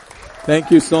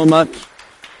Thank you so much.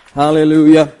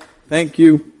 Hallelujah. Thank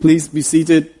you. Please be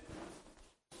seated.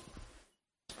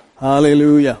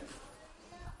 Hallelujah.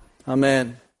 Amen.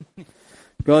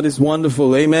 God is wonderful.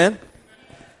 Amen.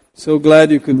 So glad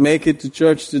you could make it to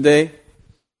church today.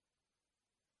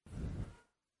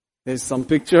 There's some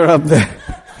picture up there.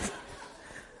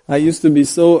 I used to be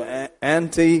so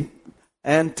anti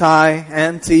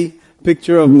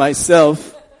picture of myself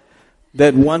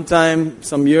that one time,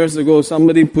 some years ago,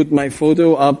 somebody put my photo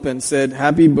up and said,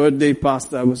 "Happy birthday,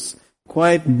 Pastor." I was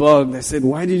quite bugged. I said,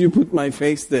 "Why did you put my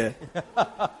face there?"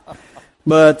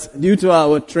 But due to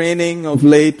our training of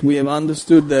late, we have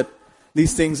understood that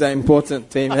these things are important.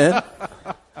 Amen.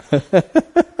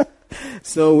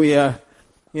 So we are,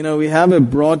 we have a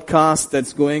broadcast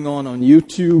that's going on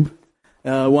YouTube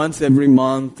once every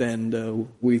month, and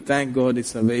we thank God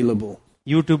it's available.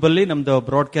 YouTube ಅಲ್ಲಿ ನಮ್ದು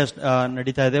broadcast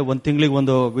ನಡೀತಾ ಇದೆ. ಒಂದ್ ತಿಂಗಳಿಗೆ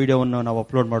ಒಂದು ವಿಡಿಯೋವನ್ನು ನಾವು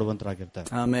upload ಮಾಡುವಂತರಾಗಿರ್ತಾರೆ.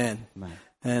 Amen.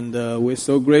 And we're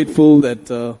so grateful that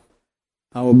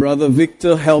our brother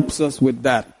Victor helps us with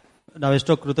that.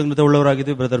 ನಾವೆಷ್ಟೋ ಕೃತಜ್ಞತೆ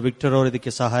ಉಳ್ಳವರಾಗಿದ್ದೀವಿ. ಬ್ರದರ್ ವಿಕ್ಟರ್ ಅವರು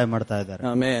ಇದಕ್ಕೆ ಸಹಾಯ ಮಾಡ್ತಾ ಇದ್ದಾರೆ.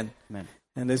 Amen.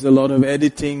 And there's a lot of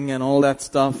editing and all that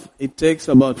stuff. It takes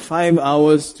about 5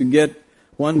 hours to get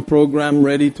one program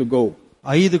ready to go.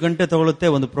 5 ಗಂಟೆ ತಗೊಳುತ್ತೆ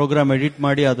ಒಂದು program edit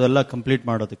ಮಾಡಿ ಅದೆಲ್ಲ ಕಂಪ್ಲೀಟ್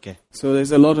ಮಾಡೋದಕ್ಕೆ. So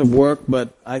there's a lot of work, but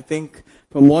I think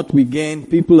from what we gain,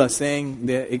 people are saying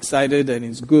they're excited and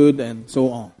it's good and so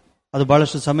on. ಅದು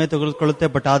ಬಹಳಷ್ಟು ಸಮಯ ತೆಗೆದುಕೊಳ್ಳುತ್ತೆ,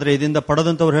 but ಆದ್ರೆ ಇದರಿಂದ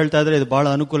ಪಡೆದಂತವ್ರು ಹೇಳ್ತಾ ಇದ್ರೆ ಇದು ಬಹಳ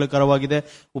ಅನುಕೂಲಕರವಾಗಿದೆ,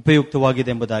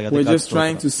 ಉಪಯುಕ್ತವಾಗಿದೆ ಎಂಬುದಾಗಿ. We're just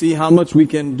trying to see how much we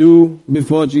can do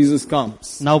before Jesus comes.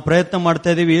 ನಾವು ಪ್ರಯತ್ನ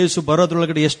ಮಾಡ್ತಾ ಇದೀವಿ ಯೇಸು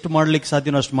ಬರೋದ್ರೊಳಗಡೆ ಎಷ್ಟು ಮಾಡ್ಲಿಕ್ಕೆ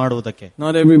ಸಾಧ್ಯನೋ ಅಷ್ಟು ಮಾಡುವುದಕ್ಕೆ.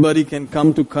 Not everybody can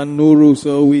come to Kannuru,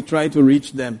 so we try to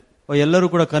reach them. ಎಲ್ಲರೂ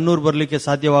ಕೂಡ ಕನ್ನೂರು ಬರ್ಲಿಕ್ಕೆ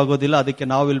ಸಾಧ್ಯವಾಗೋದಿಲ್ಲ, ಅದಕ್ಕೆ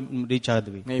ನಾವು ಇಲ್ಲಿ ರೀಚ್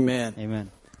ಆದ್ವಿ. Amen. Amen.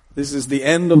 This is the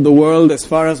end of the world as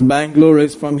far as Bangalore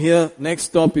is. From here, next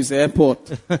stop is airport.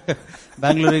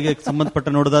 ಬ್ಯಾಂಗ್ಳೂರಿಗೆ ಸಂಬಂಧಪಟ್ಟ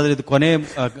ನೋಡೋದಾದ್ರೆ ಇದು ಕೊನೆ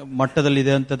ಮಟ್ಟದಲ್ಲಿ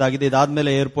ಇದೆ ಅಂತದಾಗಿದೆ.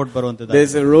 ಇದಾದ್ಮೇಲೆ ಏರ್ಪೋರ್ಟ್ ಬರುವಂತದ್ದು.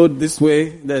 There's a road this way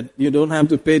that you don't have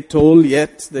to pay toll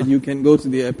yet, that you can go to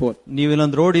the airport. ನೀವು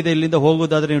ಇಲ್ಲೊಂದು ರೋಡ್ ಇದೆ, ಇಲ್ಲಿಂದ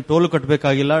ಹೋಗೋದಾದ್ರೆ ನೀವು ಟೋಲ್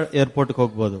ಕಟ್ಟಬೇಕಾಗಿಲ್ಲ, ಏರ್ಪೋರ್ಟ್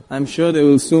ಹೋಗಬಹುದು. I'm sure they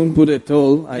will soon put a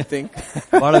toll, I think.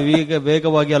 ಬಹಳ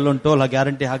ವೇಗವಾಗಿ ಅಲ್ಲೊಂದು ಟೋಲ್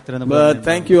ಗ್ಯಾರಂಟಿ ಹಾಕ್ತಾರೆ. But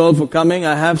thank you all for coming.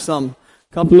 I have some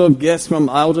couple of guests from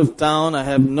out of town. I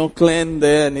have Noklen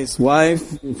there and his wife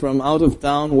from out of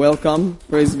town. Welcome.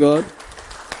 Praise God.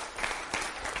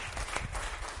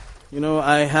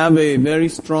 I have a very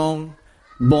strong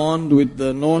bond with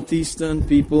the northeastern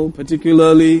people,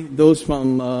 particularly those from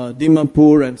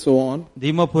Dimapur and so on.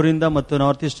 Dimapur-ಇಂದ ಮತ್ತು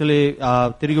north East ಅಲ್ಲಿ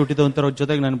ತಿರುಗಿ ಹುಟ್ಟಿದವಂತರ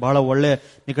ಜೊತೆಗೆ ನನಗೆ ಬಹಳ ಒಳ್ಳೆ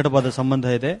ನಿಕಟವಾದ ಸಂಬಂಧ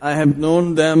ಇದೆ. I have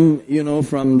known them,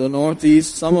 from the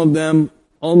northeast, some of them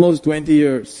almost 20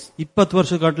 years. 20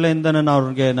 ವರ್ಷಗಟ್ಟಲೆಯಿಂದ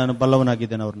ನಾನು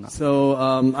ಬಲ್ಲವನಾಗಿದ್ದೇನೆ ಅವ್ರನ್ನ. So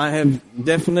I have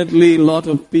definitely a lot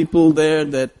of people there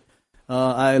that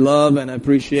I love and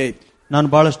appreciate. ನಾನು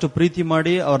ಬಹಳಷ್ಟು ಪ್ರೀತಿ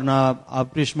ಮಾಡಿ ಅವ್ರನ್ನ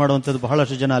ಅಪ್ರಿಷಿಯೇಟ್ ಮಾಡುವಂತದ್ದು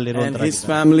ಬಹಳಷ್ಟು ಜನ ಅಲ್ಲಿರುವಂತರು. And his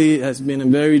family has been a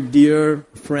very dear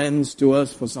friends to us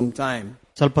for some time.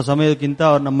 ಸ್ವಲ್ಪ ಸಮಯಕ್ಕಿಂತ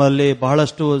ಅವರು ನಮ್ಮಲ್ಲಿ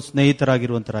ಬಹಳಷ್ಟು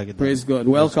ಸ್ನೇಹಿತರಾಗಿರುವಂತರಾಗಿದ್ದಾರೆ. Praise God.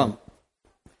 Welcome.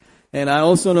 And I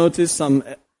also noticed some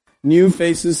new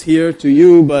faces here to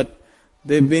you, but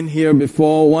they've been here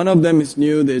before. One of them is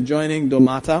new. They're joining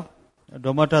Domata.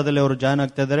 ಡೊಮಾಟಾದಲ್ಲಿ ಅವರು join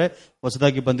ಆಗ್ತಾ ಇದ್ದಾರೆ,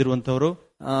 ಹೊಸದಾಗಿ ಬಂದಿರುವಂತವರು.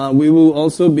 We will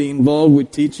also be involved with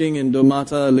teaching in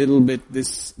Domata a little bit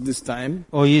this time.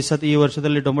 ಈ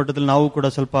ವರ್ಷದಲ್ಲಿ ಡೊಮಾಟಾದಲ್ಲಿ ನಾವು ಕೂಡ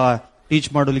ಸ್ವಲ್ಪ teach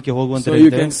ಮಾಡಲಿಕ್ಕೆ ಹೋಗುವಂತ. So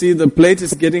you can see the plate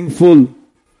is getting full.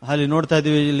 ಅಲ್ಲಿ ನೋಡ್ತಾ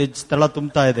ಇದೀವಿ, ಇಲ್ಲಿ ಸ್ಥಳ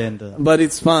ತುಂಬ್ತಾ ಇದೆ ಅಂತ. But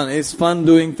it's fun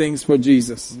doing things for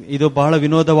Jesus. ಇದು ಬಹಳ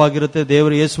ವಿನೋದವಾಗಿರುತ್ತೆ,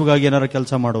 ದೇವರ ಯೇಸುಗಾಗಿ ಏನಾರ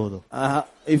ಕೆಲಸ ಮಾಡುವುದು.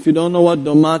 If you don't know what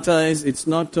Domata is, it's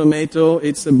not tomato,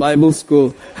 it's a Bible school.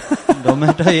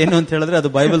 ಡೊಮೆಟೊ ಏನು ಅಂತ ಹೇಳಿದ್ರೆ ಅದು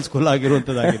Bible school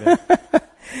ಆಗಿರುವಂತದ್ದಾಗಿದೆ.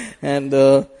 And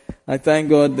I thank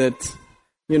God that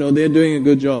they're doing a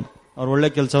good job. ಅವರು ಒಳ್ಳೆ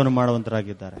ಕೆಲಸವನ್ನು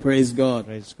ಮಾಡುವಂತರಾಗಿದ್ದಾರೆ. Praise God.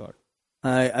 Praise God.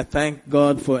 I thank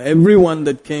God for everyone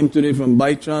that came today from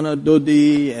Baichana, Dodi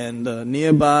and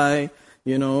nearby,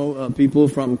 people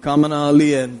from Kamanali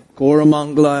and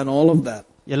Koramangala and all of that.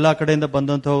 ಎಲ್ಲಾ ಕಡೆಯಿಂದ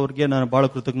ಬಂದಂತವರಿಗೆ ನಾನು ಬಹಳ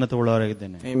ಕೃತಜ್ಞತೆ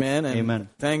ಉಳ್ಳವರಾಗಿದ್ದೇನೆ. Amen. Amen.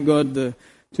 Thank God the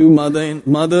two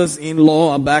mothers-in-law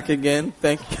are back again.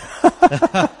 Thank you.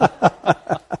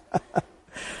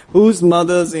 Whose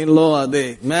mothers-in-law are they?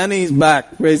 Manny is back.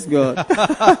 Praise God.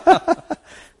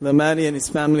 The Manny and his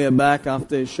family are back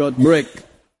after a short break.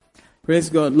 Praise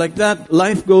God. Like that,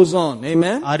 life goes on.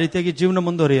 Amen. ಆ ರೀತಿಯಾಗಿ ಜೀವನ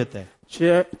ಮುಂದುವರಿಯುತ್ತೆ.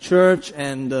 Church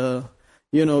and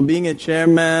being a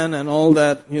chairman and all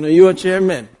that. You are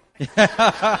chairman.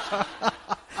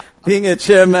 Being a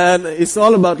chairman, it's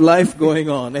all about life going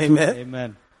on. Amen.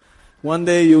 Amen. one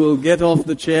day you will get off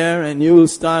the chair and you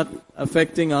will start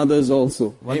affecting others also.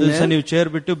 ಒಂದು ದಿವಸ ನೀವು chair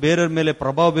ಬಿಟ್ಟು ಬೇರೆಯವ್ರ ಮೇಲೆ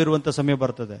ಪ್ರಭಾವ ಬೀರುವಂತ ಸಮಯ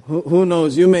ಬರ್ತದೆ. Who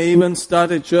knows? You may even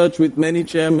start a church with many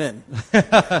chairmen.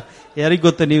 ಯಾರಿಗ್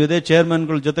ಗೊತ್ತ, ನೀವು ಇದೇ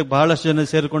ಚೇರ್ಮನ್ಗಳ ಜೊತೆ ಬಹಳಷ್ಟು ಜನ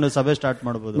ಸೇರ್ಕೊಂಡು ಸಭೆ ಸ್ಟಾರ್ಟ್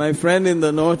ಮಾಡಬಹುದು. My friend in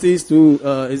the Northeast who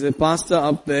is a pastor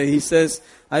up there, he says,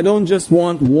 I don't just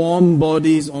want warm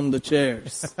bodies on the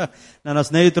chairs. ನನ್ನ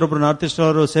ಸ್ನೇಹಿತರೊಬ್ರು ನಾರ್ತ್ ಈಸ್ಟ್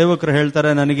ಅವರು ಸೇವಕರು ಹೇಳ್ತಾರೆ,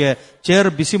 ನನಗೆ ಚೇರ್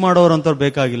ಬಿಸಿ ಮಾಡೋರು ಅಂತವ್ರು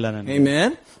ಬೇಕಾಗಿಲ್ಲ ನನಗೆ.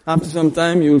 Amen. After some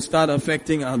time you will start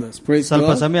affecting others. Praise God.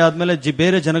 ಸ್ವಲ್ಪ ಸಮಯ ಆದ್ಮೇಲೆ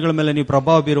ಬೇರೆ ಜನಗಳ ಮೇಲೆ ನೀವು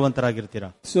ಪ್ರಭಾವ ಬೀರುವಂತರಾಗಿರ್ತೀರಾ.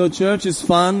 So church is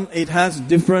fun. It has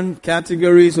different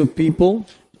categories of people.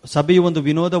 ಸಭೆಯು ಒಂದು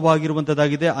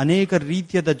ವಿನೋದವಾಗಿರುವಂತದ್ದಾಗಿದೆ. ಅನೇಕ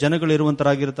ರೀತಿಯಾದ ಜನಗಳು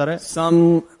ಇರುವಂತರಾಗಿರ್ತಾರೆ. Some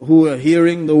who are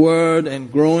hearing the word and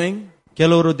growing.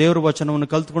 ಕೆಲವರು ದೇವರ ವಚನವನ್ನು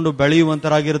ಕಲ್ತುಕೊಂಡು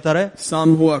ಬೆಳೆಯುವಂತರಾಗಿರ್ತಾರೆ.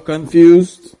 Some who are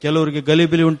confused. ಕೆಲವರಿಗೆ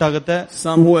ಗಲಿಬಿಲಿ ಉಂಟಾಗುತ್ತೆ.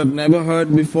 Some who have never heard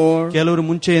before. ಕೆಲವರು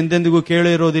ಮುಂಚೆ ಎಂದೆಂದಿಗೂ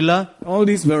ಕೇಳೇ ಇರೋದಿಲ್ಲ. All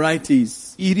these varieties.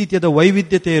 ಈ ರೀತಿಯಾದ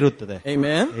ವೈವಿಧ್ಯತೆ ಇರುತ್ತದೆ.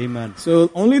 Amen. Amen. So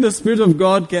only the Spirit of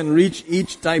God can reach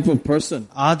each type of person.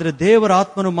 ಆದ್ರೆ ದೇವರ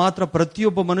ಆತ್ಮನು ಮಾತ್ರ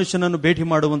ಪ್ರತಿಯೊಬ್ಬ ಮನುಷ್ಯನನ್ನು ಭೇಟಿ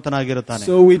ಮಾಡುವಂತನಾಗಿರುತ್ತಾನೆ.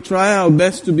 So we try our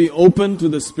best to be open to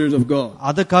the Spirit of God.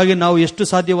 ಅದಕ್ಕಾಗಿ ನಾವು ಎಷ್ಟು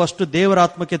ಸಾಧ್ಯವೋ ಅಷ್ಟು ದೇವರ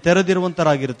ಆತ್ಮಕ್ಕೆ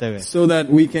ತೆರೆದಿರುವಂತರಾಗಿರುತ್ತೇವೆ. So that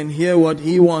we can hear what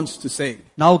He wants to say.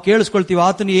 ನಾವು ಕೇಳಿಸ್ಕೊಳ್ತೀವಿ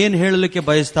ಆತನು ಏನು ಹೇಳಲಿಕ್ಕೆ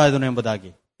ಬಯಸ್ತಾ ಇದ್ದಾನೆ ಎಂಬುದಾಗಿ.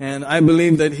 And I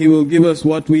believe that He will give us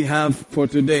what we have for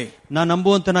today. ನಾನು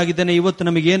ನಂಬುವಂತನಾಗಿದ್ದೇನೆ, ಇವತ್ತು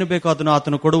ನಮಗೆ ಏನು ಬೇಕೋ ಅದನ್ನು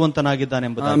ಆತನು ಕೊಡುವಂತನಾಗಿದ್ದಾನೆ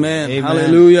ಎಂಬುದಾಗಿ. Amen.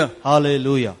 Hallelujah.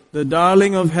 Hallelujah. The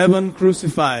darling of heaven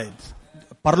crucified.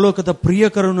 ಪರಲೋಕದ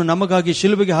ಪ್ರಿಯಕರನು ನಮಗಾಗಿ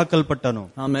ಶಿಲುಬೆಗೆ ಹಾಕಲ್ಪಟ್ಟನು.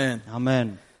 Amen. Amen.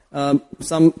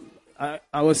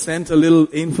 I was sent a little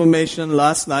information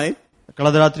last night.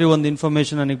 ಕಳೆದ ರಾತ್ರಿ ಒಂದು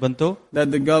ಇನ್ಫಾರ್ಮೇಶನ್ ನನಗೆ ಬಂತು. That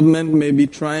the government may be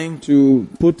trying to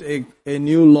put a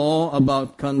new law about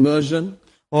conversion.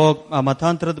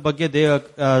 ಮತಾಂತರದ ಬಗ್ಗೆ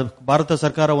ಭಾರತ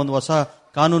ಸರ್ಕಾರ ಒಂದು ಹೊಸ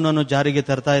ಕಾನೂನನ್ನು ಜಾರಿಗೆ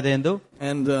ತರ್ತಾ ಇದೆ ಎಂದು.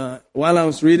 And while I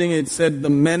was reading it said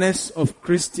the menace of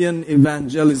Christian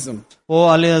evangelism.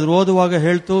 ಅಲ್ಲಿ ಅದು ಓದುವಾಗ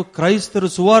ಹೇಳ್ತು ಕ್ರೈಸ್ತರು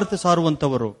ಸುವಾರ್ತೆ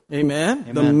ಸಾರುವಂತವರು. Amen.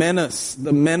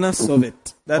 The menace of it.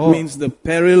 That means the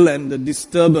peril and the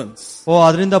disturbance.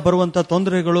 ಅದರಿಂದ ಬರುವಂತ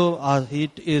ತೊಂದರೆಗಳು,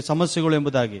 ಈ ಸಮಸ್ಯೆಗಳು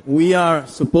ಎಂಬುದಾಗಿ. We are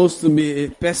supposed to be a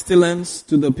pestilence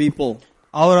to the people.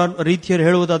 ಅವರ ರೀತಿಯಲ್ಲಿ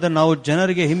ಹೇಳುವುದಾದ್ರೆ ನಾವು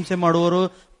ಜನರಿಗೆ ಹಿಂಸೆ ಮಾಡುವವರು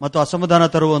ಮತ್ತು ಅಸಮಾಧಾನ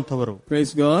ತರುವಂತವರು.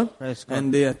 Praise God. And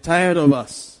they are tired of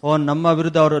us. ನಮ್ಮ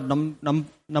ವಿರುದ್ಧ ಅವರು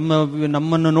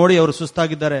ನಮ್ಮನ್ನು ನೋಡಿ ಅವರು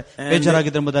ಸುಸ್ತಾಗಿದ್ದಾರೆ,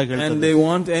 ಬೇಜಾರಾಗಿದ್ದಾರೆ ಎಂಬುದಾಗಿ ಹೇಳ್ತಾರೆ. And they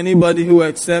want anybody who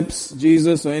accepts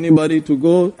Jesus or anybody to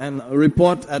go and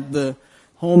report at the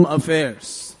home affairs.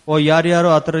 ಯಾರ್ಯಾರು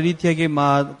ಆತರ ರೀತಿಯಾಗಿ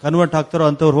ಕನ್ವರ್ಟ್ ಆಗ್ತಾರೋ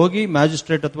ಅಂತವ್ರು ಹೋಗಿ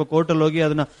ಮ್ಯಾಜಿಸ್ಟ್ರೇಟ್ ಅಥವಾ ಕೋರ್ಟ್ ಅಲ್ಲಿ ಹೋಗಿ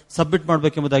ಅದನ್ನ ಸಬ್ಮಿಟ್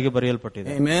ಮಾಡಬೇಕೆಂಬುದಾಗಿ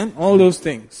ಬರೆಯಲ್ಪಟ್ಟಿದೆ. Amen. All those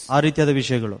things. ಆ ರೀತಿಯಾದ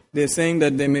ವಿಷಯಗಳು. They are saying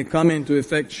that they may come into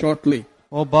effect shortly.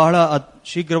 ಬಹಳ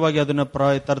ಶೀಘ್ರವಾಗಿ ಅದನ್ನ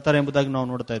ತರ್ತಾರೆ ಎಂಬುದಾಗಿ ನಾವು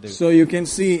ನೋಡ್ತಾ ಇದ್ದೇವೆ. So you can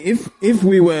see if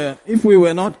we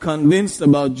were not convinced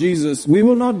about Jesus, we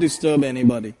will not disturb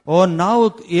anybody. ನಾವು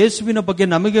ಯೇಸುವಿನ ಬಗ್ಗೆ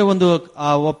ನಮಗೆ ಒಂದು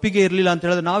ಒಪ್ಪಿಗೆ ಇರಲಿಲ್ಲ ಅಂತ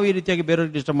ಹೇಳಿದ್ರೆ ನಾವು ಈ ರೀತಿಯಾಗಿ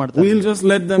ಬೇರೆಯವರಿಗೆ ಡಿಸ್ಟರ್ಬ್ ಮಾಡ್ತೀವಿ. We'll just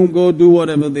let them go do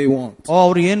whatever they want.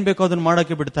 ಅವ್ರು ಏನ್ ಬೇಕೋ ಅದನ್ನ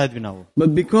ಮಾಡಕ್ಕೆ ಬಿಡ್ತಾ ಇದ್ವಿ ನಾವು.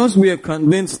 But because we are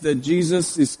convinced that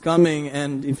Jesus is coming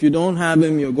and if you don't have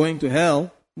him you're going to hell.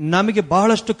 ನಮಗೆ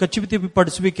ಬಹಳಷ್ಟು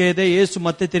ಖಚಿತಪಡಿಸುವಿಕೆ ಇದೆ, ಯೇಸು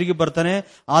ಮತ್ತೆ ತಿರುಗಿ ಬರ್ತಾನೆ,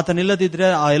 ಆತನಿಲ್ಲದಿದ್ರೆ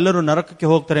ಆ ಎಲ್ಲರೂ ನರಕಕ್ಕೆ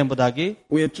ಹೋಗ್ತಾರೆ ಎಂಬುದಾಗಿ.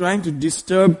 We are trying to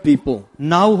disturb people.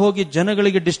 ನಾವು ಹೋಗಿ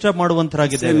ಜನಗಳಿಗೆ ಡಿಸ್ಟರ್ಬ್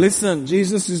ಮಾಡುವಂತರಾಗಿದ್ದೇವೆ. Listen,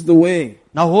 Jesus is the way.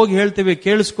 ನಾವು ಹೋಗಿ ಹೇಳ್ತೇವೆ,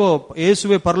 ಕೇಳಿಸ್ಕೋ,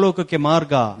 ಯೇಸುವೇ ಪರಲೋಕಕ್ಕೆ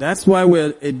ಮಾರ್ಗ. That's why we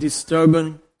are a disturbing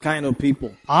kind of people.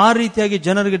 ಆ ರೀತಿಯಾಗಿ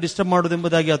ಜನರಿಗೆ ಡಿಸ್ಟರ್ಬ್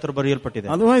ಮಾಡುವುದೆಂಬುದಾಗಿ ಆತರ ಬರೆಯಲ್ಪಟ್ಟಿದೆ.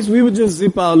 Otherwise we would just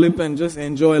zip our lip and just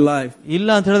enjoy life. ಇಲ್ಲ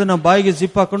ಅಂತ ಹೇಳಿದ್ರೆ ನಾವು ಬಾಯಿಗೆ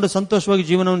ಜಿಪ್ ಹಾಕೊಂಡು ಸಂತೋಷವಾಗಿ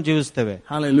ಜೀವನವನ್ನು ಜೀವಿಸ್ತೇವೆ.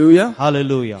 Hallelujah.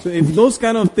 Hallelujah. So if those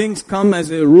kind of things come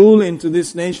as a rule into this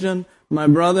nation, my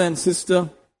brother and sister,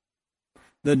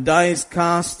 the die is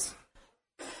cast.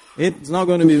 It's not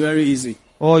going to be very easy.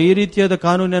 ಈ ರೀತಿಯಾದ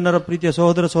ಕಾನೂನು ಏನಾರ ಪ್ರೀತಿಯ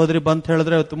ಸಹೋದರ ಸಹೋದರಿ ಬಂತ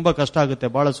ಹೇಳಿದ್ರೆ ತುಂಬಾ ಕಷ್ಟ ಆಗುತ್ತೆ,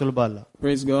 ಬಹಳ ಸುಲಭ ಅಲ್ಲ.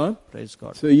 Praise God. Praise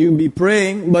God. So you be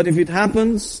praying, but if it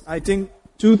happens, I think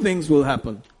two things will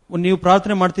happen. ನೀವು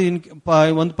ಪ್ರಾರ್ಥನೆ ಮಾಡ್ತೀವಿ,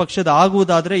 ಒಂದು ಪಕ್ಷದ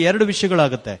ಆಗುವುದಾದ್ರೆ ಎರಡು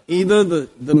ವಿಷಯಗಳಾಗುತ್ತೆ. Either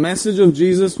the message of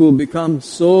Jesus will become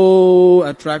so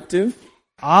attractive,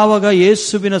 ಆವಾಗ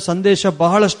ಯೇಸುವಿನ ಸಂದೇಶ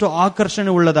ಬಹಳಷ್ಟು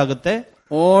ಆಕರ್ಷಣೆ ಉಳ್ಳದಾಗುತ್ತೆ,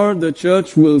 or the church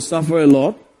will suffer a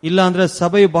lot. ಇಲ್ಲ ಅಂದ್ರೆ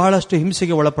ಸಭೆಯು ಬಹಳಷ್ಟು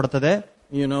ಹಿಂಸೆಗೆ ಒಳಪಡುತ್ತದೆ.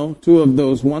 You know,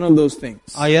 one of those things.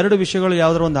 ಆ ಎರಡು ವಿಷಯಗಳು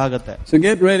ಯಾವ್ದಾರ ಒಂದು ಆಗುತ್ತೆ. So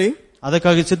get ready.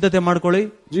 ಅದಕ್ಕಾಗಿ ಸಿದ್ಧತೆ ಮಾಡ್ಕೊಳ್ಳಿ.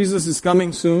 Jesus is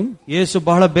coming soon. ಯೇಸು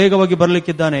ಬಹಳ ಬೇಗವಾಗಿ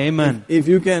ಬರ್ಲಿಕ್ಕಿದ್ದಾನೆ. Amen. If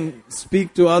you can speak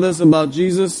to others about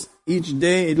Jesus each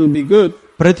day, it will be good.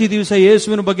 ಪ್ರತಿ ದಿವಸ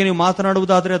ಯೇಸುವಿನ ಬಗ್ಗೆ ನೀವು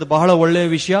ಮಾತನಾಡುವುದಾದ್ರೆ ಅದು ಬಹಳ ಒಳ್ಳೆಯ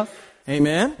ವಿಷಯ.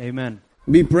 Amen. Amen.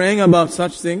 Be praying about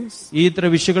such things. ಈ ತರ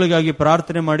ವಿಷಯಗಳಿಗಾಗಿ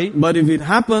ಪ್ರಾರ್ಥನೆ ಮಾಡಿ. But if it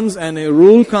happens and a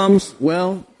rule comes,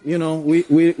 well, you know,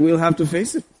 we'll have to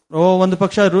face it. ಒಂದು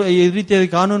ಪಕ್ಷ ಈ ರೀತಿಯಾಗಿ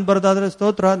ಕಾನೂನು ಬರದಾದ್ರೆ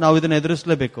ಸ್ತೋತ್ರ, ನಾವು ಇದನ್ನ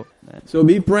ಎದುರಿಸಲೇಬೇಕು. So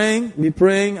be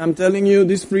praying. I'm telling you,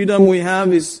 this freedom we have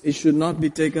it should not be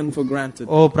taken for granted.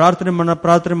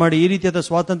 ಪ್ರಾರ್ಥನೆ ಮಾಡಿ, ಈ ರೀತಿಯಾದ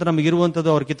ಸ್ವಾತಂತ್ರ್ಯ ನಮಗೆ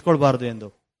ಇರುವಂತದ್ದು ಅವ್ರು ಕಿತ್ಕೊಳ್ಬಾರದು ಎಂದು.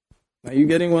 Are you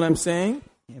getting what I'm saying?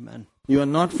 Amen. You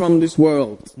are not from this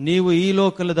world. ನೀವು ಈ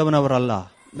ಲೋಕದವನವರಲ್ಲ.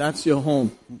 That's your home.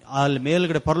 ಅಲ್ಲಿ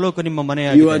ಮೇಲ್ಗಡೆ ಪರಲೋಕ ನಿಮ್ಮ You are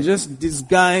ಮನೆಯಾಗಿದೆ. just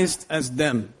disguised as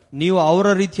them. ನೀವು ಅವರ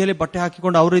ರೀತಿಯಲ್ಲಿ ಬಟ್ಟೆ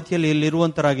ಹಾಕಿಕೊಂಡು ಅವರ ರೀತಿಯಲ್ಲಿ ಇಲ್ಲಿ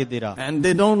ಇರುವಂತರಾಗಿದ್ದೀರಾ. And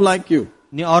they don't like you.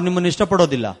 ಅವ್ರು ನಿಮ್ಮನ್ನು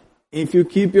ಇಷ್ಟಪಡೋದಿಲ್ಲ. If you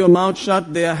keep your mouth shut,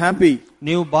 they are happy.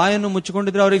 ನೀವು ಬಾಯನ್ನು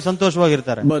ಮುಚ್ಚಿಕೊಂಡಿದ್ರೆ ಅವರಿಗೆ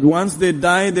ಸಂತೋಷವಾಗಿರ್ತಾರೆ. But once they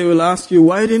die, they will ask you,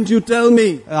 why didn't you tell me?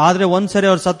 ಆದ್ರೆ ಒಂದ್ಸರಿ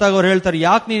ಅವ್ರು ಸತ್ತಾಗ ಅವ್ರು ಹೇಳ್ತಾರೆ,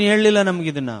 ಯಾಕೆ ನೀನು ಹೇಳಲಿಲ್ಲ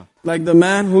ನಮಗಿದನ್ನ. Like the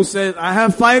man who said, I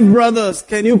have 5 brothers.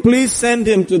 Can you please send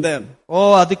him to them?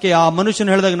 ಅದಕ್ಕೆ ಆ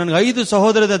ಮನುಷ್ಯನು ಹೇಳಿದಾಗ ನನಗೆ 5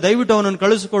 ಸಹೋದರರ ದಯವಿಟ್ಟು ಅವನನ್ನು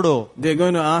ಕಳಿಸಿಕೊಡು. They're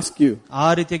going to ask you. ಆ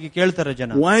ರೀತಿಯಾಗಿ ಕೇಳ್ತಾರೆ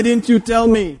ಜನ. Why didn't you tell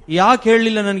me? ಯಾಕೆ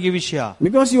ಹೇಳಲಿಲ್ಲ ನನಗೆ ಈ ವಿಷಯ?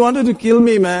 Because you wanted to kill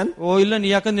me, man. ಇಲ್ಲ ನೀ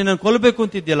ಯಾಕಂದ್ರೆ ನಿನ್ನನ್ನು ಕೊಲ್ಲಬೇಕು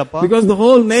ಅಂತಿದ್ಯಲ್ಲಪ್ಪ. Because the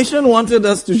whole nation wanted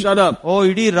us to shut up.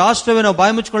 ಇಡೀ ರಾಷ್ಟ್ರವೇ ನಾವು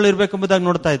ಬಾಯಿ ಮುಚ್ಕೊಳ್ಳಿರ್ಬೇಕೆಂಬುದಾಗಿ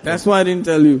ನೋಡ್ತಾ ಇತ್ತು. That's why I didn't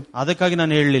tell you. ಅದಕ್ಕಾಗಿ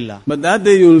ನಾನು ಹೇಳಲಿಲ್ಲ. But that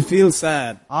day you will feel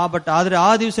sad. ಆದ್ರೆ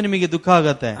ಆ ದಿವಸ ನಿಮಗೆ ದುಃಖ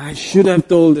ಆಗತ್ತೆ. I should have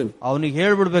told him. ಅವನಿಗೆ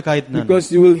ಹೇಳ್ಬಿಡ್ಬೇಕಾಯ್ತು ನಾನು. Because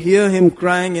you will hear him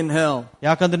crying in hell.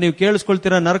 ಯಾಕಂದ್ರೆ ನೀವು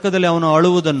ಕೇಳಿಸ್ಕೊಳ್ತೀರಾ ನರಕದಲ್ಲಿ ಅವನು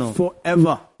ಅಳುವುದನ್ನು.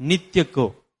 Forever. ನಿತ್ಯಕ್ಕೂ.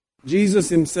 Jesus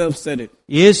himself said it.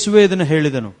 ಯೇಸುವೇ ಇದನ್ನು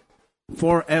ಹೇಳಿದನು.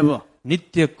 Forever.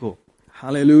 ನಿತ್ಯಕ್ಕೂ.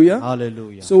 Hallelujah.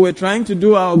 Hallelujah. So we're trying to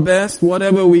do our best,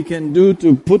 whatever we can do to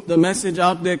put the message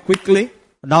out there quickly.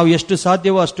 ನಾವು ಎಷ್ಟು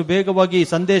ಸಾಧ್ಯವೋ ಅಷ್ಟು ಬೇಗವಾಗಿ ಈ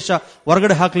ಸಂದೇಶ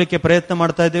ಹೊರಗಡೆ ಹಾಕ್ಲಿಕ್ಕೆ ಪ್ರಯತ್ನ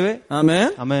ಮಾಡ್ತಾ ಇದ್ದೇವೆ. Amen.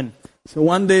 Amen. So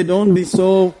one day don't be so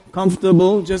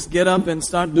comfortable, just get up and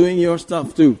start doing your stuff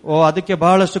too. ಅದಕ್ಕೆ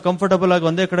ಬಹಳಷ್ಟು ಕಂಫರ್ಟಬಲ್ ಆಗಿ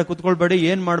ಒಂದೇ ಕಡೆ ಕುತ್ಕೊಳ್ಬೇಡಿ,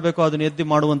 ಏನ್ ಮಾಡಬೇಕು ಅದನ್ನ ಎದ್ದು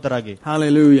ಮಾಡುವಂತರಾಗಿ.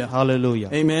 Hallelujah.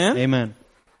 Hallelujah. Amen. Amen.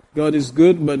 God is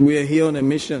good, but we are here on a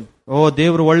mission.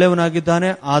 ದೇವರು ಒಳ್ಳೆಯವನಾಗಿದ್ದಾನೆ,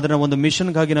 ಆದ್ರೆ ಒಂದು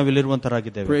ಮಿಷನ್ ಗಾಗಿ ನಾವು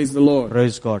ಇಲ್ಲಿರುವಂತರಾಗಿದ್ದೇವೆ. Praise the Lord.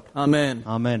 Praise God. Amen.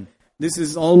 Amen. This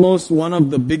is almost one of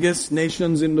the biggest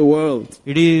nations in the world.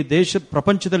 ಇಡೀ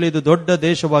ಪ್ರಪಂಚದಲ್ಲಿ ಇದು ದೊಡ್ಡ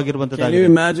ದೇಶವಾಗಿರುವಂತದ್ದಾಗಿದೆ. Can you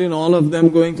imagine all of them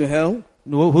going to hell?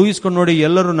 ಊಹಿಸ್ಕೊಂಡು ನೋಡಿ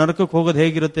ಎಲ್ಲರೂ ನರಕಕ್ಕೆ ಹೋಗೋದು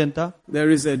ಹೇಗಿರುತ್ತೆ ಅಂತ.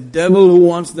 There is a devil who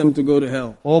wants them to go to hell.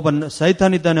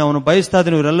 ಸೈತಾನ್ ಇದ್ದಾನೆ, ಅವನು ಬಯಸ್ತಾ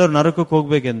ಇದ್ದಾನೆ ಇವರೆಲ್ಲರೂ ನರಕಕ್ಕೆ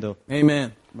ಹೋಗ್ಬೇಕೆಂದು. Amen.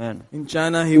 Man. In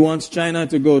China, he wants China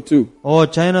to go too.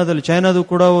 ಚೈನಾದು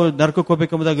ಕೂಡ ನರಕಕ್ಕೆ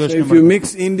ಹೋಗ್ಬೇಕೆಂಬುದಾಗಿ ಯೋಚನೆ ಮಾಡ್ತಾರೆ. So if you mix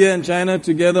India and China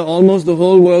together, almost the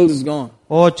whole world is gone.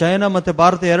 China ಮತ್ತೆ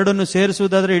ಭಾರತ ಎರಡನ್ನು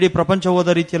ಸೇರಿಸುವುದಾದ್ರೆ ಇಡೀ ಪ್ರಪಂಚ ಹೋದ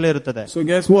ರೀತಿಯಲ್ಲೇ ಇರುತ್ತದೆ. So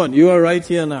guess what? You are right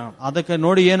here now. ಅದಕ್ಕೆ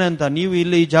ನೋಡಿ ಏನಂತ, ನೀವು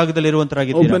ಇಲ್ಲಿ ಈ ಜಾಗದಲ್ಲಿ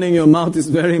ಇರುವಂತರಾಗಿದ್ದೀರಾ. Opening your mouth is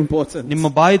very important. ನಿಮ್ಮ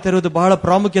ಬಾಯಿ ತೆರೆಯುವುದು ಬಹಳ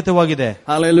ಪ್ರಾಮುಖ್ಯತೆವಾಗಿದೆ.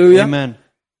 Hallelujah. Amen.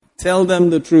 Tell them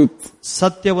the truth.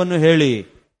 ಸತ್ಯವನ್ನು ಹೇಳಿ.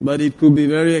 But it could be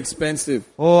very expensive.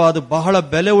 ಅದು ಬಹಳ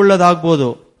ಬೆಲೆ ಉಳ್ಳದಾಗಬಹುದು.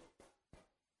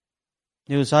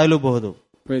 ನೀವು ಸಾಯಲೂಬಹುದು.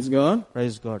 Praise God.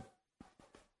 Praise God.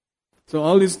 So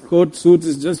all these coat suits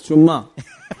is just chumma.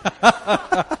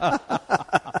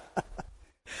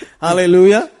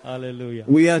 Hallelujah. Hallelujah.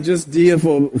 We are just here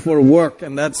for work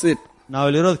and that's it.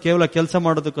 ನಾವಿಲ್ಲಿರೋದು ಕೇವಲ ಕೆಲಸ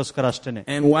ಮಾಡೋದಕ್ಕೋಸ್ಕರ ಅಷ್ಟೇನೆ.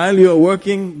 And while you are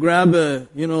working, grab a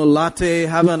latte,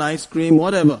 have an ice cream,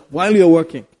 whatever. While you are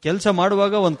working. ಕೆಲಸ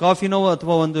ಮಾಡುವಾಗ ಒಂದು ಕಾಫಿನೋ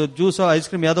ಅಥವಾ ಒಂದು ಜ್ಯೂಸೋ ice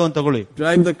cream ಯಾವ್ದೋ ಒಂದು ತಗೊಳ್ಳಿ.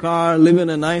 Drive the car, live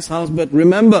in a nice house, but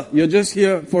remember, you're just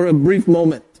here for a brief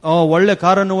moment. ಒಳ್ಳೆ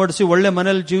ಕಾರನ್ನು ಓಡಿಸಿ ಒಳ್ಳೆ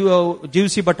ಮನೇಲಿ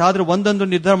ಜೀವಿಸಿ, ಬಟ್ ಆದ್ರೆ ಒಂದೊಂದು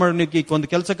ನಿರ್ಧಾರ ಮಾಡಿ ಒಂದು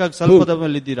ಕೆಲಸಕ್ಕಾಗಿ ಸ್ವಲ್ಪದ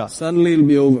ಮೇಲೆ ಇದ್ದೀರಾ. Suddenly it'll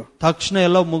be over. ತಕ್ಷಣ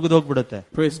ಎಲ್ಲ ಮುಗಿದು ಹೋಗ್ಬಿಡುತ್ತೆ.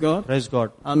 Praise God. Praise God.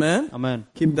 Amen. Amen.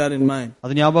 Keep that in mind.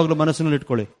 ಅದನ್ನ ಯಾವಾಗಲೂ ಮನಸ್ಸಿನಲ್ಲಿ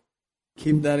ಇಟ್ಕೊಳ್ಳಿ.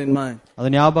 Keep that in mind.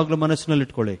 ಅದನ್ನ ಯಾವಾಗಲೂ ಮನಸ್ಸಿನಲ್ಲಿ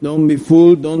ಇಟ್ಕೊಳ್ಳಿ. Don't be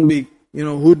fooled. Don't be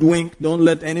hoodwinked. Don't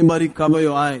let anybody cover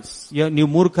your eyes. ನೀವು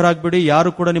ಮೂರ್ಖರಾಗ್ಬಿಡಿ,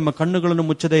 ಯಾರು ಕೂಡ ನಿಮ್ಮ ಕಣ್ಣುಗಳನ್ನು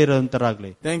ಮುಚ್ಚದೇ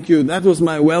ಇರೋಂತರಾಗ್ಲಿ. Thank you. That was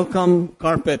my welcome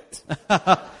carpet.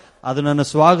 ಅದು ನನ್ನ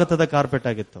ಸ್ವಾಗತದ ಕಾರ್ಪೆಟ್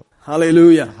ಆಗಿತ್ತು.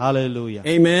 Hallelujah. Hallelujah.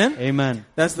 Amen. Amen.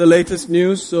 That's the latest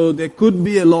news. So there could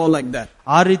be a law like that.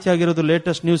 ಆ ರೀತಿಯಾಗಿರೋದು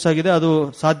ಲೇಟೆಸ್ಟ್ ನ್ಯೂಸ್ ಆಗಿದೆ. ಅದು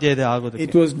ಸಾಧ್ಯ ಇದೆ ಆಗೋದಕ್ಕೆ.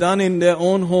 It was done in their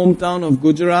own hometown of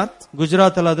Gujarat.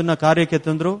 Gujarat ಅಲ್ಲಿ ಅದನ್ನ ಕಾರ್ಯಕ್ಕೆ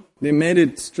ತಂದ್ರು. They made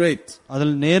it straight.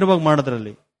 ಅದ್ರಲ್ಲಿ ನೇರವಾಗಿ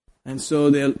ಮಾಡೋದ್ರಲ್ಲಿ. And so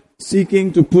they are seeking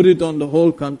to put it on the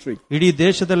whole country. ಇಡೀ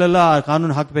ದೇಶದಲ್ಲೆಲ್ಲ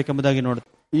ಕಾನೂನು ಹಾಕಬೇಕೆಂಬುದಾಗಿ ನೋಡುತ್ತೆ.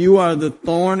 You are the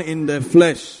thorn in their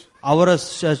flesh. ಅವರ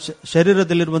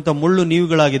ಶರೀರದಲ್ಲಿರುವಂತಹ ಮುಳ್ಳು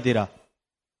ನೀವುಗಳಾಗಿದ್ದೀರಾ.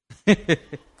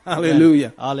 Hallelujah.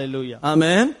 Hallelujah.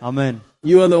 Amen. Amen.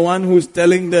 You are the one who is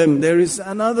telling them there is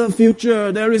another future,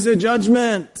 there is a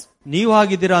judgment. ನೀವು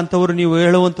ಆಗಿದ್ದೀರಾ ಅಂತವರು, ನೀವು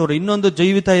ಹೇಳುವಂತವ್ರು ಇನ್ನೊಂದು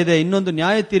ಜೀವಿತ ಇದೆ, ಇನ್ನೊಂದು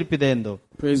ನ್ಯಾಯ ತೀರ್ಪಿದೆ ಎಂದು.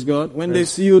 Praise God. When they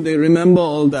see you, they remember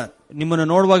all that. ನಿಮ್ಮನ್ನು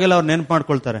ನೋಡುವಾಗೆಲ್ಲ ಅವ್ರು ನೆನಪು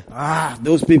ಮಾಡ್ಕೊಳ್ತಾರೆ.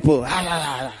 Those people.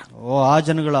 ಆ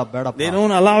ಜನಗಳ ಬೇಡ. They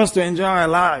don't allow us to enjoy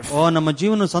our life. ನಮ್ಮ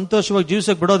ಜೀವನ ಸಂತೋಷವಾಗಿ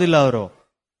ಜೀವಿಸಕ್ಕೆ ಬಿಡೋದಿಲ್ಲ ಅವರು.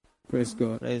 Praise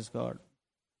God. Praise God.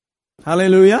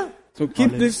 Hallelujah. So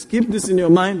keep this in your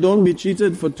mind. Don't be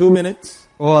cheated for 2 minutes.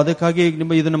 ಅದಕ್ಕಾಗಿ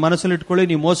ಇದನ್ನ ಮನಸ್ಸಲ್ಲಿ ಇಟ್ಕೊಳ್ಳಿ,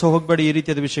 ನೀವು ಮೋಸ ಹೋಗಬೇಡಿ ಈ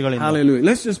ರೀತಿಯಾದ ವಿಷಯಗಳಿಂದ. Hallelujah.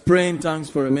 Let's just pray in tongues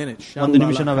for a minute. ಒಂದು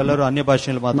ನಿಮಿಷ ನಾವೆಲ್ಲರೂ ಅನ್ಯ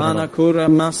ಭಾಷೆಯಲ್ಲಿ ಮಾತಾಡೋಣ. Manakura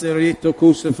maserito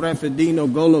kusefrefedino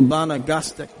golobana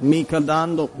gastek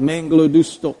mikadando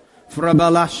menglodusto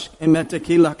frabalash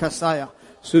emetekila kasaya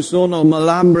susono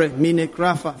malambre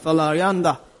minekrafa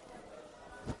falarianda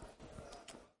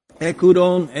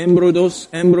ekudon embrodos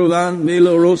embrovan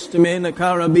veloros temena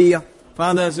karabia.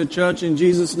 Father, as a church in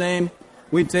Jesus' name,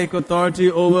 we take authority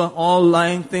over all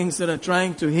lying things that are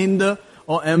trying to hinder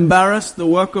or embarrass the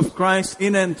work of Christ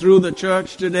in and through the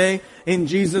church today. In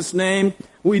Jesus' name,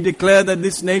 we declare that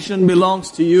this nation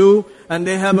belongs to you and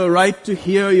they have a right to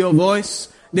hear your voice.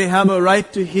 They have a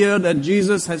right to hear that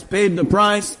Jesus has paid the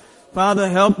price. Father,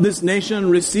 help this nation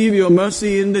receive your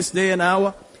mercy in this day and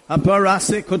hour.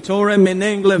 Aparase kotore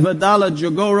menengle vadala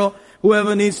jogoro.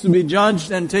 Whoever needs to be judged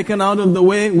and taken out of the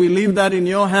way, we leave that in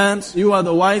your hands. You are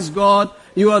the wise God.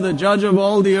 You are the judge of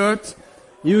all the earth.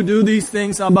 You do these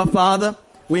things, Abba Father.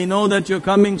 We know that you're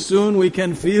coming soon. We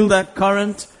can feel that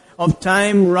current of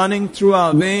time running through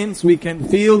our veins. We can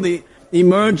feel the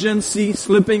emergency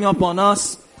slipping up on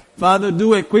us. Father,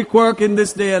 do a quick work in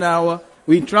this day and hour.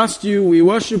 We trust you. We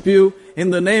worship you in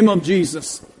the name of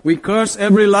Jesus. We curse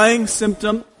every lying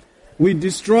symptom. We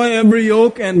destroy every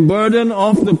yoke and burden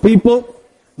of the people.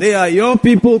 They are your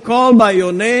people called by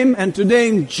your name. And today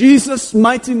in Jesus'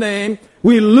 mighty name,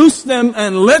 we loose them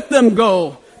and let them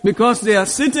go. Because they are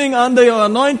sitting under your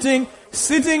anointing,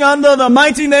 sitting under the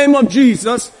mighty name of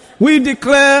Jesus. We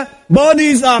declare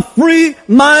bodies are free,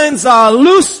 minds are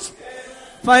loosed,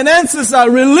 finances are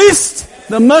released.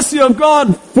 The mercy of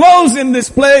God flows in this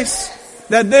place,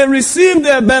 that they receive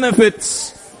their benefits.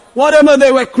 Whatever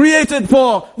they were created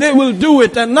for, they will do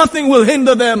it and nothing will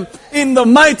hinder them in the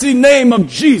mighty name of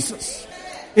Jesus.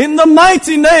 In the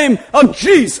mighty name of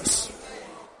Jesus.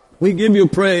 We give you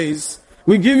praise.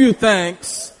 We give you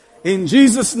thanks. In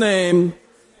Jesus' name,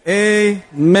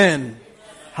 amen.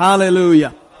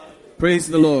 Hallelujah. Praise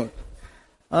the Lord.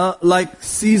 Like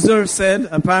Caesar said,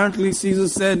 apparently Caesar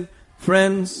said,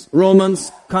 friends,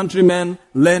 Romans, countrymen,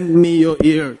 lend me your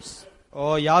ears.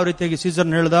 ಯಾವ ರೀತಿಯಾಗಿ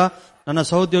Caesar ಹೇಳ್ದ, ನನ್ನ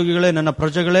ಸಹೋದ್ಯೋಗಿಗಳೇ, ನನ್ನ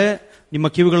ಪ್ರಜೆಗಳೇ, ನಿಮ್ಮ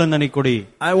ಕಿವಿಗಳನ್ನು ನನಗೆ ಕೊಡಿ.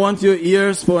 I want your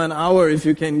ears for an hour if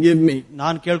you can give me.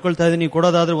 ನಾನು ಕೇಳ್ಕೊಳ್ತಾ ಇದ್ದೀನಿ, ನೀವು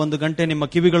ಕೊಡೋದಾದ್ರೆ 1 ಗಂಟೆ ನಿಮ್ಮ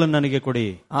ಕಿವಿಗಳನ್ನು ನನಗೆ ಕೊಡಿ.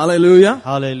 Hallelujah.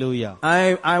 Hallelujah.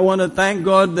 I want to thank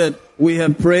God that we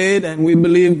have prayed and we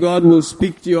believe God will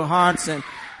speak to your hearts and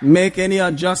make any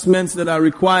adjustments that are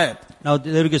required. ನಾವು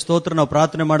ದೇವರಿಗೆ ಸ್ತೋತ್ರ, ನಾವು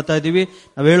ಪ್ರಾರ್ಥನೆ ಮಾಡ್ತಾ ಇದ್ದೀವಿ.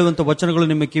 ನಾವು ಹೇಳುವಂತ ವಚನಗಳು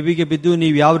ನಿಮ್ಮ ಕಿವಿಗೆ ಬಿದ್ದು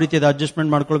ನೀವು ಯಾವ ರೀತಿಯಾದ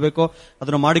ಅಡ್ಜಸ್ಟ್ಮೆಂಟ್ ಮಾಡ್ಕೊಳ್ಬೇಕೋ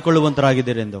ಅದನ್ನು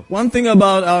ಮಾಡಿಕೊಳ್ಳುವಂತರಾಗಿದ್ದೀರಿ ಎಂದು. One thing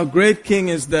about our great King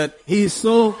is that he is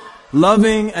so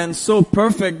loving and so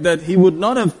perfect that he would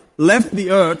not have left the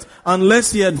earth unless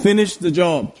he had finished the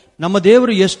job. ನಮ್ಮ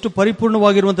ದೇವರು ಎಷ್ಟು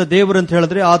ಪರಿಪೂರ್ಣವಾಗಿರುವಂತ ದೇವರು ಅಂತ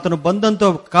ಹೇಳಿದ್ರೆ, ಆತನು ಬಂದಂತ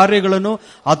ಕಾರ್ಯಗಳನ್ನು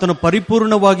ಆತನು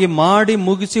ಪರಿಪೂರ್ಣವಾಗಿ ಮಾಡಿ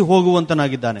ಮುಗಿಸಿ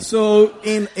ಹೋಗುವಂತನಾಗಿದ್ದಾನೆ. So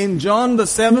in John the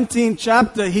 17th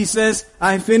chapter he says,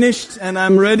 I finished and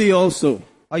I'm ready also.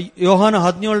 ಯೋಹಾನ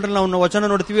 17ರಲ್ಲಿ ನಾವು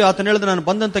ವಚನ ನೋಡ್ತೀವಿ, ಆತನು ಹೇಳಿದ, ನಾನು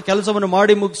ಬಂದಂತ ಕೆಲಸವನ್ನು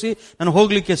ಮಾಡಿ ಮುಗಿಸಿ ನಾನು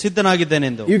ಹೋಗ್ಲಿಕ್ಕೆ ಸಿದ್ಧನಾಗಿದ್ದೇನೆ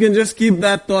ಎಂದು. You can just keep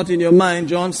that thought in your mind,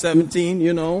 John 17,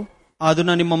 you know.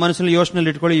 ಅದನ್ನ ನಿಮ್ಮ ಮನಸ್ಸಲ್ಲಿ ಯೋಚನೆಯಲ್ಲಿ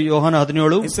ಇಟ್ಕೊಳ್ಳಿ. ಯೋಹಾನ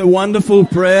 17. It's a wonderful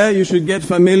prayer. You should get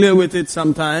familiar with it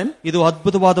sometime. ಇದು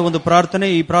ಅದ್ಭುತವಾದ ಒಂದು ಪ್ರಾರ್ಥನೆ.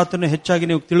 ಈ ಪ್ರಾರ್ಥನೆ ಹೆಚ್ಚಾಗಿ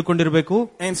ನೀವು ತಿಳ್ಕೊಂಡಿರಬೇಕು.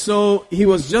 And so he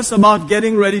was just about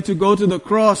getting ready to go to the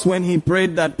cross when he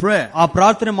prayed that prayer. ಆ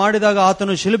ಪ್ರಾರ್ಥನೆ ಮಾಡಿದಾಗ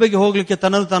ಆತನು ಶಿಲುಬೆಗೆ ಹೋಗ್ಲಿಕ್ಕೆ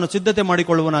ತನ್ನನ್ನು ತಾನು ಸಿದ್ಧತೆ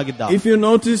ಮಾಡಿಕೊಳ್ಳುವನಾಗಿದ್ದ. If you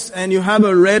notice and you have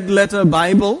a red letter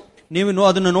Bible, ನೀವು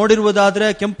ಅದನ್ನು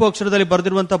ನೋಡಿರುವುದಾದ್ರೆ, ಕೆಂಪು ಅಕ್ಷರದಲ್ಲಿ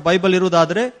ಬರೆದಿರುವಂತ ಬೈಬಲ್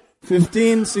ಇರುವುದಾದ್ರೆ,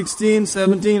 15, 16,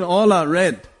 17 all are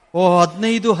red.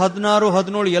 15, 16,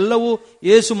 17 ಎಲ್ಲವೂ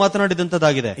ಯೇಸು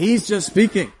ಮಾತನಾಡಿದಂತದಾಗಿದೆ. He's just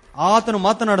speaking. ಆತನು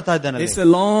ಮಾತನಾಡ್ತಾ ಇದ್ದಾನೆ. It's a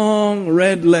long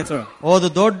red letter. ಅದು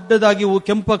ದೊಡ್ಡದಾಗಿ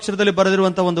ಕೆಂಪು ಅಕ್ಷರದಲ್ಲಿ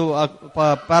ಬರೆದಿರುವಂತಹ ಒಂದು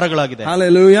ಪ್ಯಾರಾಗಳಾಗಿದೆ.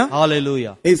 Hallelujah.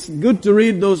 Hallelujah. It's good to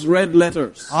read those red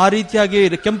letters. ಆ ರೀತಿಯಾಗಿ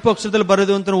ಕೆಂಪು ಅಕ್ಷರದಲ್ಲಿ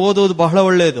ಬರೆದಿರುವಂತ ಓದೋದು ಬಹಳ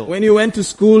ಒಳ್ಳೆಯದು. When you went to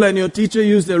school and your teacher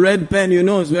used a red pen, you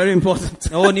know it's very important.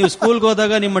 ನೀವು ಸ್ಕೂಲ್ಗೆ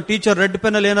ಹೋದಾಗ ನಿಮ್ಮ ಟೀಚರ್ ರೆಡ್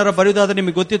ಪೆನ್ ಅಲ್ಲಿ ಏನಾರ ಬರೆಯೋದಾದ್ರೆ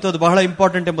ನಿಮಗೆ ಗೊತ್ತಿತ್ತು ಅದು ಬಹಳ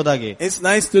ಇಂಪಾರ್ಟೆಂಟ್ ಎಂಬುದಾಗಿ. It's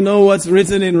nice to know what's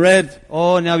written in red.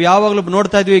 ನಾವು ಯಾವಾಗಲೂ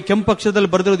ನೋಡ್ತಾ ಇದೀವಿ ಕೆಂಪು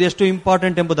ಅಕ್ಷರದಲ್ಲಿ ಬರೆದಿರೋದು ಎಷ್ಟು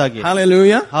ಇಂಪಾರ್ಟೆಂಟ್ ಎಂಬುದಾಗಿ.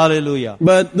 Hallelujah. Hallelujah.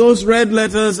 But those red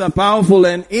letters are powerful,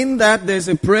 and in that there's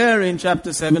a prayer in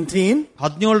chapter 17.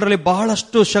 17ರಲ್ಲಿ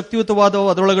ಬಹಳಷ್ಟು ಶಕ್ತಿಯುತವಾದ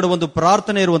ಅದರೊಳಗಡೆ ಒಂದು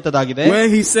ಪ್ರಾರ್ಥನೆ ಇರುವಂತದಾಗಿದೆ. Where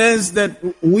he says that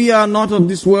we are not of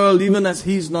this world even as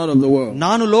he is not of the world.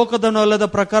 ನಾನು ಲೋಕದವನಲ್ಲದ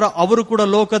ಪ್ರಕಾರ ಅವರು ಕೂಡ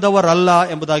ಲೋಕದವರಲ್ಲ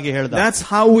ಎಂಬುದಾಗಿ ಹೇಳಿದ. That's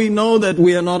how we know that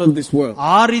we are not of this world.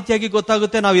 ಆ ರೀತಿಯಾಗಿ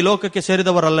ಗೊತ್ತಾಗುತ್ತೆ ನಾವು ಈ ಲೋಕಕ್ಕೆ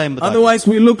ಸೇರಿದವರಲ್ಲ ಎಂಬುದಾಗಿ. Otherwise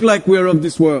we look like we are of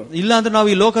this world. ಇಲ್ಲ ಅಂದ್ರೆ ನಾವು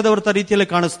ಈ ಲೋಕದವರ ರೀತಿಯಲ್ಲಿ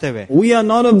ಕಾಣಿಸ್ತೇವೆ. We are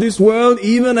not of this world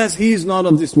even as he is not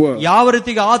of this world. ಯಾವ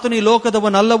ರೀತಿಗೆ ಆತನು ಈ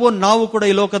ಲೋಕದವನಲ್ಲವೋ ನಾವು ಕೂಡ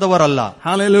ಈ ಲೋಕದವರಲ್ಲ.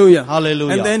 Hallelujah.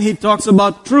 Hallelujah. And then he talks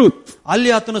about truth. ಅಲ್ಲಿ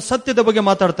ಆತನು ಸತ್ಯದ ಬಗ್ಗೆ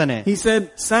ಮಾತಾಡ್ತಾನೆ. He said,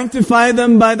 sanctify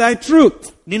them by thy truth.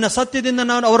 ನಿನ್ನ ಸತ್ಯದಿಂದ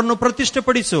ನಾನು ಅವರನ್ನು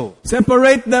ಪ್ರತಿಷ್ಠೆಪಡಿಸು.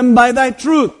 Separate them by thy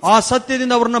truth. ಆ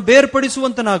ಸತ್ಯದಿಂದ ಅವರನ್ನು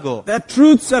ಬೇರ್ಪಡಿಸುವಂತನಾಗು. That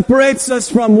truth separates us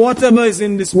from whatever is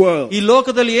in this world. ಈ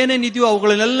ಲೋಕದಲ್ಲಿ ಏನೇನಿದೆಯೋ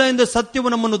ಅವುಗಳೆಲ್ಲದಿಂದ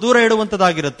ಸತ್ಯವು ನಮ್ಮನ್ನು ದೂರ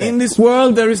ಇಡುವಂತದಾಗಿರುತ್ತೆ. In this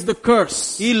world there is the curse.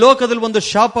 ಈ ಲೋಕದಲ್ಲಿ ಒಂದು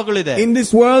ಶಾಪಗಳಿದೆ. In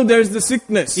this world there is the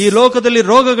sickness. ಈ ಲೋಕದಲ್ಲಿ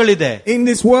ರೋಗಗಳಿದೆ. In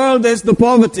this world there is the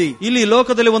poverty. ಇಲ್ಲಿ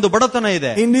ಲೋಕದಲ್ಲಿ ಒಂದು ಬಡತನ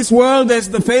ಇದೆ. In this world there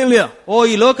is the failure.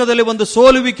 ಈ ಲೋಕದಲ್ಲಿ ಒಂದು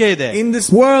ಸೋಲುವಿಕೆ ಇದೆ. In this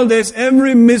world there is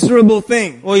every miserable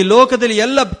thing. ಈ ಲೋಕದಲ್ಲಿ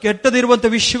ಎಲ್ಲ ಕೆಟ್ಟದಿರುವಂತ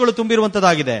ವಿಷಯಗಳು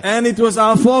ತುಂಬಿರುವಂತದ್ದಾಗಿದೆ. And it was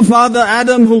our forefather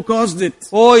Adam who caused it.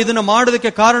 ಇದನ್ನ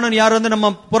ಮಾಡೋದಕ್ಕೆ ಕಾರಣ ಯಾರು ಅಂದ್ರೆ ನಮ್ಮ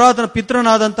ಪುರಾತನ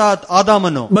ಪಿತೃನಾದಂತ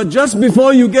ಆದಾಮನು. But just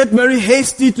before you get very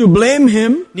hasty to blame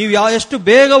him, ನೀವು ಎಷ್ಟು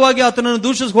ಬೇಗವಾಗಿ ಆತನನ್ನು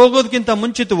ದೂಷಿಸಿ ಹೋಗೋದಕ್ಕಿಂತ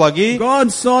ಮುಂಚಿತವಾಗಿ God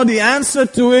saw the answer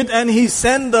to it and he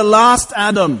sent the last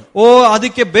Adam.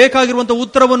 ಅದಕ್ಕೆ ಬೇಕಾಗಿರುವಂತ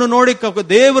ಉತ್ತರವನ್ನು ನೋಡಿ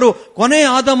ದೇವರು ಕೊನೆಯ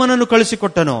ಆದಾಮನನ್ನು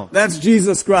ಕಳಿಸಿಕೊಟ್ಟನು. That's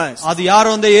Jesus Christ. ಅದು ಯಾರು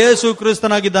ಅಂದ್ರೆ ಯೇಸು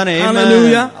ಕ್ರಿಸ್ತನಾಗಿದ್ದಾನೆ.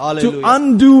 Hallelujah. To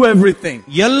undo everything.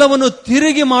 ಎಲ್ಲವನ್ನು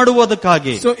ತಿರುಗಿ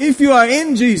ಮಾಡುವುದಕ್ಕಾಗಿ. So if you are in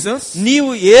Jesus, ನೀವು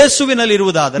ಯೇಸುವಿನಲ್ಲಿ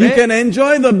ಇರುವುದಾದರೆ you can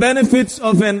enjoy the benefits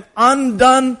of an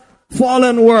undone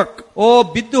fallen work.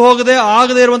 ಬಿದ್ದು ಹೋಗದೆ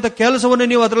ಆಗದೆ ಇರುವಂತ ಕೆಲಸವನ್ನು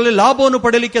ನೀವು ಅದರಲ್ಲಿ ಲಾಭವನ್ನು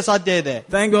ಪಡೆಯಲಿಕ್ಕೆ ಸಾಧ್ಯ ಇದೆ.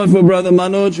 Thank God for brother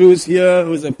Manoj who is here,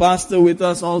 who is a pastor with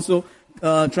us also,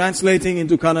 translating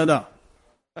into Kannada.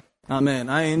 Amen.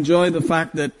 I enjoy the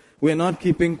fact that we are not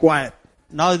keeping quiet.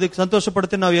 ನಾವು ಇದಕ್ಕೆ ಸಂತೋಷ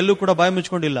ಪಡ್ತೇವೆ. ನಾವು ಎಲ್ಲೂ ಕೂಡ ಬಾಯಿ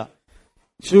ಮುಚ್ಕೊಂಡಿಲ್ಲ.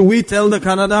 Should we tell the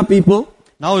Kannada people?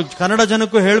 ನಾವು ಕನ್ನಡ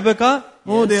ಜನಕ್ಕೂ ಹೇಳ್ಬೇಕಾ?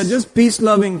 They are just peace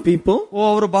loving people.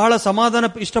 ಅವರು ಬಹಳ ಸಮಾಧಾನ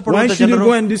ಇಷ್ಟಪಡುವಂತ ಜನರು. Why should you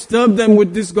go and disturb them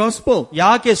with this gospel?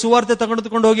 ಯಾಕೆ ಸುವಾರ್ತೆ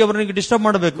ತೆಗೆದುಕೊಂಡು ಹೋಗಿ ಅವರಿಗೆ ಡಿಸ್ಟರ್ಬ್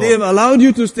ಮಾಡಬೇಕು? They have allowed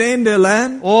you to stay in their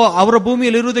land. ಅವರ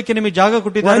ಭೂಮಿಯಲ್ಲಿ ಇರುವುದಕ್ಕೆ ನಿಮಗೆ ಜಾಗ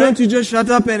ಕೊಟ್ಟಿದ್ದಾರೆ. Why don't you just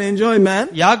shut up and enjoy, man?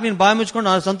 ಯಾಕೆ ನೀನು ಬಾಯಿ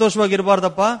ಮುಚ್ಕೊಂಡು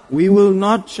ಸಂತೋಷವಾಗಿರಬಾರ್ದಪ್ಪ? We will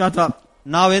not shut up.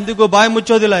 ನಾವೆಂದಿಗೂ ಬಾಯಿ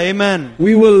ಮುಚ್ಚೋದಿಲ್ಲ. Amen.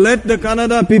 We will let the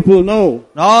Kannada people know.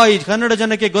 ಈ ಕನ್ನಡ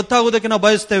ಜನಕ್ಕೆ ಗೊತ್ತಾಗುವುದಕ್ಕೆ ನಾವು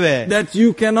ಬಯಸ್ತೇವೆ. That you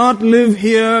cannot live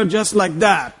here just like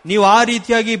that. ನೀವು ಆ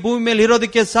ರೀತಿಯಾಗಿ ಭೂಮಿ ಮೇಲೆ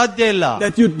ಇರೋದಕ್ಕೆ ಸಾಧ್ಯ ಇಲ್ಲ.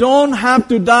 That you don't have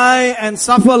to die and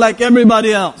suffer like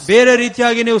everybody else. ಬೇರೆ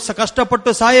ರೀತಿಯಾಗಿ ನೀವು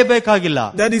ಕಷ್ಟಪಟ್ಟು ಸಾಯಬೇಕಾಗಿಲ್ಲ.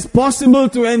 That is possible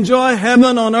to enjoy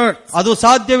heaven on earth. ಅದು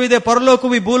ಸಾಧ್ಯವಿದೆ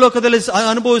ಪರಲೋಕವು ಈ ಭೂಲೋಕದಲ್ಲಿ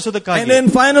ಅನುಭವಿಸುವುದಕ್ಕಾಗಿ. And then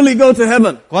finally go to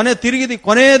heaven.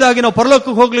 ಕೊನೆಯದಾಗಿ ನಾವು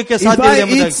ಪರಲೋಕಕ್ಕೆ ಹೋಗ್ಲಿಕ್ಕೆ ಸಾಧ್ಯ ಇದೆ.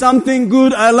 If I eat something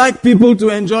good, I like people to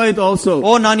enjoy it also.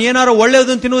 ನಾನು ಏನಾರು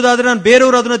ಒಳ್ಳೆಯದನ್ನು ತಿನ್ನುವುದಾದ್ರೆ ನಾನು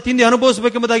ಬೇರೆಯವರು ಅದನ್ನು ತಿಂದು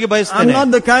ಅನುಭವಿಸಬೇಕೆಂಬುದಾಗಿ ಬಯಸ್ತೇನೆ. I'm not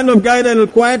the kind of guy that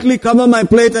will quietly cover my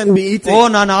plate and be eating.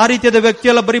 ನಾನು ಆ ರೀತಿಯಾದ ವ್ಯಕ್ತಿ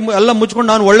ಅಲ್ಲ. ಬರೀ ಎಲ್ಲ ಮುಚ್ಕೊಂಡು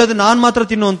ನಾನು ಒಳ್ಳೆಯದು ನಾನು ಮಾತ್ರ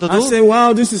ತಿನ್ನುವಂತದ್ದು. I say, wow,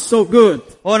 this is so good.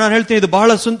 ನಾನು ಹೇಳ್ತೀನಿ ಇದು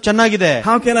ಬಹಳ ಚೆನ್ನಾಗಿದೆ.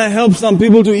 How can I help some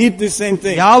people to eat this same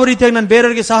thing? ಯಾವ ರೀತಿಯಾಗಿ ನಾನು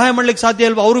ಬೇರೆಯವರಿಗೆ ಸಹಾಯ ಮಾಡ್ಲಿಕ್ಕೆ ಸಾಧ್ಯ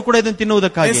ಇಲ್ವಾ ಅವರು ಕೂಡ ಇದನ್ನು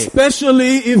ತಿನ್ನುವುದಕ್ಕಾಗಿ.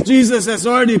 Especially if Jesus has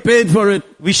already paid for it.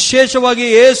 ವಿಶೇಷವಾಗಿ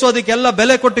ಯೇಸು ಅದಕ್ಕೆಲ್ಲ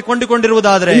ಬೆಲೆ ಕೊಟ್ಟು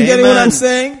ಕೊಂಡಿರುವುದಾದ್ರೆ. You getting what I'm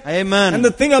saying? Amen. And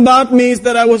the thing about me is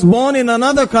that I was born in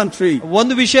another country.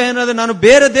 ಒಂದು ವಿಷಯ ಏನಂದ್ರೆ ನಾನು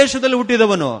ಬೇರೆ ದೇಶದಲ್ಲಿ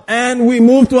ಹುಟ್ಟಿದವನು. And we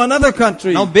moved to another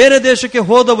country. ನಾವು ಬೇರೆ ದೇಶಕ್ಕೆ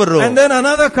ಹೋದವರು. And then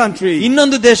another country.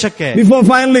 ಇನ್ನೊಂದು ದೇಶಕ್ಕೆ. Before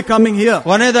finally coming here.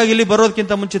 ಕೊನೆಯದಾಗಿ ಇಲ್ಲಿ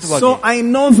ಬರೋದಕ್ಕಿಂತ ಮುಂಚಿತವಾಗಿ. So I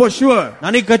know for sure.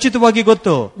 ನನಗೆ ಖಚಿತವಾಗಿ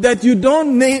ಗೊತ್ತು. That you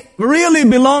don't really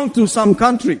belong to some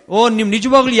country. ನೀವು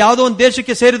ನಿಜವಾಗ್ಲೂ ಯಾವುದೋ ಒಂದು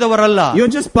ದೇಶಕ್ಕೆ ಸೇರಿದವರಲ್ಲ.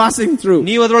 You're just passing through.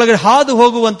 ನೀವು ಅದರೊಳಗೆ ಹಾದು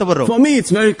ಹೋಗುವಂತವರು. For me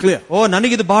it's very clear.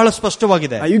 ನನಗಿದು ಬಹಳ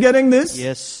ಸ್ಪಷ್ಟವಾಗಿದೆ. Are you getting this?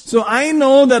 Yes. So I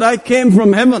know that I came from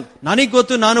heaven. ನನಗೆ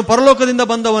ಗೊತ್ತು ನಾನು ಪರಲೋಕದಿಂದ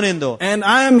ಬಂದವನೆಂದು. And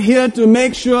I am here to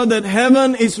make sure that heaven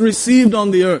is received on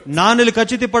the earth. ನಾನು ಇಲ್ಲಿ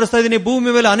ಖಚಿತಪಡಿಸ್ತಾ ಇದ್ದೀನಿ ಭೂಮಿ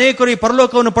ಮೇಲೆ ಅನೇಕರು ಈ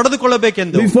ಪರಲೋಕವನ್ನು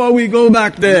ಪಡೆದುಕೊಳ್ಳಬೇಕೆಂದು. Before we go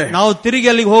back there. ನಾವು ತಿರುಗಿ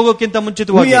ಅಲ್ಲಿಗೆ ಹೋಗೋಕ್ಕಿಂತ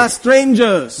ಮುಂಚಿತವಾಗಿ. We are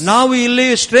strangers. ನಾವು ಇಲ್ಲಿ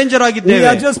ಸ್ಟ್ರೇಂಜರ್ ಆಗಿದ್ದೇವೆ. We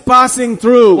are just passing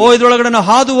through. ಇದರೊಳಗಡೆ ನಾವು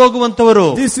ಹಾದು ಹೋಗುವಂತವರು.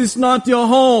 This is not your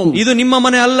home. ಇದು ನಿಮ್ಮ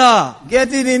ಮನೆ ಅಲ್ಲ.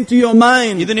 Get it into your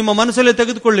mind. ಇದು ನಿಮ್ಮ ಮನಸ್ಸಲ್ಲಿ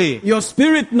ತೆಗೆದುಕೊಳ್ಳಿ. Your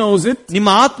spirit knows it. ನಿಮ್ಮ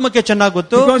ಆತ್ಮಕ್ಕೆ ಚೆನ್ನಾಗಿ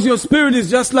ಗೊತ್ತು. Because your spirit is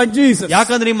just like Jesus.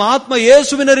 ಯಾಕಂದ್ರೆ ನಿಮ್ಮ ಆತ್ಮ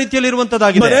ಯೇಸುವಿನ ರೀತಿಯಲ್ಲಿ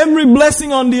ಇರುವಂತದ್ದಾಗಿದೆ. But every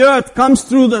blessing on the earth comes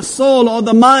through the soul or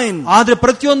the mind. ಆದ್ರೆ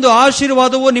ಪ್ರತಿಯೊಂದು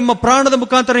ಆಶೀರ್ವಾದವು ನಿಮ್ಮ ಪ್ರಾಣದ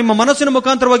ಮುಖಾಂತರ ನಿಮ್ಮ ಮನಸ್ಸಿನ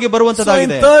ಮುಖಾಂತರವಾಗಿ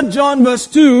ಬರುವಂತದ್ದಾಗಿದೆ. So in 3 John verse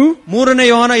 2, 3ನೇ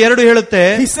ಯೋಹಾನ 2 ಹೇಳುತ್ತೆ.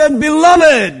 He said,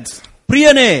 beloved,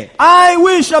 ಪ್ರಿಯನೇ, I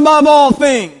wish above all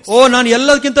things. ನಾನು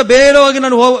ಎಲ್ಲದಕ್ಕಿಂತ ಬೇರೆಯಾಗಿ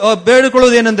ನಾನು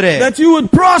ಬೇಡಿಕೊಳ್ಳುವುದೇನೆಂದ್ರೆ that you would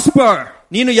prosper.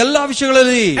 ನೀನು ಎಲ್ಲಾ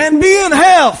ವಿಷಯಗಳಲ್ಲಿ and be in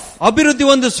health. ಅಭಿವೃದ್ಧಿ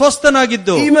ಒಂದು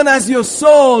ಸ್ವಸ್ಥನಾಗಿದ್ದು. even as your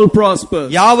soul prospers.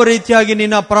 ಯಾವ ರೀತಿಯಾಗಿ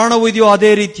ನಿನ್ನ ಪ್ರಾಣವು ಇದೆಯೋ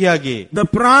ಅದೇ ರೀತಿಯಾಗಿ. The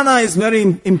prana is very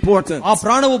important. ಆ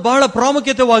ಪ್ರಾಣವು ಬಹಳ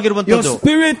ಪ್ರಾಮುಖ್ಯತೆವಾಗಿರುವಂತದ್ದು. Your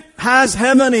spirit has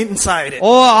heaven inside it.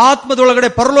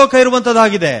 ಆತ್ಮದೊಳಗಡೆ ಪರಲೋಕ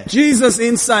ಇರುವಂತದ್ದಾಗಿದೆ. Jesus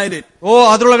inside it.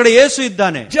 ಅದರೊಳಗಡೆ ಯೇಸು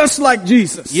ಇದ್ದಾನೆ. just like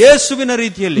Jesus. ಯೇಸುವಿನ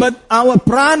ರೀತಿಯಲ್ಲಿ. but our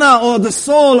prana or the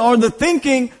soul or the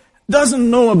thinking doesn't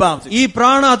know about it. ಈ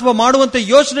ಪ್ರಾಣ ಅಥವಾ ಮಾಡುವಂತ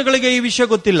ಯೋಚನೆಗಳಿಗೆ ಈ ವಿಷಯ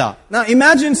ಗೊತ್ತಿಲ್ಲ. Now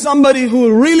imagine somebody who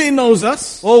really knows us.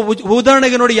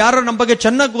 ಉದಾಹರಣೆಗೆ ನೋಡಿ, ಯಾರು ನಮ್ಮ ಬಗ್ಗೆ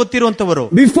ಚೆನ್ನಾಗಿ ಗೊತ್ತಿರುವಂತವರು.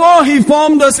 Before he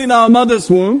formed us in our mother's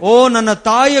womb. ನನ್ನ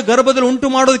ತಾಯಿಯ ಗರ್ಭದಲ್ಲಿ ಉಂಟು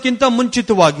ಮಾಡೋದಕ್ಕಿಂತ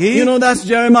ಮುಂಚಿತವಾಗಿ. You know that's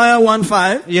Jeremiah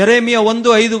 1:5. ಯೆರೆಮೀಯ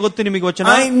 1:5 ಗೊತ್ತು ನಿಮಗೆ ವಚನ.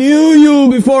 I knew you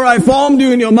before I formed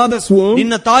you in your mother's womb.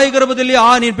 ನಿನ್ನ ತಾಯಿ ಗರ್ಭದಲ್ಲಿ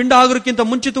ನೀನು ಪಿಂಡ ಆಗೋದಕ್ಕಿಂತ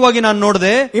ಮುಂಚಿತವಾಗಿ ನಾನು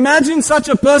ನೋಡಿದೆ. Imagine such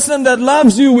a person that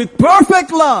loves you with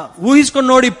perfect love. ಊಹಿಸಿಕೊಂಡು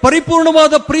ನೋಡಿ,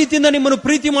 ಪರಿಪೂರ್ಣವಾದ ಪ್ರೀತಿಯಿಂದ ನಿಮ್ಮನ್ನು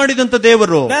ಪ್ರೀತಿ ಮಾಡಿದಂತ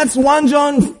ದೇವರು. That's 1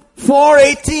 John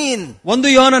 4:18. 1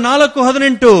 Yohana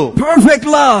 4:18. Perfect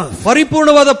love.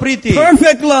 ಪರಿಪೂರ್ಣವಾದ ಪ್ರೀತಿ.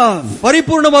 Perfect love.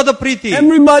 ಪರಿಪೂರ್ಣವಾದ ಪ್ರೀತಿ.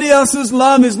 Everybody else's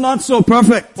love is not so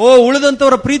perfect.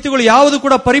 ಉಳಿದಂತವರ ಪ್ರೀತಿಗಳು ಯಾವುದು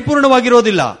ಕೂಡ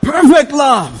ಪರಿಪೂರ್ಣವಾಗಿರೋದಿಲ್ಲ. Perfect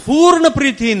love. ಪೂರ್ಣ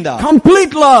ಪ್ರೀತಿಯಿಂದ.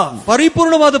 Complete love.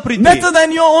 ಪರಿಪೂರ್ಣವಾದ ಪ್ರೀತಿ. Better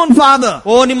than your own father.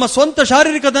 ನಿಮ್ಮ ಸ್ವಂತ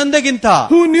ಶಾರೀರಿಕ ತಂದೆಗಿಂತ.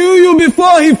 Who knew you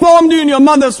before he formed you in your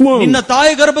mother's womb. ನಿನ್ನ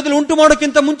ತಾಯಿ ಗರ್ಭದಲ್ಲಿ ಉಂಟು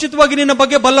ಮಾಡೋಕ್ಕಿಂತ ಮುಂಚಿತವಾಗಿ ನಿನ್ನ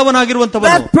ಬಗ್ಗೆ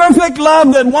ಬಲ್ಲವನಾಗಿರುವಂತವನು. That perfect love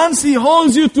that once he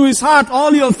holds you to his heart,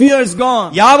 all your fear is gone.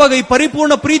 ಯಾವಾಗ ಈ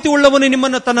ಪರಿಪೂರ್ಣ ಪ್ರೀತಿ ಉಳ್ಳವನು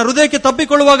ನಿಮ್ಮನ್ನು ತನ್ನ ಹೃದಯಕ್ಕೆ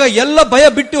ತಬ್ಬಿಕೊಳ್ಳುವಾಗ ಎಲ್ಲ ಭಯ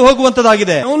ಬಿಟ್ಟು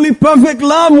ಹೋಗುವಂತದಾಗಿದೆ. Only perfect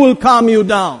love will calm you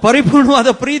down. ಪರಿಪೂರ್ಣವಾದ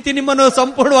ಪ್ರೀತಿ ನಿಮ್ಮನ್ನು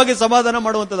ಸಂಪೂರ್ಣವಾಗಿ ಸಮಾಧಾನ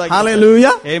ಮಾಡುವಂತದಾಗಿದೆ.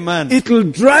 Hallelujah. Amen. It will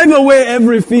drive away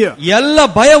every fear. ಎಲ್ಲ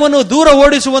ಭಯವನ್ನು ದೂರ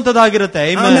ಓಡಿಸುವಂತದಾಗಿರುತ್ತೆ.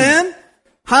 Amen. Amen.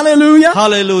 Hallelujah.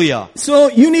 Hallelujah. So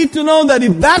you need to know that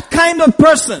if that kind of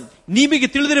person ನಿಮಗೆ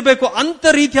ತಿಳಿದಿರಬೇಕು ಅಂತ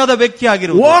ರೀತಿಯಾದ ವ್ಯಕ್ತಿ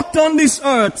ಆಗಿರುವುದು walked on this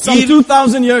earth some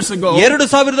 2000 years ago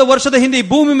 2000 ವರ್ಷದ ಹಿಂದೆ ಈ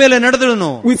ಭೂಮಿ ಮೇಲೆ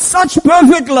ನಡೆದನು with such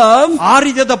perfect love, ಆ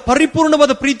ರೀತಿಯಾದ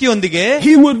ಪರಿಪೂರ್ಣವಾದ ಪ್ರೀತಿಯೊಂದಿಗೆ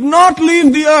he would not leave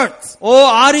the earth.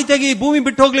 ಆ ರೀತಿಯಾಗಿ ಈ ಭೂಮಿ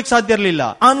ಬಿಟ್ಟು ಹೋಗ್ಲಿಕ್ಕೆ ಸಾಧ್ಯ ಇರಲಿಲ್ಲ.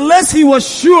 Unless he was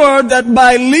sure that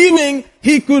by leaving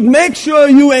he could make sure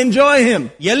you enjoy him.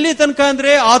 ಎಲ್ಲಿ ತನಕ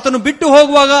ಅಂದ್ರೆ ಆತನು ಬಿಟ್ಟು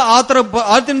ಹೋಗುವಾಗ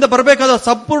ಆತನಿಂದ ಬರಬೇಕಾದ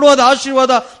ಸಂಪೂರ್ಣವಾದ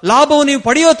ಆಶೀರ್ವಾದ ಲಾಭವನ್ನು ನೀವು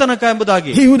ಪಡೆಯೋ ತನಕ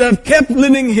ಎಂಬುದಾಗಿ. He would have kept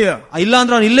living here. ಇಲ್ಲ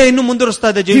ಅಂದ್ರೆ ಅವನು ಇಲ್ಲೇ ಇನ್ನು ಮುಂದುವರಿಸ್ತಾ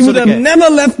ಇದ್ದ He would have ಜೀವಿಸೋದಕ್ಕೆ. never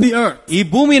left the earth. ಈ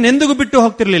ಭೂಮಿಯನ್ನು ಎಂದಿಗೂ ಬಿಟ್ಟು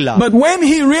ಹೋಗ್ತಿರ್ಲಿಲ್ಲ. But when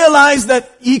he realized that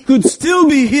he could still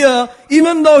be here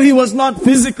even though he was not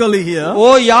physically here,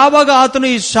 ಯಾವಾಗ ಆತನು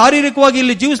ಈ ಶಾರೀರಿಕವಾಗಿ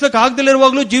ಇಲ್ಲಿ ಜೀವಿಸ್ಲಿಕ್ಕೆ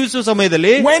ಆಗದಿರುವಾಗಲೂ ಜೀವಿಸುವ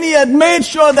ಸಮಯದಲ್ಲಿ, when he had made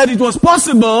sure that it was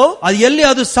possible, ಅದು ಎಲ್ಲಿ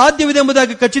ಅದು ಸಾಧ್ಯವಿದೆ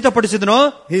ಎಂಬುದಾಗಿ ಖಚಿತಪಡಿಸಿದನು,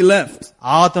 he left.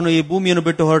 ಆತನು ಈ ಭೂಮಿಯನ್ನು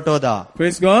ಬಿಟ್ಟು ಹೊರಟೋದ.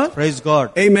 Praise God. Praise God.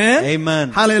 Amen. Amen.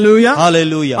 Hallelujah.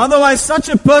 Hallelujah. Otherwise such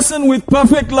a person with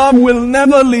perfect love will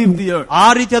never leave the earth. ಆ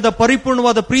ರೀತಿಯಾದ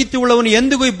ಪರಿಪೂರ್ಣವಾದ ಪ್ರೀತಿ ಉಳ್ಳವನು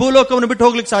ಎಂದಿಗೂ ಈ ಭೂಲೋಕವನ್ನು ಬಿಟ್ಟು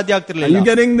ಹೋಗ್ಲಿಕ್ಕೆ ಸಾಧ್ಯ ಆಗ್ತಿರಲಿಲ್ಲ. Are you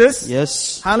getting this? Yes.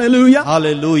 Hallelujah.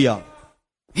 Hallelujah.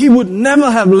 He would never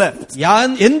have left.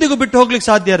 ಎಂದಿಗೂ ಬಿಟ್ಟು ಹೋಗ್ಲಿಕ್ಕೆ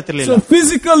ಸಾಧ್ಯ ಇರ್ತಿರ್ಲಿಲ್ಲ. So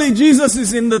physically Jesus is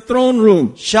in the throne room.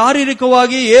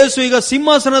 ಶಾರೀರಿಕವಾಗಿ ಯೇಸು ಈಗ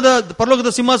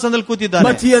ಪರಲೋಕದ ಸಿಂಹಾಸನದಲ್ಲಿ ಕೂತಿದ್ದಾನೆ.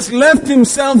 But he has left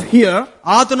himself here.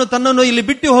 ಆತನು ತನ್ನನ್ನು ಇಲ್ಲಿ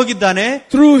ಬಿಟ್ಟು ಹೋಗಿದ್ದಾನೆ.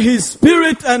 Through his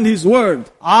spirit and his word.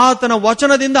 ಆತನ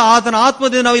ವಚನದಿಂದ ಆತನ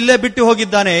ಆತ್ಮದಿಂದ ನಾವು ಇಲ್ಲೇ ಬಿಟ್ಟು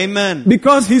ಹೋಗಿದ್ದಾನೆ. Amen.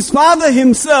 Because his Father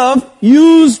himself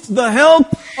used the help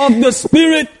of the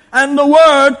spirit and the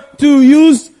word to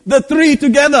use the three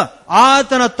together.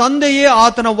 ಆತನ ತಂದೆಯೇ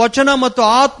ಆತನ ವಚನ ಮತ್ತು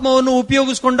ಆತ್ಮವನ್ನು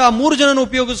ಉಪಯೋಗಿಸಿಕೊಂಡ ಆ ಮೂರು ಜನನು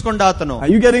ಉಪಯೋಗಿಸಿಕೊಂಡ ಆತನು.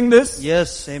 Are you getting this? Yes.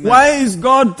 Amen. Why is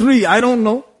God three? I don't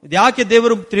know. ಯಾಕೆ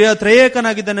ದೇವರು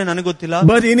ತ್ರಯೇಕನಾಗಿದ್ದಾನೆ ನನಗೆ ಗೊತ್ತಿಲ್ಲ.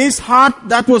 But in his heart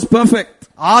that was perfect.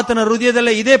 ಆತನ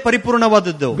ಹೃದಯದಲ್ಲೇ ಇದೇ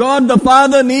ಪರಿಪೂರ್ಣವಾದದ್ದು. God the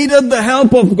Father needed the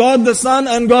help of God the Son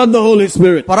and God the Holy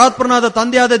Spirit. ಪರಾತ್ಪರನಾದ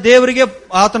ತಂದೆಯಾದ ದೇವರಿಗೆ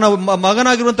ಆತನ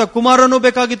ಮಗನಾಗಿರುವಂತಹ ಕುಮಾರನೂ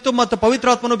ಬೇಕಾಗಿತ್ತು ಮತ್ತು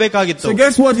ಪವಿತ್ರಾತ್ಮನೂ ಬೇಕಾಗಿತ್ತು. So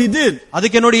guess what he did?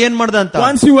 ಅದಕ್ಕೆ ನೋಡಿ ಏನ್ ಮಾಡ್ದ ಅಂತ.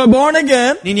 Once you were born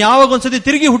again, ನೀನ್ ಯಾವಾಗ ಒಂದ್ಸತಿ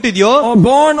ತಿರುಗಿ ಹುಟ್ಟಿದ್ಯೋ, or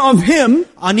born of him,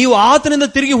 ನೀವು ಆತನಿಂದ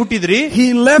ತಿರುಗಿ ಹುಟ್ಟಿದ್ರಿ, he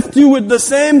left you with the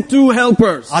same two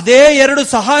helpers. ಅದೇ ಎರಡು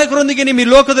ಸಹಾಯಕರೊಂದಿಗೆ ನಿಮ್ಮ ಈ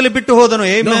ಲೋಕದಲ್ಲಿ ಬಿಟ್ಟು ಹೋದನು.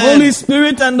 The Holy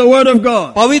Spirit and the Word of God.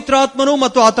 ಪವಿತ್ರಾತ್ಮನು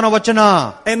ಮತ್ತು ಆತನ ವಚನ.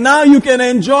 And now you can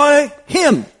enjoy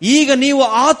him. ಈಗ ನೀವು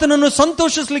ಆತನನ್ನು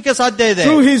ಸಂತೋಷಿಸಲಿಕ್ಕೆ ಸಾಧ್ಯ ಇದೆ.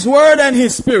 Through his word and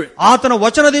his spirit. ಆತನ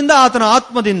ವಚನದಿಂದ ಆತನ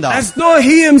ಆತ್ಮದಿಂದ. As though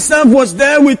he himself was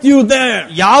there with you there.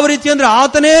 ಯಾವ ರೀತಿ ಅಂದ್ರೆ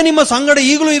ಆತನೇ ನಿಮ್ಮ ಸಂಗಡ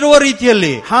ಈಗಲೂ ಇರುವ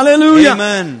ರೀತಿಯಲ್ಲಿ. Hallelujah.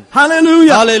 Amen.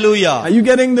 Hallelujah. Hallelujah. Are you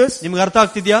getting this? ನಿಮಗೆ ಅರ್ಥ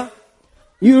ಆಗ್ತಿದ್ಯಾ?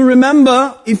 You remember,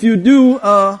 if you do,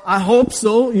 I hope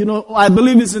so, I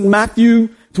believe it's in Matthew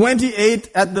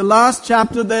 28 at the last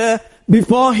chapter there,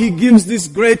 before he gives this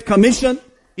great commission.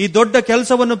 ಈ ದೊಡ್ಡ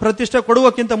ಕೆಲಸವನ್ನು ಪ್ರತಿಷ್ಠೆ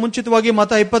ಕೊಡುವಕ್ಕಿಂತ ಮುಂಚಿತವಾಗಿ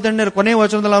ಮತ 28 ಕೊನೆಯ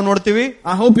ವಚನದಲ್ಲಿ ನಾವು ನೋಡ್ತೀವಿ.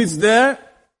 I hope it's there,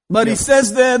 but he says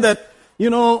there that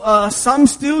some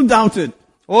still doubted.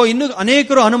 ಇನ್ನು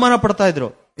ಅನೇಕರು ಅನುಮಾನ ಪಡ್ತಾ ಇದ್ರು.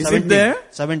 Is it there?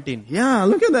 17. Yeah,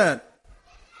 look at that.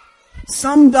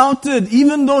 Some doubted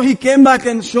even though he came back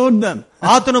and showed them.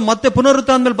 ಆತನು ಮತ್ತೆ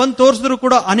ಪುನರುತ್ಥಾನದಲ್ಲಿ ಬಂದು ತೋರಿಸಿದ್ರು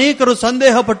ಕೂಡ ಅನೇಕರು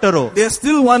ಸಂದೇಹ ಪಟ್ಟರು. They are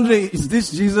still wondering, is this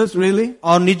Jesus really?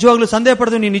 ಅವ್ರು ನಿಜವಾಗ್ಲೂ ಸಂದೇಹ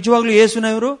ಪಡ್ತಾರೆ, ನೀವು ನಿಜವಾಗ್ಲೂ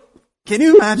ಯೇಸುನ ಇವರು? Can you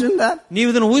imagine that? ನೀವು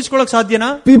ಇದನ್ನು ಊಹಿಸಿಕೊಳ್ಳಕ್ಕೆ ಸಾಧ್ಯನಾ?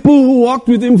 People who walked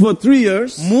with him for 3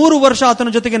 years, 3 ವರ್ಷ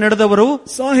ಆತನ ಜೊತೆಗೆ ನಡೆದವರು,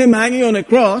 saw him hanging on a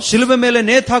cross, ಶಿಲುಬೆ ಮೇಲೆ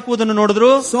ನೇತು ಹಾಕುವುದನ್ನು ನೋಡಿದ್ರು,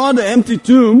 saw the empty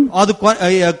tomb, ಅದು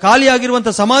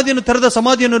ಖಾಲಿಯಾಗಿರುವಂತಹ ಸಮಾಧಿಯನ್ನು, ತೆರೆದ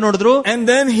ಸಮಾಧಿಯನ್ನು ನೋಡಿದ್ರು. and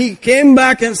then he came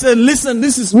back and said, listen,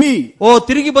 this is me.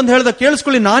 ತಿರುಗಿ ಬಂದು ಹೇಳ್ದ,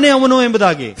 ಕೇಳಿಸ್ಕೊಳ್ಳಿ, ನಾನೇ ಅವನು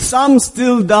ಎಂಬುದಾಗಿ. Some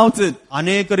still doubted.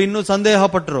 ಅನೇಕರು ಇನ್ನೂ ಸಂದೇಹ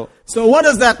ಪಟ್ಟರು. So what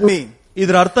does that mean?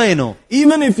 ಇದರ ಅರ್ಥ ಏನು?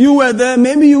 Even if you were there,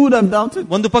 maybe you would have doubted.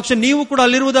 ಒಂದು ಪಕ್ಷ ನೀವು ಕೂಡ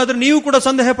ಅಲ್ಲಿರುವುದಾದ್ರೆ ನೀವು ಕೂಡ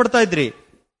ಸಂದೇಹ ಪಡ್ತಾ ಇದ್ರಿ.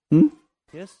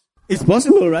 Yes, it's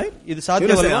possible, right? ಇದು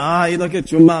ಸಾಧ್ಯವಲ್ಲ? ಇದಕ್ಕೆ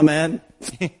ಚುಮ್ಮಾ man.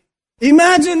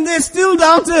 Imagine they still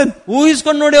doubted.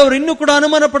 ಊಹಿಸ್ಕೊಂಡು ನೋಡಿ ಅವ್ರು ಇನ್ನೂ ಕೂಡ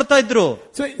ಅನುಮಾನ ಪಡ್ತಾ ಇದ್ರು.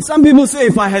 So some people say,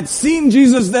 if I had seen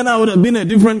Jesus, then I would have been a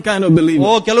different kind of believer.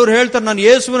 ಕೆಲವರು ಹೇಳ್ತಾರೆ, ನಾನು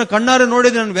ಯೇಸುವಿನ ಕಣ್ಣಾರೆ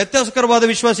ನೋಡಿದ್ರೆ ನಾನು ವ್ಯತ್ಯಾಸಕರವಾದ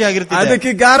ವಿಶ್ವಾಸಿ ಆಗಿರ್ತೀನಿ.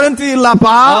 ಅದಕ್ಕೆ ಗ್ಯಾರಂಟಿ ಇಲ್ಲಪ್ಪ.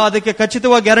 ಅದಕ್ಕೆ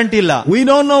ಖಚಿತವಾಗಿ ಗ್ಯಾರಂಟಿ ಇಲ್ಲ. We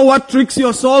don't know what tricks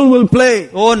your soul will play.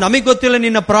 ನಮಗ್ ಗೊತ್ತಿಲ್ಲ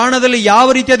ನಿನ್ನ ಪ್ರಾಣದಲ್ಲಿ ಯಾವ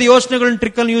ರೀತಿಯಾದ ಯೋಚನೆಗಳನ್ನ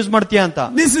ಟ್ರಿಕ್ ಅನ್ನು ಯೂಸ್ ಮಾಡ್ತೀಯಾ ಅಂತ.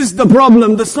 This is the problem,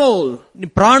 the soul.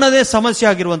 ಪ್ರಾಣದೇ ಸಮಸ್ಯೆ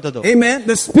ಆಗಿರುವಂತದ್ದು. Amen.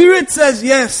 The spirit says,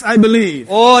 yes, I believe.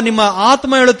 ನಿಮ್ಮ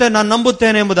ಆತ್ಮ ಹೇಳುತ್ತೆ, ನಾನು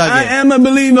ನಂಬುತ್ತೇನೆ ಎಂಬುದಾಗಿ. I am a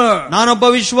believer. ನಾನೊಬ್ಬ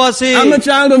ವಿಶ್ವಾಸಿ. I'm a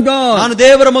child of God. ನಾನು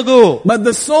ದೇವರ ಮಗು. But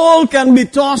the soul can be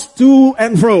tossed to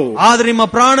and fro. ಆದ್ರೆ ನಿಮ್ಮ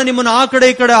ಪ್ರಾಣ ನಿಮ್ಮನ್ನು ಆ ಕಡೆ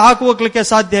ಈ ಕಡೆ ಹಾಕುವಕ್ಕೆ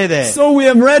ಸಾಧ್ಯ ಇದೆ. So we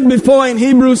have read before in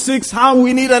Hebrews 6 how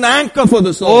we need an anchor for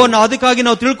the soul. ಅದಕ್ಕಾಗಿ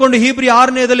ನಾವು ತಿಳ್ಕೊಂಡು ಹೀಬ್ರಿ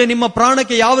 6ನೇದಲ್ಲಿ ನಿಮ್ಮ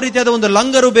ಪ್ರಾಣಕ್ಕೆ ಯಾವ ರೀತಿಯಾದ ಒಂದು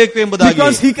ಲಂಗರು ಬೇಕು ಎಂಬುದಾಗಿ.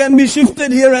 Because he can be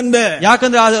shifted here and there.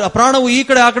 ಯಾಕಂದ್ರೆ ಪ್ರಾಣವು ಈ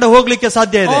ಕಡೆ ಆ ಕಡೆ ಹೋಗ್ಲಿಕ್ಕೆ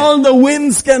ಸಾಧ್ಯ ಇದೆ. All the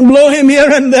winds can blow him here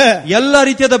and there. ಎಲ್ಲ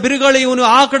ರೀತಿಯಾದ ಬಿರುಗಾಳಿ ಇವನು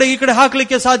ಆ ಕಡೆ ಈ ಕಡೆ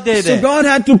ಹಾಕ್ಲಿಕ್ಕೆ ಸಾಧ್ಯ ಇದೆ. So God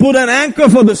had to put an anchor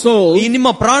for the soul. ಈ ನಿಮ್ಮ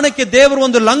ಪ್ರಾಣಕ್ಕೆ ದೇವರು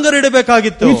ಒಂದು langar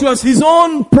ಇಡಬೇಕಾಗಿತ್ತು. Which was his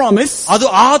own promise. ಅದು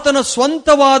ಆತನ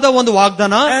ಸ್ವಂತವಾದ ಒಂದು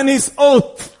ವಾಗ್ದಾನ. And his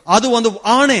oath. ಅದು ಒಂದು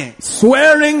ಆಣೆ.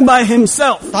 Swearing by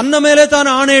himself. ತನ್ನ ಮೇಲೆ ತಾನು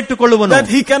ಆಣೆ ಇಟ್ಟುಕೊಳ್ಳುವನು. That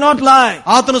he cannot lie.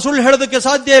 ಆತನು ಸುಳ್ಳು ಹೇಳೋದಕ್ಕೆ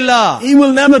ಸಾಧ್ಯ ಇಲ್ಲ. He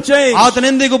will never change.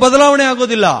 ಆತನೆಂದಿಗೂ ಬದಲಾವಣೆ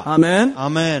ಆಗೋದಿಲ್ಲ. Amen.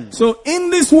 Amen. So in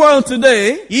this world today,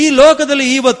 ಈ ಲೋಕದಲ್ಲಿ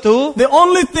ಇವತ್ತು the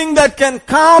only thing that can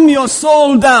calm your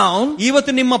soul down,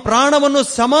 ಇವತ್ತು ನಿಮ್ಮ ಪ್ರಾಣವನ್ನು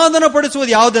ಸಮಾಧಾನ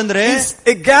ಪಡಿಸುವುದು ಯಾವುದೆಂದ್ರೆ, is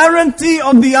a guarantee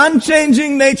of the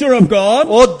unchanging nature of God.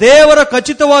 ದೇವರ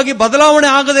ಖಚಿತವಾಗಿ ಬದಲಾವಣೆ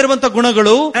ಆಗದಿರುವಂತ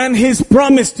ಗುಣಗಳು. And his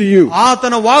promise to you.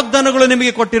 ಆತನ ವಾಗ್ದಾನಗಳು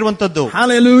ನಿಮಗೆ ಕೊಟ್ಟಿರುವಂತದ್ದು.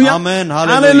 Hallelujah. Amen.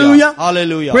 Hallelujah.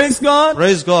 Hallelujah. Praise God.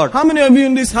 Praise God. How many of you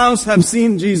in this house have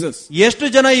seen Jesus? ಎಷ್ಟು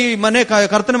ಜನ ಈ ಮನೆ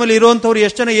ಕರ್ತನ ಮೇಲೆ ಇರುವಂತವರು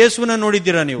ಎಷ್ಟು ಜನ ಯೇಸುವನ್ನ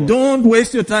ನೋಡಿದ್ದೀರಾ ನೀವು? Don't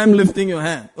waste your time lifting your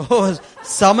hand.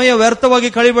 ಸಮಯ ವ್ಯರ್ಥವಾಗಿ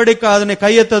ಕಳಿಬೇಡಿ ಅದನ್ನ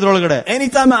ಕೈ ಎತ್ತದ್ರೊಳಗಡೆ.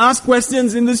 Anytime I ask questions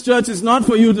in this church, it's not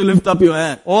for you to lift up your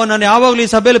hand. ನಾನು ಯಾವಾಗಲೂ ಈ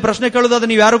ಸಭೆಯಲ್ಲಿ ಪ್ರಶ್ನೆ ಕೇಳೋದಾದ್ರೆ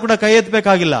ನೀವು ಯಾರು ಕೂಡ ಕೈ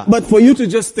ಎತ್ತಬೇಕಾಗಿಲ್ಲ. But for you to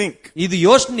just think. ಇದು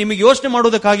ನಿಮಗೆ ಯೋಚನೆ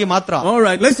ಮಾಡೋದಕ್ಕಾಗಿ ಮಾತ್ರ. All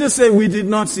right, let's just say we did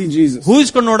not see Jesus.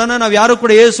 ಊಹಿಸ್ಕೊಂಡು ನೋಡೋಣ, ನಾವು ಯಾರು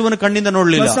ಕೂಡ ಯೇಸುವನ್ನ ಕಣ್ಣಿಂದ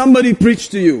ನೋಡ್ಲಿಲ್ಲ. But somebody preached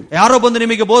to you. ಯಾರೋ ಬಂದು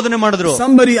ನಿಮಗೆ ಬೋಧನೆ ಮಾಡಿದ್ರು.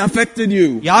 Somebody affected you.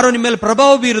 ಯಾರೋ ನಿಮ್ಮ ಮೇಲೆ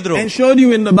ಪ್ರಭಾವ ಬೀರಿದ್ರು. And showed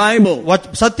you in the Bible.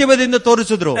 ಸತ್ಯವೇದದಿಂದ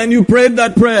ತೋರಿಸಿದ್ರು. And you prayed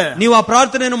that prayer. ನೀವು ಆ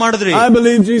ಪ್ರಾರ್ಥನೆಯನ್ನು ಮಾಡಿದ್ರಿ. I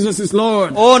believe Jesus is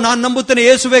Lord. ನಾನು ನಂಬುತ್ತೇನೆ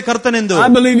ಯೇಸುವೇ ಕರ್ತನೆಂದು. I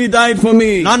believe he died for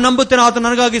me. ನಾನು ನಂಬುತ್ತೇನೆ ಆತ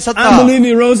ನನಗಾಗಿ ಸತ್ತ. I believe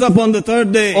he rose up on the third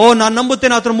day. ನಾನು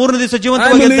ನಂಬುತ್ತೇನೆ ಆತನು 3ನೇ ದಿವಸ I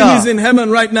ಜೀವಂತವಾಗಿದ್ದ. believe he's in heaven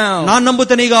right now. ನಾನು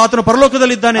ನಂಬುತ್ತೇನೆ ಈಗ ಆತನು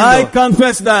ಪರಲೋಕದಲ್ಲಿ ಇದ್ದಾನೆ. I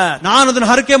confess that. ನಾನು ಅದನ್ನು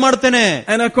ಹರಕೆ ಮಾಡ್ತೇನೆ.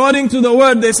 And according to the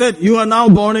word they said you are now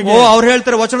born again. ಅವ್ರು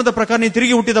ಹೇಳ್ತಾರೆ ವಚನದ ಪ್ರಕಾರ ನೀನು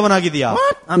ತಿರುಗಿ ಹುಟ್ಟಿದವನಾಗಿದ್ದೀಯಾ?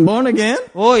 What? I'm born again?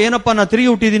 ಏನಪ್ಪಾ ನಾ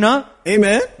ತಿರುಗಿ ಹುಟ್ಟಿದೀನಾ?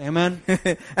 Amen. Amen.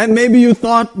 And maybe you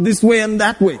thought this way and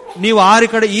that way. ನೀವು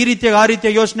ಈ ರೀತಿಯಾಗಿ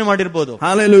ಯೋಚನೆ ಮಾಡಿರಬಹುದು.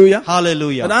 Hallelujah.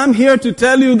 Hallelujah. But I'm here to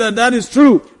tell you that that is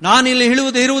true. ನಾನು ಇಲ್ಲಿ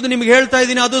ಇರುವುದು ನಿಮಗೆ ಹೇಳ್ತಾ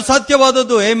ಇದ್ದೀನಿ, ಅದು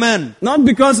ಸತ್ಯವಾದದ್ದು. Amen. Not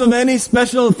because of any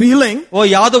special feeling.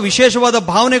 ಯಾವುದೋ ವಿಶೇಷವಾದ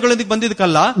ಭಾವನೆಗಳಿಂದ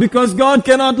ಬಂದಿದ್ದಕ್ಕಲ್ಲ. Because God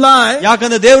cannot lie.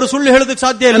 ಯಾಕಂದ್ರೆ ದೇವರು ಸುಳ್ಳು ಹೇಳೋದಕ್ಕೆ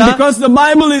ಸಾಧ್ಯ ಇಲ್ಲ. And because the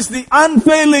Bible is the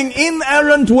unfailing,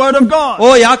 inerrant word of God.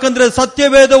 ಯಾಕಂದ್ರೆ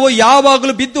ಸತ್ಯವೇದವು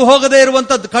ಯಾವಾಗಲೂ ಬಿದ್ದು ಹೋಗದೇ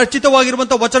ಇರುವಂತ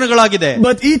ಖಚಿತವಾಗಿರುವಂತ ವಚನಗಳಾಗಿದೆ.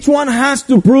 But each one has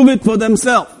to prove it for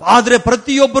themselves. ಆದ್ರೆ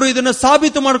ಪ್ರತಿಯೊಬ್ಬರು ಇದನ್ನ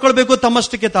ಸಾಬೀತು ಮಾಡ್ಕೊಳ್ಬೇಕು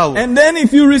ತಮ್ಮಷ್ಟಕ್ಕೆ ತಾವು. And then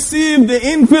if you receive the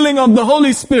infilling of the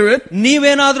Holy Spirit,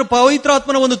 ನೀವೇನಾದ್ರೂ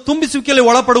ಪವಿತ್ರಾತ್ಮನ ಒಂದು ತುಂಬಿಸುವಿಕೆಯಲ್ಲಿ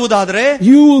ಒಳಪಡುವುದಾದ್ರೆ,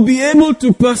 you will be able to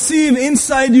perceive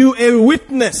inside you a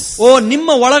witness. ನಿಮ್ಮ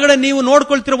ಒಳಗಡೆ ನೀವು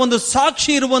ನೋಡ್ಕೊಳ್ತಿರೋ ಒಂದು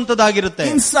ಸಾಕ್ಷಿ ಇರುವಂತದ್ದಾಗಿರುತ್ತೆ.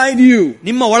 Inside you.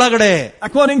 ನಿಮ್ಮ ಒಳಗಡೆ.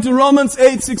 According to Romans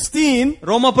 8:16,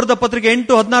 ರೋಮಾಪುರದ ಪತ್ರಿಕೆ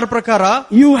 8:16 ಪ್ರಕಾರ,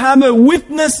 you have a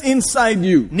witness inside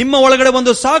you. ನಿಮ್ಮ ಒಳಗಡೆ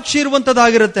ಒಂದು ಸಾಕ್ಷಿ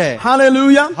ಇರುವಂತದ್ದಾಗಿರುತ್ತೆ.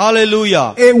 Hallelujah. Hallelujah.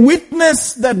 A witness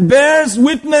that bears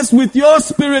witness with your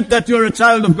spirit that you're a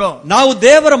child of God. ನಾವು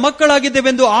ದೇವರ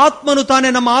ಮಕ್ಕಳಾಗಿದ್ದೇವೆಂದು ಆತ್ಮನು ತಾನೇ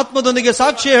ನಮ್ಮ ಆತ್ಮದೊಂದಿಗೆ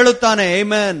ಸಾಕ್ಷಿ ಹೇಳುತ್ತಾನೆ.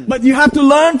 Amen. But you have to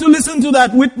learn to listen to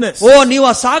that witness. ನೀವು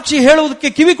ಆ ಸಾಕ್ಷಿ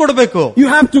ಹೇಳುವುದಕ್ಕೆ ಕಿವಿ ಕೊಡಬೇಕು. You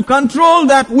have to control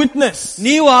that witness.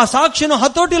 ನೀವು ಆ ಸಾಕ್ಷಿಯನ್ನು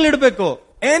ಹತೋಟಿಯಲ್ಲಿ ಇಡಬೇಕು.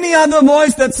 Any other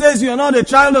voice that says you are not a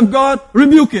child of God,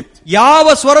 rebuke it.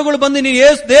 ಯಾವ ಸ್ವರಗಳು ಬಂದು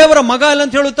ನೀನು ದೇವರ ಮಗ ಇಲ್ಲ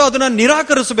ಅಂತ ಹೇಳುತ್ತೋ ಅದನ್ನ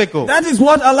ನಿರಾಕರಿಸಬೇಕು. That is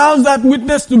what allows that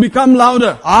witness to become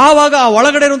louder. ಆವಾಗ ಆ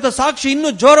ಒಳಗಡೆ ಇರುವಂತ ಸಾಕ್ಷಿ ಇನ್ನೂ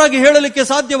ಜೋರಾಗಿ ಹೇಳಲಿಕ್ಕೆ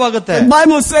ಸಾಧ್ಯವಾಗುತ್ತೆ. The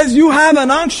Bible says you have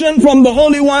an unction from the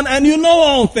Holy One and you know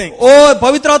all things.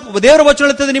 ಪವಿತ್ರಾತ್ಮ ದೇವರ ವಚನ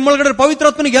ಹೇಳುತ್ತದೆ, ನಿಮ್ಮೊಳಗಡೆ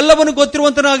ಪವಿತ್ರಾತ್ಮನಿಗೆ ಎಲ್ಲವನ್ನು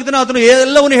ಗೊತ್ತಿರುವಂತನಾಗಿದ್ದಾನೆ, ಅದನ್ನು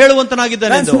ಎಲ್ಲವನ್ನು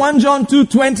ಹೇಳುವಂತನಾಗಿದ್ದಾನೆ. That's 1 John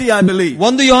 2:20 I believe.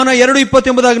 1 ಯೋಹನ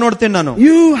 2:20 ನೋಡ್ತೇನೆ ನಾನು.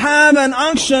 You have an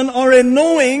unction or a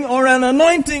knowing or an anointing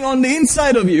on the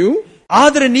inside of you.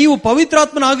 ಆದರೆ ನೀವು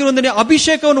ಪವಿತ್ರಾತ್ಮನಾಗಿರುವಂತೆ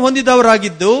ಅಭಿಷೇಕವನ್ನು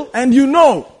ಹೊಂದಿದವರಾಗಿದ್ದು, and you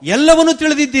know ಎಲ್ಲವನ್ನು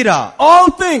ತಿಳಿದಿದ್ದೀರಾ, all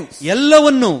things,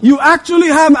 ಎಲ್ಲವನ್ನು. you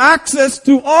actually have access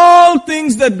to all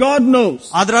things that God knows.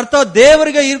 ಅದರ ಅರ್ಥ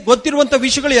ದೇವರಿಗೆ ಗೊತ್ತಿರುವಂತ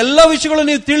ವಿಷಯಗಳು, ಎಲ್ಲಾ ವಿಷಯಗಳು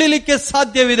ನೀವು ತಿಳಿಲಿಕ್ಕೆ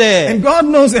ಸಾಧ್ಯವಿದೆ. And God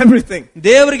knows everything.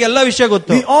 ದೇವರಿಗೆ ಎಲ್ಲಾ ವಿಷಯ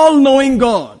ಗೊತ್ತು. The all-knowing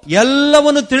God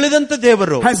ಎಲ್ಲವನ್ನು ತಿಳಿದಂತ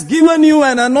ದೇವರು has given you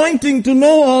an anointing to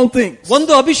know all things.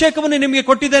 ಒಂದು ಅಭಿಷೇಕವನ್ನು ನಿಮಗೆ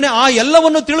ಕೊಟ್ಟಿದ್ದೇನೆ, ಆ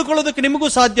ಎಲ್ಲವನ್ನು ತಿಳ್ಕೊಳ್ಳೋದಕ್ಕೆ ನಿಮಗೂ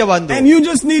ಸಾಧ್ಯವಾಗಿದೆ. And you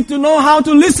just need to know how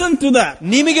to listen to that.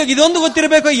 ನಿಮಗೆ ಇದೊಂದು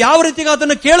ಗೊತ್ತಿರಬೇಕು, ಯಾವ ರೀತಿಗೆ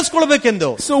ಅದನ್ನು ಕೇಳಿಸ್ಕೊಳ್ಬೇಕೆಂದು.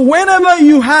 So whenever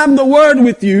you have the word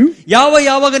with you,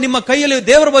 ಯಾವಾಗ ನಿಮ್ಮ ಕೈಯಲ್ಲಿ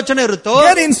ದೇವರ ವಚನ ಇರುತ್ತೋ,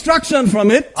 get instruction from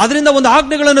it, ಅದರಿಂದ ಒಂದು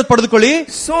ಆಜ್ಞೆಗಳನ್ನು ಪಡೆದುಕೊಳ್ಳಿ,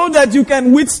 so that you can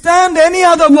withstand any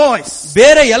other voice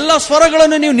ಬೇರೆ ಎಲ್ಲಾ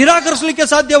ಸ್ವರಗಳನ್ನು ನೀವು ನಿರಾಕರಿಸಲಿಕ್ಕೆ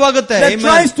ಸಾಧ್ಯವಾಗುತ್ತೆ. that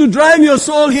tries to drive your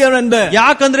soul here and there.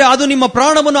 ಯಾಕಂದ್ರೆ ಅದು ನಿಮ್ಮ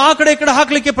ಪ್ರಾಣವನ್ನು ಆ ಕಡೆ ಈ ಕಡೆ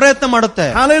ಹಾಕ್ಲಿಕ್ಕೆ ಪ್ರಯತ್ನ ಮಾಡುತ್ತೆ.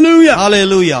 Hallelujah.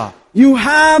 Hallelujah. You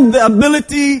have the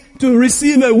ability to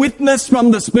receive a witness from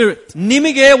the Spirit.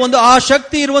 ನಿಮಗೆ ಒಂದು ಆ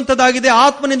ಶಕ್ತಿ ಇರುವಂತದ್ದಾಗಿದೆ,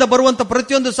 ಆತ್ಮನಿಂದ ಬರುವಂತ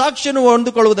ಪ್ರತಿಯೊಂದು ಸಾಕ್ಷಿಯನ್ನು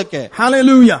ಹೊಂದಿಕೊಳ್ಳುವುದಕ್ಕೆ.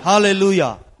 Hallelujah.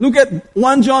 Hallelujah. Look at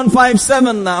 1 John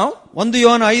 5:7 now. 1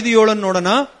 ಯೋಹನ 5:7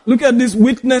 ನೋಡೋಣ. Look at this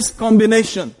witness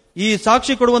combination. ಈ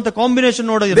ಸಾಕ್ಷಿ ಕೊಡುವಂತ ಕಾಂಬಿನೇಷನ್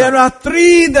ನೋಡಿದ್ರೆ, there are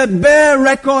three that bear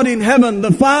record in heaven: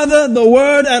 the Father, the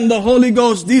Word, and the Holy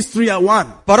Ghost. These three are one.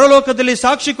 ಪರಲೋಕದಲ್ಲಿ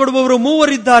ಸಾಕ್ಷಿ ಕೊಡುವವರು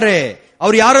ಮೂವರಿದ್ದಾರೆ.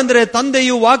 ಅವರು ಯಾರಂದ್ರೆ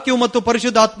ತಂದೆಯು, ವಾಕ್ಯವು ಮತ್ತು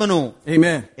ಪರಿಶುದ್ಧಾತ್ಮನು.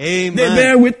 Amen. Amen. They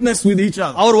bear witness with each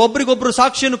other. ಅವರು ಒಬ್ಬರಿಗೊಬ್ಬರು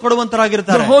ಸಾಕ್ಷಿಯನ್ನು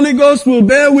ಕೊಡುವಂತರಾಗಿರ್ತಾರೆ. The Holy Ghost will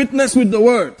bear witness with the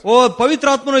Word.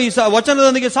 ಪವಿತ್ರಾತ್ಮನು ಈ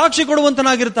ವಚನದೊಂದಿಗೆ ಸಾಕ್ಷಿ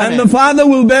ಕೊಡುವಂತನಾಗಿರ್ತಾನೆ. And the Father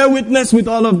will bear witness with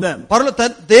all of them.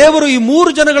 ದೇವರು ಈ ಮೂರು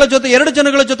ಜನಗಳ ಜೊತೆ, ಎರಡು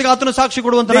ಜನಗಳ ಜೊತೆಗೆ ಆತನು ಸಾಕ್ಷಿ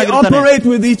ಕೊಡುವಂತನಾಗಿರ್ತಾನೆ. They operate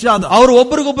with each other. ಅವರು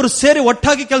ಒಬ್ಬರಿಗೊಬ್ಬರು ಸೇರಿ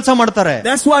ಒಟ್ಟಾಗಿ ಕೆಲಸ ಮಾಡ್ತಾರೆ.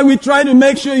 That's why we try to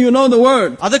make sure you know the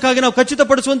Word. ಅದಕ್ಕಾಗಿ ನಾವು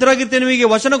ಖಚಿತಪಡಿಸುವಂತರಾಗಿರ್ತೇವೆ, ನಿಮಗೆ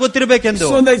ವಚನ ಗೊತ್ತಿರಬೇಕೆಂದು.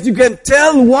 So that you can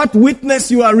tell what witness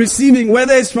you are receiving,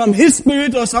 whether it's from His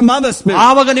Spirit or some other spirit.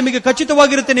 ಆವಾಗ ನಿಮಗೆ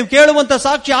ಖಚಿತವಾಗಿರುತ್ತೆ ನೀವು ಕೇಳುವಂತ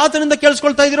ಸಾಕ್ಷಿ ಆತನಿಂದ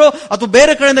ಕೇಳಿಸ್ಕೊಳ್ತಾ ಇದ್ದೀರೋ ಅಥವಾ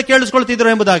ಬೇರೆ ಕಡೆಯಿಂದ ಕೇಳಿಸ್ಕೊಳ್ತಿದ್ದೀರೋ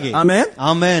ಎಂಬುದಾಗಿ. Amen.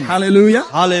 Amen. Hallelujah.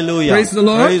 Hallelujah. Praise the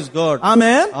Lord. Praise God.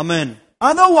 Amen. Amen.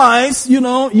 Otherwise,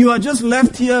 you are just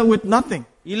left here with nothing.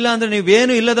 ಇಲ್ಲ ಅಂದ್ರೆ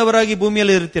ನೀವೇನು ಇಲ್ಲದವರಾಗಿ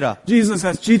ಭೂಮಿಯಲ್ಲಿ ಇರ್ತೀರಾ. Jesus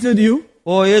has cheated you.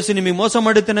 ಯೇಸು ನಿಮಗೆ ಮೋಸ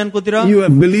ಮಾಡಿದ್ದಾನೆ ಅನ್ಕೋತೀರಾ. You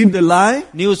have believed a lie.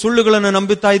 ನೀವು ಸುಳ್ಳುಗಳನ್ನು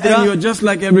ನಂಬುತ್ತಾ ಇದ್ದೀರಾ. And you are just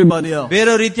like everybody else.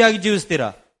 ಬೇರೆ ರೀತಿಯಾಗಿ ಜೀವಿಸ್ತೀರಾ.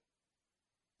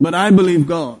 But I believe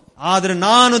God. ಆದ್ರೆ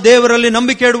ನಾನು ದೇವರಲ್ಲಿ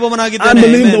ನಂಬಿಕೆ ಇಡುವವನಾಗಿದ್ದೇನೆ. I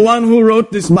believe the one who wrote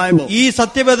this Bible. ಈ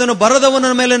ಸತ್ಯವೇದವನ್ನು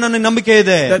ಬರೆದವನ ಮೇಲೆ ನನಗೆ ನಂಬಿಕೆ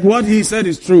ಇದೆ. That what he said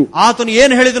is true. ಆತನು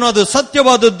ಏನು ಹೇಳಿದನೋ ಅದು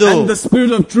ಸತ್ಯವಾದದ್ದು. And the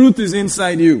Spirit of truth is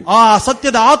inside you. ಆ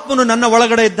ಸತ್ಯದ ಆತ್ಮನು ನನ್ನ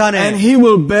ಒಳಗಡೆ ಇದ್ದಾನೆ. And he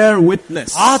will bear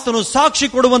witness. ಆತನು ಸಾಕ್ಷಿ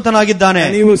ಕೊಡುವಂತನಾಗಿದ್ದಾನೆ.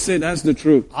 And he will say that's the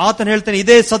truth. ಆತನು ಹೇಳ್ತಾನೆ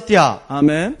ಇದೇ ಸತ್ಯ.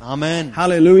 Amen. Amen.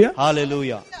 Hallelujah.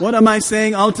 Hallelujah. What am I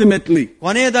saying ultimately?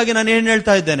 ಕೊನೆಯದಾಗಿ ನಾನು ಏನು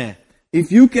ಹೇಳ್ತಾ ಇದ್ದೇನೆ? If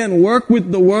you can work with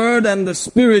the Word and the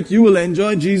Spirit, you will enjoy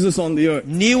Jesus on the earth.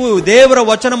 ನೀವು ದೇವರ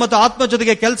ವಚನ ಮತ್ತು ಆತ್ಮ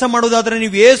ಜೊತೆಗೆ ಕೆಲಸ ಮಾಡುವುದಾದರೆ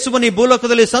ನೀವು ಯೇಸುವನ್ನು ಈ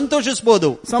ಭೂಲೋಕದಲ್ಲಿ ಸಂತೋಷಿಸಬಹುದು.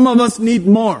 Some of us need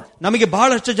more. ನಮಗೆ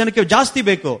ಬಹಳಷ್ಟು ಜನಕ್ಕೆ ಜಾಸ್ತಿ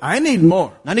ಬೇಕು. I need more.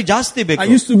 ನನಗೆ ಜಾಸ್ತಿ ಬೇಕು. I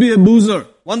used to be a boozer.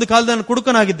 ಒಂದು ಕಾಲದಲ್ಲಿ ನಾನು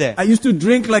ಕುಡುಕನಾಗಿದ್ದೆ. I used to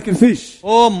drink like a fish.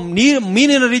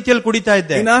 ಮೀನಿನ ರೀತಿಯಲ್ಲಿ ಕುಡಿತಾ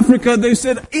ಇದ್ದೆ. In Africa they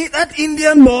said, that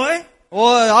Indian boy.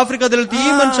 ಆಫ್ರಿಕಾದಲ್ಲಿ ಈ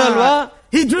ಮನುಷ್ಯ ಅಲ್ವಾ,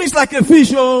 he drinks like a fish.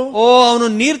 ಅವನು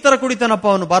ನೀರ್ ತರ ಕುಡಿತಾನಪ್ಪ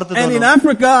ಅವನು ಭಾರತದ. And in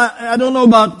Africa, I don't know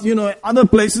about other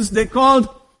places, they called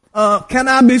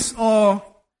cannabis or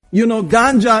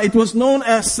ganja. It was known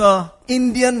as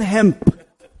Indian hemp.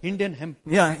 Indian hemp.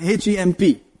 Yeah, HEMP.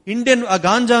 Indian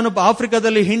ಗಾಂಜಾನು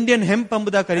ಆಫ್ರಿಕಾದಲ್ಲಿ ಇಂಡಿಯನ್ ಹೆಂಪ್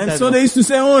ಎಂಬುದಾಗಿ ಕರೀತಾರೆ. And so they used to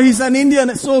say, he's an Indian,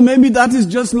 so maybe that is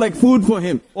just like food for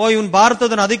him. ಇವನು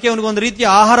ಭಾರತದನ, ಅದಕ್ಕೆ ಅವನಿಗೆ ಒಂದು ರೀತಿಯ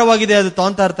ಆಹಾರವಾಗಿದೆ, ಅದು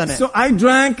ತಗೊಂತಾ ಇರ್ತಾನೆ. So I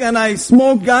drank and I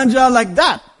smoked ganja like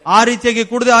that. ಆ ರೀತಿಯಾಗಿ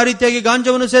ಕುಡಿದೆ, ಆ ರೀತಿಯಾಗಿ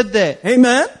ಗಾಂಜಾವನ್ನು ಸೇದ್ದೆ.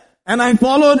 Amen. And I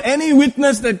followed any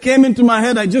witness that came into my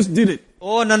head. I just did it.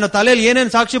 ನನ್ನ ತಲೆಯಲ್ಲಿ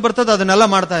ಏನೇನು ಸಾಕ್ಷಿ ಬರ್ತದೆ ಅದನ್ನೆಲ್ಲ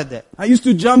ಮಾಡ್ತಾ ಇದ್ದೆ. I used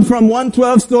to jump from one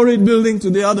 12-storied building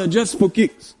to the other just for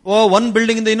kicks. ಒಂದ್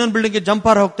ಬಿಲ್ಡಿಂಗ್ ಇಂದ ಇನ್ನೊಂದು ಬಿಲ್ಡಿಂಗ್ ಗೆ ಜಂಪ್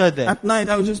ಹೋಗ್ತಾ ಇದ್ದೆ. At night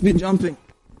I would just be jumping.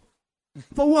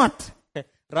 For what?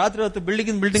 ರಾತ್ರಿ ಹೊತ್ತು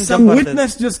building some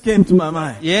witness just came to my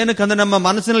mind. ಏನಕ್ಕಂದ್ರೆ ನಮ್ಮ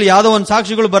ಮನಸ್ಸಿನಲ್ಲಿ ಯಾವ್ದೋ ಒಂದು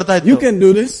ಸಾಕ್ಷಿಗಳು ಬರ್ತಾ ಇತ್ತು. You can do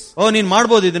this. ನೀನ್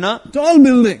ಮಾಡ್ಬೋದು ಇದನ್ನ. Tall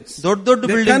buildings, ದೊಡ್ಡ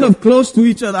buildings kind of close to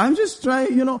each other. I'm just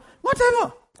trying, whatever.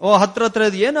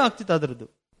 ಹತ್ರ ಏನೋ ಆಗ್ತಿತ್ತು ಅದ್ರದ್ದು.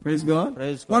 Praise God.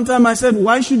 One time I said,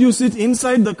 why should you sit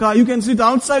inside the car? You can sit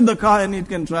outside the car and it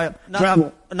can travel.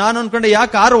 ನಾನು ಅನ್ಕೊಂಡೆ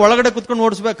ಯಾಕೆ car ಒಳಗಡೆ ಕುತ್ಕೊಂಡು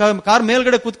ಓಡಿಸ್ಬೇಕು, car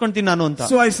ಮೇಲ್ಗಡೆ ಕುತ್ಕೊಂತೀನಿ ನಾನು ಅಂತ.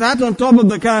 So I sat on top of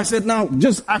the car. I said, now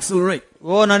just accelerate.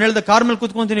 ನಾನು ಹೇಳ್ದೆ ಕಾರ್ ಮೇಲೆ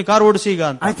ಕುತ್ಕೊಂತೀನಿ, ಕಾರ್ ಓಡಿಸಿ ಈಗ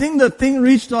ಅಂತ. I think the thing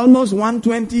reached almost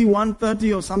 120,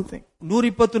 130 or something.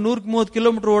 120-130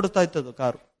 kilometre ಓಡಿಸ್ತಾ ಇತ್ತು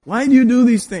car. Why do you do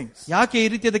these things? ಯಾಕೆ ಈ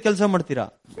ರೀತಿಯಾದ ಕೆಲಸ ಮಾಡ್ತೀರಾ?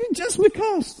 Just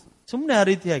because. ಸುಮ್ನೆ ಆ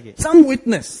ರೀತಿಯಾಗಿ some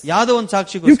witness. ಯಾವ್ದೋ ಒಂದು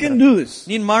ಸಾಕ್ಷಿ You can do this.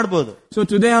 ನೀನ್ ಮಾಡ್ಬೋದು. So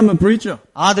today I'm a preacher.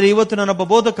 ಆದ್ರೆ ಇವತ್ತು ನಾನೊಬ್ಬ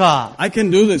ಬೋಧಕ. I can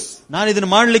do this. ನಾನು ಇದನ್ನ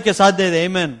ಮಾಡ್ಲಿಕ್ಕೆ ಸಾಧ್ಯ ಇದೆ.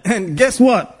 Amen. And guess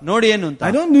what? ನೋಡಿ ಏನು ಅಂತ,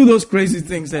 I don't do those crazy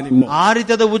things anymore. ಆ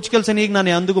ರೀತಿಯಾದ ಹುಚ್ಚ ಕೆಲಸ ಈಗ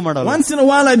ನಾನು ಎಂದಿಗೂ ಮಾಡಲ್ಲ. Once in a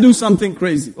while I do something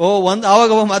crazy.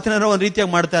 ಅವಾಗ ಮಾತನಾಡೋ ಒಂದ್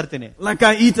ರೀತಿಯಾಗಿ ಮಾಡ್ತಾ ಇರ್ತೀನಿ. Like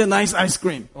I eat a nice ice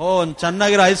cream. ಒಂದ್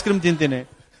ಚೆನ್ನಾಗಿರೋ ಐಸ್ ಕ್ರೀಮ್ ತಿಂತೀನಿ.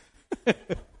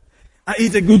 I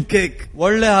eat a good cake.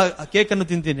 ಒಳ್ಳೆ ಕೇಕ್ ಅನ್ನು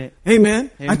ತಿಂತೀನಿ. Amen.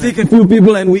 I take a few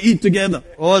people and we eat together.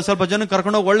 ಸ್ವಲ್ಪ ಜನ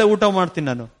ಕರ್ಕೊಂಡು ಹೋಗಿ ಒಳ್ಳೆ ಊಟ ಮಾಡ್ತೀನಿ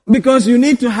ನಾನು. Because you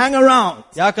need to hang around.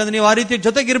 ಯಾಕಂದ್ರೆ ನೀವು ಆ ರೀತಿ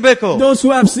ಜೊತೆಗಿರ್ಬೇಕು. Those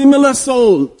who have similar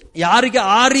soul. ಯಾರಿಗೆ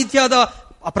ಆ ರೀತಿಯಾದ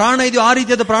ಪ್ರಾಣ ಇದೆಯೋ ಆ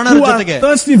ರೀತಿಯಾದ ಪ್ರಾಣರ ಜೊತೆಗೆ,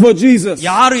 thirsty for Jesus,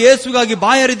 ಯಾರು ಯೇಸುಗಾಗಿ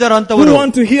ಬಾಯರಿದ್ದಾರೋ ಅಂತವರು, who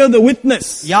want to hear the witness,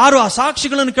 ಯಾರು ಆ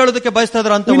ಸಾಕ್ಷಿಗಳನ್ನು ಕೇಳೋದಕ್ಕೆ ಬಯಸ್ತಾ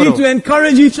ಇದ್ದಾರೋ ಅಂತವರು. We need to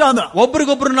encourage each other.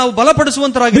 ಒಬ್ಬರಿಗೊಬ್ಬರು ನಾವು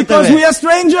ಬಲಪಡಿಸುವಂತರಾಗಿರ್ತೇವೆ. Because we are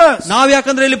strangers. ನಾವು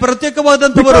ಯಾಕಂದ್ರೆ ಇಲ್ಲಿ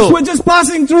ಪ್ರತ್ಯೇಕವಾದಂತವರು. Because we're just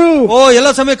passing through.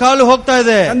 ಎಲ್ಲ ಸಮಯ ಕಾಲು ಹೋಗ್ತಾ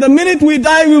ಇದೆ. And the minute we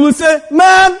die we will say,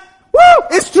 man, woo,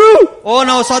 it's true.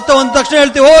 ನಾವು ಸತ್ತ ಒಂದ ತಕ್ಷಣ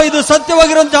ಹೇಳ್ತೀವಿ, ಇದು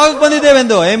ಸತ್ಯವಾಗಿರುವಂತ ಜಾಗಕ್ಕೆ ಬಂದಿದ್ದೇವೆ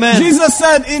ಎಂದು. Amen. Jesus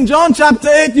said in John chapter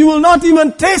 8, you will not even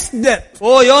taste death.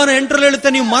 ಯೋಹನ 8ರಲ್ಲಿ ಹೇಳುತ್ತೆ,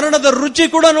 ನೀವು ಮರಣದ ರುಚಿ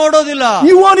ಕೂಡ ನೋಡೋದಿಲ್ಲ.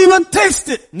 You won't even taste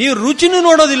it. ನೀವು ರುಚಿನೂ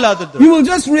ನೋಡೋದಿಲ್ಲ ಅದದ್ದು. You will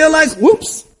just realize,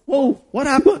 whoops, oh, what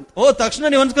happened? ತಕ್ಷಣ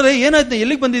ನೀವು ಅನ್ಸ್ಕೊಂಡ್ರೆ ಏನಾಯ್ತು,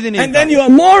 ಎಲ್ಲಿಗೆ ಬಂದಿದ್ದೀನಿ. And then you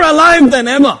are more alive than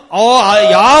ever.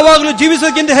 ಯಾವಾಗ್ಲೂ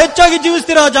ಜೀವಿಸೋಕ್ಕಿಂತ ಹೆಚ್ಚಾಗಿ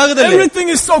ಜೀವಿಸ್ತೀರಾ ಆ ಜಾಗದಲ್ಲಿ. Everything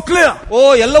is so clear.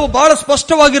 ಎಲ್ಲವೂ ಬಹಳ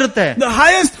ಸ್ಪಷ್ಟವಾಗಿರುತ್ತೆ. The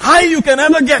highest high you can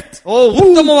ever get.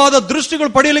 ಉತ್ತಮವಾದ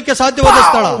ದೃಷ್ಟಿಗಳು ಪಡೆಯಲಿಕ್ಕೆ ಸಾಧ್ಯವಾದ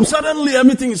ಸ್ಥಳ. Suddenly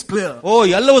everything is clear.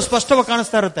 ಎಲ್ಲವೂ ಸ್ಪಷ್ಟವಾಗಿ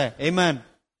ಕಾಣಿಸ್ತಾ ಇರುತ್ತೆ. Amen.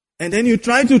 And then you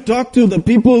try to talk to the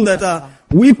people that are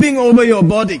weeping over your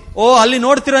body. ಅಲ್ಲಿ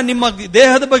ನೋಡ್ತೀರಾ, ನಿಮ್ಮ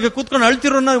ದೇಹದ ಬಗ್ಗೆ ಕೂತ್ಕೊಂಡು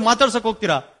ಅಳ್ತಿರೋ ಮಾತಾಡ್ಸಕ್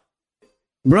ಹೋಗ್ತೀರಾ.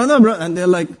 Brother, and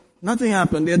they're like, nothing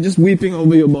happened. They're just weeping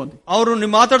over your body. ಅವರು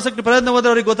ನೀವು ಮಾತಾಡ್ಸಕ್ಕೆ ಪ್ರಯತ್ನ ಹೋದ್ರೆ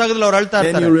ಅವ್ರಿಗೆ ಗೊತ್ತಾಗಲ್ಲ, ಅವ್ರು ಅಳ್ತಾ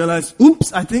ಇರ್ತಾರೆ. Then you realize, oops,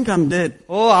 I think I'm dead.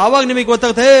 ಆವಾಗ ನಿಮಗೆ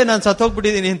ಗೊತ್ತಾಗುತ್ತೆ, ನಾನು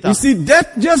ಸತ್ತೋಗ್ಬಿಟ್ಟಿದ್ದೀನಿ ಅಂತ. You see,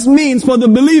 death just means for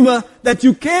the believer that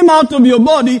you came out of your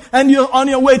body and you're on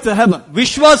your way to heaven.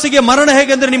 ವಿಶ್ವಾಸಿಗೆ ಮರಣ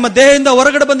ಹೇಗೆಂದ್ರೆ ನಿಮ್ಮ ದೇಹದಿಂದ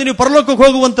ಹೊರಗಡೆ ಬಂದು ನೀವು ಪರಲೋಕಕ್ಕೆ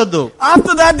ಹೋಗುವಂತದ್ದು.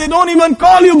 After that they don't even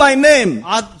call you by name.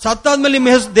 ಸತ್ತಾದ್ಮೇಲೆ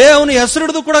ನಿಮ್ಮ ದೇಹವನ್ನು ಹೆಸರು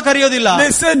ಹಿಡಿದು ಕೂಡ ಕರೆಯೋದಿಲ್ಲ.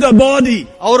 They said the body.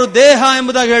 ಅವರು ದೇಹ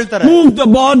ಎಂಬುದಾಗಿ ಹೇಳ್ತಾರೆ. Move the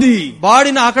body.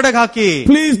 ಬಾಡಿನ ಆ ಕಡೆಗೆ ಹಾಕಿ.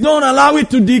 Please don't allow it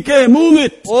to decay. Move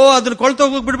it. ಅದನ್ನ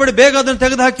ಕೊಳ್ತೋಗಿ ಬಿಡಬೇಡಿ, ಬೇಗ ಅದನ್ನ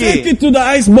ತೆಗೆದು ಹಾಕಿ. Take it to the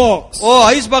ice box.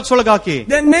 Ice box ಒಳಗೆ ಹಾಕಿ.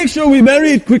 Then make sure we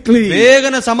bury it quickly.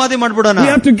 ಬೇಗನೆ ಸಮಾಧಿ ಮಾಡ್ಬಿಡೋಣ.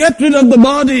 We have to get rid of the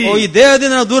body. ಈ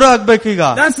ದೇಹದಿಂದ ನಾವು ದೂರ ಆಗ್ಬೇಕು ಈಗ.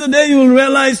 That's the day you will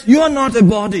realize you are not a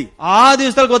body. ಆ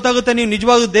ದಿವಸದಲ್ಲಿ ಗೊತ್ತಾಗುತ್ತೆ ನೀವು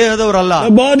ನಿಜವಾದ ದೇಹದವರಲ್ಲ.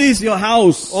 The body is your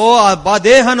house.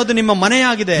 ದೇಹ ಅನ್ನೋದು ನಿಮ್ಮ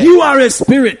ಮನೆಯಾಗಿದೆ. You are a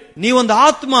spirit. ನೀವೊಂದು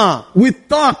ಆತ್ಮ, with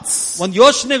thoughts, ಒಂದು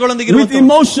ಯೋಚನೆಗಳೊಂದಿಗೆ, with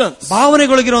emotions,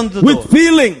 ಭಾವನೆಗಳಿರುವಂತದ್ದು, with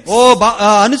feelings,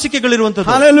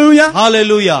 ಅನಿಸಿಕೆಗಳಿರುವಂತದ್ದು. Hallelujah.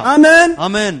 Hallelujah. Amen.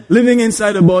 Amen. Living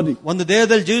inside a body. ಒಂದು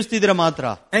ದೇಹದಲ್ಲಿ ಜೀವಿಸ್ತಿದ್ರೆ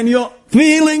ಮಾತ್ರ. And your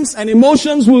feelings and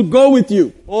emotions will go with you.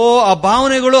 ಆ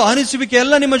ಭಾವನೆಗಳು, ಅನಿಸುವಿಕೆ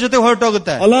ಎಲ್ಲ ನಿಮ್ಮ ಜೊತೆ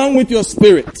ಹೊರಟೋಗುತ್ತೆ. Along with your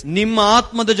spirit. ನಿಮ್ಮ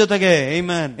ಆತ್ಮದ ಜೊತೆಗೆ.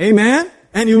 Amen. Amen.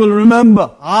 And you will remember.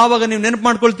 ಆವಾಗ ನೀವು ನೆನಪು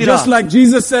ಮಾಡ್ಕೊಳ್ತೀರಾ. Just like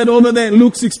Jesus said over there in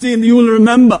Luke 16, you will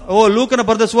remember. ಲೂಕನ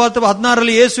ಬರೆದ ಸುವಾರ್ತೆ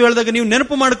 16ರಲ್ಲಿ ಯೇಸು ಹೇಳಿದಾಗ ನೀವು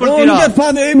ನೆನಪು ಮಾಡ್ಕೊಳ್ತೀರಾ. Look at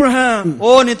Father Abraham.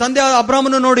 ನೀ ತಂದೆ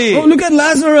ಅಬ್ರಾಮನ ನೋಡಿ. Look at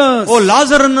Lazarus.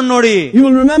 ಲಾಜರನ್ನ ನೋಡಿ. You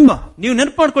will remember. ನೀವು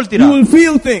ನೆನಪು ಮಾಡ್ಕೊಳ್ತೀರಾ. You will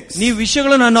feel things. ನೀವು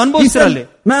ವಿಷಯಗಳನ್ನು ಅನುಭವಿಸ್ತೀರಾ ಅಲ್ಲಿ.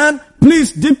 Man, please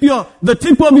dip the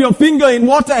tip of your finger in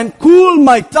water and cool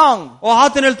my tongue.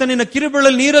 ಆತನ ಹೇಳ್ತಾನೆ, ನಿನ್ನ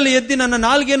ಕಿರುಬೆರಳಲ್ಲಿ ನೀರಲ್ಲಿ ಎದ್ದಿ ನನ್ನ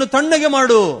ನಾಲಿಗೆಯನ್ನು ತಣ್ಣಗೆ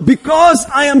ಮಾಡು. Because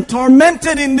I am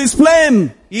tormented in this flame.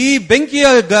 ಈ ಬೆಂಕಿಯ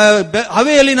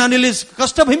ಹವೆಯಲ್ಲಿ ನಾನು ಇಲ್ಲಿ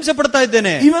ಕಷ್ಟ ಹಿಂಸೆ ಪಡ್ತಾ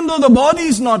ಇದ್ದೇನೆ. Even though the body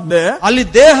is not there, ಅಲ್ಲಿ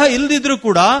ದೇಹ ಇಲ್ದಿದ್ರು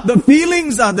ಕೂಡ the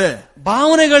feelings are there.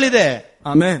 ಭಾವನೆಗಳಿದೆ.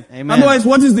 Amen. Amen. Otherwise,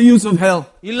 what is the use of hell?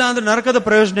 ಇಲ್ಲ ಅಂದ್ರೆ ನರಕದ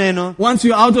ಪ್ರಯೋಜನ ಏನು? Once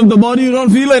you're out of the body, you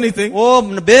don't feel anything.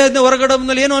 ಬೇದ ಹೊರಗಡೆ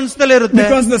ಬಂದಲ್ಲಿ ಏನು ಅನಿಸ್ತಲೇ ಇರುತ್ತೆ.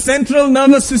 Because the central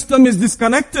nervous system is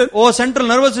disconnected. Central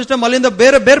nervous system ಅಲ್ಲಿಂದ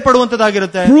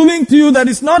ಬೇರ್ಪಡುವಂತದ್ದಾಗಿರುತ್ತೆ. Proving to you that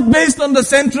it's not based on the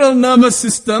central nervous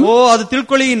system. ಅದು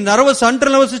ತಿಳ್ಕೊಳ್ಳಿ,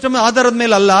 central nervous system ಆಧಾರದ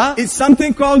ಮೇಲೆ ಅಲ್ಲ. It's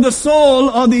something called the soul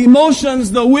or the emotions,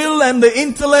 the will and the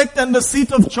intellect and the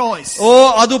seat of choice.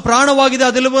 ಅದು ಪ್ರಾಣವಾಗಿದೆ,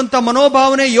 ಅದಲ್ಲಿರುವಂತ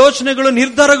ಮನೋಭಾವನೆ, ಯೋಚನೆಗಳು,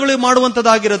 ನಿರ್ಧಾರಗಳು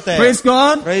ಮಾಡುವಂತದ್ದಾಗಿರುತ್ತೆ. Praise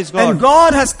God. Praise God. And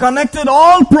God has connected all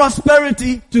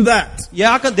prosperity to that.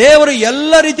 ಯಾಕ ದೇವರು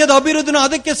ಎಲ್ಲ ರೀತಿಯಾದ ಅಭಿವೃದ್ಧಿನ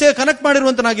ಅದಕ್ಕೆ ಕನೆಕ್ಟ್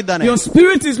ಮಾಡಿರುವಂತನಾಗಿದ್ದಾನೆ. Your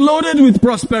spirit is loaded with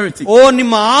prosperity.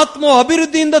 ನಿಮ್ಮ ಆತ್ಮ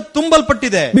ಅಭಿವೃದ್ಧಿಯಿಂದ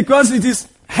ತುಂಬಲ್ಪಟ್ಟಿದೆ. Because it is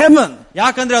heaven.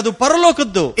 ಯಾಕಂದ್ರೆ ಅದು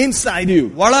ಪರಲೋಕದ್ದು. Inside you.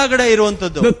 ಒಳಗಡೆ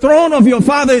ಇರುವಂತದ್ದು. The throne of your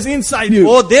Father is inside you.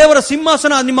 ದೇವರ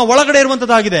ಸಿಂಹಾಸನ ನಿಮ್ಮ ಒಳಗಡೆ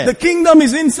ಇರುವಂತದ್ದಾಗಿದೆ. The kingdom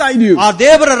is inside you. ಆ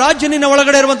ದೇವರ ರಾಜ್ಯ ನಿನ್ನ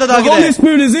ಒಳಗಡೆ ಇರುವಂತದ್ದಾಗಿದೆ. The Holy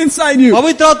Spirit is inside you.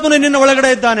 ಪವಿತ್ರಾತ್ಮನು ನಿನ್ನ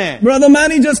ಒಳಗಡೆ ಇದ್ದಾನೆ. Brother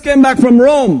Manny just came back from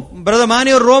Rome. Brother Mani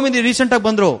ಅವರು ರೋಮ್ ಇಂದ ರೀಸೆಂಟ್ ಆಗಿ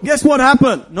ಬಂದ್ರು. Guess what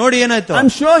happened? ನೋಡಿ ಏನಾಯ್ತು.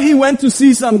 I'm sure he went to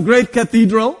see some great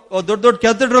cathedral. ದೊಡ್ಡ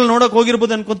ಕ್ಯಾಥೆಡ್ರಲ್ ನೋಡಕ್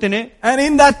ಹೋಗಿರ್ಬೋದು ಅನ್ಕೊಂತೀನಿ. And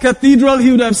in that cathedral he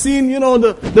would have seen,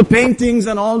 the paintings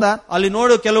and all that. ಅಲ್ಲಿ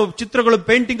ನೋಡು ಕೆಲವು ಚಿತ್ರಗಳು,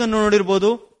 ಪೇಂಟಿಂಗ್ ಅನ್ನು ನೋಡಿರ್ಬೋದು.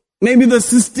 Maybe the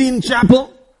Sistine Chapel,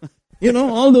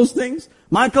 all those things.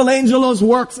 Michelangelo's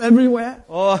works everywhere.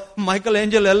 ಓ ಮೈಕಲ್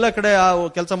ಏಂಜಲ್ ಎಲ್ಲ ಕಡೆ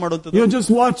ಕೆಲಸ ಮಾಡುವಂತದ್ದು. You're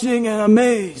just watching and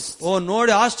amazed. ಓ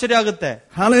ನೋಡಿ ಆಶ್ಚರ್ಯ ಆಗುತ್ತೆ.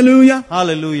 Hallelujah.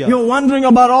 Hallelujah. You're wondering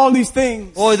about all these things.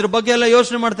 ಓ ಇದ್ರ ಬಗ್ಗೆ ಎಲ್ಲ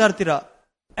ಯೋಚನೆ ಮಾಡ್ತಾ ಇರ್ತೀರಾ.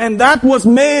 And that was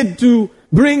made to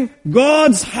bring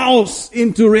God's house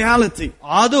into reality.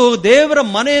 ಅದು ದೇವರ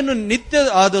ಮನೆಯನ್ನು ನಿತ್ಯ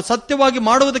ಅದು ಸತ್ಯವಾಗಿ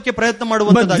ಮಾಡುವುದಕ್ಕೆ ಪ್ರಯತ್ನ But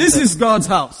ಮಾಡುವಂತದ್ದಾಗಿದೆ. this is God's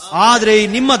house. ಆದ್ರೆ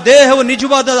ನಿಮ್ಮ ದೇಹವು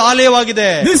ನಿಜವಾದ ಆಲಯವಾಗಿದೆ.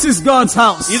 This is God's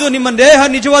house. ಇದು ನಿಮ್ಮ ದೇಹ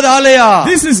ನಿಜವಾದ ಆಲಯ.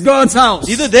 This is God's house.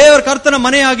 ಇದು ದೇವರ ಕರ್ತನ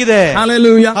ಮನೆಯಾಗಿದೆ.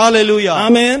 Hallelujah. Hallelujah.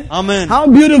 Amen. Amen. How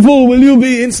beautiful will you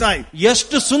be inside?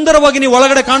 ಎಷ್ಟು ಸುಂದರವಾಗಿ ನೀವು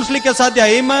ಒಳಗಡೆ ಕಾಣಿಸ್ಲಿಕ್ಕೆ ಸಾಧ್ಯ.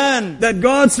 Amen. That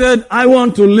God said, I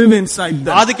want to live inside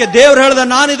them. ಅದಕ್ಕೆ ದೇವರು ಹೇಳಿದ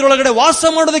ನಾನು ಇದ್ರೊಳಗಡೆ ವಾಸ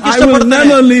ಮಾಡೋದಕ್ಕೆ I will ಇಷ್ಟಪಡ್ತೇನೆ.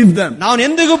 never leave them. ನಾನು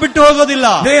ಎಂದಿಗೂ ಬಿಟ್ಟು ಹೋಗೋದಿಲ್ಲ.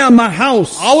 They are my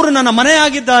house. ಅವರು ನನ್ನ ಮನೆ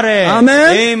ಆಗಿದ್ದಾರೆ. Amen.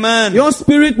 Amen. Your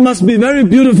spirit must be very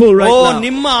beautiful right now.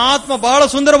 ನಿಮ್ಮ ಆತ್ಮ ಬಹಳ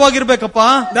ಸುಂದರವಾಗಿರ್ಬೇಕಪ್ಪ.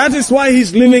 That is why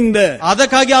he's living there.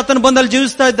 ಅದಕ್ಕಾಗಿ ಆತನು ಬಂದಲ್ಲಿ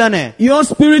ಜೀವಿಸ್ತಾ ಇದ್ದಾನೆ. Your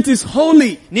spirit is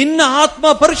holy. ನಿನ್ನ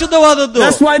ಆತ್ಮ ಪರಿಶುದ್ಧವಾದದ್ದು.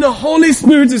 That's why the Holy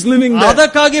Spirit is living there.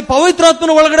 ಅದಕ್ಕಾಗಿ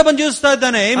ಪವಿತ್ರಾತ್ಮನ ಒಳಗಡೆ ಬಂದು ಜೀವಿಸ್ತಾ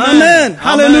ಇದ್ದಾನೆ. Amen.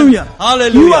 Hallelujah.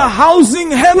 Hallelujah. You are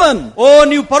housing heaven.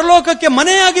 ನೀವು ಪರಲೋಕಕ್ಕೆ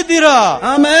ಮನೆಯಾಗಿದ್ದೀರಾ.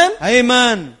 Amen.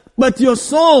 Amen. But your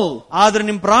soul, ಆದ್ರೆ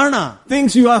ನಿಮ್ ಪ್ರಾಣ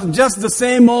thinks you are just the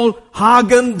same old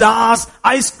Häagen-Dazs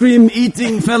ice cream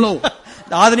eating fellow.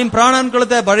 ಆದ್ರೆ ನಿಮ್ ಪ್ರಾಣ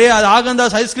ಅನ್ಕೊಳುತ್ತೆ ಬರೀ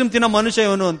Häagen-Dazs ಐಸ್ ಕ್ರೀಮ್ ತಿನ್ನೋ ಮನುಷ್ಯ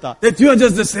ಇವನು ಅಂತ. That you are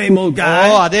just the same old guy.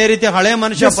 ಅದೇ ರೀತಿ ಹಳೆ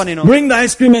ಮನುಷ್ಯಪ್ಪ ನೀನು. Bring the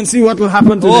ice cream and see what will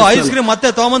happen to this ice cream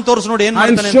ಮತ್ತೆ ತಗೊಂಡ್ ತೋರ್ಸ್ ನೋಡಿ ಏನ್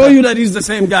ಮಾಡ್ತಾನೆ. I'll show you that he's the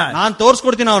same guy. ನಾನ್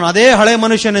ತೋರ್ಸ್ಕೊಡ್ತೀನಿ ಅವನು ಅದೇ ಹಳೆ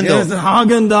ಮನುಷ್ಯನೆಂದು. Yes,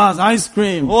 Häagen-Dazs ice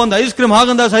cream. ಒಂದು ice cream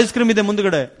Häagen-Dazs ice cream ಇದೆ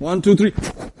ಮುಂದ್ಗಡೆ. 1 2 3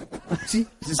 See,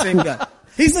 it's the same guy.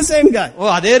 He's the same guy.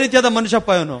 ಅದೇ ರೀತಿಯಾದ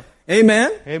ಮನುಷ್ಯಪ್ಪ ಇವನು. Amen.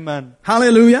 Amen.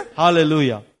 Hallelujah.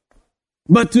 Hallelujah.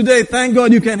 But today, thank God,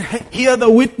 you can hear the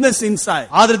witness inside.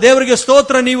 ಆದ್ರೆ ದೇವರಿಗೆ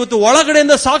ಸ್ತೋತ್ರ, ನೀವು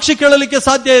ಒಳಗಡೆಯಿಂದ ಸಾಕ್ಷಿ ಕೇಳಲಿಕ್ಕೆ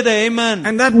ಸಾಧ್ಯ ಇದೆ. Amen.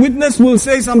 And that witness will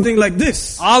say something like this.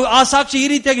 ಆ ಸಾಕ್ಷಿ ಈ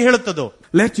ರೀತಿಯಾಗಿ ಹೇಳುತ್ತದು.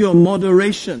 Let your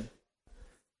moderation,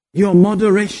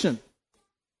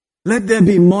 let there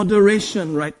be moderation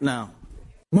right now.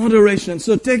 Moderation.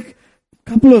 So take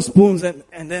a couple of spoons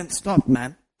and then stop,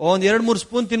 man. ಒಂದ್ 2-3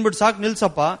 ಸ್ಪೂನ್ ತಿನ್ಬಿಟ್ಟು ಸಾಕು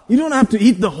ನಿಲ್ಸಪ್ಪ. You don't have to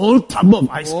eat the whole tub of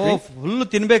ice cream. Full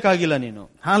ತಿನ್ಬೇಕಾಗಿಲ್ಲ ನೀನು.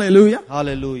 Hallelujah.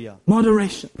 Hallelujah.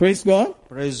 Moderation. Praise God.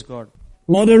 Praise God.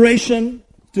 Moderation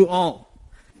to all.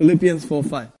 Philippians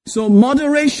 4:5. So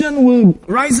moderation will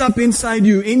rise up inside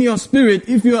you in your spirit.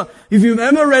 If you've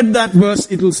ever read that verse,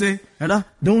 it will say,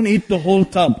 don't eat the whole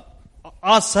tub.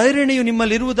 ಆ ಸೈರಣೆಯು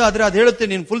ನಿಮ್ಮಲ್ಲಿ ಇರುವುದಾದ್ರೆ ಅದು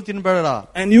ಹೇಳುತ್ತೆ ನೀನು full ತಿನ್ಬೇಡ.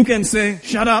 And you can say,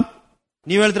 shut up.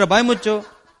 ನೀವ್ ಹೇಳ್ತೀರಾ ಬಾಯಿ ಮುಚ್ಚು.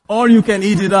 Or you can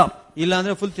eat it up. ಇಲ್ಲ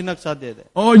ಅಂದ್ರೆ ಫುಲ್ ತಿನ್ನಕ್ ಸಾಧ್ಯ ಇದೆ.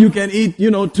 Or you can eat,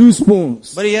 2 spoons.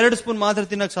 ಬರೀ 2 ಸ್ಪೂನ್ ಮಾತ್ರ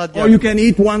ತಿನ್ನಕ್ ಸಾಧ್ಯ. Or you can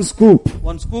eat 1 scoop.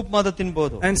 1 scoop ಮಾತ್ರ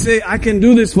ತಿನ್ಬಹುದು. And say, I can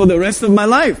do this for the rest of my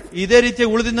life. ಇದೇ ರೀತಿ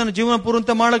ಉಳಿದ ನನ್ನ ಜೀವನ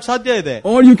ಪೂರ್ತಿ ಮಾಡಕ್ ಸಾಧ್ಯ ಇದೆ.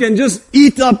 Or you can just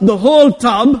eat up the whole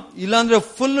tub. ಇಲ್ಲ ಅಂದ್ರೆ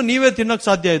ಫುಲ್ ನೀವೇ ತಿನ್ನಕ್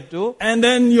ಸಾಧ್ಯ ಇತ್ತು. And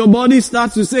then your body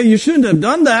starts to say, you shouldn't have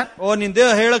done that. ನಿನ್ ದೇಹ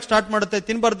ಹೇಳಕ್ ಸ್ಟಾರ್ಟ್ ಮಾಡುತ್ತೆ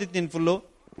ತಿನ್ಬಾರ್ದಿತ್ತು ನೀನ್ full.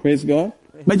 Praise God.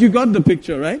 But you got the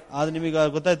picture, right? ಆದ್ರೆ ನಿಮಗೆ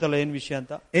ಗೊತ್ತಾಯ್ತಲ್ಲ ಏನ್ ವಿಷಯ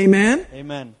ಅಂತ. Amen.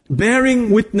 Amen. Bearing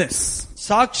witness.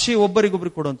 ಸಾಕ್ಷಿ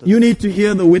ಒಬ್ಬರಿಗೊಬ್ಬರು ಕೊಡುವಂತ. You need to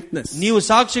hear the witness. ನೀವು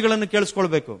ಸಾಕ್ಷಿಗಳನ್ನು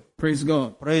ಕೇಳಿಸ್ಕೊಳ್ಬೇಕು. Praise God.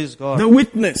 Praise God. The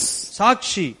witness.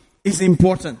 Sakshi is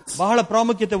important. ಬಹಳ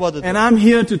ಪ್ರಾಮುಖ್ಯತೆವಾದದ್ದು. And I'm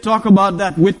here to talk about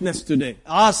that witness today.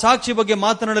 ಆ ಸಾಕ್ಷಿ ಬಗ್ಗೆ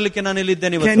ಮಾತನಾಡಲಿಕ್ಕೆ ನಾನು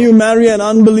ಇಲ್ಲಿದ್ದೇನೆ ಇವತ್ತು. Can you marry an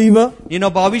unbeliever?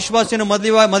 ನೀನೊಬ್ಬ ಅವಿಶ್ವಾಸಿಯನ್ನು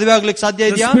ಮದುವೆ ಆಗ್ಲಿಕ್ಕೆ ಸಾಧ್ಯ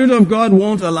ಇದೆಯಾ? The Spirit of God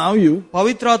won't allow you.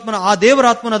 ಪವಿತ್ರಾತ್ಮನ ಆ ದೇವರ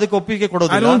ಆತ್ಮನ ಅದಕ್ಕೆ ಒಪ್ಪಿಗೆ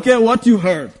ಕೊಡೋದಿಲ್ಲ. I don't care what you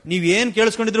heard. ನೀವ್ ಏನ್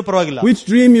ಕೇಳಿಸ್ಕೊಂಡಿದ್ರು ಪರವಾಗಿಲ್ಲ. Which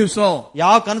dream you saw.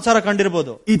 ಯಾವ ಕನಸಾರ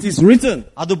ಕಂಡಿರಬಹುದು. It is written.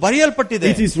 ಅದು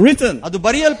ಬರೆಯಲ್ಪಟ್ಟಿದೆ. It is written. ಅದು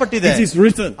ಬರೆಯಲ್ಪಟ್ಟಿದೆ. It is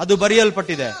written. ಅದು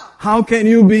ಬರೆಯಲ್ಪಟ್ಟಿದೆ. How can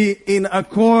you be in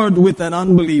accord with an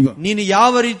unbeliever? ನೀನು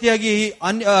ಯಾವ ರೀತಿಯಾಗಿ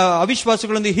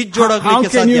ಅವಿಶ್ವಾಸಿಗಳೊಂದಿಗೆ ಹಿಜ್ಜೋಡಾಗಲಿಕ್ಕೆ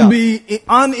ಸಾಧ್ಯ? How can you be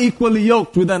unequally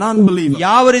yoked with an unbeliever?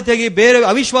 ಯಾವ ರೀತಿಯಾಗಿ ಬೇರೆ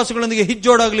ಅವಿಶ್ವಾಸಿಗಳೊಂದಿಗೆ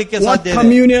ಹಿಜ್ಜೋಡಾಗಲಿಕ್ಕೆ ಸಾಧ್ಯ? What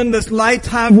communion does light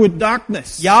have with darkness?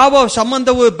 ಯಾವ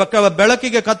ಸಂಬಂಧವು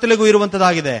ಬೆಳಕಿಗೆ ಕತ್ತಲೆಗೂ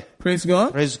ಇರುವಂತದಾಗಿದೆ? Praise God.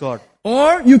 Praise God. Or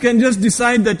you can just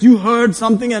decide that you heard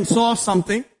something and saw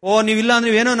something. ನೀವಿಲ್ಲ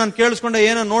ಅಂದ್ರೆ ಏನೋ ನಾನು ಕೇಳಿಸ್ಕೊಂಡೆ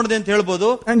ಏನೋ ನೋಡಿದೆ ಅಂತ ಹೇಳ್ಬೋದು.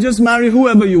 And just marry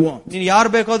whoever you want. ನೀನು ಯಾರು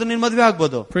ಬೇಕಾದ್ರೂ ನೀನು ಮದುವೆ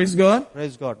ಆಗ್ಬೋದು. Praise God.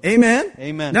 Praise God. Amen.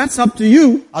 Amen. That's up to you.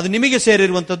 ಅದು ನಿಮಗೆ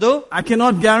ಸೇರಿರುವಂತದ್ದು. I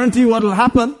cannot guarantee what will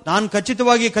happen. ನಾನು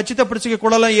ಖಚಿತಪಡಿಸಿಕೆ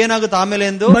ಕೊಡಲ್ಲ ಏನಾಗುತ್ತೆ ಆಮೇಲೆ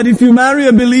ಎಂದು. But if you marry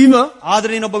a believer,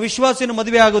 ಆದ್ರೆ ನೀನೊಬ್ಬ ವಿಶ್ವಾಸಿಯನ್ನು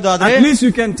ಮದುವೆ ಆಗೋದಾದ್ರೆ, at least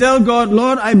you can tell God,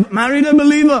 Lord, I married a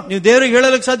believer. ನೀವು ದೇವರಿಗೆ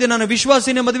ಹೇಳಲಿಕ್ಕೆ ಸಾಧ್ಯ, ನಾನು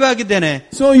ವಿಶ್ವಾಸಿನೇ ಮದುವೆ ಆಗಿದ್ದೇನೆ.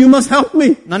 So you must help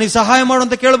me. ನನಗೆ ಸಹಾಯ ಮಾಡು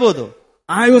ಅಂತ ಕೇಳಬಹುದು.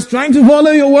 I was trying to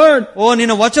follow your word.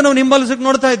 ನಿನ್ನ ವಚನವನ್ನು ಹಿಂಬಾಲಿಸಕ್ಕೆ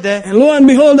ನೋಡ್ತಾ ಇದ್ದೆ. And lo and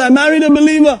behold, I married a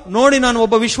believer. ನೋಡಿ ನಾನು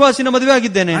ಒಬ್ಬ ವಿಶ್ವಾಸಿನ ಮದುವೆ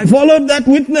ಆಗಿದ್ದೇನೆ. I followed that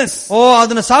witness.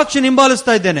 ಅದನ್ನ ಸಾಕ್ಷಿ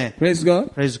ಹಿಂಬಾಲಿಸ್ತಾ ಇದ್ದೇನೆ. Praise God.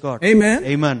 Praise God. Amen.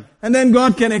 Amen. And then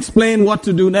God can explain what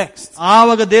to do next.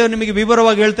 ಆವಾಗ ದೇವರು ನಿಮಗೆ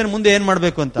ವಿವರವಾಗಿ ಹೇಳ್ತಾನೆ ಮುಂದೆ ಏನ್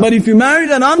ಮಾಡ್ಬೇಕು ಅಂತ. But if you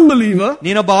married an unbeliever,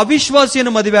 ನೀನೊಬ್ಬ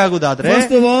ಅವಿಶ್ವಾಸಿಯನ್ನು ಮದುವೆ ಆಗುದಾದ್ರೆ,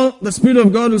 first of all, the Spirit of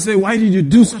God will say, why did you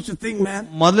do such a thing, man?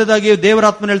 ಮೊದಲದಾಗಿ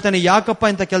ದೇವರಾತ್ಮನ ಹೇಳ್ತಾನೆ, ಯಾಕಪ್ಪ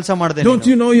ಇಂತ ಕೆಲಸ ಮಾಡಿದೆ? Don't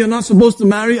you know you're not supposed to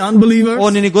marry unbelievers? ಓ,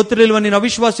 ನಿನಗೆ ಗೊತ್ತಿರಲಿಲ್ವಾ ನೀನು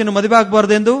ಅವಿಶ್ವಾಸಿಯನ್ನು ಮದುವೆ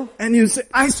ಆಗಬಾರದೆಂದು? And you say,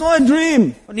 I saw a dream.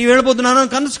 ನೀವು ಹೇಳ್ಬೋದು, ನಾನು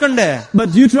ಕನಸು ಕಂಡೆ. But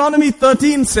Deuteronomy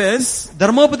 13 says,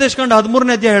 ಧರ್ಮೋಪದೇಶ ಕಾಂಡ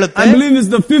 13ನೇ ಅಧ್ಯಾಯ ಹೇಳುತ್ತೆ, I believe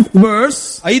it's the 5th verse,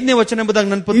 5ನೇ ವಚನ ಎಂಬುದಾಗಿ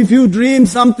ನನ್ನ, if you dream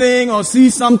something or see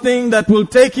something that will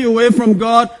take you away from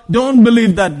God, don't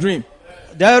believe that dream.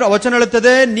 ದೇವರ ವಚನ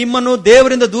ಹೇಳುತ್ತದೆ, ನಿಮ್ಮನ್ನು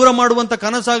ದೇವರಿಂದ ದೂರ ಮಾಡುವಂತ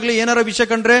ಕನಸಾಗ್ಲಿ ಏನಾರ ವಿಷಯ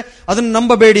ಕಂಡ್ರೆ ಅದನ್ನು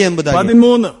ನಂಬಬೇಡಿ ಎಂಬುದಾಗಿ.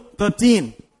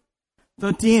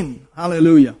 13.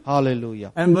 Hallelujah. Hallelujah.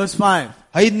 And verse 5.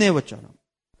 5ನೇ ವಚನ.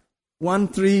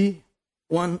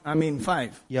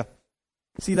 5. Yeah.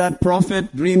 See that prophet,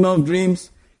 dreamer of dreams?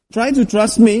 Try to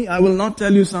trust me. I will not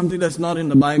tell you something that's not in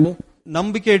the Bible.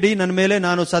 ನಂಬಿಕೆ ಇಡಿ ನನ್ನ ಮೇಲೆ,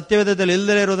 ನಾನು ಸತ್ಯವೇದದಲ್ಲಿ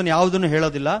ಇಲ್ಲದೇ ಇರೋದನ್ನ ಯಾವುದನ್ನು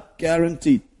ಹೇಳೋದಿಲ್ಲ.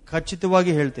 Guaranteed.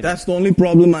 ಖಚಿತವಾಗಿ ಹೇಳ್ತೀನಿ. That's the only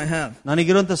problem I have.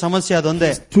 ನನಗಿರುವಂತ ಸಮಸ್ಯೆ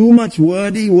ಅದೊಂದೇ. Too much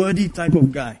wordy type of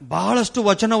guy. ಬಹಳಷ್ಟು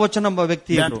ವಚನ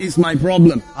ವ್ಯಕ್ತಿ. That is my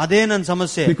problem. ಅದೇ ನನ್ನ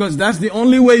ಸಮಸ್ಯೆ. Because that's the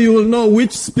only way you will know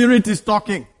which spirit is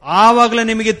talking. ಆವಾಗಲೇ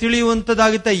ನಿಮಗೆ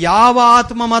ತಿಳಿಯುವಂತದಾಗುತ್ತೆ ಯಾವ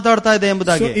ಆತ್ಮ ಮಾತಾಡ್ತಾ ಇದೆ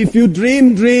ಎಂಬುದಾಗಿ. So if you dream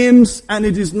dreams and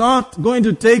it is not going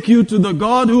to take you to the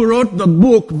God who wrote the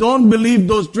book, don't believe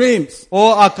those dreams. ಓ,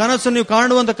 ಆ ಕನಸು ನೀವು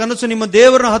ಕಾಣುವಂತ ಕನಸು ನಿಮ್ಮ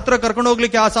ದೇವರ ಹತ್ರ ಕರ್ಕೊಂಡು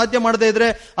ಹೋಗ್ಲಿಕ್ಕೆ ಸಾಧ್ಯ ಮಾಡದೇ ಇದ್ರೆ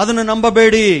ಅದನ್ನು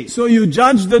ನಂಬಬೇಡಿ. So you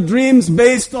judge the dreams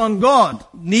based on God.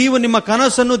 ನೀವು ನಿಮ್ಮ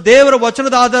ಕನಸನ್ನು ದೇವರ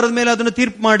ವಚನದ ಆಧಾರದ ಮೇಲೆ ಅದನ್ನು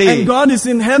ತೀರ್ಪು ಮಾಡಿ. And God is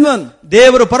in heaven.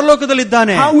 ದೇವರು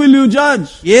ಪರಲೋಕದಲ್ಲಿದ್ದಾನೆ. How will you judge?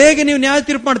 ಹೇಗೆ ನೀವು ನ್ಯಾಯ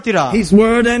ತೀರ್ಪು ಮಾಡ್ತೀರಾ? His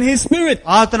word and His Spirit.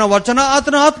 ಆತನ ವಚನ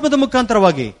ಆತನ ಆತ್ಮದ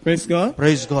ಮುಖಾಂತರವಾಗಿ. Praise God.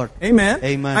 Praise God. Amen.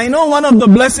 Amen. I know one of the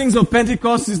blessings of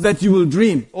Pentecost is that you will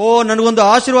dream. ಓ, ನನಗೊಂದು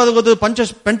ಆಶೀರ್ವಾದ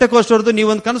ಪೆಂಟೆಕೋಸ್ಟ್ ಅವರದು,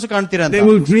 ನೀವೊಂದು ಕನಸು ಕಾಣ್ತೀರಾ ಅಂತ. They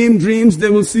will dream dreams,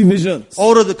 they will see visions.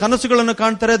 ಅವರು ಕನಸುಗಳನ್ನು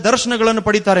ಕಾಣ್ತಾರೆ, ದರ್ಶನಗಳನ್ನು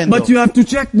ಪಡಿತಾರೆ. But you have to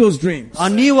check those dreams.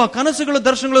 ನೀವು ಆ ಕನಸುಗಳ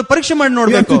ದರ್ಶನಗಳನ್ನು ಪರೀಕ್ಷೆ ಮಾಡಿ You have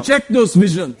ನೋಡಬೇಕು. to check those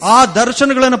visions. ಆ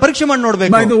ದರ್ಶನಗಳನ್ನು ಪರೀಕ್ಷೆ ಮಾಡಿ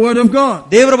ನೋಡಬೇಕು. By the word of God.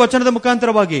 ದೇವರ ವಚನದ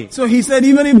ಮುಖಾಂತರವಾಗಿ. So he said,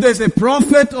 even if there's a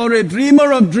prophet or a dreamer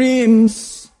of dreams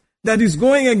that is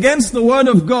going against the word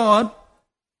of God,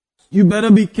 you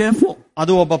better be careful.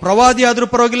 ಅದು ಒಬ್ಬ ಪ್ರವಾದಿ ಆದ್ರೂ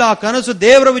ಪರವಾಗಿಲ್ಲ, ಆ ಕನಸು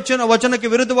ದೇವರ ವಚನಕ್ಕೆ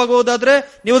ವಿರುದ್ಧವಾಗಿ ಹೋದಾದ್ರೆ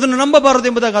ನೀವು ಅದನ್ನು ನಂಬಬಾರದು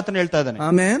ಎಂಬುದಾಗಿ ಆತನು ಹೇಳ್ತಾ ಇದ್ದಾನೆ.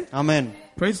 Amen. Amen.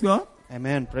 Praise God.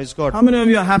 Amen. Praise God. How many of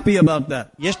you are happy about that?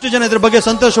 ಎಷ್ಟು ಜನ ಇದರ ಬಗ್ಗೆ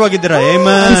ಸಂತೋಷವಾಗಿದ್ದೀರಾ?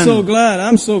 Amen.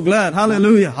 I'm so glad.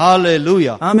 Hallelujah.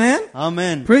 Hallelujah. Amen.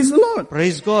 Amen. Praise the Lord.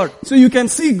 Praise God. So you can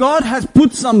see God has put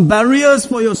some barriers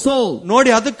for your soul.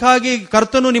 ನೋಡಿ, ಅದಕ್ಕಾಗಿ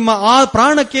ಕರ್ತನು ನಿಮ್ಮ ಆ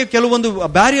ಪ್ರಾಣಕ್ಕೆ ಕೆಲವೊಂದು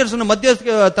ಬ್ಯಾರಿಯರ್ಸ್ ಅನ್ನು ಮಧ್ಯ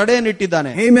ತಡೆಯನ್ನು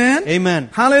ಇಟ್ಟಿದ್ದಾನೆ. Amen. Amen.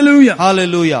 Hallelujah.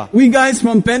 Hallelujah. We guys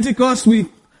from Pentecost, we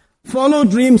follow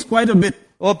dreams quite a bit.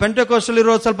 ಓ, ಪೆಂಟೆಕೋಸ್ಟ್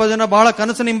ಇರೋ ಸ್ವಲ್ಪ ಜನ ಬಹಳ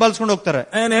ಕನಸನ್ನು ಹಿಂಬಾಲಿಸಿಕೊಂಡು ಹೋಗ್ತಾರೆ.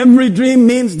 And every dream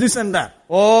means this and that.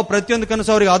 ಓ, ಪ್ರತಿಯೊಂದು ಕನಸು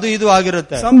ಅವರಿಗೆ ಅದು ಇದು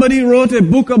ಆಗಿರುತ್ತೆ. Somebody wrote a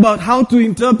book about how to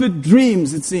interpret dreams,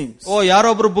 it seems. ಓ,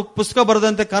 ಯಾರೊಬ್ರು ಪುಸ್ತಕ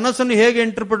ಬರೆದಂತೆ ಕನಸನ್ನು ಹೇಗೆ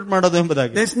ಇಂಟರ್ಪ್ರಿಟ್ ಮಾಡೋದು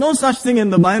ಎಂಬುದಾಗಿ. There's no such thing in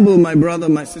the Bible, my brother,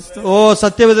 my sister. ಓ,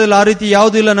 ಸತ್ಯವೇದದಲ್ಲಿ ಆ ರೀತಿ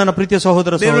ಯಾವುದೂ ಇಲ್ಲ ನನ್ನ ಪ್ರೀತಿಯ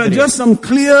ಸಹೋದರ There are ಸಹೋದರಿ. just some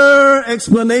clear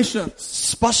explanations.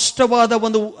 ಸ್ಪಷ್ಟವಾದ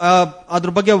ಒಂದು ಅದ್ರ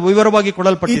ಬಗ್ಗೆ ವಿವರವಾಗಿ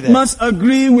ಕೊಡಲ್ಪಟ್ಟಿದೆ. It must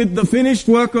agree with the finished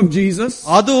work of Jesus.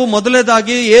 ಅದು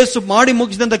ಮೊದಲನೇದಾಗಿ ಯೇಸು ಮಾಡಿ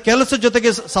ಮುಗಿಸಿದಂತ ಕೆಲಸ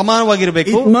ಜೊತೆಗೆ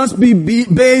ಸಮಾನವಾಗಿರಬೇಕು. It must be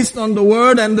based on the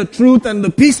word and the truth and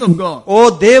the peace of God. ಓ,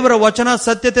 ದೇವರ ವಚನ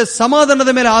ಸತ್ಯತೆ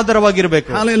ಸಮಾಧಾನದ ಮೇಲೆ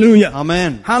ಆಧಾರವಾಗಿರಬೇಕು. Hallelujah.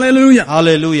 Amen. Hallelujah.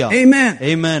 Hallelujah. Amen.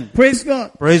 Amen. Praise God.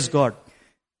 Praise God.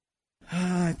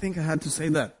 I think I had to say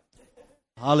that.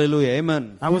 Hallelujah. Amen.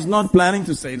 I was not planning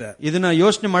to say that. ಇದನ್ನ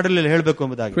ಯೋಚನೆ ಮಾಡಿರಲಿಲ್ಲ ಹೇಳಬೇಕು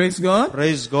ಎಂಬುದಾಗಿ. Praise God.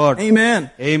 Praise God. Amen.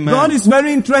 Amen. God is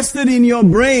very interested in your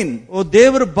brain. ಓ,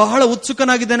 ದೇವರು ಬಹಳ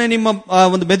ಉತ್ಸುಕನಾಗಿದ್ದಾನೆ ನಿಮ್ಮ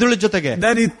ಒಂದು ಮೆದುಳು ಜೊತೆಗೆ.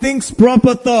 That he thinks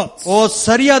proper thoughts. ಓ,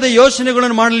 ಸರಿಯಾದ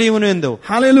ಯೋಚನೆಗಳನ್ನು ಮಾಡಲಿ ಇವನು ಎಂದು.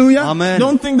 Hallelujah. Amen.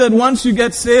 Don't think that once you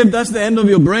get saved, that's the end of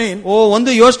your brain. ಓ,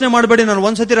 ಒಂದು ಯೋಚನೆ ಮಾಡಬೇಡಿ, ನಾನು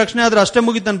ಒಂದ್ಸತಿ ರಕ್ಷಣೆ ಆದ್ರೆ ಅಷ್ಟೇ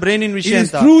ಮುಗಿತು ನನ್ನ ಬ್ರೈನಿನ ವಿಷಯ It is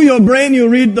ಅಂತ. through your brain you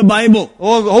read the Bible.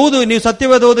 ಓ, ಹೌದು, ನೀವು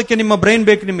ಸತ್ಯವೇದ ಓದಕ್ಕೆ ನಿಮ್ಮ ಬ್ರೈನ್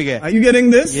ಬೇಕು ನಿಮಗೆ. Are you getting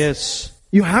this? Yes.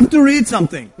 You have to read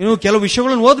something. ನೀವು ಕೆಲವು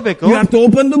ವಿಷಯಗಳನ್ನು ಓದಬೇಕು. You have to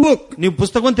open the book. ನೀವು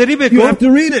ಪುಸ್ತಕವನ್ನು ತೆರಿಬೇಕು. You have to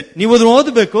read it. ನೀವು ಅದನ್ನು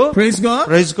ಓದಬೇಕು. Praise God.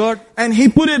 Praise God. And he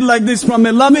put it like this, from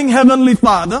a loving heavenly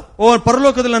Father. ಓ,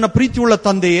 ಪರಲೋಕದಲ್ಲಿ ನನ್ನ ಪ್ರೀತಿಯುಳ್ಳ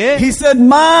ತಂದೆಯೇ, He said,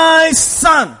 my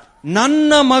son,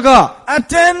 ನನ್ನ ಮಗ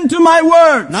attend to my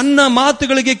words. ನನ್ನ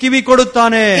ಮಾತುಗಳಿಗೆ ಕಿವಿ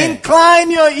ಕೊಡುತ್ತಾನೆ.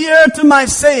 Incline your ear to my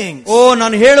sayings. ಓ,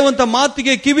 ನಾನು ಹೇಳುವಂತ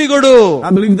ಮಾತಿಗೆ ಕಿವಿಗೊಡು.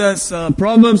 I believe that's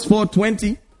Proverbs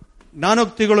 4:20.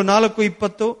 ಜ್ಞಾನೋಕ್ತಿಗಳು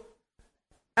 4:20.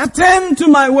 Attend to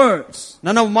my words.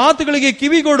 ನನ್ನ ಮಾತುಗಳಿಗೆ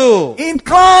ಕಿವಿಗೊಡು.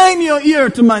 Incline your ear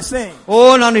to my saying. ಓ,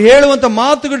 ನಾನು ಹೇಳುವಂತ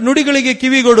ಮಾತುಗಳ ನುಡಿಗಳಿಗೆ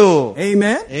ಕಿವಿಗೊಡು.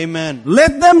 Amen. Amen.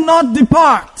 Let them not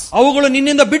depart. ಅವುಗಳು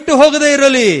ನಿನ್ನಿಂದ ಬಿಟ್ಟು ಹೋಗದೇ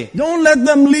ಇರಲಿ. Don't let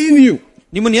them leave you.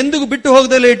 ನಿಮ್ಮನ್ನು ಎಂದಿಗೂ ಬಿಟ್ಟು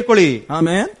ಹೋಗದಲ್ಲೇ ಇಟ್ಕೊಳ್ಳಿ.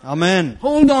 Amen. Amen.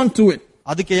 Hold on to it.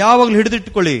 ಅದಕ್ಕೆ ಯಾವಾಗಲೂ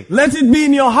ಹಿಡಿದಿಟ್ಟುಕೊಳ್ಳಿ. Let it be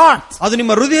in your heart. ಅದು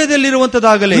ನಿಮ್ಮ ಹೃದಯದಲ್ಲಿ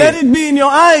ಇರುವಂತದ್ದಾಗಲಿ. Let it be in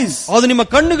your eyes. ಅದು ನಿಮ್ಮ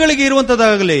ಕಣ್ಣುಗಳಿಗೆ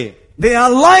ಇರುವಂತದ್ದಾಗಲಿ. They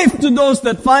are life to those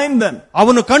that find them.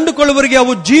 ಅವನು ಕಂಡುಕೊಳ್ಳುವವರಿಗೆ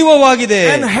ಅವು ಜೀವವಾಗಿದೆ.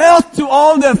 And health to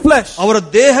all their flesh. ಅವರ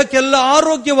ದೇಹಕ್ಕೆಲ್ಲ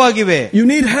ಆರೋಗ್ಯವಾಗಿವೆ. You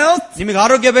need health? ನಿಮಗೆ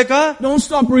ಆರೋಗ್ಯ ಬೇಕಾ? Don't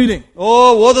stop reading.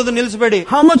 ಓದೋದು ನಿಲ್ಲಿಸಬೇಡಿ.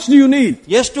 How much do you need?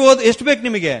 ಎಷ್ಟು ಬೇಕು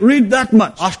ನಿಮಗೆ? Read that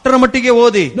much. ಅಷ್ಟರ ಮಟ್ಟಿಗೆ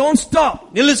ಓದಿ. Don't stop.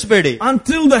 ನಿಲ್ಲಿಸಬೇಡಿ.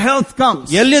 Until the health comes.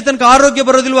 ಎಲ್ಲಿ ತನಕ ಆರೋಗ್ಯ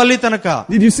ಬರೋದಿಲ್ವೋ ಅಲ್ಲಿ ತನಕ.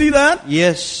 Did you see that?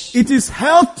 Yes. It is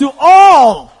health to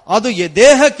all. ಅದು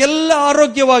ದೇಹಕ್ಕೆಲ್ಲ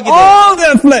ಆರೋಗ್ಯವಾಗಿದೆ. All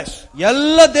their flesh.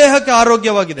 ಎಲ್ಲ ದೇಹಕ್ಕೆ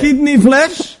ಆರೋಗ್ಯವಾಗಿದೆ. Kidney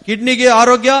flesh. ಕಿಡ್ನಿಗೆ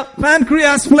ಆರೋಗ್ಯ.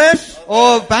 Pancreas flesh.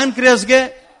 ಪ್ಯಾನ್ಕ್ರಿಯಾಸ್ಗೆ.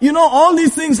 You know, all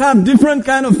these things have different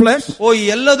kind of flesh.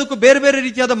 ಎಲ್ಲದಕ್ಕೂ ಬೇರೆ ಬೇರೆ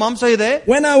ರೀತಿಯಾದ ಮಾಂಸ ಇದೆ.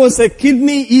 When I was a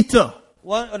kidney eater.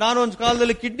 ನಾನು ಒಂದು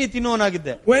ಕಾಲದಲ್ಲಿ kidney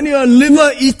ತಿನ್ನುವನಾಗಿದ್ದೆ. When you are a liver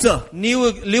eater. ನೀವು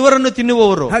ಲಿವರ್ ಅನ್ನು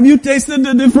ತಿನ್ನುವವರು. Have you tasted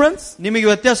the difference? ನಿಮಗೆ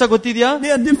ವ್ಯತ್ಯಾಸ ಗೊತ್ತಿದೆಯಾ?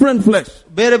 They are different flesh.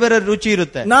 ಬೇರೆ ಬೇರೆ ರುಚಿ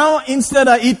ಇರುತ್ತೆ. Now instead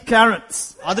I eat carrots.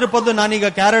 ಅದ್ರ ಬದಲು ನಾನೀಗ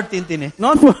ಕ್ಯಾರೆಟ್ ತಿಂತೀನಿ.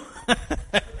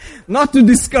 Not to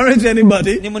discourage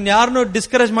anybody. ನಿಮ್ಮನ್ನ ಯಾರನ್ನು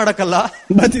discourage ಮಾಡಕ್ಕಲ್ಲ.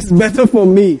 But it's better for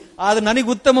me. ಆದ್ರೆ ನನಗೆ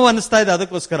ಉತ್ತಮ ಅನಿಸ್ತಾ ಇದೆ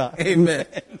ಅದಕ್ಕೋಸ್ಕರ. Amen.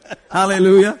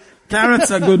 Hallelujah.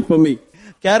 Carrots are good for me.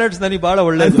 Carrots ನನಗೆ ಬಹಳ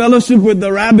ಒಳ್ಳೆಯದು. I fellowship with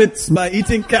the rabbits by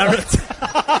eating carrots.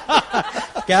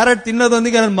 Carrot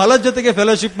ತಿನ್ನೋದೊಂದಿಗೆ ನಾನು ಮಲದ ಜೊತೆಗೆ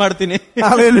ಫೆಲೋಶಿಪ್ ಮಾಡ್ತೀನಿ.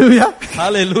 Hallelujah.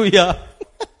 Hallelujah.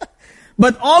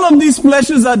 But all of these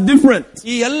fleshes are different.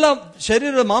 ಈ ಎಲ್ಲ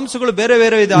ಶರೀರದ ಮಾಂಸಗಳು ಬೇರೆ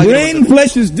ಬೇರೆ ಇದೆ. Brain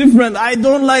flesh is different. I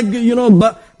don't like,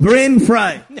 brain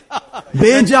fry.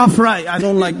 Beja fry. I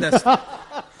don't like that.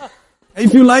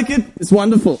 If you like it, it's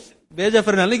wonderful. ಬೇಜಾ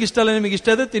fry ನನಗೆ ಇಷ್ಟ ಅಲ್ಲ, ನಿಮಗೆ ಇಷ್ಟ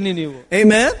ಇದೆ ತಿನ್ನಿ ನೀವು.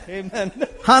 Amen. Amen.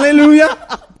 Hallelujah.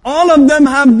 All of them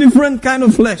have different kind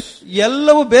of flesh.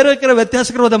 ಎಲ್ಲವೂ ಬೇರೆ ಬೇರೆ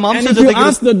ವ್ಯತ್ಯಾಸಕರವಾದ ಮಾಂಸ ಜೊತೆಗೆ. And if you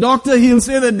ask the doctor, he'll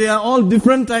say that they are all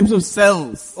different types of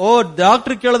cells.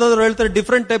 Doctor ಕೇಳೋದಾದ್ರೆ ಹೇಳ್ತಾರೆ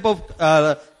ಡಿಫರೆಂಟ್ ಟೈಪ್ ಆಫ್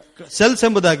ಸೆಲ್ಸ್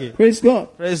ಎಂಬುದಾಗಿ. Praise God.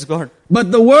 Praise God. But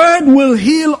the word will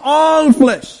heal all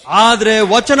flesh. ಆದ್ರೆ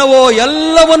ವಚನವು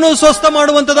ಎಲ್ಲವನ್ನೂ ಸ್ವಸ್ಥ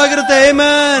ಮಾಡುವಂತದಾಗಿರುತ್ತೆ.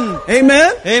 Amen.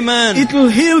 Amen. Amen. It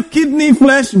will heal kidney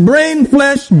flesh, brain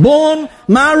flesh, bone,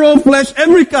 marrow flesh,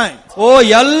 every kind.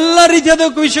 ಎಲ್ಲ ರೀತಿಯಾದ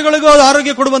ವಿಷಯಗಳಿಗೂ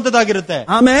ಆರೋಗ್ಯ ಕೊಡುವಂತದಾಗಿರುತ್ತೆ.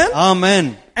 Amen. Amen.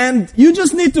 And you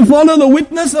just need to follow the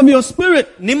witness of your spirit.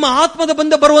 ನಿಮ್ಮ ಆತ್ಮದ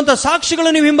ಬಂದ ಬರುವಂತ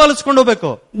ಸಾಕ್ಷಿಗಳನ್ನು ನೀವು ಹಿಂಬಾಲಿಸಿಕೊಂಡು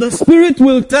ಹೋಗಬೇಕು. The spirit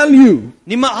will tell you.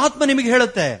 ನಿಮ್ಮ ಆತ್ಮ ನಿಮಗೆ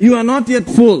ಹೇಳುತ್ತೆ. You are not yet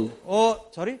full.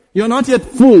 Sorry. You are not yet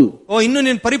full. ಇನ್ನು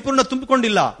ನೀನು ಪರಿಪೂರ್ಣ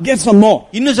ತುಂಬಿಕೊಂಡಿಲ್ಲ. Get some more.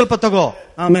 ಇನ್ನು ಸ್ವಲ್ಪ ತಗೋ.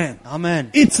 Amen. Amen.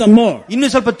 Eat some more. ಇನ್ನು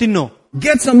ಸ್ವಲ್ಪ ತಿನ್ನು.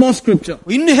 Get some more scripture.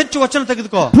 ಇನ್ನು ಹೆಚ್ಚು ವಚನ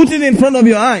ತೆಗೆದುಕೋ. Put it in front of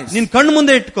your eyes. ನಿನ್ ಕಣ್ಣು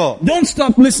ಮುಂದೆ ಇಟ್ಕೋ. Don't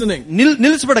stop listening.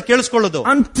 ನಿಲ್ಲಿಸಬೇಡ ಕೇಳಿಸ್ಕೊಳ್ಳೋದು.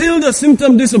 Until the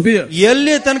symptom disappears.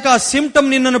 ಎಲ್ಲಿ ತನಕ ಆ ಸಿಂಪ್ಟಮ್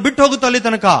ನಿನ್ನನ್ನು ಬಿಟ್ಟು ಹೋಗುತ್ತೋ ಅಲ್ಲಿ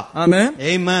ತನಕ. Amen.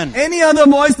 Amen. Any other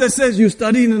voice that says you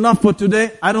studied enough for today,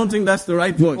 I don't think that's the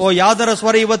right voice. ಯಾವ್ದಾರ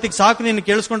ಸ್ವರ ಇವತ್ತಿಗೆ ಸಾಕು ನೀನು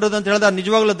ಕೇಳಿಸ್ಕೊಂಡದ್ದು ಅಂತ ಹೇಳಿದ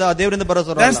ನಿಜವಾಗ್ಲೂ ದೇವರಿಂದ ಬರೋ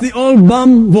ಸ್ವರ. That's the old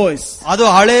bum voice. ಅದು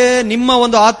ಹಳೆ ನಿಮ್ಮ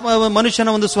ಒಂದು ಆತ್ಮ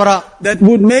ಮನುಷ್ಯನ ಒಂದು ಸ್ವರ. That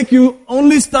would make you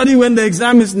only study when the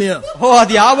exam is near.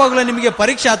 ಅದು ಯಾವಾಗಲೂ ನಿಮಗೆ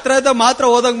ಪರೀಕ್ಷೆ ಹತ್ರ ಇದ್ದ ಮಾತ್ರ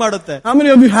ಓದಾಗ ಮಾಡುತ್ತೆ. How many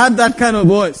of you had that kind of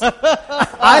voice?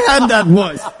 I had that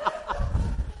voice.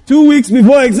 2 weeks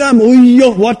before exam,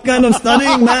 what kind of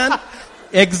studying, man?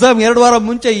 Exam 2 ವಾರ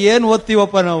ಮುಂಚೆ ಏನ್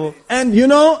ಓದ್ತೀವಪ್ಪ ನಾವು. And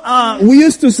we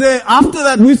used to say, after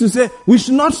that we used to say, we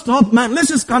should not stop, man.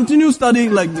 Let's just continue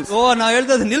studying like this. ನಾವ್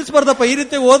ಹೇಳ್ತೇವೆ ನಿಲ್ಸ್ಬಾರ್ದಪ್ಪ, ಈ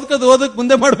ರೀತಿ ಓದಕ್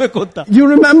ಮುಂದೆ ಮಾಡ್ಬೇಕು ಅಂತ. You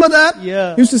remember that? Yeah.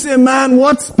 You used to say, man,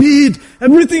 what speed.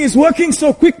 Everything is working so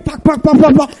quick.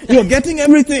 You're getting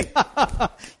everything.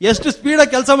 ಎಷ್ಟು speed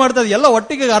ಆಗಿ ಕೆಲಸ ಮಾಡ್ತದೆ, ಎಲ್ಲ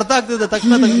ಒಟ್ಟಿಗೆ ಅರ್ಥ ಆಗ್ತದೆ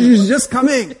ತಕ್ಷಣ. It's just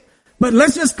coming. But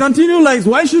let's just continue like,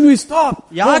 why should we stop?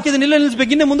 ಯಾಕೆ ಇದನ್ನೆಲ್ಲ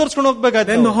ನಿಲ್ಲಿಸಬೇಕು, ಇನ್ನೇ ಮುಂದುವರ್ಸ್ಕೊಂಡು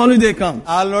ಹೋಗ್ಬೇಕಾಯ್ತು. Then the holiday comes.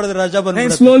 ಅಲ್ಲಿ ನೋಡಿದ್ರೆ ರಜಾ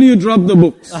ಬಂದ್ಬಿಡುತ್ತೆ. And slowly you drop the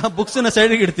books. Books ನ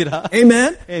ಸೈಡ್ ಗೆ ಇಡ್ತೀರಾ. Amen.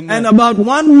 And about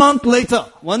 1 month later,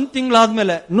 1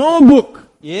 ತಿಂಗಳಾದ್ಮೇಲೆ no book.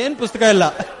 ಏನ್ ಪುಸ್ತಕ ಇಲ್ಲ.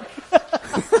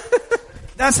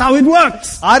 That's how it works.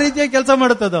 ಆ ರೀತಿಯಾಗಿ ಕೆಲಸ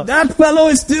ಮಾಡುತ್ತದು. That fellow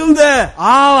is still there.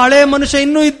 ಆ ಹಳೆ ಮನುಷ್ಯ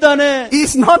ಇನ್ನೂ ಇದ್ದಾನೆ.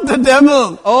 He's not the devil.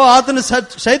 ಆತನು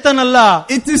ಶೈತಾನಲ್ಲ.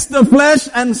 It is the flesh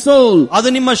and soul. ಅದು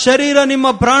ನಿಮ್ಮ ಶರೀರ,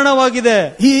 ನಿಮ್ಮ ಪ್ರಾಣವಾಗಿದೆ.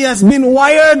 He has been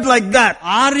wired like that.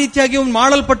 ಆ ರೀತಿಯಾಗಿ ಅವನು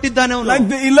ಮಾಡಲ್ಪಟ್ಟಿದ್ದಾನೆ. Like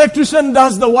the electrician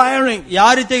does the wiring. ಯಾವ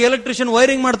ರೀತಿಯಾಗಿ ಎಲೆಕ್ಟ್ರಿಷಿಯನ್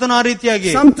ವೈರಿಂಗ್ ಮಾಡ್ತಾನೋ ಆ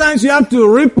ರೀತಿಯಾಗಿ. Sometimes you have to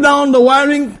rip down the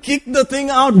wiring, kick the thing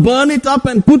out, burn it up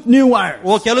and put new wires.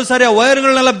 ಕೆಲವು ಸಾರಿ ಆ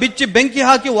ವೈರ್ಗಳನ್ನೆಲ್ಲ ಬಿಚ್ಚಿ ಬೆಂಕಿ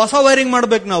ಹಾಕಿ ಹೊಸ ವೈರಿಂಗ್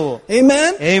ಮಾಡ್ಬೇಕು ನಾವು. Amen.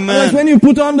 Amen. Like when you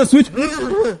put on the switch.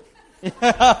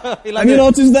 Have you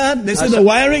noticed that? They say the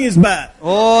wiring is bad.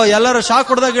 ಎಲ್ಲರೂ shock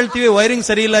ಹೊಡೆದಾಗ ಹೇಳ್ತೀವಿ ವೈರಿಂಗ್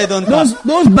ಸರಿ ಇಲ್ಲ ಇದು ಅಂತ.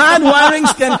 Those bad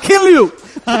wirings can kill you.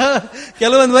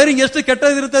 ಕೆಲವೊಂದು ವೈರಿಂಗ್ ಎಷ್ಟು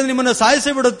ಕೆಟ್ಟದಿರುತ್ತೆ ನಿಮ್ಮನ್ನ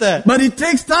ಸಾಯಿಸಿ ಬಿಡುತ್ತೆ. But it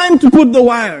takes time to put the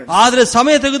wires. ಆದ್ರೆ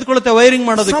ಸಮಯ ತೆಗೆದುಕೊಳ್ಳುತ್ತೆ ವೈರಿಂಗ್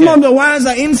ಮಾಡೋದಕ್ಕೆ. Some of the wires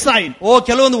are inside.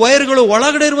 ಕೆಲವೊಂದು ವೈರ್ಗಳು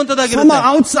ಒಳಗಡೆ ಇರುವಂತದ್ದಾಗಿರುತ್ತೆ. Some are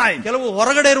outside. ಕೆಲವು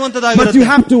ಹೊರಗಡೆ ಇರುವಂತದ್ದಾಗಿರುತ್ತೆ. But you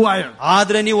have to wire.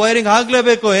 ಆದ್ರೆ ನೀವು ವೈರಿಂಗ್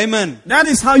ಹಾಕ್ಲೇಬೇಕು. Amen. That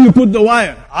is how you put the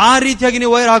wire. ಆ ರೀತಿಯಾಗಿ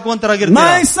ನೀವು ವೈರ್ ಹಾಕುವಂತರಾಗಿರ್ತೀರ.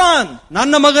 My son,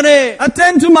 ನನ್ನ ಮಗನೇ,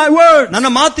 attend to my word. ನನ್ನ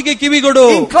ಮಾತಿಗೆ ಕಿವಿಗೊಡು.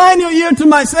 Incline your ear to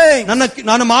my saying.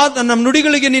 ನನ್ನ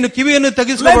ನುಡಿಗಳಿಗೆ ನೀನು ಕಿವಿಯನ್ನು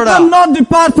ತಗ್ಗಿಸಿಕೊಳ್ಳಬೇಡ. Let them not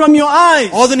depart from your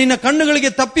eyes. ಅದು ನಿನ್ನ ಕಣ್ಣುಗಳಿಗೆ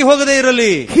ತಪ್ಪಿ ಹೋಗದೇ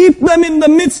ಇರಲಿ. Keep them in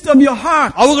the midst of your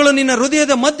heart. ಅವುಗಳು ನಿನ್ನ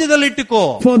ಹೃದಯದ ಮಧ್ಯದಲ್ಲಿ ಇಟ್ಟುಕೋ.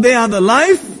 For they are the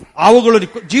life, ಅವುಗಳು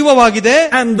ಜೀವವಾಗಿದೆ,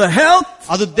 and the health,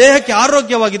 ಅದು ದೇಹಕ್ಕೆ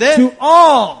ಆರೋಗ್ಯವಾಗಿದೆ, to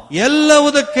all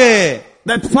ಎಲ್ಲವುದಕ್ಕೆ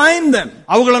that find them.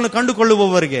 ಅವುಗಳನ್ನು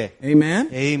ಕಂಡುಕೊಳ್ಳುವವರಿಗೆ. Amen.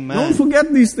 Amen. Don't forget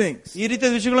these things. ಈ ರೀತಿಯ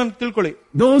ವಿಷಯಗಳನ್ನು ತಿಳ್ಕೊಳ್ಳಿ.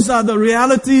 Those are the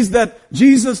realities that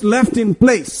Jesus left in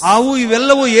place. ಅವು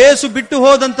ಇವೆಲ್ಲವೂ ಯೇಸು ಬಿಟ್ಟು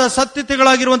ಹೋದಂತ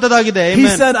ಸತ್ಯತೆಗಳಾಗಿರುವಂತದ್ದಾಗಿದೆ. He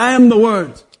said, I am the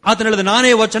word. ಆತನು ಹೇಳಿದ, ನಾನೇ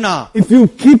ವಚನ. If you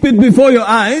keep it before your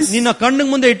eyes, ನಿನ್ನ ಕಣ್ಣಿನ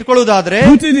ಮುಂದೆ ಇಟ್ಕೊಳ್ಳುವುದಾದ್ರೆ,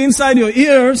 put it inside your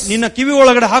ears, ನಿನ್ನ ಕಿವಿ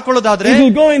ಒಳಗಡೆ ಹಾಕೊಳ್ಳುವುದಾದ್ರೆ, it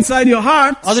will go inside your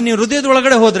heart, ಅದು ನೀವು ಹೃದಯದ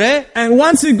ಒಳಗಡೆ ಹೋದ್ರೆ, and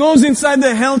once it goes inside,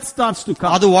 the health starts to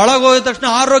come. ಅದು ಒಳಗೋದ ತಕ್ಷಣ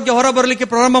ಆರೋಗ್ಯ ಹೊರ ಬರಲಿಕ್ಕೆ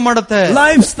ಪ್ರಾರಂಭ ಮಾಡುತ್ತೆ.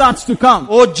 Life starts to come.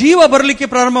 ಓ, ಜೀವ ಬರಲಿಕ್ಕೆ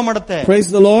ಪ್ರಾರಂಭ ಮಾಡುತ್ತೆ.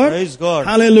 Praise the Lord. Praise God.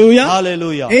 Hallelujah.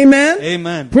 Hallelujah. Amen.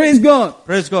 Amen. Praise God.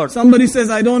 Praise God. Somebody says,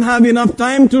 I don't have enough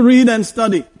time to read and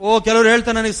study. ಓ, ಕೆಲವರು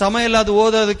ಹೇಳ್ತಾರೆ, ನನಗೆ ಸಮಯ ಇಲ್ಲ ಅದು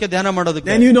ಓದೋದಕ್ಕೆ, ಧ್ಯಾನ ಮಾಡೋದಕ್ಕೆ.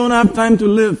 Then you don't have time to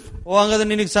live. ಓ, ಹಂಗಾದ್ರೆ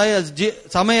ನಿನಗೆ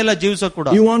ಸಮಯ ಇಲ್ಲ ಜೀವಿಸೋ ಕೂಡ.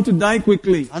 You want to die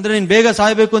quickly. ಅಂದ್ರೆ ನೀನ್ ಬೇಗ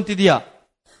ಸಾಯ್ಬೇಕು ಅಂತಿದ್ಯಾ.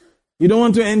 You don't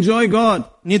want to enjoy God.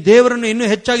 ನೀ ದೇವರನ್ನು ಇನ್ನೂ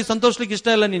ಹೆಚ್ಚಾಗಿ ಸಂತೋಷಲಿಕ್ಕೆ ಇಷ್ಟ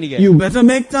ಇಲ್ಲ ನಿನಗೆ. You better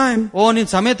make time. ಓ, ನೀನ್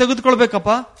ಸಮಯ ತೆಗೆದುಕೊಳ್ಬೇಕಪ್ಪ.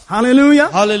 Hallelujah.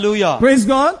 Hallelujah. Praise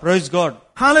God. Praise God.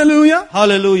 Hallelujah.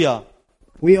 Hallelujah.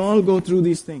 We all go through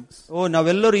these things. ಓ,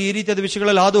 ನಾವೆಲ್ಲರೂ ಈ ರೀತಿಯಾದ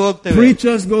ವಿಷಯಗಳಲ್ಲಿ ಹಾದು ಹೋಗ್ತೇವೆ.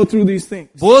 Preachers go through these things.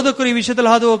 ಬೋಧಕರು ಈ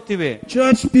ವಿಷಯದಲ್ಲಿ ಹಾದು ಹೋಗ್ತಿವೆ.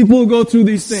 Church people go through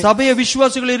these things. ಸಭೆಯ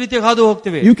ವಿಶ್ವಾಸಿಗಳು ಈ ರೀತಿಯಾಗಿ ಹಾದು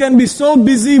ಹೋಗ್ತಿವೆ. You can be so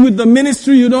busy with the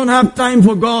ministry you don't have time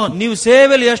for God. ನೀವು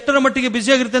ಸೇವೆಯಲ್ಲಿ ಎಷ್ಟರ ಮಟ್ಟಿಗೆ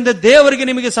ಬಿಸಿ ಆಗಿರುತ್ತೆ ಅಂದ್ರೆ ದೇವರಿಗೆ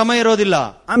ನಿಮಗೆ ಸಮಯ ಇರೋದಿಲ್ಲ.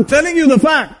 I'm telling you the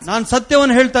fact. ನಾನು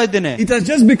ಸತ್ಯವನ್ನು ಹೇಳ್ತಾ ಇದ್ದೇನೆ. It has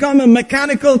just become a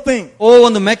mechanical thing. ಓ,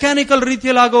 ಒಂದು ಮೆಕ್ಯಾನಿಕಲ್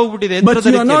ರೀತಿಯಲ್ಲಿ ಆಗೋಗ್ಬಿಟ್ಟಿದೆ. But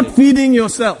you are not feeding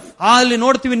yourself. ಅಲ್ಲಿ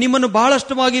ನೋಡ್ತೀವಿ, ನಿಮ್ಮನ್ನು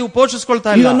ಬಹಳಷ್ಟವಾಗಿ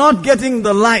ಪೋಷಿಸ್ಕೊಳ್ತಾ ಇಲ್ಲ. You are not getting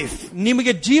the life. ನಿಮಗೆ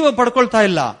ಜೀವ ಪಡ್ಕೊಳ್ತಾ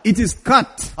ಇಲ್ಲ. It is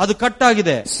cut. ಅದು ಕಟ್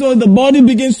ಆಗಿದೆ. So the body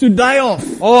begins to die off.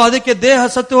 ಓ, ಅದಕ್ಕೆ ದೇಹ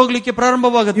ಸತ್ತು ಹೋಗ್ಲಿಕ್ಕೆ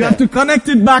ಪ್ರಾರಂಭವಾಗುತ್ತೆ. You have to connect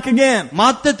it back again.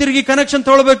 ಮತ್ತೆ ತಿರುಗಿ ಕನೆಕ್ಷನ್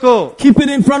ತಗೊಳ್ಬೇಕು. Keep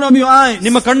it in front of your eyes.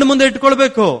 ನಿಮ್ಮ ಕಣ್ಣು ಮುಂದೆ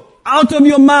ಇಟ್ಕೊಳ್ಬೇಕು. Out of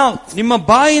your mouth, ನಿಮ್ಮ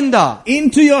ಬಾಯಿಂದ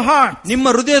into your heart, ನಿಮ್ಮ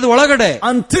ಹೃದಯದ ಒಳಗಡೆ,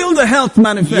 until the health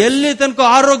manifests. ಎಲ್ಲಿ ತನಕ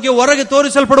ಆರೋಗ್ಯ ಹೊರಗೆ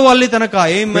ತೋರಿಸಲ್ಪಡುವ ಅಲ್ಲಿ ತನಕ.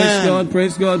 Amen. Praise God,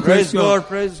 praise God, Praise God,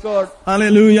 praise God.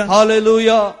 Hallelujah.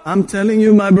 Hallelujah. I'm telling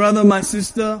you, my brother, my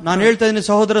sister, ನಾನು ಹೇಳ್ತಾ ಇದ್ದೀನಿ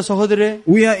ಸಹೋದರ ಸಹೋದರಿ,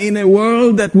 we are in a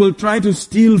world that will try to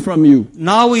steal from you.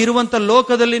 ನಾವು ಇರುವಂತ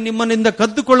ಲೋಕದಲ್ಲಿ ನಿಮ್ಮನಿಂದ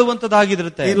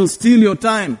ಕದ್ದುಕೊಳ್ಳುವಂತದ್ದಾಗಿರುತ್ತೆ. It'll steal your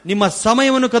time. ನಿಮ್ಮ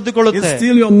ಸಮಯವನ್ನು ಕದ್ದುಕೊಳ್ಳುತ್ತೆ. It'll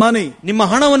steal your money. ನಿಮ್ಮ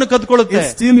ಹಣವನ್ನು ಕದ್ದುಕೊಳ್ಳುತ್ತೆ.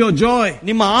 It'll steal your joy.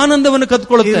 ನಿಮ್ಮ ಆನಂದವನ್ನು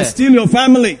ಕದ್ದುಕೊಳ್ಳುತ್ತೆ. It'll steal your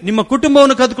family. ನಿಮ್ಮ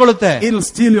ಕುಟುಂಬವನ್ನು ಕದ್ದುಕೊಳ್ಳುತ್ತೆ. It'll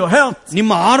steal your health.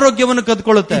 ನಿಮ್ಮ ಆರೋಗ್ಯವನ್ನು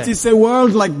ಕದ್ದುಕೊಳ್ಳುತ್ತೆ. It is a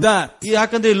world like that.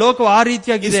 ಯಾಕಂದ್ರೆ ಈ ಲೋಕವು ಆ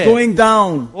ರೀತಿಯಾಗಿದೆ. It's going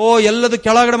down. ಓ, ಎಲ್ಲದು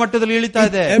ಕೆಳಗಡೆ ಮಟ್ಟದಲ್ಲಿ ಇಳಿತಾ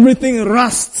ಇದೆ. Everything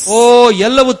rusts. ಓ,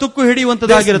 ಎಲ್ಲವೂ ತುಕ್ಕು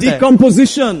ಹಿಡಿಯುವಂತದ್ದಾಗಿರುತ್ತೆ.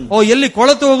 Decomposition. ಓ, ಎಲ್ಲಿ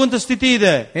ಕೊಳೆತು ಹೋಗುವಂತ ಸ್ಥಿತಿ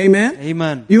ಇದೆ. Amen.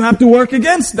 Amen. You have to work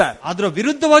against that. ಅದರ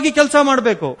ವಿರುದ್ಧವಾಗಿ ಕೆಲಸ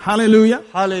ಮಾಡಬೇಕು. Hallelujah.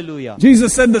 Hallelujah. Jesus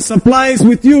said the supply is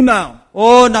with you now. ಓ,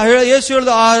 ಯೇಸು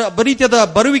ಹೇಳಿದ ಆ ರೀತಿಯಾದ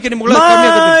ಬರುವಿಕೆ ನಿಮಗೆ.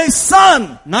 My son.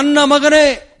 ನನ್ನ ಮಗನೇ.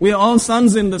 We are all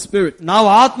sons in the spirit. ನಾವು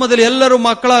ಆತ್ಮದಲ್ಲಿ ಎಲ್ಲರೂ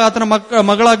ಆತನ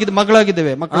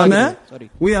ಮಗಳಾಗಿದ್ದೇವೆ.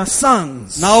 We are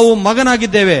sons. ನಾವು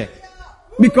ಮಗನಾಗಿದ್ದೇವೆ.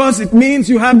 Because it means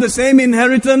you have the same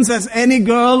inheritance as any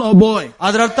girl or boy.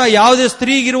 ಅದರರ್ಥ ಯಾವುದೇ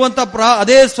ಸ್ತ್ರೀಗಿರುವಂತ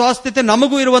ಅದೇ ಸ್ವಾಸ್ಥ್ಯತೆ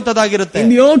ನಮಗೂ ಇರುವಂತದ್ದಾಗಿರುತ್ತೆ. In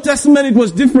the Old Testament it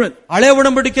was different. ಹಳೆ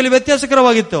ಒಡಂಬಡಿಕೆಯಲ್ಲಿ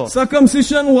ವ್ಯತ್ಯಾಸಕರವಾಗಿತ್ತು.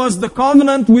 Circumcision was the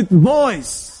covenant with boys.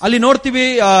 ಅಲ್ಲಿ ನೋಡ್ತೀವಿ,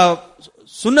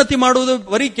 ಸುನ್ನತಿ ಮಾಡುವುದು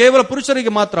ಬರೀ ಕೇವಲ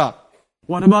ಪುರುಷರಿಗೆ ಮಾತ್ರ.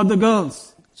 What about the girls?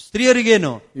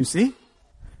 ಸ್ತ್ರೀಯರಿಗೇನು? You see,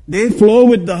 they flow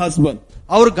with the husband.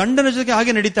 ಅವರು ಗಂಡನ ಜೊತೆಗೆ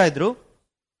ಹಾಗೆ ನಡೀತಾ ಇದ್ರು.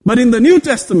 But in the New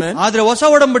Testament, ಆದ್ರೆ ಹೊಸ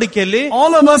ಒಡಂಬಡಿಕೆಯಲ್ಲಿ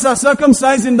all of us are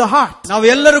circumcised in the heart.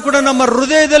 ನಾವೆಲ್ಲರೂ ಕೂಡ ನಮ್ಮ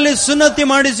ಹೃದಯದಲ್ಲಿ ಸುನ್ನತಿ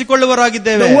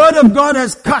ಮಾಡಿಸಿಕೊಳ್ಳುವರಾಗಿದ್ದೇವೆ. The word of God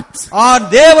has cut. ಆ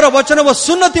ದೇವರ ವಚನವ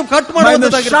ಸುನ್ನತಿ ಕಟ್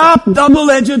ಮಾಡುವಂತದ್ದಾಗಿದೆ. Sharp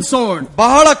double-edged sword.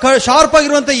 ಬಹಳ ಶಾರ್ಪ್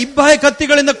ಆಗಿರುವಂತಹ ಇಬ್ಬಾಯಿ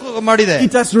ಕತ್ತಿಗಳಿಂದ ಮಾಡಿದೆ.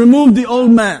 It has removed the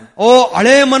old man. ಓ,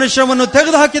 ಹಳೆ ಮನುಷ್ಯವನ್ನು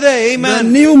ತೆಗೆದು ಹಾಕಿದೆ. Amen.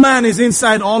 The new man is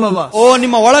inside all of us. ಓ,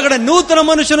 ನಿಮ್ಮ ಒಳಗಡೆ ನೂತನ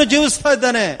ಮನುಷ್ಯನು ಜೀವಿಸ್ತಾ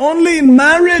ಇದ್ದಾನೆ. Only in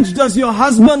marriage does your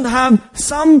husband have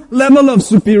some level of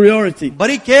superiority.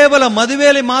 ಬರೀ ಕೇವಲ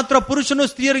ಮದುವೆಯಲ್ಲಿ ಮಾತ್ರ ಪುರುಷನು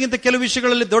ಸ್ತ್ರೀಯರಿಗಿಂತ ಕೆಲವು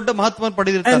ವಿಷಯಗಳಲ್ಲಿ ದೊಡ್ಡ ಮಹತ್ವವನ್ನು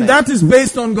ಪಡೆದಿರ್ತಾನೆ. And that is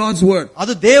based on God's word.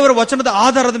 ಅದು ದೇವರ ವಚನದ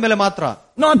ಆಧಾರದ ಮೇಲೆ ಮಾತ್ರ.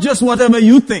 Not just whatever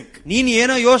you think. ನೀನು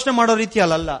ಏನೋ ಯೋಚನೆ ಮಾಡೋ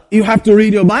ರೀತಿಯಲ್ಲ. You have to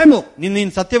read your Bible.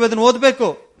 ನೀನು ಸತ್ಯವೇದನ ಓದಬೇಕು.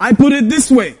 I put it this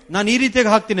way. ನಾನು ಈ ರೀತಿಯಾಗಿ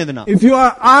ಹಾಕ್ತೀನಿ ಅದನ್ನ. If you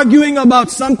are arguing about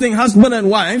something, husband and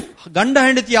wife, ಗಂಡ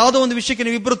ಹೆಂಡತಿ ಯಾವುದೋ ಒಂದು ವಿಷಯಕ್ಕೆ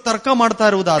ನೀವಿಬ್ಬರು ತರ್ಕ ಮಾಡ್ತಾ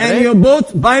ಇರುವುದಾದ್ರೆ, and you're both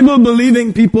Bible believing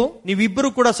people, ನೀವಿಬ್ಬರು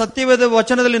ಕೂಡ ಸತ್ಯವೇದ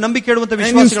ವಚನದಲ್ಲಿ ನಂಬಿಕೆ ಇಡುವಂತ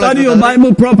and you study your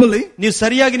Bible properly, ನೀವು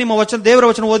ಸರಿಯಾಗಿ ನಿಮ್ಮ ವಚನ ದೇವರ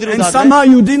ವಚನ and ಓದಿರುವುದಾದ್ರೆ, somehow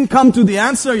you didn't come to the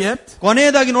answer yet,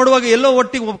 ಕೊನೆಯದಾಗಿ ನೋಡುವಾಗ ಎಲ್ಲೋ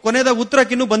ಒಟ್ಟಿಗೆ ಕೊನೆಯದಾಗಿ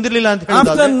ಉತ್ತರಕ್ಕೆ ಇನ್ನೂ ಬಂದಿರಲಿಲ್ಲ ಅಂತ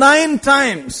ಹೇಳಿದ್ರೆ, after 9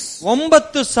 times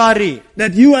 9 sorry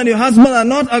that you and your husband are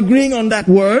not agreeing on that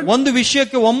word, ಒಂದು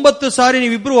ವಿಷಯಕ್ಕೆ 9 ಸಾರಿ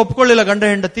ನೀವಿಬ್ಬರು ಒಪ್ಕೊಳ್ಳಿಲ್ಲ ಗಂಡ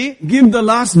ಹೆಂಡತಿ, give the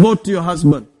last vote to your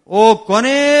husband. ಓ,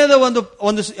 ಕೊನೆಯದ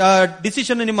ಒಂದು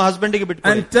ಡಿಸಿಷನ್ ನಿಮ್ಮ ಹಸ್ಬೆಂಡ್ ಗೆ ಬಿಟ್ಟು,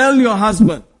 and tell your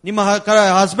husband, ನಿಮ್ಮ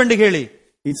ಹಸ್ಬೆಂಡ್ ಹೇಳಿ,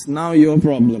 it's now your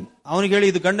problem. ಅವನಿಗೆ ಹೇಳಿ,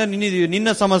 ಇದು ಗಂಡ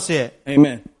ನಿನ್ನ ಸಮಸ್ಯೆ.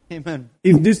 Amen. Amen.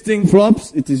 If this thing flops,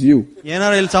 it is you.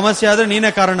 ಏನಾರ ಇಲ್ಲಿ ಸಮಸ್ಯೆ ಆದ್ರೆ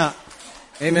ನೀನೇ ಕಾರಣ.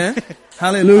 Amen.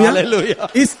 Hallelujah. Hallelujah.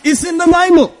 It's in the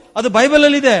Bible. ಅದು ಬೈಬಲ್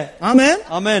ಅಲ್ಲಿ ಇದೆ. Amen.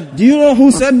 Amen. Do you know who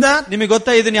said that? ನಿಮಗೆ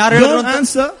ಗೊತ್ತಾ ಇದನ್ನ ಯಾರು ಹೇಳಿದ್ರು Don't ಅಂತ?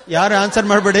 answer. ಯಾರು ಆನ್ಸರ್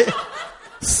ಮಾಡಬೇಡಿ.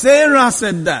 Sarah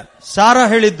said that. ಸಾರಾ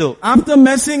ಹೇಳಿದ್ದು. After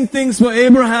messing things for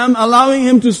Abraham, allowing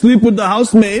him to sleep with the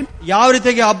housemaid. ಯಾವ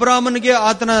ರೀತಿಯಾಗಿ ಅಬ್ರಾಮನಿಗೆ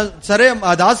ಆತನ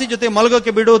ದಾಸಿ ಜೊತೆ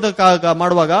ಮಲಗೋಕೆ ಬಿಡುವುದಕ್ಕೆ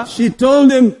ಮಾಡುವಾಗ, she told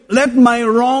him, let my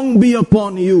wrong be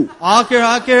upon you.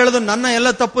 ಆಕೆ ಹೇಳಿದ್ರು, ನನ್ನ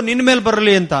ಎಲ್ಲ ತಪ್ಪು ನಿನ್ನ ಮೇಲೆ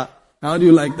ಬರಲಿ ಅಂತ. How do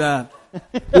you like that?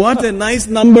 What a nice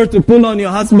number to pull on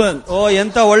your husband. ಓ,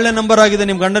 ಎಂತ ಒಳ್ಳೆ ನಂಬರ್ ಆಗಿದೆ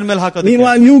ನಿಮ್ ಗಂಡನ ಮೇಲೆ ಹಾಕೋದು.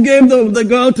 Meanwhile, you gave the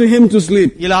girl to him to sleep.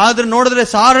 ಇಲ್ಲ ಆದ್ರೆ ನೋಡಿದ್ರೆ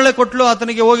ಸಾರಳೆ ಕೊಟ್ಲು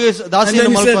ಆತನಿಗೆ ಹೋಗಿ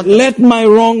ದಾಸಿಯನ್ನು ಮಲ್ಕೊಂತ. Let my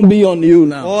wrong be on you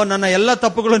now. ಓ, ನನ್ನ ಎಲ್ಲ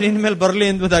ತಪ್ಪುಗಳು ನಿನ್ನ ಮೇಲೆ ಬರಲಿ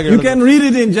ಎಂಬುದಾಗಿ. You can read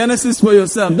it in Genesis for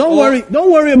yourself.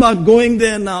 Don't worry about going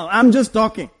there now. I'm just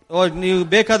talking. ಓ, ನೀವು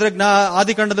ಬೇಕಾದ್ರೆ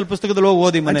ಆದಿಕಾಂಡದಲ್ಲಿ ಪುಸ್ತಕದಲ್ಲಿ ಹೋಗಿ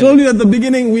ಓದಿ. I told you at the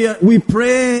beginning, we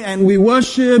pray and we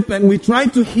worship and we try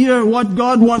to hear what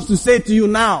God wants to say to you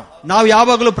now. ನಾವು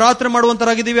ಯಾವಾಗಲೂ ಪ್ರಾರ್ಥನೆ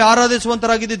ಮಾಡುವಂತರಾಗಿದ್ದೀವಿ,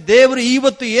 ಆರಾಧಿಸುವಂತರಾಗಿದ್ದೀವಿ. ದೇವರು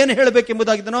ಇವತ್ತು ಏನು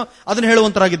ಹೇಳಬೇಕೆಂಬುದಾಗಿದ್ದನೋ ಅದನ್ನು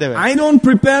ಹೇಳುವಂತರಾಗಿದ್ದೇವೆ. I don't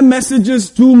prepare messages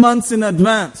 2 months in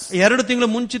advance. 2 ತಿಂಗಳು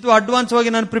ಮುಂಚಿತ advance ವಾಗಿ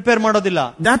ನಾನು ಪ್ರಿಪೇರ್ ಮಾಡೋದಿಲ್ಲ.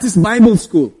 That is Bible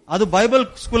school. ಅದು ಬೈಬಲ್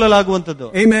ಸ್ಕೂಲ್ ಅಲ್ಲಿ ಆಗುವಂತದ್ದು.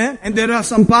 Amen. And there are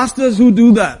some pastors who do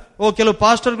that. ಓ, ಕೆಲವು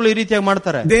ಪಾಸ್ಟರ್ಗಳು ಈ ರೀತಿಯಾಗಿ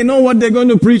ಮಾಡ್ತಾರೆ. They know what they're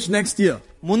going to preach next year.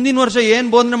 ಮುಂದಿನ ವರ್ಷ ಏನ್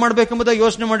ಬೋಧನೆ ಮಾಡಬೇಕೆಂಬುದಾಗಿ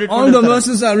ಯೋಚನೆ ಮಾಡಿ all the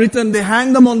verses are written. They hang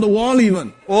them on the wall even.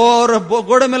 ಓ, ಅವರ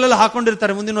ಗೋಡೆ ಮೇಲೆಲ್ಲ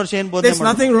ಹಾಕೊಂಡಿರ್ತಾರೆ ಮುಂದಿನ ವರ್ಷ ಏನ್ ಬೋಧನೆ. There's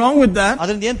nothing wrong with that.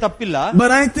 ಅದರಿಂದ ಏನ್ ತಪ್ಪಿಲ್ಲ.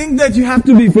 But I think that you have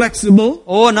to be flexible.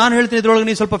 ಓ, ನಾನು ಹೇಳ್ತೀನಿ ಇದ್ರೊಳಗೆ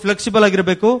ನೀವು ಸ್ವಲ್ಪ ಫ್ಲೆಕ್ಸಿಬಲ್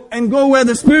ಆಗಿರಬೇಕು. And go where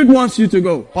the Spirit wants you to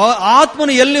go.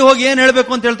 ಆತ್ಮನು ಎಲ್ಲಿ ಹೋಗಿ ಏನ್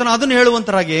ಹೇಳ್ಬೇಕು ಅಂತ ಹೇಳ್ತಾನೆ ಅದನ್ನ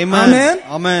ಹೇಳುವಂತರಾಗಿ. Amen.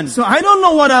 Amen. So I don't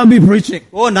know what I'll be preaching.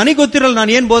 ಓ, ನನಗೆ ಗೊತ್ತಿರಲ್ಲ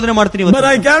ನಾನು ಏನ್ ಬೋಧನೆ ಮಾಡ್ತೀನಿ. But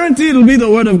I guarantee it'll be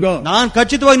the word of God. ನಾನು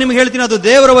ಖಚಿತವಾಗಿ ನಿಮ್ಗೆ ಹೇಳ್ತೀನಿ ಅದು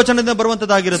ದೇವರ ವಚನದಿಂದ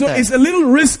ಬರುವಂತದ್ದಾಗಿರುತ್ತೆ. So it's a little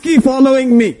risky following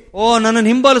me. ಓ, ನನ್ನ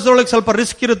ಹಿಂಬಾಲಿಸೋಳಕ್ಕೆ ಸ್ವಲ್ಪ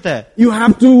ರಿಸ್ಕ್ ಇರುತ್ತೆ. You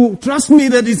have to trust me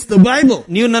that it's the Bible.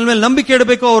 ನೀವು ನನ್ನ ಮೇಲೆ ನಂಬಿಕೆ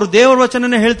ಇಡಬೇಕು, ಅವರು ದೇವರ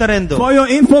ವಚನನೇ ಹೇಳ್ತಾರೆ ಎಂದು. For your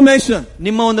information,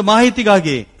 ನಿಮ್ಮ ಒಂದು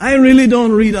ಮಾಹಿತಿಗಾಗಿ I really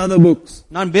don't read other books.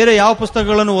 ನಾನು ಬೇರೆ ಯಾವ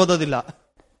ಪುಸ್ತಕಗಳನ್ನು ಓದೋದಿಲ್ಲ.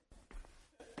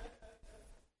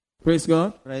 Praise God.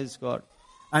 Praise God.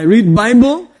 I read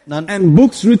Bible and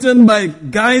books written by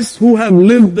guys who have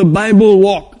lived the Bible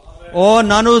walk. ಓ,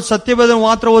 ನಾನು ಸತ್ಯವೇದ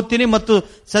ಮಾತ್ರ ಓದ್ತೀನಿ ಮತ್ತು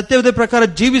ಸತ್ಯವೇದ ಪ್ರಕಾರ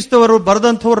ಜೀವಿಸಿದವರು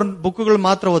ಬರೆದಂತವರ ಬುಕ್ಗಳು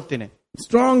ಮಾತ್ರ ಓದ್ತೀನಿ.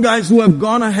 Strong guys who have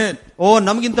gone ahead. ಓ,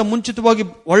 ನಮಗಿಂತ ಮುಂಚಿತವಾಗಿ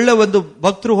ಒಳ್ಳೆ ಒಂದು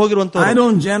ಭಕ್ತರು ಹೋಗಿರುವಂತವರು. I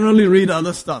don't generally read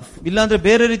other stuff. ಇಲ್ಲಾಂದ್ರೆ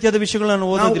ಬೇರೆ ರೀತಿಯಾದ ವಿಷಯಗಳನ್ನು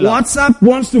ಓದೋದಿಲ್ಲ. WhatsApp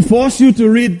wants to force you to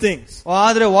read things.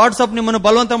 ಆದ್ರೆ ವಾಟ್ಸ್ಆಪ್ ನಿಮ್ಮನ್ನು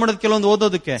ಬಲವಂತ ಮಾಡೋದು ಕೆಲವೊಂದು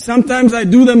ಓದೋದಕ್ಕೆ. Sometimes I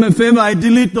do them a favor. I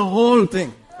delete the whole thing.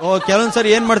 ಓ, ಕೆಲವೊಂದ್ಸರಿ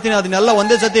ಏನ್ ಮಾಡ್ತೀನಿ ಅದನ್ನೆಲ್ಲ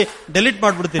ಒಂದೇ ಸತಿ ಡೆಲೀಟ್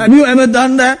ಮಾಡ್ಬಿಡ್ತೀನಿ. Have you ever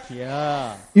done that?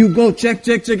 Yeah. You go check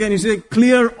and you say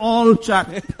clear all chat.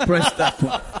 Press that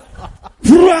one.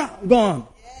 Gone.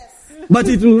 But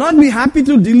it will not be happy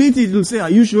to delete it. It will say,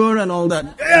 are you sure? And all that.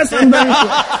 Yes, I'm very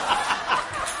sure.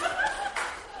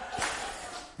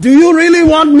 Do you really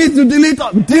want me to delete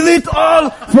all? Delete all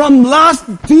from last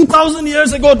 2000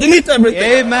 years ago. Delete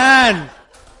everything. Amen.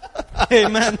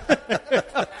 Amen.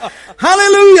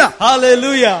 Hallelujah.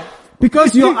 Hallelujah. Because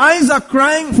your eyes are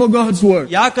crying for God's word.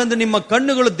 ಯಾಕಂದ್ರೆ ನಿಮ್ಮ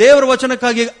ಕಣ್ಣುಗಳು ದೇವರ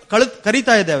ವಚನಕ್ಕಾಗಿ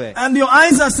ಕರೀತಾ ಇದ್ದಾವೆ. And your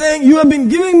eyes are saying, you have been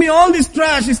giving me all this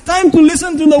trash. It's time to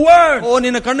listen to the word. ಓ,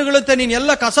 ನಿನ್ನ ಕಣ್ಣುಗಳಂತೆ ನೀನು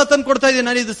ಎಲ್ಲ ಕಸ ತಂದು ಕೊಡ್ತಾ ಇದ್ದೀನಿ,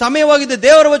 ನಾನು ಇದು ಸಮಯವಾಗಿದೆ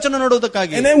ದೇವರ ವಚನ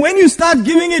ನೋಡುವುದಕ್ಕಾಗಿ. And then when you start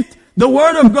giving it the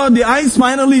word of God, the eyes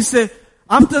finally say,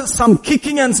 after some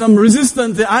kicking and some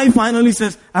resistance, the eye finally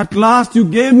says, at last you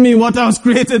gave me what I was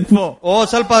created for. ಓ,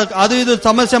 ಸ್ವಲ್ಪ ಅದು ಇದು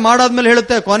ಸಮಸ್ಯೆ ಮಾಡಾದ್ಮೇಲೆ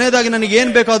ಹೇಳುತ್ತೆ, ಕೊನೆಯದಾಗಿ ನನಗೆ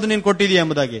ಏನ್ ಬೇಕೋ ಅದು ನೀನು ಕೊಟ್ಟಿದೀಯ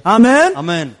ಎಂಬುದಾಗಿ. Amen.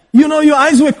 Amen. You know your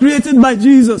eyes were created by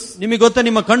Jesus. ನಿಮಗೆ ಗೊತ್ತಾ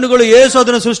ನಿಮ್ಮ ಕಣ್ಣುಗಳು ಯೇಸು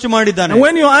ಅದನ್ನು ಸೃಷ್ಟಿ ಮಾಡಿದ್ದಾನೆ. And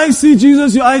when your eyes see Jesus,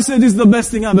 your eyes say, this is the best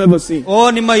thing I've ever seen. ಓ,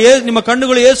 ನಿಮ್ಮ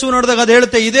ಕಣ್ಣುಗಳು ಯೇಸು ನೋಡಿದಾಗ ಅದು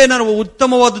ಹೇಳುತ್ತೆ, ಇದೇ ನಾನು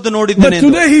ಉತ್ತಮವಾದದ್ದು ನೋಡಿದ್ದೇನೆ. But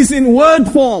today he's in word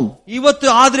form. ಇವತ್ತು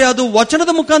ಆದ್ರೆ ಅದು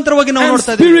ವಚನದ ಮುಖಾಂತರವಾಗಿ ನಾವು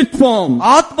ನೋಡ್ತಾ ಇದ್ದೀವಿ. Spirit form.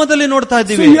 ಆತ್ಮದಲ್ಲಿ ನೋಡ್ತಾ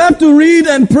ಇದ್ದೀವಿ. So you have to read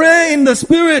and pray in the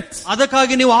spirit.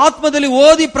 ಅದಕ್ಕಾಗಿ ನೀವು ಆತ್ಮದಲ್ಲಿ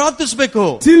ಓದಿ ಪ್ರಾರ್ಥಿಸಬೇಕು.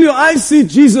 Till your eyes see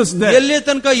Jesus there. ಎಲ್ಲಿಯ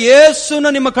ತನಕ ಯೇಸುನ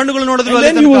ನಿಮ್ಮ ಕಣ್ಣುಗಳು ನೋಡಿದ್ರು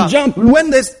ಅಲ್ಲಿ then you will jump. When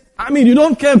there's, I mean, you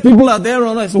don't care if people are there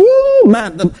or not. Oh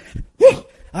man,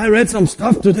 I read some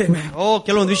stuff today, man. ಓ,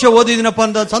 ಕೆಲವೊಂದು ವಿಷಯ ಓದಿದಿನಪ್ಪ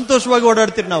ಅಂತ ಸಂತೋಷವಾಗಿ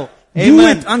ಓಡಾಡ್ತೀರಿ ನಾವು. Do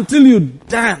it until you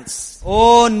dance. ಓ,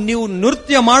 ನೀವು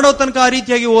ನೃತ್ಯ ಮಾಡೋ ತನಕ ಆ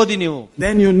ರೀತಿಯಾಗಿ ಓದಿ ನೀವು.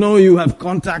 Then you know you have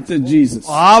contacted Jesus.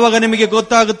 ಆವಾಗ ನಿಮಗೆ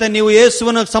ಗೊತ್ತಾಗುತ್ತೆ ನೀವು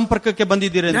ಯೇಸುವಿನ ಸಂಪರ್ಕಕ್ಕೆ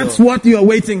ಬಂದಿದ್ದೀರಿ ಎಂದು. That's what you are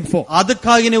waiting for.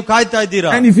 ಅದಕ್ಕಾಗಿ ನೀವು ಕಾಯ್ತಾ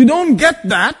ಇದ್ದೀರಾ. And if you don't get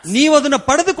that, ನೀವು ಅದನ್ನ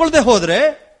ಪಡೆದುಕೊಳ್ಳದೆ ಹೋದ್ರೆ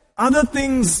other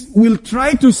things will try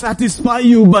to satisfy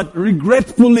you, but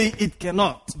regretfully it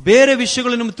cannot. ಬೇರೆ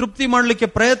ವಿಷಯಗಳು ನಿಮಗೆ ತೃಪ್ತಿ ಮಾಡಲಿಕ್ಕೆ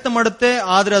ಪ್ರಯತ್ನ ಮಾಡುತ್ತೆ,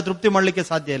 ಆದ್ರೆ ಅದು ತೃಪ್ತಿ ಮಾಡಲಿಕ್ಕೆ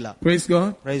ಸಾಧ್ಯ ಇಲ್ಲ. Praise God.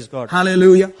 Praise God.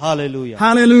 Hallelujah. Hallelujah.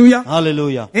 Hallelujah.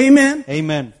 Hallelujah. Amen.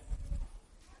 Amen.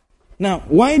 Now,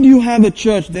 why do you have a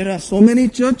church? There are so many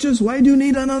churches. Why do you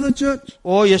need another church?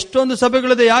 ಓ, ಎಷ್ಟೊಂದು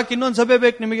ಸಭೆಗಳಿದೆ, ಯಾಕೆ ಇನ್ನೊಂದು ಸಭೆ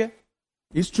ಬೇಕು ನಿಮಗೆ?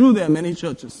 It's true there are many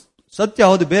churches. ಸತ್ಯ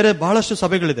ಹೌದು, ಬೇರೆ ಬಹಳಷ್ಟು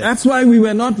ಸಭೆಗಳಿದೆ. That's why we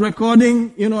were not recording,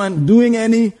 and doing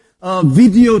any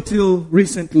video till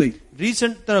recently.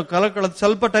 Recent ಕಳೆದ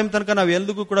ಸ್ವಲ್ಪ ಟೈಮ್ ತನಕ ನಾವು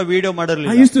ಎಲ್ಲಿಗೂ ಕೂಡ ವಿಡಿಯೋ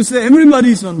ಮಾಡಿರಲಿಲ್ಲ. I used to say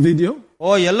everybody is on video.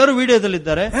 ಎಲ್ಲರೂ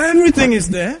ವಿಡಿಯೋದಲ್ಲಿದ್ದಾರೆ, everything is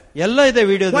there. ಎಲ್ಲ ಇದೆ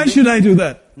video. Why should I do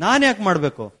that? ನಾನು ಯಾಕೆ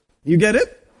ಮಾಡಬೇಕು? You get it?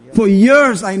 For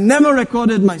years I never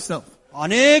recorded myself.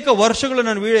 ಅನೇಕ ವರ್ಷಗಳು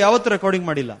ನಾನು ವಿಡಿಯೋ ಯಾವತ್ತೂ ರೆಕಾರ್ಡಿಂಗ್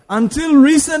ಮಾಡಿಲ್ಲ. Until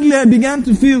recently I began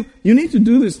to feel you need to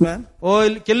do this, man.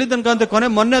 ಕೆಲ್ಲಿ ತನಕ ಅಂತ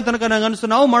ಮೊನ್ನೆ ತನಕ ನಂಗೆ ಅನಿಸ್ತು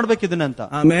ನಾವು ಮಾಡ್ಬೇಕು ಇದನ್ನ ಅಂತ.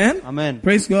 Amen. Amen.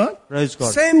 Praise God. Praise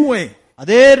God. Same way.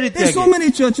 ಅದೇ ರೀತಿ so many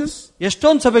churches.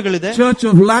 ಎಷ್ಟೊಂದು ಸಭೆಗಳಿದೆ. Church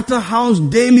of Latter House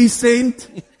Daily Saint,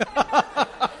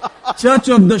 Church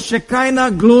of the Shekinah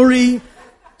Glory,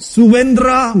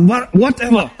 Suvendra,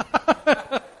 whatever.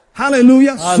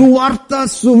 Hallelujah. Suvarta,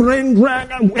 Surendra,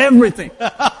 everything.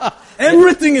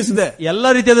 Everything is there. ಎಲ್ಲ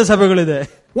ರೀತಿಯಾದ ಸಭೆಗಳಿದೆ.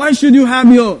 Why should you have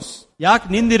yours? ಯಾಕೆ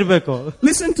ನಿಂದಿರಬೇಕು?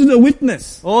 Listen to the witness.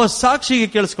 ಸಾಕ್ಷಿಗೆ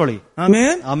ಕೇಳಿಸ್ಕೊಳ್ಳಿ.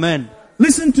 Amen. Amen.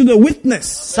 Listen to the witness.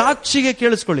 ಸಾಕ್ಷಿಗೆ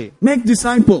ಕೇಳಿಸ್ಕೊಳ್ಳಿ. Make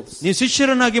disciples. ನೀವು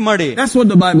ಶಿಷ್ಯರನ್ನಾಗಿ ಮಾಡಿ. That's what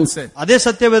the Bible said. ಅದೇ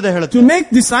ಸತ್ಯವೇದ ಹೇಳುತ್ತೆ. To make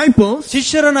disciples,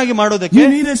 ಶಿಷ್ಯರನ್ನಾಗಿ ಮಾಡೋದಕ್ಕೆ you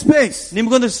need a space.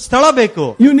 ನಿಮಗೊಂದು ಸ್ಥಳ ಬೇಕು.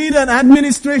 You need an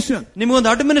administration.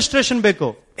 ನಿಮಗೊಂದು ಅಡ್ಮಿನಿಸ್ಟ್ರೇಷನ್ ಬೇಕು.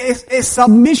 A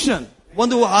submission.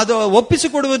 ಒಂದು ಅದು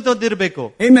ಒಪ್ಪಿಸಿಕೊಡುವಂತದ್ದು ಇರಬೇಕು.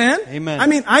 Amen. Amen. I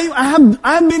mean, I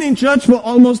have been in church for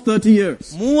almost 30 years.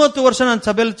 30 ವರ್ಷ ನಾನು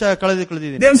ಸಭೆಯಲ್ಲಿ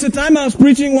ಕಳೆದಿದ್ದೀನಿ. There was a time I was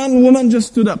preaching, one woman just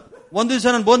stood up. ಒಂದು ದಿವಸ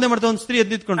ನಾನು ಬೋಧನೆ ಮಾಡ್ತಾ ಒಂದು ಸ್ತ್ರೀ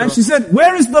ಎದ್ದು ನಿಂತ್ಕೊಂಡ್ರು. And she said,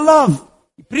 "Where is the love?"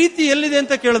 ಪ್ರೀತಿ ಎಲ್ಲಿದೆ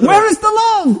ಅಂತ ಕೇಳಿದ್ರು. Where is the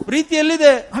love? ಪ್ರೀತಿ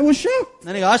ಎಲ್ಲಿದೆ? I was shocked.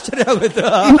 ನನಗೆ ಆಶ್ಚರ್ಯ ಆಗೋಯ್ತು.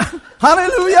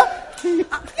 Hallelujah.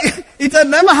 It had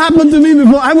never happened to me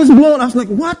before. I was blown. I was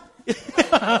like, "What?"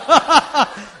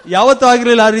 ಯಾವತ್ತೂ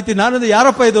ಆಗಿರಲಿಲ್ಲ ಆ ರೀತಿ. ನಾನದು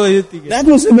ಯಾರಪ್ಪ ಇದು? That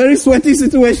was a very sweaty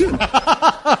situation.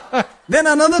 Then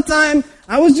another time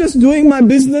I was just doing my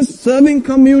business, serving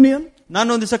communion. ನಾನು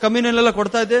ಒಂದ್ ದಿವಸ communion ಎಲ್ಲ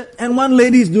ಕೊಡ್ತಾ ಇದ್ದೆ. And one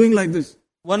lady is doing like this.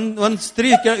 ಒಂದ್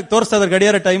ಸ್ತ್ರೀ ತೋರಿಸ್ತಾ ಇದ್ದಾರೆ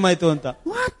ಗಡಿಯಾರ ಟೈಮ್ ಆಯ್ತು ಅಂತ.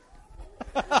 What?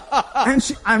 And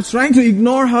I'm trying to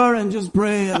ignore her and just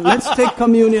pray and let's take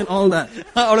communion, all that.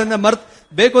 ಅವಳನ್ನ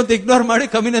ಬೇಕು ಅಂತ ಇಗ್ನೋರ್ ಮಾಡಿ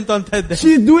ಕಮ್ಯುನಿಯನ್ ಅಂತ ಇದ್ದೆ.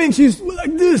 She's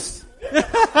like this.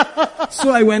 So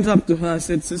I went up to her. I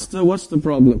said, "Sister, what's the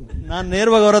problem?" ನಾನು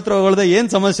ನೇರವಾಗಿ ಅವರ ಹತ್ರ ಹೋಗದೆ, ಏನ್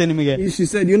ಸಮಸ್ಯೆ ನಿಮಗೆ? She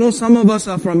said, some of us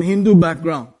are from Hindu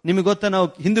background. ನಿಮಗೆ ಗೊತ್ತಾ, ನಾವು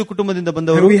ಹಿಂದೂ ಕುಟುಂಬದಿಂದ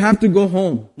ಬಂದವರು. We have to go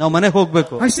home. ನಾವು ಮನೆಗೆ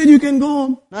ಹೋಗ್ಬೇಕು. I said, "You can go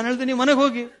home." ನಾನು ಹೇಳ್ದೆ, ನೀವು ಮನೆಗೆ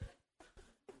ಹೋಗಿ.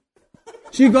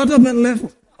 She got up and left.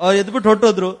 ಅವ್ರು ಎದ್ಬಿಟ್ಟು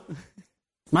ಹೊರಟೋದ್ರು.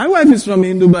 My wife is from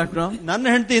Hindu background. ನನ್ನ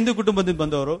ಹೆಂಡತಿ ಹಿಂದೂ ಕುಟುಂಬದಿಂದ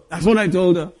ಬಂದವರು. That's what I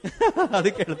told her.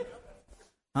 ಅದಕ್ಕೆ ಹೇಳಿದೆ.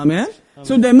 Amen.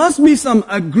 So there must be some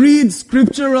agreed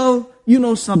scriptural,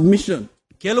 submission.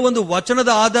 ಕೆಲವೊಂದು ವಚನದ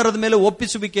ಆಧಾರದ ಮೇಲೆ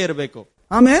ಒಪ್ಪಿಸುವಿಕೆ ಇರಬೇಕು.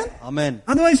 Amen. Amen.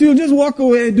 Otherwise you'll just walk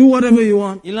away, do whatever you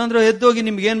want. ಇಲ್ಲಾಂದ್ರೆ ಎದ್ದೋಗಿ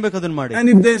ನಿಮ್ಗೆ ಏನ್ ಬೇಕು ಅದನ್ನ ಮಾಡಿ. And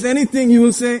if there's anything you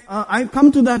will say, "I come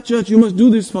to that church, you must do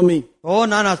this for me."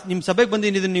 ನಾನು ನಿಮ್ ಸಭೆಗೆ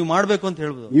ಬಂದಿದ್ದೀನಿ, ಇದನ್ನ ನೀವು ಮಾಡ್ಬೇಕು ಅಂತ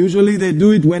ಹೇಳ್ಬೋದು. Usually they do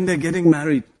it when they're getting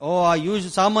married.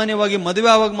 ಸಾಮಾನ್ಯವಾಗಿ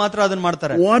ಮದುವೆ ಆವಾಗ ಮಾತ್ರ ಅದನ್ನ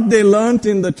ಮಾಡ್ತಾರೆ. What they learned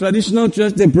in the traditional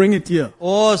church, they bring it here.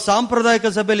 ಸಾಂಪ್ರದಾಯಿಕ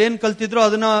ಸಭೆಯಲ್ಲಿ ಏನ್ ಕಲ್ತಿದ್ರು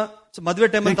ಅದನ್ನ ಮದುವೆ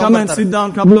ಟೈಮ್ ಅಲ್ಲಿ come and sit down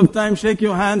couple of times, shake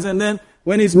your hands, and then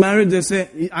when he's married they say,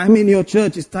 "I'm in your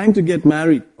church, it's time to get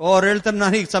married." ಅವ್ರು ಹೇಳ್ತಾರೆ,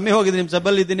 ನಾನು ಈಗ ಸಮಯ ಹೋಗಿದೆ, ನಿಮ್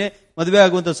ಸಭೆಯಲ್ಲಿ ಇದ್ದೀನಿ, ಮದುವೆ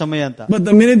ಆಗುವಂತ ಸಮಯ ಅಂತ. But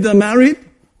the minute they're married,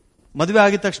 ಮದುವೆ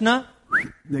ಆಗಿದ ತಕ್ಷಣ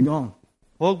they're gone.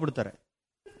 ಹೋಗ್ಬಿಡ್ತಾರೆ.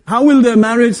 How will their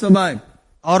marriage survive?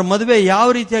 ಅವ್ರ ಮದುವೆ ಯಾವ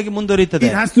ರೀತಿಯಾಗಿ ಮುಂದುವರಿಯುತ್ತದೆ?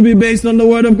 It has to be based on the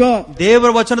word of God. ದೇವರ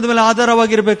ವಚನದ ಮೇಲೆ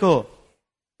ಆಧಾರವಾಗಿರಬೇಕು.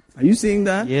 Are you seeing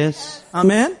that? Yes.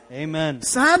 Amen. Amen.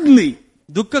 Sadly,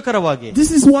 ದುಃಖಕರವಾಗಿ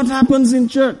this is what happens in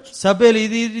church. ಸಭೆಯಲ್ಲಿ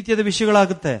ಈ ರೀತಿಯಾದ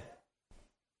ವಿಷಯಗಳಾಗುತ್ತೆ.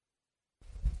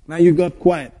 Now you got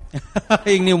quiet.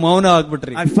 ಈಗ ನೀವು ಮೌನ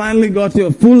ಆಗ್ಬಿಟ್ರಿ. I finally got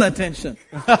your full attention.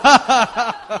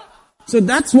 So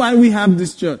that's why we have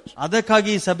this church.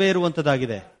 ಅದಕ್ಕಾಗಿ ಈ ಸಭೆ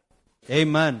ಇರುವಂತದ್ದಾಗಿದೆ.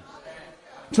 Amen.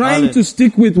 Trying to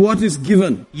stick with what is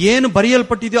given. ಏನು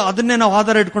ಬರೆಯಲ್ಪಟ್ಟಿದೆಯೋ ಅದನ್ನೇ ನಾವು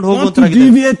ಆಧಾರ ಇಟ್ಕೊಂಡು ಹೋಗುವಂತಾಗಿದೆ. Not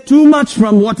to deviate too much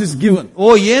from what is given.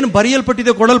 ಏನು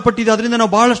ಬರೆಯಲ್ಪಟ್ಟಿದೆ ಕೊಡಲ್ಪಟ್ಟಿದೆ ಅದರಿಂದ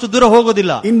ನಾವು ಬಹಳಷ್ಟು ದೂರ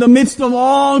ಹೋಗೋದಿಲ್ಲ. In the midst of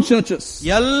all churches,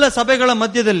 ಎಲ್ಲ ಸಭೆಗಳ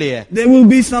ಮಧ್ಯದಲ್ಲಿ there will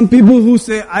be some people who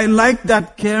say, "I like that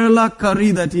Kerala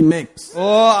curry that he makes."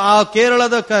 ಆ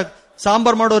ಕೇರಳದ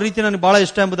ಸಾಂಬಾರ್ ಮಾಡೋ ರೀತಿ ನನಗೆ ಬಹಳ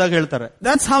ಇಷ್ಟ ಎಂಬುದಾಗಿ ಹೇಳ್ತಾರೆ.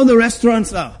 That's how the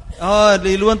restaurants are.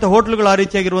 ಇರುವಂತ ಹೋಟೆಲ್ಗಳು ಆ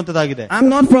ರೀತಿಯಾಗಿರುವಂತದ್ದಾಗಿದೆ. I'm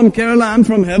not from Kerala, I'm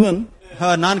from heaven.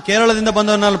 ನಾನು ಕೇರಳದಿಂದ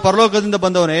ಬಂದವನು, ನಾನು ಪರಲೋಕದಿಂದ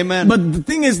ಬಂದವನು. Amen. But the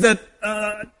thing is that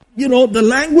the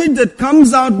language that comes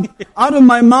out of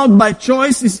my mouth by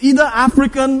choice is either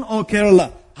African or Kerala.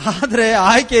 ಆದ್ರೆ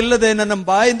ಆಯ್ಕೆ ಇಲ್ಲದೆ ನನ್ನ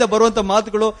ಬಾಯಿಂದ ಬರುವಂತ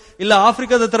ಮಾತುಗಳು ಇಲ್ಲ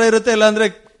ಆಫ್ರಿಕಾದ ತರ ಇರುತ್ತೆ, ಇಲ್ಲ ಅಂದ್ರೆ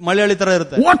ಮಲಯಾಳಿ ತರ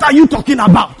ಇರುತ್ತೆ. What are you talking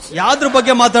about? ಯಾವ್ದ್ರ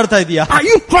ಬಗ್ಗೆ ಮಾತಾಡ್ತಾ ಇದೀಯಾ? Are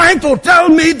you trying to tell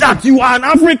me that you are an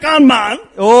African man?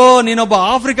 ನೀನೊಬ್ಬ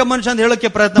ಆಫ್ರಿಕಾ ಮನುಷ್ಯ ಅಂತ ಹೇಳಕ್ಕೆ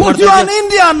ಪ್ರಯತ್ನ ಮಾಡ್ತಾ ಇದೀಯಾ? You are an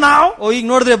Indian now. ಈಗ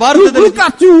ನೋಡಿದ್ರೆ ಭಾರತದಲ್ಲಿ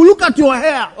look at your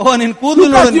hair. ನಿನ್ ಕೂದಲು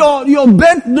ನೋಡು, your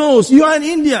bent nose, you are an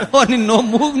Indian. ನಿನ್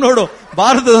ಮೂಗ್ ನೋಡು,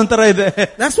 ಭಾರತದ ಒಂಥರ ಇದೆ.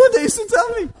 That's what they used to tell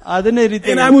me. ಅದನ್ನೇ ರೀತಿ.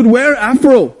 And I would wear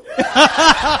afro.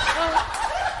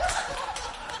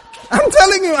 I'm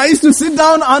telling you, I used to sit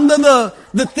down under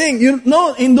the thing,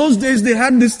 in those days they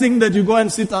had this thing that you go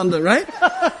and sit under, right?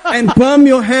 And perm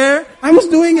your hair. I was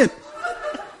doing it.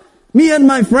 Me and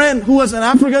my friend, who was an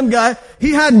African guy, he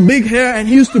had big hair and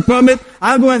he used to perm it.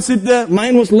 I'll go and sit there.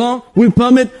 Mine was long. We'll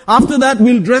perm it. After that,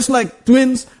 we'll dress like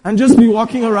twins and just be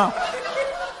walking around.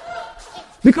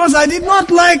 Because I did not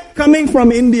like coming from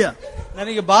India.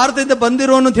 ನನಗೆ ಭಾರತದಿಂದ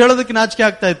ಬಂದಿರೋನು ಅಂತ ಹೇಳೋದಕ್ಕೆ ನಾಚಿಕೆ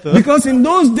ಆಗ್ತಾ ಇತ್ತು. Because in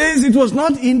those days it was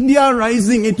not India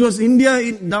rising, it was India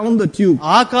down the tube.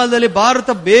 ಆ ಕಾಲದಲ್ಲಿ ಭಾರತ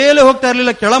ಬೇಲೆ ಹೋಗ್ತಾ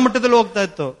ಇರಲಿಲ್ಲ, ಕೆಳಮಟ್ಟದಲ್ಲಿ ಹೋಗ್ತಾ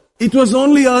ಇತ್ತು. It was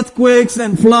only earthquakes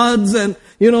and floods and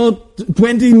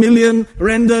 20 million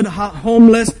rendered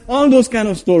homeless, all those kind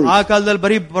of stories. ಆ ಕಾಲದಲ್ಲಿ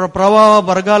ಬರೀ ಪ್ರವಾಹ,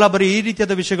 ಬರಗಾಲ, ಬರೀ ಈ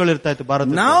ರೀತಿಯಾದ ವಿಷಯಗಳು ಇರ್ತಾ ಇತ್ತು Bharat.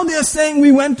 Now they are saying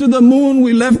we went to the moon,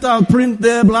 we left our print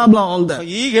there, blah blah, all that.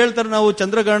 ಈಗ ಹೇಳ್ತಾರೆ ನಾವು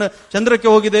ಚಂದ್ರಕ್ಕೆ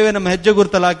ಹೋಗಿದ್ದೇವೆ, ನಮ್ಮ ಹೆಜ್ಜೆ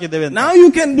ಗುರುತಲ್ಲಿ ಹಾಕಿದ್ದೇವೆ. Now you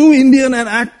can do Indian and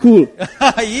act cool.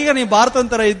 ಈಗ ನೀವು ಭಾರತ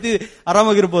ಅಂತರ ಇದ್ದು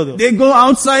ಆರಾಮಾಗಿರ್ಬೋದು. They go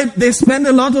outside, they spend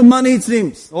a lot of money, it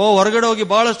seems. ಹೊರಗಡೆ ಹೋಗಿ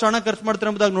ಬಹಳಷ್ಟು ಹಣ ಖರ್ಚು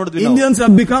ಮಾಡ್ತಾರೆ ಎಂಬುದಾಗಿ ನೋಡಿದ್ವಿ. Indians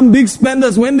have become big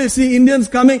spenders. When they see Indians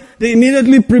coming, they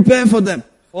immediately prepare for them.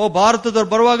 ಭಾರತದವ್ರು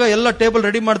ಬರುವಾಗ ಎಲ್ಲ ಟೇಬಲ್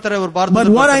ರೆಡಿ ಮಾಡ್ತಾರೆ ಅವರು Bharat. But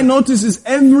what I notice is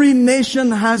every nation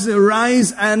has a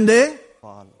rise and a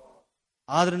fall.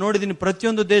 ಆದ್ರೆ ನೋಡಿದ್ದೀನಿ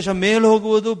ಪ್ರತಿಯೊಂದು ದೇಶ ಮೇಲೆ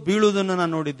ಹೋಗುವುದು ಬೀಳುವುದನ್ನು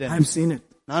ನಾನು ನೋಡಿದ್ದೇನೆ. I have seen it.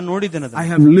 ನಾನು ನೋಡಿದ್ದೇನೆ. I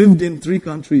have lived in 3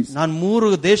 countries. ನಾನು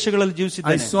 3 ದೇಶಗಳಲ್ಲಿ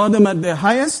ಜೀವಿಸಿದ್ದೇನೆ. I saw them at their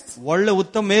highest. ಒಳ್ಳೆ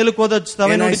ಉತ್ತಮ ಮೇಲಕ್ಕೆ ಹೋದ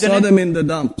ಸ್ಥಳ ನೋಡಿದ್ದೇನೆ. I saw them in the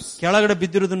dumps. ಕೆಳಗಡೆ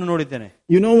ಬಿದ್ದಿರುವುದನ್ನು ನೋಡಿದ್ದೇನೆ.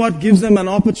 You know what gives them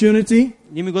an opportunity?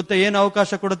 ನಿಮಗೆ ಗೊತ್ತಾ ಏನು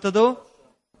ಅವಕಾಶ ಕೊಡುತ್ತದೋ?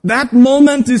 That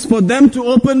moment is for them to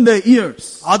open their ears.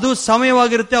 ಅದು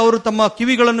ಸಮಯವಾಗಿರುತ್ತೆ, ಅವರು ತಮ್ಮ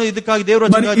ಕಿವಿಗಳನ್ನು ಇದಕ್ಕಾಗಿ ದೇವರ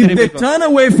ವಚನಕ್ಕಾಗಿ ತೆರೆಯಬೇಕು. But if they turn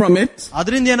away from it,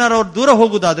 ಅದರಿಂದ ಏನಾರು ಅವರು ದೂರ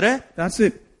ಹೋಗುದಾದ್ರೆ that's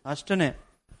it. ಅಷ್ಟನೇ.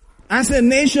 As a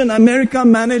nation, America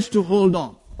managed to hold on.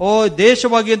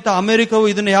 ದೇಶವಾಗಿ ಅಂತ ಅಮೆರಿಕವು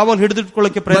ಇದನ್ನ ಯಾವಾಗ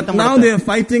ಹಿಡಿದಿಟ್ಕೊಳ್ಳಕ್ಕೆ ಪ್ರಯತ್ನ ಮಾಡುತ್ತೆ. But now they are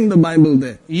fighting the Bible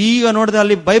there. ಈಗ ನೋಡಿದ್ರೆ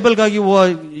ಅಲ್ಲಿ ಬೈಬಲ್ಗಾಗಿ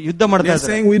ಯುದ್ಧ ಮಾಡ್ತಾ ಇದ್ದಾರೆ. They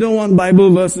are saying we don't want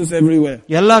Bible verses everywhere.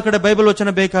 ಎಲ್ಲಾ ಕಡೆ ಬೈಬಲ್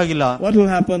ವಚನ ಬೇಕಾಗಿಲ್ಲ. What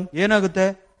will happen? ಏನಾಗುತ್ತೆ?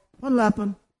 What will happen?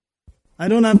 I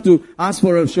don't have to ask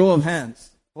for a show of hands.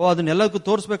 ಅದನ್ನೆಲ್ಲಕ್ಕೂ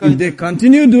ತೋರಿಸಬೇಕಾಗಿದೆ. If they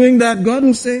continue doing that, God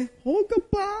will say,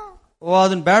 "Hogappa."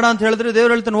 ಅದನ್ನ ಬೇಡ ಅಂತ ಹೇಳಿದ್ರೆ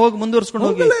ದೇವರು ಹೇಳ್ತಾನೆ, ಹೋಗಿ ಮುಂದುವರಿಸಿಕೊಂಡು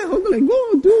ಹೋಗಿ. ಹೋಗಲೇ, go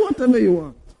do whatever you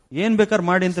want. ಏನ್ ಬೇಕಾದ್ರೆ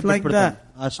ಮಾಡಿ ಅಂತ ಬಿಟ್ಬಿಡ್ತಾನೆ.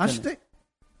 ಅಷ್ಟೇ.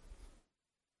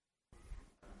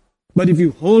 But if you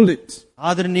hold it,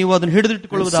 ಆದ್ರೆ ನೀವು ಅದನ್ನ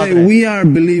ಹಿಡಿದಿಟ್ಟುಕೊಳ್ಳುವುದಾದ್ರೆ, say we are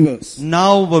believers.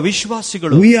 ನಾವು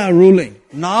ವಿಶ್ವಾಸಿಗಳು. We are ruling.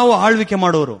 ನಾವು ಆಳ್ವಿಕೆ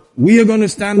ಮಾಡೋರು. We are going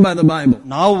to stand by the Bible.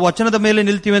 ನಾವು ವಚನದ ಮೇಲೆ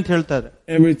ನಿಲ್ತೀವಿ ಅಂತ ಹೇಳ್ತಾರೆ.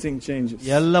 Everything changes.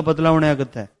 ಎಲ್ಲ ಬದಲಾವಣೆ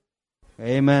ಆಗುತ್ತೆ.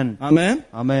 Amen. Amen.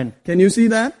 Amen. Can you see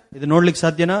that? ಇದು ನೋಡ್ಲಿಕ್ಕೆ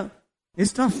ಸಾಧ್ಯನಾ?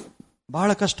 It's tough.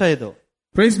 ಬಹಳ ಕಷ್ಟ ಇದು.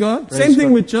 Praise God. Same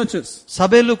thing with churches.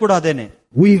 ಸಭೆಯಲ್ಲೂ ಕೂಡ ಅದೇನೆ.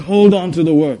 We hold on to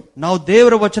the word. ನಾವು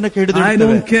ದೇವರ ವಚನಕ್ಕೆ ಹಿಡಿದಿರ್ತೇವೆ. I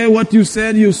don't care what you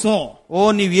said, you saw.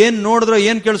 ನೀವ್ ಏನ್ ನೋಡಿದ್ರೋ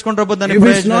ಏನ್ ಕೇಳಿಸ್ಕೊಂಡ್ರೋ ನನಗೆ ಪ್ರಯೋಜನ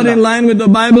ಇಲ್ಲ. If it's not in line with the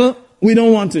Bible, we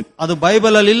don't want it. ಅದು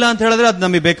ಬೈಬಲ್ ಅಲ್ಲಿ ಇಲ್ಲ ಅಂತ ಹೇಳಿದ್ರೆ ಅದು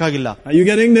ನಮಗೆ ಬೇಕಾಗಿಲ್ಲ. Are you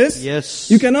getting this? Yes.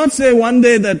 You cannot say one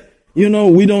day that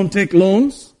we don't take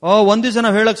loans. ಒಂದ್ ದಿವಸ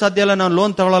ನಾವು ಹೇಳಕ್ ಸಾಧ್ಯ ಇಲ್ಲ ನಾವು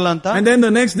ಲೋನ್ ತಗೊಳ್ಳಲ್ಲ ಅಂತ. And then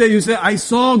the next day you say I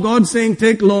saw God saying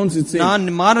take loans, it says.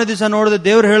 ನಾನು ಮಾರನೇ ದಿವಸ ನೋಡಿದೆ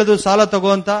ದೇವರು ಹೇಳಿದ್ರು ಸಾಲ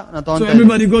ತಗೋ ಅಂತ ನಾನು ತಗೊಂಡೆ. So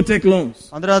everybody go take loans.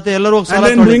 ಅಂದ್ರೆ ಅದು ಎಲ್ಲರೂ ಹೋಗಿ ಸಾಲ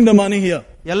ತಗೊಳ್ಳಿ. And then bring the money here.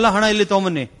 ಎಲ್ಲ ಹಣ ಇಲ್ಲಿ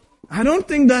ತಗೊಂಬನ್ನಿ. I don't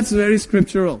think that's very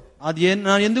scriptural.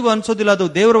 ನಾನು ಎಂದಿಗೂ ಅನ್ಸೋದಿಲ್ಲ ಅದು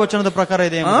ದೇವರ ವಚನದ ಪ್ರಕಾರ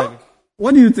ಇದೆ ಎಂಬುದಾಗಿ.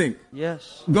 What do you think? Yes.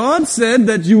 God said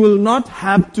that you will not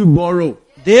have to borrow.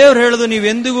 ದೇವರು ಹೇಳುದು ನೀವು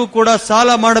ಎಂದಿಗೂ ಕೂಡ ಸಾಲ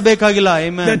ಮಾಡಬೇಕಾಗಿಲ್ಲ.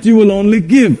 Amen. That you will only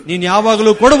give. ನೀನ್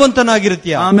ಯಾವಾಗಲೂ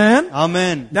ಕೊಡುವಂತನಾಗಿರ್ತೀಯ. Amen.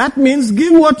 Amen. That means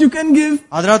give what you can give.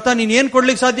 ಅದರ ಅರ್ಥ ನೀನ್ ಏನ್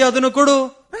ಕೊಡ್ಲಿಕ್ಕೆ ಸಾಧ್ಯ ಅದನ್ನು ಕೊಡು.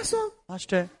 That's all.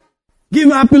 ಅಷ್ಟೇ.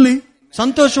 Give happily.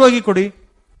 ಸಂತೋಷವಾಗಿ ಕೊಡಿ.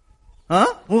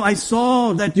 Oh, I saw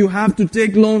that you have to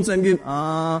take loans and give.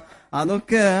 I don't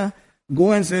care. Go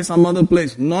and say some other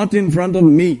place, not in front of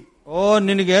me.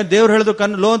 ನಿನಗೆ ದೇವ್ರು ಹೇಳಿದ್ರು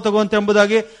ಲೋನ್ ತಗೋಂತ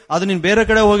ಎಂಬುದಾಗಿ ಅದು ನೀನ್ ಬೇರೆ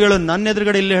ಕಡೆ ಹೋಗಿ ಹೇಳು, ನನ್ನ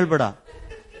ಎದುರುಗಡೆ ಇಲ್ಲೇ ಹೇಳ್ಬೇಡ.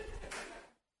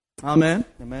 Amen.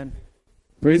 Amen.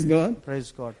 Praise God.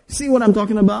 Praise God. See what I'm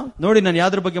talking about? ನೋಡಿ ನಾನು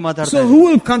ಯಾದ್ರ ಬಗ್ಗೆ ಮಾತಾಡ್ತಾ ಇದ್ದೀನಿ. So who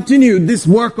will continue this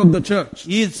work of the church?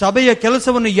 ಈ ಸಭೆಯ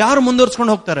ಕೆಲಸವನ್ನು ಯಾರು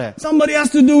ಮುಂದುವರಿಸಿಕೊಂಡು ಹೋಗ್ತಾರೆ? Somebody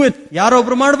has to do it. ಯಾರೋ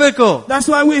ಒಬ್ರು ಮಾಡಬೇಕು. That's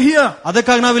why we're here.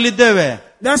 ಅದಕ್ಕಾಗಿ ನಾವು ಇಲ್ಲಿದ್ದೇವೆ.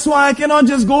 That's why I cannot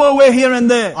just go away here and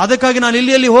there. ಅದಕ್ಕಾಗಿ ನಾನು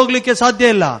ಇಲ್ಲಿ ಹೋಗ್ಲಿಕ್ಕೆ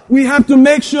ಸಾಧ್ಯ ಇಲ್ಲ. We have to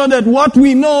make sure that what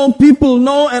we know, people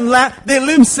know and they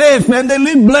live safe and they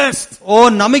live blessed.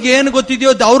 ನಮಗೆ ಏನು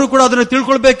ಗೊತ್ತಿದೆಯೋ ಅವರು ಕೂಡ ಅದನ್ನು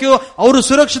ತಿಳ್ಕೊಳ್ಬೇಕು, ಅವರು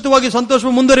ಸುರಕ್ಷಿತವಾಗಿ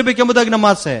ಸಂತೋಷವಾಗಿ ಮುಂದುವರಿಬೇಕು ಎಂಬುದಾಗಿ ನಮ್ಮ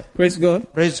ಆಸೆ. Praise God.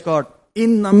 Praise God.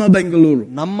 In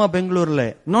ನಮ್ಮ ಬೆಂಗಳೂರಲ್ಲೇ,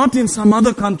 not in some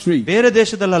other country. ಬೇರೆ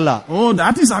ದೇಶದಲ್ಲ.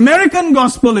 That is American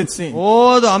gospel, it seems.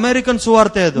 ಅದು ಅಮೆರಿಕನ್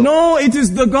ಸುವಾರ್ತೆ ಅದು. No, it is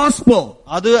the gospel.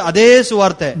 ಅದು ಅದೇ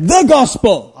ಸುವಾರ್ತೆ. The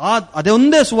gospel. ಅದೇ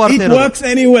ಒಂದೇ ಸುವಾರ್ತೆ. It works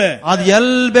anywhere. ಅದು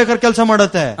ಎಲ್ಲಿ ಬೇಕಾದ್ರೆ ಕೆಲಸ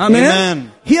ಮಾಡುತ್ತೆ. Amen.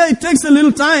 Here it takes a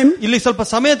little time. ಇಲ್ಲಿ ಸ್ವಲ್ಪ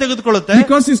ಸಮಯ ತೆಗೆದುಕೊಳ್ಳುತ್ತೆ.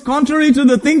 Because it's contrary to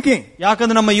the thinking.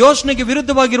 ಯಾಕಂದ್ರೆ ನಮ್ಮ ಯೋಚನೆಗೆ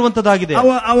ವಿರುದ್ಧವಾಗಿರುವಂತದ್ದಾಗಿದೆ.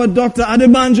 Our Dr.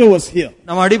 Adebanjo was here.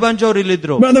 ನಮ್ಮ ಅಡಿಬಾಂಜೋ ಅವರು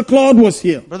ಇಲ್ಲಿದ್ರು. Brother Claude was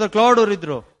here. Brother Claude ಅವರು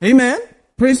ಇದ್ರು. Amen.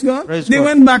 Praise God. They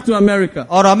went back to America.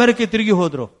 ಅವರು ಅಮೆರಿಕ ತಿರುಗಿ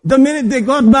ಹೋದ್ರು. The minute they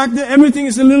got back there, everything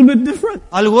is a little bit different.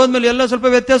 ಅಲ್ಲಿ ಹೋದ್ಮೇಲೆ ಎಲ್ಲ ಸ್ವಲ್ಪ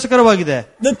ವ್ಯತ್ಯಾಸಕರವಾಗಿದೆ.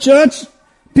 The church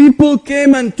People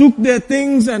came and took their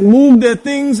things and moved their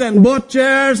things and bought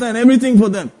chairs and everything for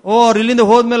them. ಅವ್ರು ಇಲ್ಲಿಂದ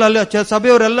ಹೋದ್ಮೇಲೆ ಅಲ್ಲಿ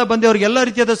ಸಭೆಯವರೆಲ್ಲ ಬಂದು ಅವ್ರಿಗೆ ಎಲ್ಲಾ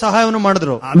ರೀತಿಯಾದ ಸಹಾಯವನ್ನು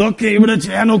ಮಾಡಿದ್ರು. ಅದಕ್ಕೆ ಇವರ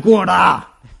ಚೇನು ಕೂಡ.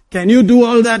 Can you do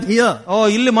all that here?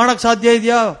 ಇಲ್ಲಿ ಮಾಡಕ್ ಸಾಧ್ಯ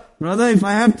ಇದೆಯಾ? Brother, if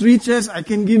I have 3 chairs, I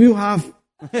can give you half.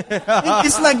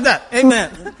 It's like that. Amen.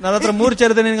 ನನ್ನ ಹತ್ರ 3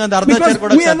 ಚೇರ್ ಇದೆ, ನಿನಗೆ ಒಂದು ಅರ್ಧ ಚೇರ್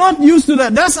ಕೊಡಕ್ಕೆ. We are not used to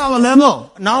that. That's our level.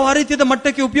 ನಾವು ಆ ರೀತಿಯಾದ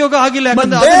ಮಟ್ಟಕ್ಕೆ ಉಪಯೋಗ ಆಗಿಲ್ಲ. But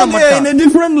they are in a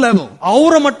different level.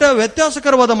 ಅವರ ಮಟ್ಟ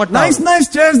ವ್ಯತ್ಯಾಸಕರವಾದ ಮಟ್ಟ. Nice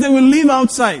chairs they will leave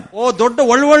outside. ದೊಡ್ಡ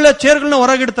ಒಳ್ಳೆ ಚೇರ್ಗಳನ್ನ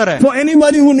ಹೊರಗಿಡ್ತಾರೆ. For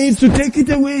anybody who needs to take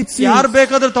it away. ಯಾರು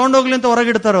ಬೇಕಾದ್ರೂ ತಗೊಂಡೋಗ್ಲಿ ಅಂತ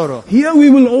ಹೊರಗಿಡ್ತಾರೆ ಅವರು. Here we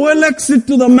will OLX it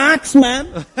to the max, man.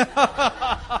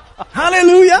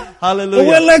 Hallelujah. Hallelujah.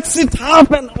 OLX it half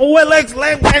and OLX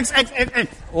X.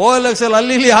 OLX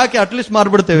ಅಲ್ಲಿ ಇಲ್ಲಿ ಹಾಕಿ at least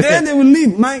ಮಾರ್ಬಿಡ್ತೇವೆ. Then they will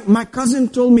leave. My cousin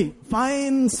told me,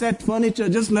 fine set furniture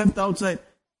just left outside.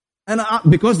 And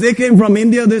because they came from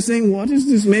India, they're saying, what is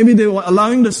this? Maybe they were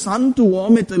allowing the sun to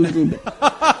warm it a little bit.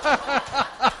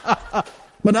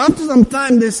 But after some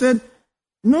time they said,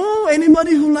 no,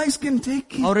 anybody who likes can take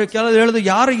it. ಅವ್ರು ಕೆಲವರು ಹೇಳಿದ್ರು,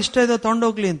 ಯಾರು ಇಷ್ಟ ಇದೆ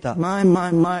ತಗೊಂಡೋಗ್ಲಿ ಅಂತ.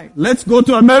 My. Let's go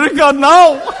to America now.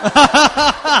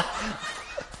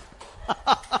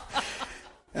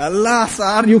 Allah,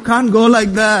 sir, you can't go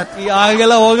like that.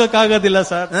 ಹಾಗೆಲ್ಲ ಹೋಗಕ್ ಆಗೋದಿಲ್ಲ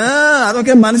ಸರ್.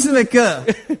 ಅದಕ್ಕೆ ಮನಸ್ಸಿಗೆ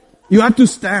you have to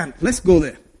stand. Let's go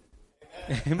there.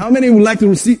 How many would like to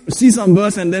see some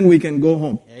verse and then we can go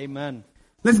home? Amen.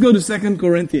 Let's go to 2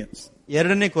 Corinthians.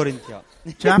 2 ಕೊರಿಂಥ್ಯ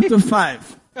chapter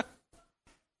 5.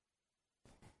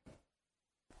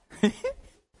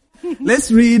 Let's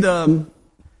read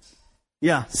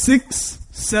 6,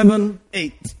 7,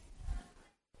 8.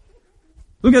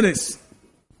 Look at this.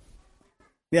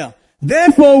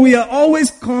 Therefore we are always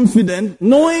confident,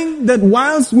 knowing that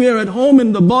whilst we are at home in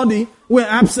the body, we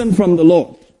are absent from the Lord.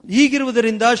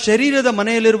 ಹೀಗಿರುವುದರಿಂದ ಶರೀರದ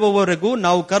ಮನೆಯಲ್ಲಿರುವವರೆಗೂ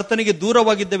ನಾವು ಕರ್ತನಿಗೆ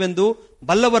ದೂರವಾಗಿದ್ದೇವೆಂದು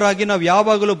ಬಲ್ಲವರಾಗಿ ನಾವು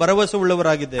ಯಾವಾಗಲೂ ಭರವಸೆ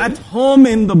ಉಳ್ಳವರಾಗಿದ್ದೇವೆ. At home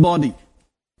in the body.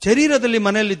 ಶರೀರದಲ್ಲಿ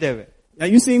ಮನೆಯಲ್ಲಿದ್ದೇವೆ.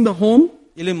 Are you seeing the home?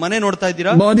 ಇಲ್ಲಿ ಮನೆ ನೋಡ್ತಾ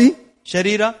ಇದ್ದೀರಾ? Body.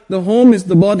 ಶರೀರ. The home is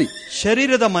the body.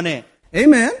 ಶರೀರದ ಮನೆ.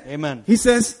 Amen. Amen. He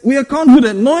says, we are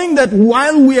confident, knowing that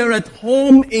while we are at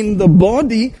home in the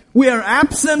body, we are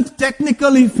absent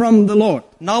technically from the Lord.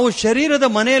 ನಾವು ಶರೀರದ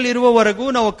ಮನೆಯಲ್ಲಿ ಇರುವವರೆಗೂ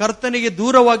ನಾವು ಕರ್ತನಿಗೆ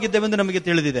ದೂರವಾಗಿದ್ದೇವೆಂದು ನಮಗೆ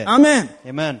ತಿಳಿದಿದೆ. Amen.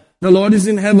 Amen. The Lord is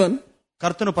in heaven.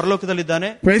 ಕರ್ತನು ಪರಲೋಕದಲ್ಲಿದ್ದಾನೆ.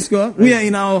 Praise God. We are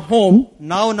in our home.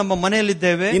 ನಾವು ನಮ್ಮ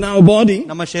ಮನೆಯಲ್ಲಿದ್ದೇವೆ. In our body.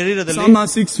 ನಮ್ಮ ಶರೀರದಲ್ಲಿ. Some are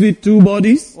 6 feet 2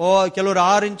 bodies. ಕೆಲವರು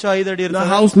 6 ಇಂಚು 5 ಅಡಿ ಇರ್ತಾರೆ.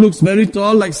 The house looks very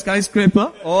tall like skyscraper.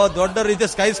 ದೊಡ್ಡ ರೀತಿಯ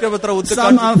ಸ್ಕೈ ಸ್ಕ್ರೇಪರ್ ತರ ಉದ್ದ.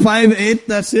 Some are 5, 8.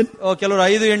 That's it. ಕೆಲವರು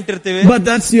 5, 8 ಇರ್ತೀವಿ. But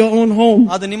that's your own home.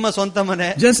 ಅದು ನಿಮ್ಮ ಸ್ವಂತ ಮನೆ.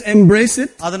 Just embrace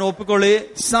it. ಅದನ್ನು ಒಪ್ಪಿಕೊಳ್ಳಿ.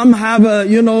 Some have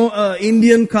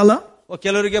Indian color.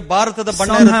 ಕೆಲವರಿಗೆ ಭಾರತದ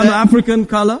ಬಣ್ಣ ಇರುತ್ತೆ. Some have African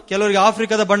color. ಕೆಲವರಿಗೆ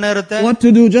ಆಫ್ರಿಕಾದ ಬಣ್ಣ ಇರುತ್ತೆ. What to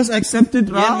do? Just accept it.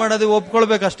 ಏನ್ ಮಾಡೋದು?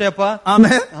 ಒಪ್ಕೊಳ್ಬೇಕು ಅಷ್ಟೇ ಅಪ್ಪ.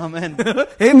 Amen. Amen.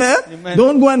 Amen.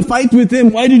 Don't go and fight with him.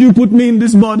 Why did you put me in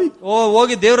this body?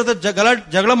 ಹೋಗಿ ದೇವರ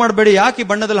ಜಗಳ ಮಾಡಬೇಡಿ, ಯಾಕೆ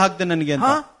ಬಣ್ಣದಲ್ಲಿ ಹಾಕ್ದೆ ನನಗೆ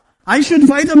ಅಂತ. I should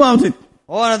fight about it.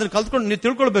 ಅದನ್ನ ಕಲ್ತ್ಕೊಂಡು ನೀವು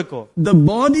ತಿಳ್ಕೊಳ್ಬೇಕು. The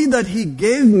body that he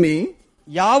gave me,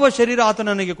 ಯಾವ ಶರೀರ ಆತ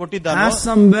ನನಗೆ ಕೊಟ್ಟಿದ್ದಾನೋ, has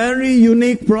some very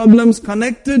unique problems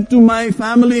connected to my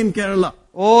family in Kerala.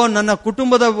 ನನ್ನ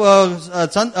ಕುಟುಂಬದ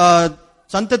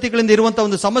ಸಂತತಿಗಳಿಂದ ಇರುವಂತಹ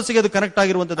ಒಂದು ಸಮಸ್ಯೆಗೆ ಅದು ಕನೆಕ್ಟ್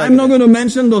ಆಗಿರುವಂತದ್ದು. I'm not going to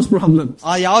mention those problems.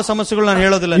 ಯಾವ ಸಮಸ್ಯೆಗಳು ನಾನು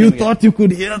ಹೇಳೋದಿಲ್ಲ. You thought you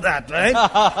could hear that, right?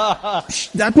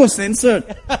 That was censored.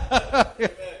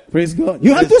 Praise God.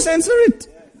 You have to censor it.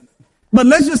 But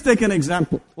let's just take an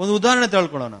example. ಒಂದು ಉದಾಹರಣೆ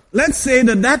ತಿಳ್ಕೊಳ್ಳೋಣ. Let's say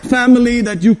that family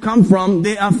that you come from,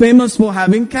 they are famous for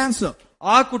having cancer.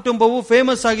 ಆ ಕುಟುಂಬವು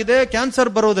famous ಆಗಿದೆ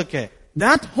cancer ಬರೋದಕ್ಕೆ.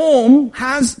 That home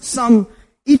has some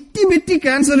itty bitty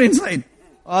cancer inside.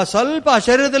 ಸ್ವಲ್ಪ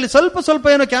ಶರೀರದಲ್ಲಿ ಸ್ವಲ್ಪ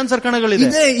ಏನೋ ಕ್ಯಾನ್ಸರ್ ಕಣಗಳಿದೆ.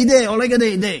 ಇದೆ ಒಳಗಡೆ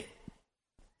ಇದೆ.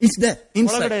 It's there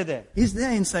inside. ಒಳಗಡೆ ಇದೆ. It's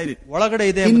there inside it. ಒಳಗಡೆ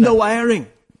ಇದೆ. In the wiring.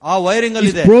 ಆ ವೈರಿಂಗ್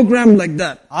ಅಲ್ಲಿ ಇದೆ. Programmed like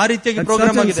that. ಆ ರೀತಿಯಾಗಿ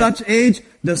ಪ್ರೋಗ್ರಾಮ್ ಆಗಿದೆ. At such age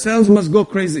the cells must go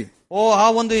crazy. ಆ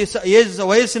ಒಂದು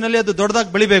ವಯಸ್ಸಿನಲ್ಲಿ ಅದು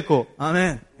ದೊಡ್ಡದಾಗಿ ಬೆಳಿಬೇಕು.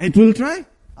 Amen. It will try.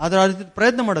 ಅದರ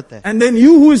ಪ್ರಯತ್ನ ಮಾಡುತ್ತೆ. And then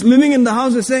you who is living in the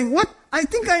house is saying, what? I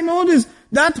think I know this.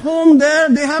 That home there,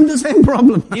 they have the same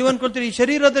problem. ನೀವು ಅನ್ಕೊಳ್ತೀರಿ ಈ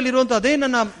ಶರೀರದಲ್ಲಿ ಇರುವಂತ ಅದೇ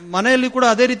ನನ್ನ ಮನೆಯಲ್ಲಿ ಕೂಡ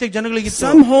ಅದೇ ರೀತಿ ಜನಗಳಿಗೆ.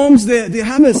 Some homes they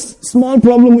have a small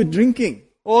problem with drinking.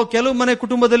 ಕೆಲವು ಮನೆ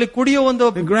ಕುಟುಂಬದಲ್ಲಿ ಕುಡಿಯೋ ಒಂದು.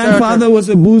 The grandfather was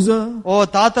a boozer.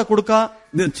 ತಾತ ಕುಡುಕ.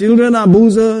 The children are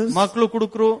boozers. ಮಕ್ಕಳು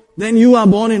ಕುಡುಕರು. Then you are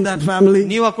born in that family.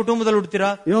 ನೀವು ಆ ಕುಟುಂಬದಲ್ಲಿ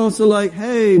ಹುಡ್ತೀರಾ. You're also like,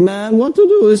 hey man, what to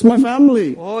do? It's my family.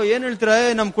 ಏನ್ ಹೇಳ್ತೀರಾ?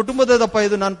 ನಮ್ ಕುಟುಂಬದಪ್ಪ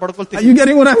ಇದು, ನಾನು ಪಡ್ಕೊಳ್ತೀನಿ. Are you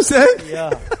getting what I'm saying?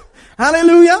 Yeah.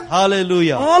 Hallelujah.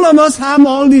 Hallelujah. All of us have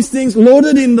all these things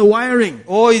loaded in the wiring.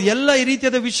 ಇದೆಲ್ಲ ಈ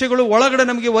ರೀತಿಯಾದ ವಿಷಯಗಳು ಒಳಗಡೆ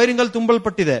ನಮಗೆ ವೈರಿಂಗ್ ಅಲ್ಲಿ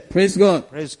ತುಂಬಲ್ಪಟ್ಟಿದೆ. Praise God.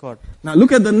 Praise God. Now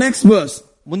look at the next verse.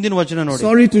 ಮುಂದಿನ ವಚನ ನೋಡಿ.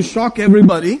 Sorry to shock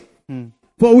everybody.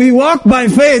 For we walk by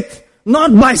faith,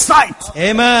 not by sight.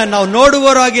 Amen. ನಾವು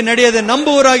ನೋಡುವವರಾಗಿ ನಡೆಯದೆ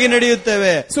ನಂಬುವವರಾಗಿ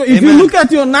ನಡೆಯುತ್ತೇವೆ. So if you look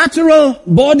at your natural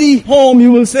body home,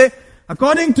 you will say,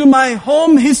 According to my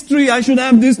home history, I should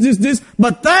have this.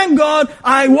 But thank God,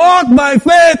 I walk by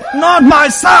faith, not by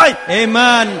sight.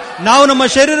 Amen. ನಾವು ನಮ್ಮ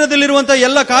ಶರೀರದಲ್ಲಿರುವಂತಹ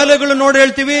ಎಲ್ಲ ಕಾಯಿಲೆಗಳು ನೋಡಿ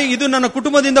ಹೇಳ್ತೀವಿ, ಇದು ನನ್ನ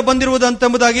ಕುಟುಂಬದಿಂದ ಬಂದಿರುವುದು ಅಂತ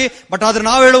ಎಂಬುದಾಗಿ. ಬಟ್ ಆದ್ರೆ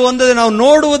ನಾವು ಹೇಳುವ ಒಂದೇ, ನಾವು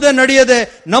ನೋಡುವುದೇ ನಡೆಯದೆ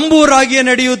ನಂಬುವರಾಗಿಯೇ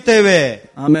ನಡೆಯುತ್ತೇವೆ.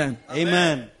 Amen.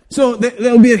 Amen. So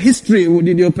there will be a history.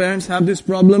 Did your parents have this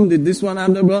problem? Did this one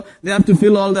have the problem? They have to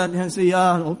fill all that and say,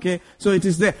 yeah, okay. So it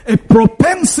is there. A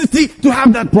propensity to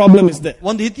have that problem is there.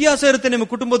 ಒಂದು ಇತಿಹಾಸ ಇರುತ್ತೆ, ನಿಮ್ಮ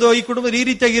ಕುಟುಂಬದ ಈ ಕುಟುಂಬದ ಈ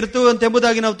ರೀತಿಯಾಗಿ ಇರುತ್ತೆ ಅಂತ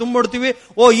ಎಂಬುದಾಗಿ ನಾವು ತುಂಬಿಡ್ತೀವಿ.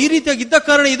 ಈ ರೀತಿಯಾಗಿ ಇದ್ದ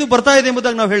ಕಾರಣ ಇದು ಬರ್ತಾ ಇದೆ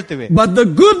ಎಂಬುದಾಗಿ ನಾವು ಹೇಳ್ತೀವಿ. But the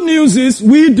good news is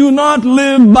we do not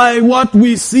live by what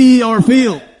we see or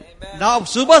feel. ನಾವು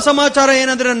ಶುಭ ಸಮಾಚಾರ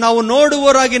ಏನಂದ್ರೆ ನಾವು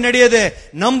ನೋಡುವವರಾಗಿ ನಡೆಯದೆ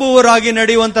ನಂಬುವವರಾಗಿ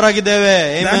ನಡೆಯುವಂತರಾಗಿದ್ದೇವೆ.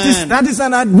 That is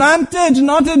an advantage,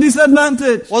 not a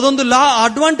disadvantage. ಅದೊಂದು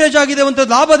ಅಡ್ವಾಂಟೇಜ್ ಆಗಿದೆ, ಒಂದು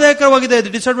ಲಾಭದಾಯಕವಾಗಿದೆ.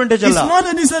 ಇದು ಡಿಸ್ಅಡ್ವಾಂಟೇಜ್ ಅಲ್ಲ. It's not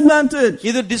a disadvantage.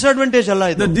 ಇದು ಡಿಸ್ಅಡ್ವಾಂಟೇಜ್ ಅಲ್ಲ.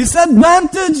 ಇದು the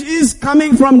disadvantage is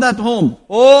coming from that home.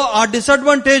 ಆ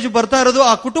ಡಿಸ್ಅಡ್ವಾಂಟೇಜ್ ಬರ್ತಾ ಇರೋದು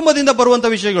ಆ ಕುಟುಂಬದಿಂದ ಬರುವಂತ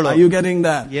ವಿಷಯಗಳು. Are you getting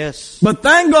that? Yes. But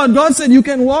thank God, God said you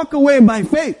can walk away by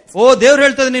faith. ದೇವರು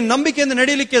ಹೇಳ್ತದೆ, ನೀನ್ ನಂಬಿಕೆಯಿಂದ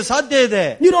ನಡೆಯಲಿಕ್ಕೆ ಸಾಧ್ಯ ಇದೆ.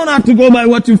 You don't have to go by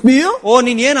what you feel.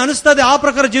 ನೀನ್ ಏನ್ ಅನಿಸ್ತದೆ ಆ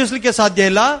ಪ್ರಕಾರ ಜೀವಿಸಲಿಕ್ಕೆ ಸಾಧ್ಯ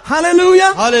ಇಲ್ಲ.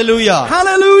 Hallelujah. Hallelujah.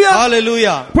 Hallelujah.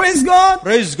 Hallelujah. Praise God.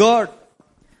 Praise God.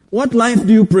 What life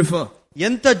do you prefer?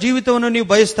 ಎಂತ ಜೀವಿತವನ್ನು ನೀವು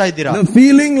ಬಯಸ್ತಾ ಇದ್ದೀರಾ? The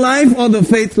feeling life or the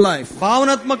faith life?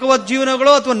 ಭಾವನಾತ್ಮಕವಾದ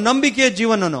ಜೀವನಗಳು ಅಥವಾ ನಂಬಿಕೆಯ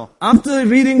ಜೀವನನೋ? After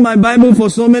reading my Bible for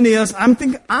so many years, I'm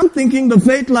thinking the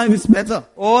faith life is better.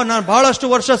 ನಾನು ಬಹಳಷ್ಟು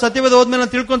ವರ್ಷ ಸತ್ಯವೇದ ಓದ್ಮೇಲೆ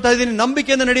ನಾನು ತಿಳ್ಕೊಂತಾ ಇದ್ದೀನಿ,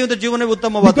 ನಂಬಿಕೆಯಿಂದ ನಡೆಯುವಂತ ಜೀವನವೇ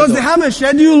ಉತ್ತಮವಾದದ್ದು. Because they have a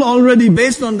schedule already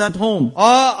based on that home.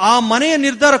 ಆ ಮನೆಯ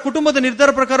ನಿರ್ಧಾರ, ಕುಟುಂಬದ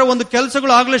ನಿರ್ಧಾರ ಪ್ರಕಾರ ಒಂದು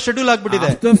ಕೆಲಸಗಳು ಆಗ್ಲೇ ಶೆಡ್ಯೂಲ್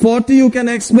ಆಗ್ಬಿಟ್ಟಿದೆ. After 40 you can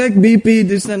expect BP,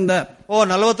 this and that.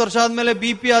 40 ವರ್ಷ ಆದ್ಮೇಲೆ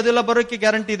BP ಅದೆಲ್ಲ ಬರೋಕೆ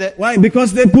ಗ್ಯಾರಂಟಿ ಇದೆ. Why? Because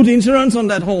they put insurance on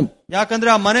that home. ಯಾಕಂದ್ರೆ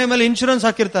ಆ ಮನೆ ಮೇಲೆ ಇನ್ಶೂರೆನ್ಸ್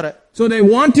ಹಾಕಿರ್ತಾರೆ. So they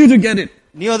want you to get it.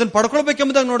 ನೀವು ಅದನ್ನ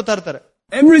ಪಡ್ಕೊಳ್ಬೇಕೆಂಬುದಾಗಿ ನೋಡ್ತಾ ಇರ್ತಾರೆ.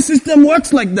 Every system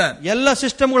works like that. ಎಲ್ಲ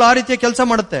ಸಿಸ್ಟಮ್ಗಳು ಆ ರೀತಿಯ ಕೆಲಸ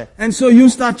ಮಾಡುತ್ತೆ. And so you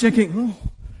start checking,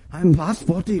 I'm past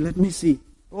 40, let me see.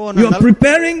 You are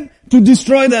preparing to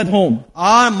destroy that home.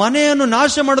 ಆ ಮನೆಯನ್ನು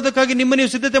ನಾಶ ಮಾಡೋದಕ್ಕಾಗಿ ನಿಮ್ಮ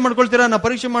ನೀವು ಸಿದ್ಧತೆ ಮಾಡ್ಕೊಳ್ತೀರಾ, ನಾ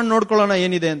ಪರೀಕ್ಷೆ ಮಾಡಿ ನೋಡ್ಕೊಳ್ಳೋಣ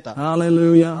ಏನಿದೆ ಅಂತ.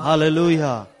 Hallelujah.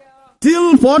 Hallelujah. Till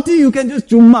 40 you can just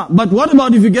chumma. But what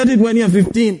about if you get it when you're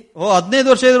 15? 15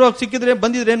 ವರ್ಷ ಇರುವಾಗ ಸಿಕ್ಕಿದ್ರೆ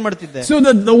ಬಂದಿದ್ರೆ ಏನ್ ಮಾಡ್ತಿದ್ದೆ? So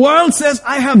the world says,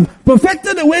 I have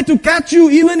perfected a way to catch you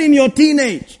even in your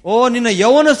teenage. ನಿನ್ನ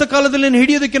ಯೌವನಸ್ಥ ಕಾಲದಲ್ಲಿ ನೀನು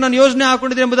ಹಿಡಿಯೋದಕ್ಕೆ ನಾನು ಯೋಜನೆ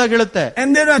ಹಾಕೊಂಡಿದ್ದೆ ಎಂಬುದಾಗಿ ಹೇಳುತ್ತೆ. And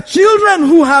there are children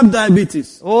who have diabetes.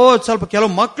 ಸ್ವಲ್ಪ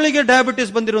ಕೆಲವು ಮಕ್ಕಳಿಗೆ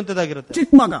ಡಯಾಬಿಟಿಸ್ ಬಂದಿರುವಂತದ್ದಾಗಿರುತ್ತೆ.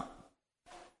 Chikmaga.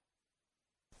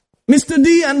 Mr. D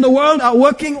and the world are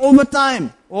working overtime.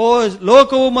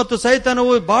 ಲೋಕವು ಮತ್ತು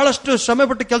ಸೈತಾನವು ಬಹಳಷ್ಟು ಶ್ರಮೆ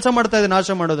ಪಟ್ಟು ಕೆಲಸ ಮಾಡ್ತಾ ಇದೆ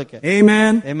ನಾಶ ಮಾಡೋದಕ್ಕೆ.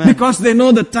 Amen. Amen. Because they know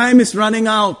the time is running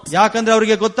out. ಯಾಕಂದ್ರೆ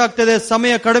ಅವರಿಗೆ ಗೊತ್ತಾಗ್ತದೆ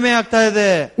ಸಮಯ ಕಡಿಮೆ ಆಗ್ತಾ ಇದೆ.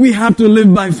 We have to live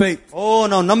by faith.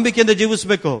 ನಾವು ನಂಬಿಕೆಯಿಂದ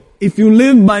ಜೀವಿಸಬೇಕು. If you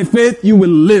live by faith, you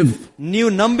will live. ನೀವು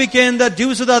ನಂಬಿಕೆಯಿಂದ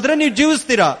ಜೀವಿಸೋದಾದ್ರೆ ನೀವು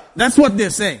ಜೀವಿಸ್ತೀರಾ. That's what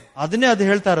they're saying. ಅದನ್ನೇ ಅದು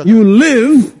ಹೇಳ್ತಾ ಇರೋದು. You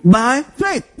live by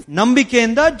faith.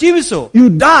 ನಂಬಿಕೆಯಿಂದ ಜೀವಿಸು. You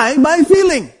die by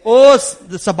feeling.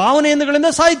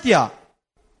 ಭಾವನೆಗಳಿಂದ ಸಾಹಿತ್ಯ.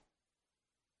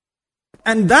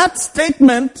 And that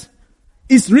statement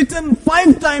is written 5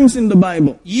 times in the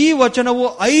Bible. ಈ ವಚನವು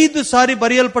 5 ಸಾರಿ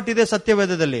ಬರೆಯಲ್ಪಟ್ಟಿದೆ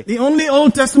ಸತ್ಯವೇದದಲ್ಲಿ. The only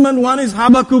Old Testament one is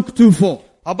Habakkuk 2:4.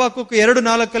 ಹಬಕ್ಕೂಕ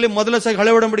 2:4 ಮೊದಲ ಸಾರಿ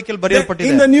ಹಳೆ ಒಡಂಬಡಿಕೆಯಲ್ಲಿ ಬರೆಯಲ್ಪಟ್ಟಿದೆ.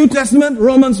 In the New Testament,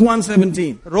 Romans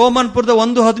 1:17. Roman ಪುರದ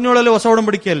 1:17 ಹೊಸ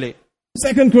ಒಡಂಬಡಿಕೆಯಲ್ಲಿ.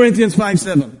 2 Corinthians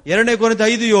 5:7. 2 ಕೊರಿಂಥ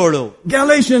 5:7.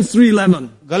 Galatians 3:11.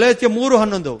 ಗಲಾತ್ಯ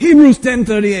 3:11. Hebrews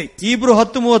 10:38. ಹೀಬ್ರೂ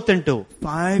 10:38.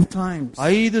 5 times.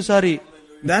 5 ಸಾರಿ.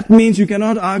 That means you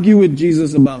cannot argue with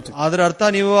Jesus about it. ಅದರ ಅರ್ಥ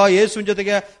ನೀವು ಯೇಸುವಿನ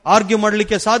ಜೊತೆಗೆ ಆರ್ಗ್ಯೂ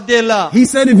ಮಾಡಲಿಕ್ಕೆ ಸಾಧ್ಯ ಇಲ್ಲ. He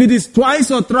said if it is twice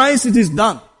or thrice, it is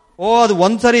done. ಅದು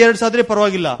 1 ಸಾರಿ 2 ಸಾರಿ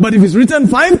ಪರವಾಗಿಲ್ಲ. But if it's written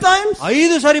 5 times,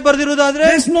 5 sorry ಬರೆದಿರುವುದಾದ್ರೆ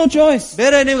there's no choice.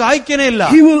 ಬೇರೆ ನಿಮಗೆ ಆಯ್ಕೆನೇ ಇಲ್ಲ.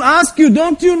 He will ask you,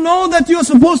 don't you know that you are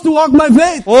supposed to walk by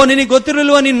faith? ನಿನಗೆ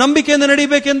ಗೊತ್ತಿರಲಿಲ್ವಾ ನೀನು ನಂಬಿಕೆಯಿಂದ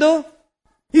ನಡೆಯಬೇಕೆಂದು?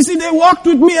 You see, they walked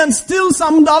with me and still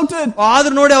some doubted.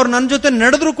 ಆದ್ರೂ ನೋಡಿ ಅವ್ರು ನನ್ನ ಜೊತೆ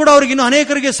ನಡೆದ್ರು ಕೂಡ ಅವ್ರಿಗೆ ಇನ್ನು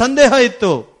ಅನೇಕರಿಗೆ ಸಂದೇಹ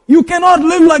ಇತ್ತು. You cannot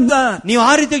live like that. ನೀವು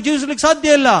ಆ ರೀತಿಯಾಗಿ ಜೀವಿಸಲಿಕ್ಕೆ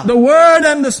ಸಾಧ್ಯ ಇಲ್ಲ. The word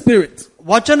and the spirit.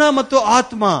 ವಚನ ಮತ್ತು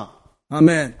ಆತ್ಮ.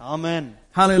 Amen. Amen.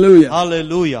 Hallelujah.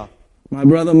 Hallelujah. My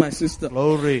brother, my sister.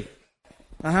 Glory.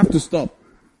 I have to stop.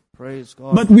 Praise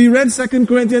God. But we read 2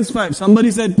 Corinthians 5.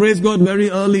 Somebody said praise God very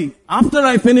early. After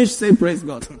I finish, say praise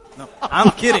God. No,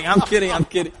 I'm kidding. I'm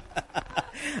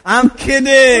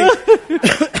kidding.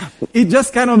 He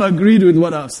just kind of agreed with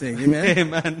what I was saying. Amen.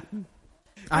 Amen.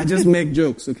 I just make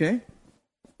jokes, okay?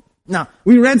 Now,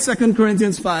 we read 2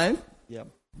 Corinthians 5. Yeah.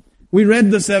 We read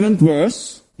the 7th verse.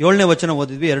 7ನೇ ವಚನ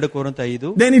ಓದಿದ್ವಿ 2 ಕೊರಿಂಥ 5.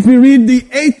 Then if we read the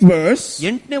 8th verse,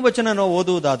 8ನೇ ವಚನ ನಾವು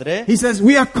ಓದುವುದಾದ್ರೆ he says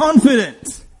we are confident.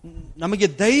 ನಮಗೆ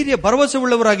ಧೈರ್ಯ ಭರವಸೆ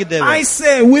ಉಳ್ಳವರಾಗಿದ್ದೇವೆ. I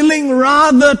say willing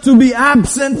rather to be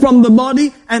absent from the body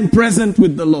and present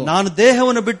with the Lord. ನಾನು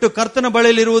ದೇಹವನ್ನು ಬಿಟ್ಟು ಕರ್ತನ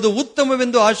ಬಳಿಯಲ್ಲಿ ಇರುವುದು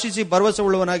ಉತ್ತಮವೆಂದು ಆಶಿಸಿ ಭರವಸೆ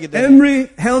ಉಳ್ಳವನಾಗಿದ್ದೇನೆ. Every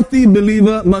healthy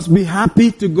believer must be happy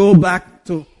to go back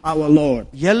to our Lord.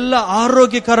 ಎಲ್ಲ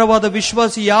ಆರೋಗ್ಯಕರವಾದ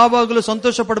ವಿಶ್ವಾಸಿ ಯಾವಾಗಲೂ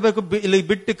ಸಂತೋಷ ಪಡಬೇಕು ಇಲ್ಲಿ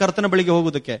ಬಿಟ್ಟು ಕರ್ತನ ಬಳಿಗೆ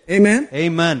ಹೋಗುವುದಕ್ಕೆ. Amen.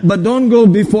 Amen. But don't go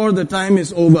before the time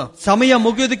is over. ಸಮಯ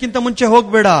ಮುಗಿಯೋದಕ್ಕಿಂತ ಮುಂಚೆ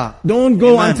ಹೋಗಬೇಡ. Don't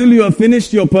go until you have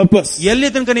finished your purpose. ಎಲ್ಲಿ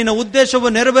ತನಕ ನಿನ್ನ ಉದ್ದೇಶವು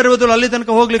ನೆರವೇರುವುದಿಲ್ಲ ಅಲ್ಲಿ ತನಕ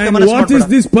ಹೋಗ್ಲಿಕ್ಕೆ And ಮನಸ್ಸು what ಮಾಡಬೇಡ. is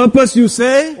this purpose you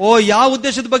say? ಓ ಯಾವ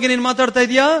ಉದ್ದೇಶದ ಬಗ್ಗೆ ನೀನು ಮಾತಾಡ್ತಾ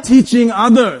ಇದೀಯಾ? Teaching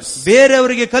others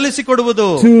ಬೇರೆಯವರಿಗೆ ಕಲಿಸಿಕೊಡುವುದು.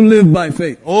 to live by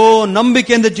faith. ಓ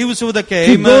ನಂಬಿಕೆಯಿಂದ ಜೀವಿಸುವುದಕ್ಕೆ.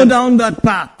 To go down that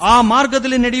path. ಆ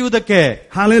ಮಾರ್ಗದಲ್ಲಿ ನಡೆಯುವುದಕ್ಕೆ.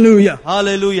 Hallelujah.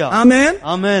 Hallelujah. Amen.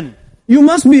 Amen. You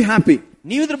must be happy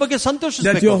ನೀವು ಇದ್ರ ಬಗ್ಗೆ that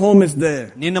ಸಂತೋಷಿಸಬೇಕು. your home is there.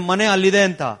 ನಿನ್ನ ಮನೆ ಅಲ್ಲಿದೆ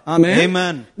ಅಂತ. Amen.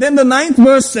 Amen. Then the 9th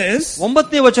verse says,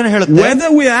 9ನೇ ವಚನ ಹೇಳುತ್ತೆ, whether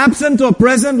we are absent or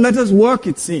present, let us work,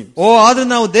 it seems. ಓ ಆದ್ರೆ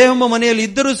ನಾವು ದೇಹಮ್ಮ ಮನೆಯಲ್ಲಿ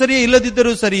ಇದ್ದರೂ ಸರಿಯೇ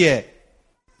ಇಲ್ಲದಿದ್ದರೂ ಸರಿಯೇ.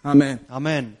 Amen.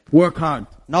 Amen. Work hard.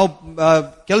 ನಾವು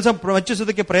ಕೆಲಸ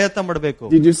ಹೆಚ್ಚಿಸೋದಕ್ಕೆ ಪ್ರಯತ್ನ ಮಾಡಬೇಕು.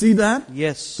 Did you see that?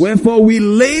 Yes. Wherefore we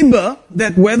labor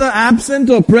that whether absent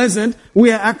or present, we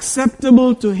are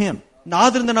acceptable to Him.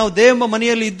 ಆದ್ರಿಂದ ನಾವು ದೇವಮ್ಮ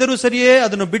ಮನೆಯಲ್ಲಿ ಇದ್ದರೂ ಸರಿಯೇ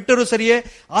ಅದನ್ನು ಬಿಟ್ಟರೂ ಸರಿಯೇ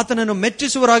ಆತನನ್ನು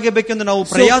ಮೆಚ್ಚಿಸುವರಾಗಬೇಕೆಂದು ನಾವು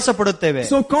ಪ್ರಯಾಸ ಪಡುತ್ತೇವೆ.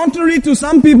 So contrary to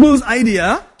some people's idea,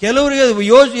 ಕೆಲವರಿಗೆ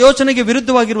ಯೋಚನೆಗೆ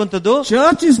ವಿರುದ್ಧವಾಗಿರುವಂತದ್ದು,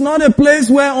 church is not a place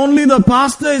where only the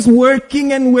pastor is working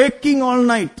and working all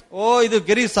night. ಓ ಇದು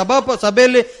ಗಿರಿ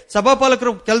ಸಭೆಯಲ್ಲಿ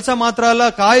ಸಭಾಪಾಲಕರು ಕೆಲಸ ಮಾತ್ರ ಅಲ್ಲ,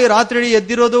 ರಾತ್ರಿ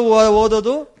ಎದ್ದಿರೋದು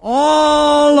ಓದೋದು.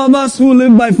 All of us who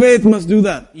live by faith must do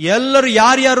that. ಎಲ್ಲರೂ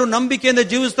ಯಾರ್ಯಾರು ನಂಬಿಕೆಯಿಂದ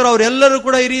ಜೀವಿಸ್ತಾರೋ ಅವರೆಲ್ಲರೂ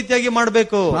ಕೂಡ ಈ ರೀತಿಯಾಗಿ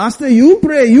ಮಾಡಬೇಕು. Pastor, you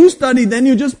pray, you study, then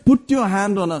you just put your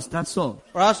hand on us. That's all.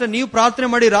 Pastor ನೀವು ಪ್ರಾರ್ಥನೆ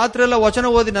ಮಾಡಿ ರಾತ್ರಿ ಎಲ್ಲ ವಚನ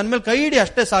ಓದಿ ನನ್ನ ಮೇಲೆ ಕೈ ಹಿಡಿ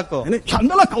ಅಷ್ಟೇ ಸಾಕು.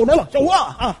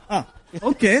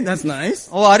 Okay, that's nice.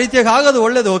 ಓ ಆ ರೀತಿಯಾಗಿ ಆಗೋದು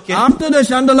ಒಳ್ಳೇದು. Okay. After the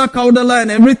Chandala Kaudala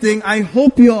and everything, I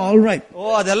hope you're all right.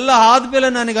 ಓ ಅದೆಲ್ಲ ಆದ್ಮೇಲೆ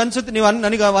ನನಗೆ ಅನ್ಸುತ್ತೆ ನೀವು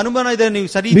ನನಗೆ ಅನುಮಾನ ಇದೆ ನೀವು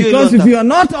ಸರಿ ಇದೆಯೋ Because if you are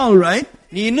not all right,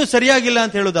 ನೀ ಇನ್ನೂ ಸರಿಯಾಗಿಲ್ಲ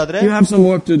ಅಂತ ಹೇಳುದಾದ್ರೆ you have some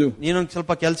work to do. ನೀನೊಂದು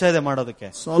ಸ್ವಲ್ಪ ಕೆಲಸ ಇದೆ ಮಾಡೋದಕ್ಕೆ.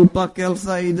 ಸ್ವಲ್ಪ ಕೆಲಸ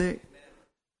ಇದೆ.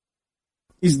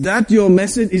 Is that your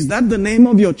message? Is that the name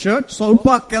of your church? ಸ್ವಲ್ಪ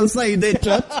ಕೆಲಸ ಇದೆ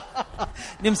church?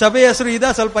 ನಿಮ್ ಸಭೆ ಹೆಸರು ಇದಾ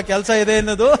ಸ್ವಲ್ಪ ಕೆಲಸ ಇದೆ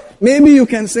ಅನ್ನೋದು? Maybe you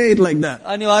can say it like that.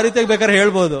 ನೀವು ಆ ರೀತಿಯಾಗಿ ಬೇಕಾದ್ರೆ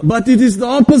ಹೇಳ್ಬೋದು. But it is the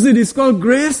opposite. It's called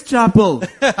Grace Chapel.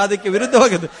 ಅದಕ್ಕೆ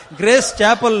ವಿರುದ್ಧವಾಗಿದೆ Grace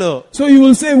Chapel. So you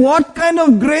will say, what kind of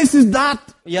grace is that?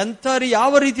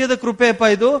 ಯಾವ ರೀತಿಯಾದ ಕೃಪೆಯಪ್ಪ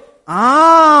ಇದು?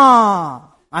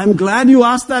 I'm glad you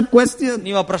asked that question.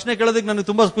 ನೀವು ಆ ಪ್ರಶ್ನೆ ಕೇಳೋದಕ್ಕೆ ನನಗೆ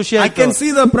ತುಂಬಾ ಖುಷಿ ಆಯ್ತು. I can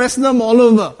see the prashnam all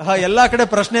over. ಎಲ್ಲಾ ಕಡೆ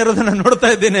ಪ್ರಶ್ನೆ ಇರೋದನ್ನ ನೋಡ್ತಾ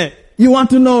ಇದ್ದೇನೆ. You want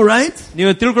to know, right?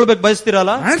 ನೀವು ತಿಳ್ಕೊಳ್ಬೇಕು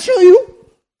ಬಯಸ್ತೀರಲ್ಲ? I'll show you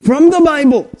from the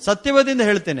Bible. ಸತ್ಯವಾದಿಂದ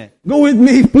ಹೇಳ್ತೇನೆ. Go with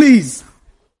me, please.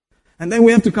 And then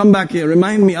we have to come back here.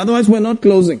 Remind me. Otherwise we're not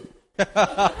closing.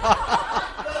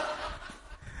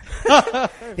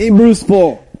 Hebrews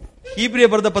 4. ಹೀಬ್ರಿಯ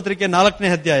ಬರೆದ ಪತ್ರಿಕೆ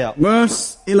 4ನೇ ಅಧ್ಯಾಯ verse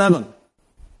 11.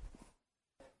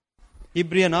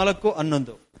 ಹೀಬ್ರಿಯ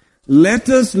 4:11. Let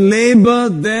us labor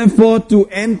therefore to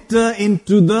enter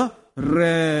into the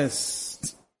rest.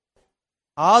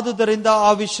 ಆದುದರಿಂದ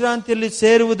ಆ ವಿಶ್ರಾಂತಿಯಲ್ಲಿ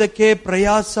ಸೇರುವುದಕ್ಕೆ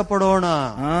ಪ್ರಯಾಸ ಪಡೋಣ.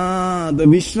 The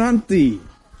Vishranti.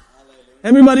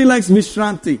 Everybody likes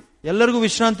Vishranti. ಎಲ್ಲರಿಗೂ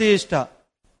ವಿಶ್ರಾಂತಿ ಇಷ್ಟ.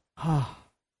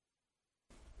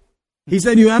 He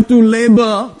said you have to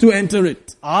labor to enter it.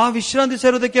 ಆ ವಿಶ್ರಾಂತಿ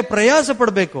ಸೇರುವುದಕ್ಕೆ ಪ್ರಯಾಸ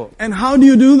ಪಡಬೇಕು. And how do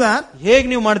you do that? ಹೇಗೆ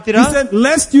ನೀವು ಮಾಡ್ತೀರಾ? He said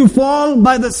lest you fall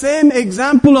by the same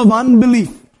example of unbelief.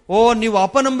 ಓ ನೀವು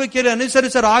ಅಪನಂಬಿಕೆಯಲ್ಲಿ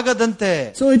ಅನುಸರಿಸರಾಗದಂತೆ.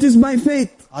 So it is by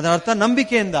faith. ಅದರ ಅರ್ಥ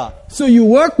ನಂಬಿಕೆಯಿಂದ. So you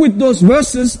work with those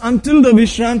verses until the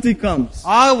Vishranti comes.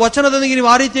 ಆ ವಚನದೊಂದಿಗೆ ನೀವು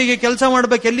ಆ ರೀತಿಯಾಗಿ ಕೆಲಸ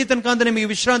ಮಾಡಬೇಕು ಎಲ್ಲಿ ತನಕ ಅಂದ್ರೆ ನಿಮಗೆ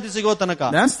ವಿಶ್ರಾಂತಿ ಸಿಗೋ ತನಕ.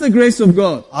 That's the grace of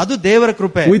God. ಅದು ದೇವರ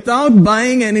ಕೃಪೆ. Without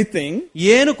buying anything,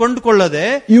 ಏನು ಕೊಂಡುಕೊಳ್ಳದೆ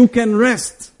you can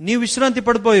rest. ನೀವು ವಿಶ್ರಾಂತಿ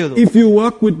ಪಡಬಹುದು if you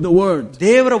work with the word.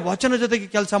 ದೇವರ ವಚನ ಜೊತೆಗೆ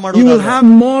ಕೆಲಸ You ಮಾಡುವುದು. will have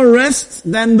more rest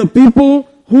than the people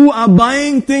who are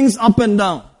buying things up and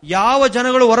down. ಯಾವ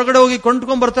ಜನಗಳು ಹೊರಗಡೆ ಹೋಗಿ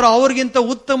ಕೊಂಡ್ಕೊಂಡ್ ಬರ್ತಾರೋ ಅವ್ರಿಗಿಂತ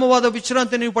ಉತ್ತಮವಾದ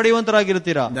ವಿಶ್ರಾಂತಿ ನೀವು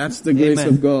ಪಡೆಯುವಂತರಾಗಿರ್ತೀರಾ. That's the grace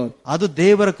of God. ಅದು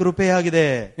ದೇವರ ಕೃಪೆಯಾಗಿದೆ.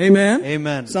 Amen.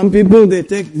 Amen. Some people they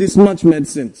take this much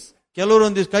medicines. ಕೆಲವರು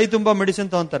ಒಂದಿಷ್ಟು ಕೈ ತುಂಬಾ ಮೆಡಿಸಿನ್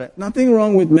ತಗೊಂತಾರೆ. Nothing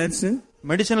wrong with medicine.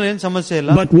 Medicine ಅಲ್ಲಿ ಏನ್ ಸಮಸ್ಯೆ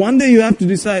ಇಲ್ಲ. But one day you have to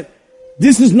decide,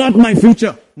 this is not my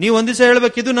future. ನೀವು ಒಂದ್ ದಿವಸ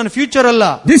ಹೇಳ್ಬೇಕು ಇದು ನನ್ನ ಫ್ಯೂಚರ್ ಅಲ್ಲ.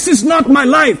 This is not my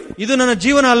life. ಇದು ನನ್ನ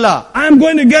ಜೀವನ ಅಲ್ಲ. I am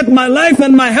going to get my life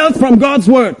and my health from God's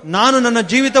word. ನಾನು ನನ್ನ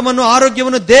ಜೀವಿತವನ್ನು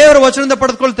ಆರೋಗ್ಯವನ್ನು ದೇವರ ವಚನದಿಂದ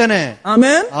ಪಡೆದುಕೊಳ್ತೇನೆ.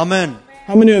 Amen. Amen.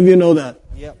 How many of you know that?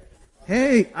 Yeah.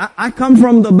 Hey, I come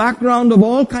from the background of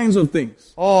all kinds of things.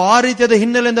 ಓ ಆ ರೀತಿಯಾದ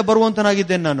ಹಿನ್ನೆಲೆಯಿಂದ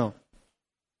ಬರುವಂತನಾಗಿದ್ದೇನೆ ನಾನು.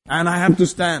 And I have to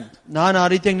stand. ನಾನು ಆ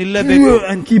ರೀತಿಯಾಗಿ ನಿಲ್ಲಬೇಕು.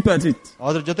 And keep at it.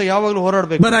 ಅದ್ರ ಜೊತೆ ಯಾವಾಗಲೂ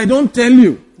ಹೋರಾಡಬೇಕು. But I don't tell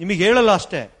you. ನಿಮಗೆ ಹೇಳಲ್ಲ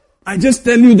ಅಷ್ಟೇ. I just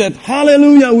tell you that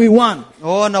hallelujah we won.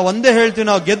 ಓ ನಾವು ಒಂದೇ ಹೇಳ್ತೀವಿ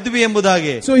ನಾವು ಗೆದ್ವಿ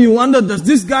ಎಂಬುದಾಗಿ. So you wonder, does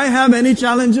this guy have any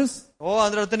challenges? ಓ,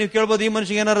 ಅದ್ರ ಅರ್ಥ ನೀವು ಕೇಳ್ಬೋದು, ಈ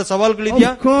ಮನುಷ್ಯಗೆ ಏನಾರ ಸವಾಲ್ಗಳಿದ್ಯಾ?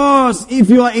 Of course, if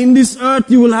you are in this earth,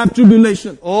 you will have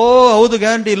tribulation. ಓ ಹೌದು,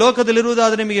 ಗ್ಯಾರಂಟಿ.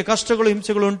 ಲೋಕದಲ್ಲಿರುವುದಾದ್ರೆ ನಿಮಗೆ ಕಷ್ಟಗಳು,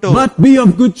 ಹಿಂಸೆಗಳು ಉಂಟು. But be of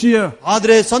good cheer.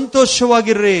 ಆದ್ರೆ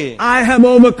ಸಂತೋಷವಾಗಿರ್ರಿ. I have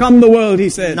overcome the world, he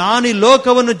said. ನಾನು ಈ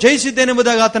ಲೋಕವನ್ನು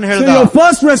ಜಯಿಸಿದ್ದೇನೆಂಬುದಾಗಿ ಆತನು So ಹೇಳಿದ. your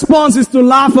first response is to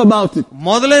laugh about it.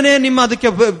 ಮೊದಲನೇ ನಿಮ್ಮ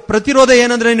ಅದಕ್ಕೆ ಪ್ರತಿರೋಧ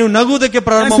ಏನಂದ್ರೆ ನೀವು ನಗುವುದಕ್ಕೆ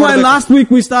ಪ್ರಾರಂಭ That's why ಮಾಡಬೇಕು. last week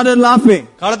we started laughing.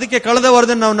 ಕಳೆದ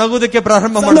ವಾರದಲ್ಲಿ ನಾವು ನಗುವುದಕ್ಕೆ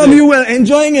ಪ್ರಾರಂಭ Some of ಮಾಡಿದ್ವಿ. you were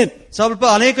enjoying it. ಸ್ವಲ್ಪ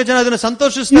ಅನೇಕ ಜನ ಅದನ್ನು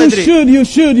ಸಂತೋಷಿಸ್ತಾ ಇದ್ರಿ. You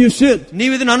should.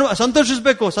 ನೀವು ಇದನ್ನು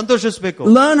ಸಂತೋಷಿಸಬೇಕು.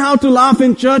 Learn how to laugh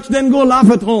in church, then go laugh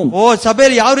at home. ಓ,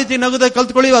 ಸಭೆಯಲ್ಲಿ ಯಾವ ರೀತಿ ನಗುದ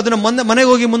ಕಲ್ತ್ಕೊಳ್ಳಿ, ಅದನ್ನ ಮನೆಗೆ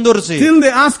ಹೋಗಿ ಮುಂದುವರಿಸಿ. Till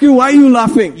they ask you why you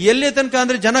laughing. ಎಲ್ಲಿ ತನಕ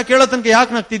ಅಂದ್ರೆ ಜನ ಕೇಳೋ ತನಕ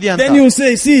ಯಾಕೆ ನಗ್ತಿದ್ಯಾ ಅಂತ. Then you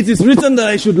say, see, it is written that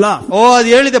I should laugh. ಓ, ಅದು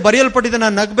ಹೇಳಿದೆ, ಬರೆಯಲ್ಪಟ್ಟಿದೆ,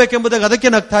 ನಾನು ನಗ್ಬೇಕೆಂಬುದಾಗಿ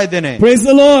ಅದಕ್ಕೆ ನಗ್ತಾ ಇದ್ದೇನೆ. Praise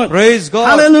the Lord. Praise God.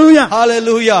 Hallelujah.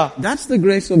 Hallelujah. That's the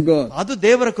grace of God. ಅದು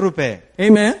ದೇವರ ಕೃಪೆ.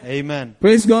 Amen. Amen.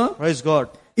 Praise God. Praise God.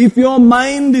 If your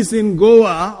mind is in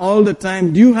Goa all the time,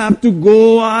 do you have to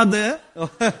Goa there?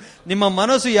 ನಿಮ್ಮ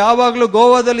ಮನಸ್ಸು ಯಾವಾಗ್ಲೂ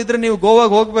ಗೋವಾದಲ್ಲಿದ್ರೆ ನೀವು ಗೋವಾಗ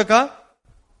ಹೋಗ್ಬೇಕಾ?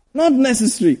 Not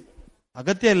necessary.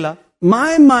 ಅಗತ್ಯ ಇಲ್ಲ.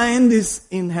 My mind is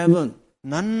in heaven.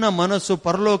 ನನ್ನ ಮನಸ್ಸು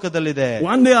ಪರಲೋಕದಲ್ಲಿದೆ.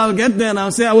 One day I'll get there and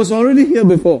I'll say, I was already here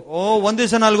before. ಓ, ಒಂದ್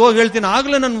ದಿವಸ ನಾನು ಹೋಗಿ ಹೇಳ್ತೀನಿ,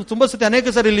 ಆಗ್ಲೇ ನಾನು ತುಂಬಾ ಸತಿ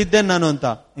ಅನೇಕ ಸರಿ ಇಲ್ಲಿ ಇದ್ದೇನೆ ನಾನು ಅಂತ.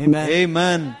 Amen.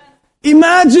 Amen.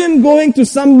 Imagine going to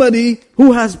somebody who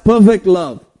has perfect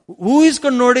love.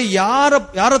 ಊಹಿಸ್ಕೊಂಡು ನೋಡಿ, ಯಾರ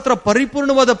ಹತ್ರ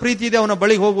ಪರಿಪೂರ್ಣವಾದ ಪ್ರೀತಿ ಇದೆ ಅವನ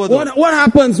ಬಳಿಗೆ ಹೋಗ್ಬೋದು. What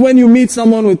happens when you meet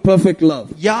someone with perfect love?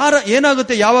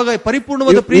 ಏನಾಗುತ್ತೆ ಯಾವಾಗ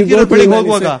ಪರಿಪೂರ್ಣವಾದ ಪ್ರೀತಿ ಬಳಿಗೆ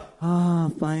ಹೋಗುವಾಗ?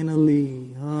 Finally.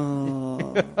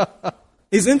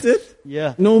 Isn't it?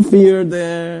 Yeah. No fear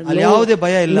there. ಯಾವುದೇ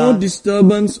ಭಯ ಇಲ್ಲ. No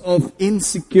disturbance of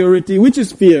insecurity, which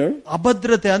is fear.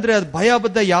 ಅಭದ್ರತೆ ಅಂದ್ರೆ ಅದು ಭಯ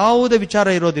ಬದ್ಧ ಯಾವುದೇ ವಿಚಾರ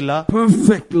ಇರೋದಿಲ್ಲ.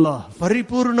 Perfect love.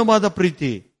 ಪರಿಪೂರ್ಣವಾದ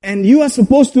ಪ್ರೀತಿ. And you are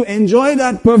supposed to enjoy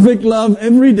that perfect love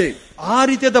every day. ಆ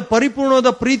ರೀತಿಯಾದ ಪರಿಪೂರ್ಣವಾದ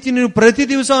ಪ್ರೀತಿ ನೀವು ಪ್ರತಿ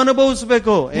ದಿವಸ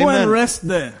ಅನುಭವಿಸಬೇಕು. Go and rest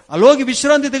there. ಅಲ್ಲಿ ಹೋಗಿ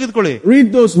ವಿಶ್ರಾಂತಿ ತೆಗೆದುಕೊಳ್ಳಿ. Read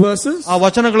those verses. ಆ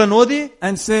ವಚನಗಳನ್ನು ಓದಿ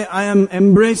and say, I am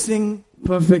embracing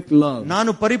perfect love. ನಾನು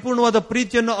ಪರಿಪೂರ್ಣವಾದ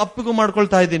ಪ್ರೀತಿಯನ್ನು ಅಪ್ಪಿಗೆ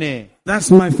ಮಾಡ್ಕೊಳ್ತಾ ಇದ್ದೀನಿ. That's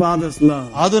my Father's love.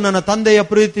 ಅದು ನನ್ನ ತಂದೆಯ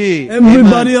ಪ್ರೀತಿ.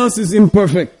 Everybody else is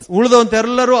imperfect. ಉಳಿದವಂತ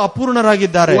ಎಲ್ಲರೂ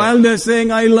ಅಪೂರ್ಣರಾಗಿದ್ದಾರೆ. While they're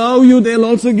saying I love you, they'll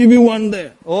also give you one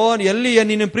there. ಓ, ಎಲ್ಲಿ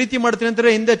ನೀನು ಪ್ರೀತಿ ಮಾಡ್ತೀನಿ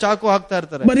ಅಂತಾರೆ ಹಿಂದೆ ಚಾಕು ಹಾಕ್ತಾ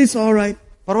ಇರ್ತಾರೆ. But it's all right.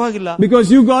 ಪರವಾಗಿಲ್ಲ. Because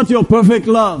you got your perfect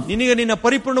love. ನಿನಗೆ ನಿನ್ನ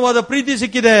ಪರಿಪೂರ್ಣವಾದ ಪ್ರೀತಿ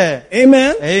ಸಿಕ್ಕಿದೆ.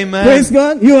 Amen. Amen. Praise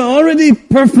God. You are already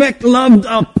perfect loved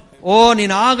up. ಓ,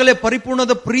 ನೀನ್ ಆಗಲೇ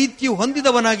ಪರಿಪೂರ್ಣದ ಪ್ರೀತಿ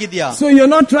ಹೊಂದಿದವನಾಗಿದ್ಯಾ. So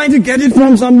you're not trying to get it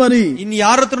from somebody. ಇನ್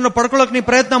ಯಾರ ಹತ್ರ ಪಡ್ಕೊಳ್ಳಕ್ ನೀ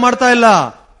ಪ್ರಯತ್ನ ಮಾಡ್ತಾ ಇಲ್ಲ.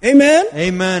 Amen.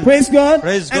 Amen. Praise God.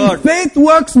 Praise God. And faith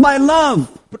works by love.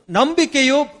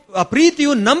 ನಂಬಿಕೆಯು,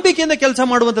 ಪ್ರೀತಿಯು ನಂಬಿಕೆಯಿಂದ ಕೆಲಸ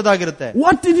ಮಾಡುವಂತದ್ದಾಗಿರುತ್ತೆ.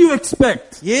 What did you expect?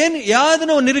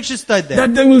 ಯಾವ್ದನ್ನ ನಿರೀಕ್ಷಿಸ್ತಾ ಇದ್ದೆ?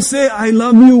 That they will say, I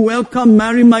love you, welcome,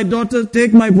 marry my daughter,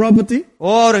 take my property?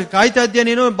 ಓ, ಅವ್ರು ಕಾಯ್ತಾ ಇದ್ಯಾ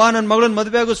ನೀನು, ಬಾ ನನ್ನ ಮಗಳನ್ನ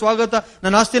ಮದುವೆ ಆಗು, ಸ್ವಾಗತ,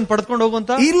 ನನ್ನ ಆಸ್ತಿಯನ್ನು ಪಡ್ಕೊಂಡು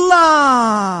ಹೋಗುವಂತ? ಇಲ್ಲ.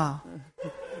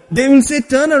 They will say,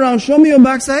 turn around, show me your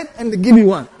backside, and they give you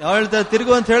one. ಹೇಳ್ತಾರೆ,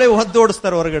 ತಿರುಗು ಅಂತ ಹೇಳಿ ಹೊದ್ದು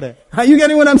ಓಡಿಸ್ತಾರೆ ಹೊರಗಡೆ. Are you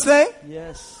getting what I'm saying?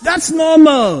 Yes. That's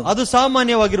normal. ಅದು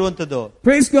ಸಾಮಾನ್ಯವಾಗಿರುವಂತದ್ದು.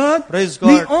 Praise God. Praise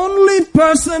God. The only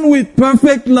person with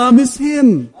perfect love is Him.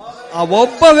 ಆ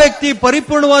ಒಬ್ಬ ವ್ಯಕ್ತಿ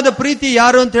ಪರಿಪೂರ್ಣವಾದ ಪ್ರೀತಿ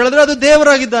ಯಾರು ಅಂತ ಹೇಳಿದ್ರೆ ಅದು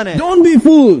ದೇವರಾಗಿದ್ದಾನೆ. Don't be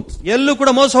fooled. ಎಲ್ಲೂ ಕೂಡ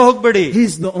ಮೋಸ ಹೋಗ್ಬೇಡಿ.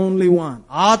 He's the only one.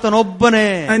 ಆತನೊಬ್ಬನೇ.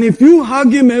 And if you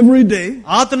hug Him every day,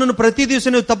 ಆತನನ್ನು ಪ್ರತಿ ದಿವಸ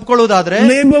ನೀವು ತಪ್ಪಿಕೊಳ್ಳುವುದಾದ್ರೆ,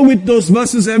 labor with those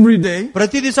verses every day,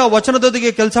 ಪ್ರತಿ ದಿವಸ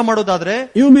ವಚನದೊಂದಿಗೆ ಕೆಲಸ ಮಾಡೋದಾದ್ರೆ,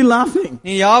 you'll be laughing.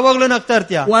 ನೀ ಯಾವಾಗ್ಲೂ ನಗ್ತಾ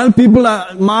ಇರ್ತೀಯ. While people are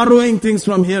borrowing things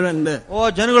from here and there. ಓ,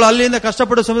 ಜನಗಳು ಅಲ್ಲಿಂದ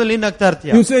ಕಷ್ಟಪಡೋ ಸಮಯದಲ್ಲಿ ನೀನ್ ನಗ್ತಾ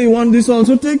ಇರ್ತೀಯ. You say you want this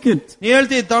also, take it. ನೀ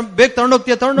ಹೇಳ್ತೀಯ, ಬೇಗ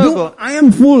ತಗೊಂಡೋಗ್ತೀಯ, ತಗೊಂಡೋಗು. I am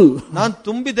full. Non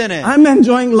ತುಂಬಿದ್ದೇನೆ. I'm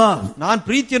enjoying love. ನಾನ್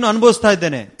ಪ್ರೀತಿಯನ್ನು ಅನುಭವಿಸ್ತಾ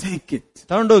ಇದ್ದೇನೆ. Take it.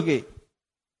 ತಗೊಂಡೋಗಿ.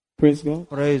 Praise God.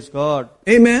 Praise God.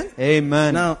 Amen.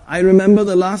 Amen. Now I remember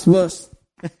the last verse.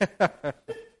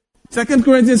 2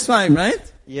 Corinthians 5, right?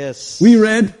 Yes. We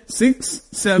read 6,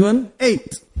 7,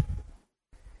 8.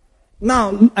 Now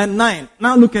and 9.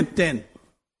 Now look at 10.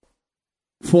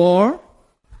 For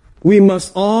we must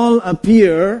all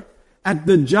appear at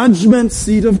the judgment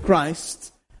seat of Christ,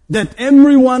 that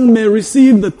everyone may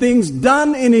receive the things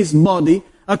done in his body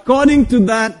according to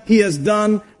that he has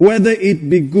done, whether it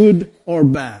be good or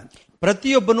bad.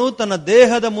 ಪ್ರತಿಯೊಬ್ಬನು ತನ್ನ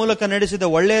ದೇಹದ ಮೂಲಕ ನಡೆಸಿದ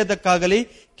ಒಳ್ಳೆಯದಕ್ಕಾಗಲಿ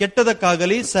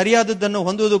ಕೆಟ್ಟದಕ್ಕಾಗಲಿ ಸರಿಯಾದದ್ದನ್ನು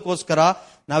ಹೊಂದುವುದಕ್ಕೋಸ್ಕರ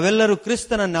ನಾವೆಲ್ಲರೂ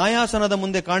ಕ್ರಿಸ್ತನ ನ್ಯಾಯಾಸನದ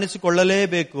ಮುಂದೆ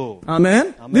ಕಾಣಿಸಿಕೊಳ್ಳಲೇಬೇಕು. Amen.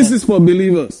 This is for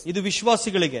believers. ಇದು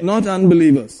ವಿಶ್ವಾಸಿಗಳಿಗೆ, not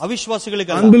unbelievers.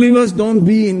 ಅವಿಶ್ವಾಸಿಗಳಿಗೆ. Unbelievers don't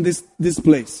be in this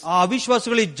place. ಆ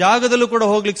ಅವಿಶ್ವಾಸಿಗಳು ಈ ಜಾಗದಲ್ಲೂ ಕೂಡ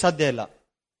ಹೋಗ್ಲಿಕ್ಕೆ ಸಾಧ್ಯ ಇಲ್ಲ.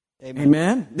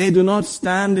 Amen. They do not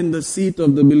stand in the seat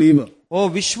of the believer. ಓ,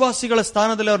 ವಿಶ್ವಾಸಿಗಳ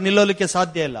ಸ್ಥಾನದಲ್ಲಿ ಅವರು ನಿಲ್ಲಲಿಕ್ಕೆ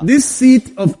ಸಾಧ್ಯ ಇಲ್ಲ. This seat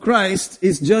of Christ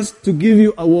is just to give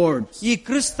you awards. ಈ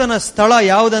ಕ್ರಿಸ್ತನ ಸ್ಥಳ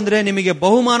ಯಾವುದಂದ್ರೆ ನಿಮಗೆ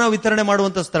ಬಹುಮಾನ ವಿತರಣೆ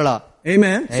ಮಾಡುವಂತ ಸ್ಥಳ.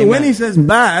 Amen. So when he says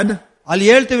bad, ಅಲ್ಲಿ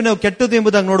ಹೇಳ್ತೀವಿ ನಾವು ಕೆಟ್ಟದ್ದು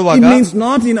ಎಂಬುದಾಗಿ ನೋಡುವಾಗ, it means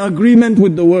not in agreement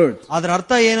with the word. ಅದರ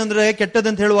ಅರ್ಥ ಏನಂದ್ರೆ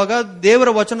ಕೆಟ್ಟದಂತ ಹೇಳುವಾಗ ದೇವರ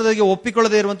ವಚನದಾಗೆ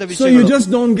ಒಪ್ಪಿಕೊಳ್ಳದೆ ಇರುವಂತ ವಿಷಯ. So you just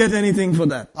don't get anything for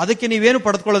that. ಅದಕ್ಕೆ ನೀವೇನು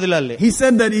ಪಡೆದುಕೊಳ್ಳೋದಿಲ್ಲ ಅಲ್ಲಿ. He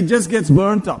said that it just gets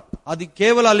burnt up. ಅದು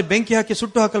ಕೇವಲ ಅಲ್ಲಿ ಬೆಂಕಿ ಹಾಕಿ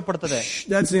ಸುಟ್ಟು ಹಾಕಲ್ಪಡ್ತದೆ.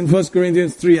 That's in 1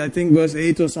 Corinthians 3, I think verse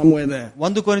 8 or somewhere there.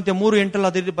 1 ಕೊರಿಂಥ್ಯ 3:8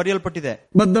 ಅಲ್ಲಿ ಬರೆಯಲ್ಪಟ್ಟಿದೆ.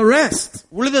 But the rest,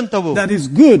 ಉಳಿದಂತವು, that is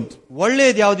good,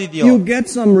 ಒಳ್ಳೆಯದು ಯಾವುದಿದೆಯೋ, you get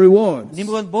some rewards,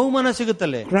 ನಿಮಗೊಂದು ಬಹುಮಾನ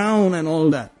ಸಿಗುತ್ತಲ್ಲ, crown and all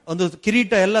that. ಒಂದು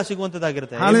ಕಿರೀಟ ಎಲ್ಲ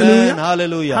ಸಿಗುವಂತದ್ದಾಗಿರುತ್ತೆ. Hallelujah.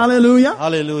 Hallelujah. Hallelujah.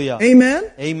 Hallelujah. Amen.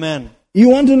 Amen. You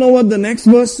want to know what the next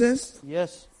verse says? Yes.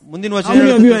 ಮುಂದಿನ ವಚನ. How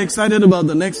many of you are excited about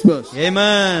the next verse?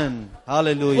 Amen.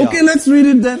 Hallelujah. Okay, let's read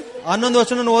it then. 11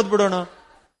 ವಚನ ಓದ್ಬಿಡೋಣ.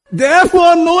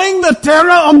 Therefore, knowing the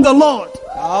terror of the Lord.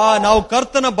 ನಾವು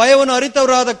ಕರ್ತನ ಭಯವನ್ನು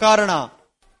ಅರಿತವರಾದ ಕಾರಣ.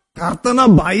 ಕರ್ತನ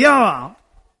ಭಯ.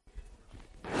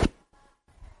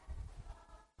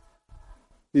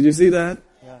 Did you see that?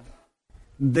 Yeah.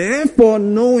 Therefore,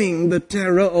 knowing the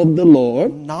terror of the Lord,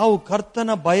 ನಾವು ಕರ್ತನ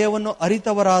ಭಯವನ್ನು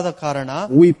ಅರಿತವರಾದ ಕಾರಣ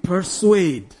we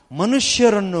persuade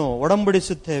ಮನುಷ್ಯರನ್ನು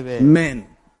ಒಡಂಬಡಿಸುತ್ತೇವೆ. men.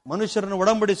 ಮನುಷ್ಯರನ್ನು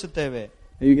ಒಡಂಬಡಿಸುತ್ತೇವೆ.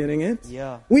 Are you getting it?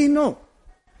 Yeah. We know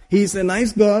He's a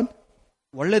nice God,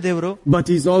 ಒಳ್ಳೆ ದೇವರು, but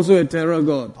He's also a terror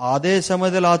God. ಅದೇ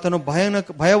ಸಮಯದಲ್ಲಿ ಆತನು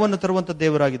ಭಯವನ್ನು ತರುವಂತ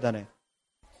ದೇವರಾಗಿದ್ದಾನೆ.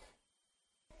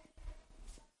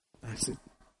 That's it.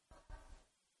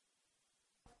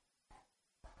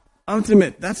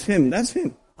 Ultimate. That's Him. That's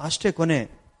Him. ಅಷ್ಟೇ ಕೊನೆ.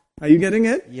 Are you getting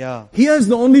it? Yeah. Here's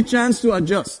the only chance to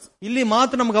adjust. ಇಲ್ಲಿ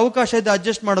ಮಾತ್ರ ನಮಗೆ ಅವಕಾಶ ಇದೆ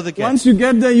ಅಡ್ಜಸ್ಟ್ ಮಾಡೋದಕ್ಕೆ. Once you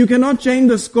get there, you cannot change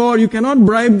the score. You cannot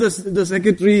bribe the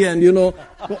secretary and,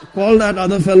 call that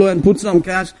other fellow and put some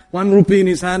cash, 1 rupee in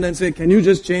his hand and say, can you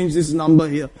just change this number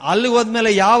here? ಅಲ್ಲಿ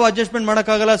ಹೋದ್ಮೇಲೆ ಯಾವ adjustment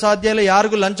ಮಾಡಕ್ಕಾಗಲ್ಲ, ಸಾಧ್ಯ ಇಲ್ಲ,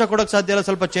 ಯಾರಿಗೂ ಲಂಚ ಕೊಡಕ್ ಸಾಧ್ಯ ಇಲ್ಲ,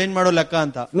 ಸ್ವಲ್ಪ ಚೇಂಜ್ ಮಾಡೋ ಲೆಕ್ಕ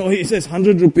ಅಂತ. No, he says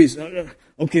 100 rupees.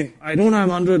 Okay, I don't have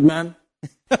 100, man.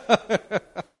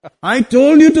 I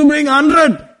told you to bring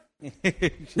 100.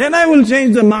 Then I will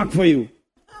change the mark for you.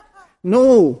 No.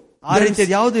 ಆ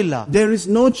ರೀತಿಯಲ್ಲಿ ಯಾವುದಿಲ್ಲ. There is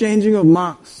no changing of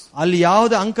marks. ಅಲ್ಲಿ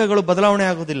ಯಾವುದೇ ಅಂಕಗಳು ಬದಲಾವಣೆ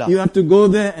ಆಗುದಿಲ್ಲ. You have to go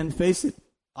there and face it.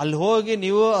 ಅಲ್ಲಿ ಹೋಗಿ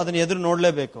ನೀವು ಅದನ್ನ ಎದುರು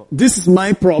ನೋಡ್ಲೇಬೇಕು. This is my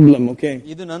problem, okay?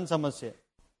 ಇದು ನನ್ನ ಸಮಸ್ಯೆ.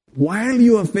 While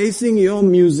you are facing your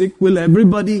music, will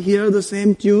everybody hear the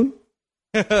same tune?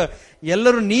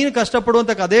 ಎಲ್ಲರೂ ನೀನು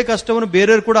ಕಷ್ಟಪಡುವಂತ ಅದೇ ಕಷ್ಟವನ್ನು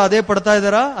ಬೇರೆಯವರು ಕೂಡ ಅದೇ ಪಡ್ತಾ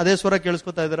ಇದಾರಾ, ಅದೇ ಸ್ವರ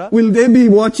ಕೇಳಿಸ್ಕೊತಾ ಇದಾರಾ? Will they be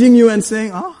watching you and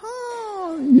saying, aha,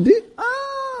 you did?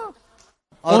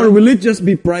 Or will it just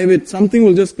be private? Something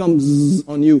will just come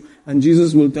on you and Jesus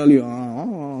will tell you,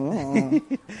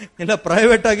 ಇಲ್ಲ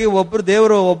ಪ್ರೈವೇಟ್ ಆಗಿ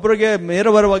ದೇವರು ಒಬ್ಬರಿಗೆ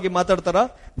ನೇರವಾಗಿ ಮಾತಾಡ್ತಾರ?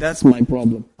 That's my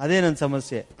problem. ಅದೇ ನನ್ನ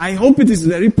ಸಮಸ್ಯೆ. I hope it is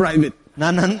very private.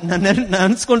 ನಾನು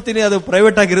ಅನ್ಸ್ಕೊಳ್ತೀನಿ ಅದು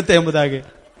ಪ್ರೈವೇಟ್ ಆಗಿರುತ್ತೆ ಎಂಬುದಾಗಿ.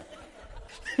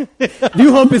 Do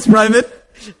you hope it's private?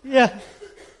 Yeah.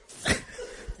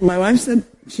 My wife said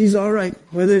she's all right,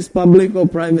 whether it's public or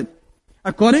private.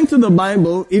 According to the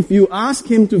Bible, if you ask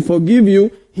Him to forgive you,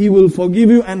 He will forgive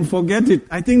you and forget it.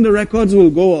 I think the records will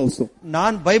go also.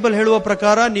 ನಾನ್ Bible ಹೇಳುವ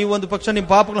ಪ್ರಕಾರ ನೀವು ಒಂದು ಪಕ್ಷ ನಿಮ್ಮ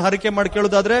ಪಾಪಗಳನ್ನು ಹರಿಕೆ ಮಾಡಿ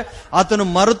ಕೇಳುವುದಾದ್ರೆ ಆತನು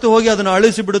ಮರೆತು ಹೋಗಿ ಅದನ್ನು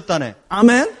ಅಳಿಸಿ ಬಿಡುತ್ತಾನೆ.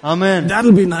 Amen. Amen. That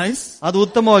will be nice. ಅದು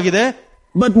ಉತ್ತಮವಾಗಿದೆ.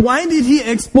 But why did He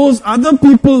expose other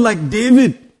people like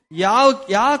David?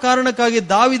 ಯಾವ ಕಾರಣಕ್ಕಾಗಿ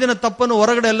ದಾವೀದನ ತಪ್ಪನ್ನು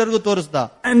ಹೊರಗಡೆ ಎಲ್ಲರಿಗೂ ತೋರಿಸ್ದ?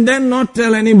 And then not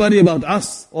tell anybody about us.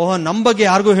 ಓಹ್, ನಮ್ಮ ಬಗ್ಗೆ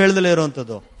ಯಾರಿಗೂ ಹೇಳದಲೇ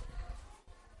ಇರುವಂತದ್ದು.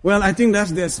 Well, I think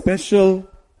that's their special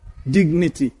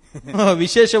dignity.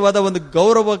 ವಿಶೇಷವಾದ ಒಂದು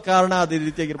ಗೌರವ ಕಾರಣ ಅದೇ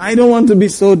ರೀತಿಯಾಗಿ. I don't want to be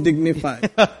so dignified.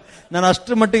 ನಾನು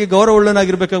ಅಷ್ಟರ ಮಟ್ಟಿಗೆ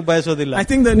ಗೌರವವುಳ್ಳನಾಗಿರ್ಬೇಕಂತ ಬಯಸೋದಿಲ್ಲ. I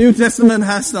think the New Testament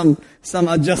has some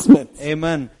adjustments.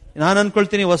 Amen. ನಾನು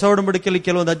ಅನ್ಕೊಳ್ತೀನಿ ಹೊಸ ಒಡಂಬಡಿಕೆಯಲ್ಲಿ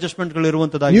ಕೆಲವೊಂದು ಅಡ್ಜಸ್ಟ್ಮೆಂಟ್ ಗಳು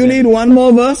ಇರುವಂತದ್ದಾಗಿದೆ. You need one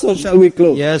more verse or shall we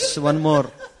close? Yes, one more.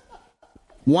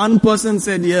 One person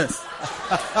said yes.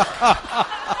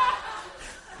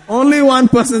 Only one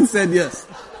person said yes.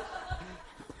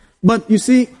 But you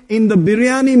see, in the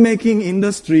biryani making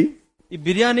industry, ಈ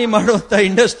ಬಿರಿಯಾನಿ ಮಾಡುವಂತ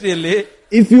ಇಂಡಸ್ಟ್ರಿಯಲ್ಲಿ,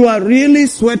 if you are really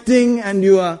sweating and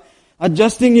you are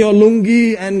adjusting your lungi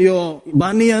and your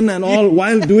banyan and all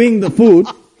while doing the food,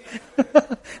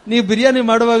 ನೀವು ಬಿರಿಯಾನಿ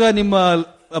ಮಾಡುವಾಗ ನಿಮ್ಮ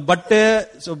ಬಟ್ಟೆ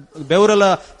ಬೆವರೆಲ್ಲ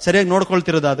ಸರಿಯಾಗಿ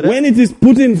ನೋಡ್ಕೊಳ್ತಿರೋದಾದ್ರೆ, when it is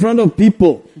put in front of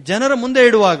people, ಜನರ ಮುಂದೆ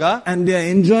ಇಡುವಾಗ and they are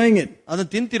enjoying it, ಅದನ್ನ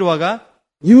ತಿಂತಿರುವಾಗ,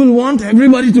 you will want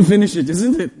everybody to finish it,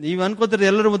 isn't it? ನೀವು ಅನ್ಕೋತೀರಿ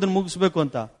ಎಲ್ಲರೂ ಅದನ್ನ ಮುಗಿಸ್ಬೇಕು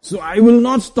ಅಂತ. So I will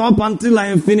not stop until I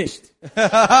have finished.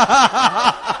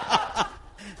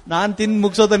 ನಾನ್ ತಿಂದು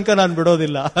ಮುಗಿಸೋ ತನಕ ನಾನು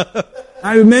ಬಿಡೋದಿಲ್ಲ.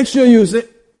 I will make sure you say,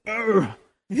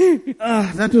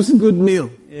 that was a good meal.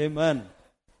 Amen.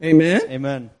 Amen.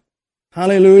 Amen.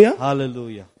 Hallelujah.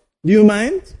 Hallelujah. Do you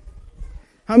mind?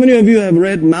 How many of you have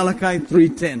read Malachi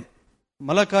 3:10?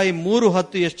 ಮಲಕಾಯಿ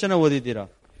 3:10 ಎಷ್ಟು ಜನ ಓದಿದ್ದೀರಾ?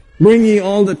 Bring ye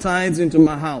all the tithes into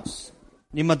my house.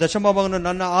 ನಿಮ್ಮ ದಶಮಭಾಗವನ್ನು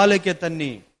ನನ್ನ ಆಲಯಕ್ಕೆ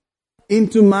ತನ್ನಿ.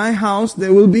 Into my house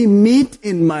there will be meat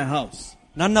in my house.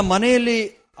 ನನ್ನ ಮನೆಯಲ್ಲಿ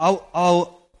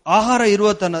ಆಹಾರ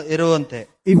ಇರುವಂತೆ.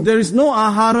 If there is no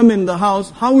aharam in the house,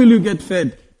 how will you get fed?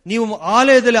 ನೀವು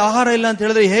ಆಲಯದಲ್ಲಿ ಆಹಾರ ಇಲ್ಲ ಅಂತ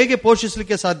ಹೇಳಿದ್ರೆ ಹೇಗೆ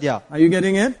ಪೋಷಿಸಲಿಕ್ಕೆ ಸಾಧ್ಯ? Are you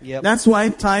getting it? Yep. That's why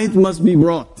tithe must be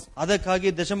brought. ಅದಕ್ಕಾಗಿ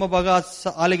ದಶಮ ಭಾಗ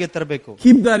ಆಲೆಗೆ ತರಬೇಕು.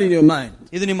 Keep that in your mind.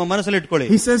 ಇದು ನಿಮ್ಮ ಮನಸ್ಸಲ್ಲಿ ಇಟ್ಕೊಳ್ಳಿ.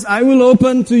 He says, I will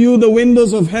open to you the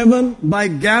windows of heaven by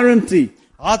guarantee.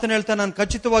 ಆತನ ಹೇಳ್ತಾ, ನಾನು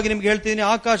ಖಚಿತವಾಗಿ ನಿಮ್ಗೆ ಹೇಳ್ತೀನಿ,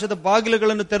 ಆಕಾಶದ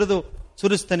ಬಾಗಿಲುಗಳನ್ನು ತೆರೆದು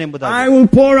ಸುರಿಸ್ತೇನೆ ಎಂಬುದಾಗಿ. I will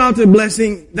pour out a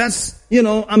blessing. That's,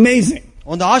 amazing.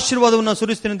 ಒಂದು ಆಶೀರ್ವಾದವನ್ನು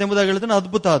ಸುರಿಸ್ತೇನೆ ಅಂತ ಎಂಬುದಾಗಿ ಹೇಳ್ತಾನೆ.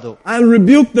 ಅದ್ಭುತ ಅದು. I'll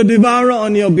rebuke the devourer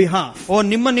on your behalf.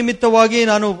 ನಿಮ್ಮ ನಿಮಿತ್ತವಾಗಿ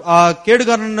ನಾನು ಆ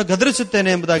ಕೇಡುಗಾರನನ್ನು ಗದರಿಸುತ್ತೇನೆ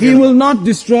ಎಂಬುದಾಗಿ. He will not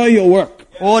destroy your work.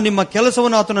 ನಿಮ್ಮ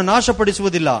ಕೆಲಸವನ್ನು ಆತನ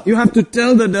ನಾಶಪಡಿಸುವುದಿಲ್ಲ. You have to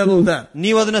tell the devil that.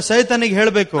 ನೀವು ಅದನ್ನ ಸೈತಾನಿಗೆ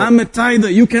ಹೇಳಬೇಕು. I'm a tither.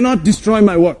 You cannot destroy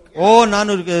my work.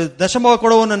 ನಾನು ದಶಮ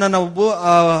ಕೊಡುವನು, ನನ್ನ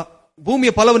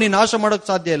ಭೂಮಿಯ ಫಲವನ್ನು ನೀನು ನಾಶ ಮಾಡೋಕ್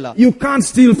ಸಾಧ್ಯ ಇಲ್ಲ. You can't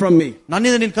steal from me.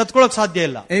 ನನ್ನಿಂದ ನೀನು ಕತ್ಕೊಳ್ಳೋಕ್ ಸಾಧ್ಯ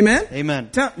ಇಲ್ಲ. Amen. Amen.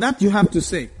 That you have to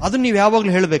say. ಅದನ್ನ ನೀವು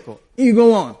ಯಾವಾಗ್ಲೂ ಹೇಳಬೇಕು. You go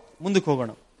on. ಮುಂದಕ್ಕೆ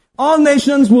ಹೋಗೋಣ. All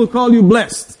nations will call you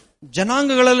blessed.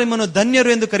 ಜನಾಂಗಗಳಲ್ಲಿ ನಿಮ್ಮನ್ನು ಧನ್ಯರು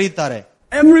ಎಂದು ಕರೆಯುತ್ತಾರೆ.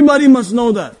 Everybody must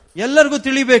know that. ಎಲ್ಲರಿಗೂ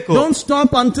ತಿಳಿಬೇಕು. Don't stop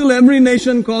until every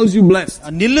nation calls you blessed.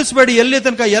 ನಿಲ್ಲಿಸಬೇಡಿ ಎಲ್ಲಿ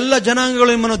ತನಕ ಎಲ್ಲ ಜನಾಂಗಗಳು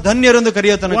ನಿಮ್ಮನ್ನು ಧನ್ಯರು ಎಂದು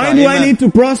ಕರೆಯೋ ತನಕ. Why do I need to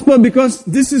prosper? Because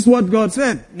this is what God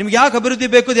said. ನಿಮ್ಗೆ ಯಾಕೆ ಅಭಿವೃದ್ಧಿ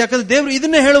ಬೇಕು? ಯಾಕಂದ್ರೆ ದೇವರು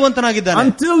ಇದನ್ನೇ ಹೇಳುವಂತನಾಗಿದ್ದಾನೆ.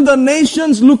 Until the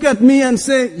nations look at me and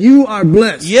say you are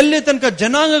blessed. ಎಲ್ಲಿ ತನಕ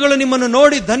ಜನಾಂಗಗಳು ನಿಮ್ಮನ್ನು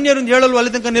ನೋಡಿ ಧನ್ಯರು ಎಂದು ಹೇಳಲು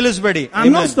ಅಲ್ಲಿ ತನಕ ನಿಲ್ಲಿಸಬೇಡಿ.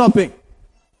 I'm not stopping.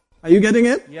 Are you getting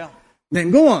it? Yeah. Then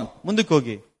go on. ಮುಂದಕ್ಕೆ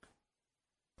ಹೋಗಿ.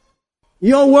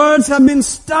 Your words have been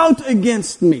stout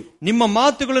against me. ನಿಮ್ಮ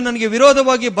ಮಾತುಗಳು ನನಗೆ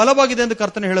ವಿರೋಧವಾಗಿ ಬಲವಾಗಿದೆ ಎಂದು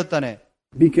ಕರ್ತನು ಹೇಳುತ್ತಾನೆ.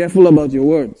 Be careful about your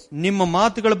words. ನಿಮ್ಮ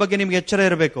ಮಾತುಗಳ ಬಗ್ಗೆ ನಿಮಗೆ ಎಚ್ಚರ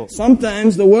ಇರಬೇಕು.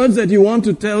 Sometimes the words that you want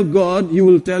to tell God, you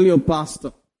will tell your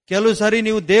pastor. ಕೆಲವು ಸಾರಿ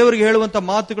ನೀವು ದೇವರಿಗೆ ಹೇಳುವಂತ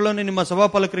ಮಾತುಗಳನ್ನು ನಿಮ್ಮ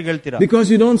ಸಭಾಪಾಲಕರಿಗೆ ಹೇಳ್ತೀರಾ. Because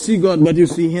you don't see God, but you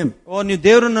see Him. ನೀವು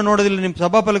ದೇವರನ್ನ ನೋಡೋದಿಲ್ಲ, ನಿಮ್ಮ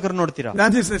ಸಭಾಪಾಲಕರು ನೋಡ್ತೀರಾ.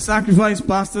 That is a sacrifice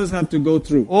pastors have to go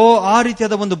through. ಆ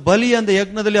ರೀತಿಯಾದ ಒಂದು ಬಲಿ ಅಂದ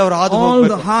ಯಜ್ಞದಲ್ಲಿ ಅವರು ಹಾದು ಹೋಗಬೇಕು.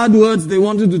 All the hard words they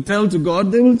wanted to tell to God,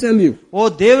 they will tell you.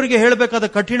 ದೇವರಿಗೆ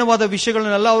ಹೇಳಬೇಕಾದ ಕಠಿಣವಾದ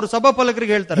ವಿಷಯಗಳನ್ನೆಲ್ಲ ಅವರು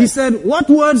ಸಭಾಪಾಲಕರಿಗೆ ಹೇಳ್ತಾರೆ. He said, what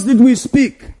words did we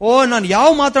speak? ನಾನು ಯಾವ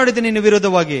ಮಾತಾಡಿದೆ ನಿನ್ನ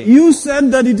ವಿರೋಧವಾಗಿ? You said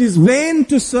that it is vain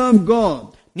to serve God.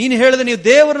 ನೀನು ಹೇಳಿದ ನೀವು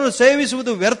ದೇವರನ್ನು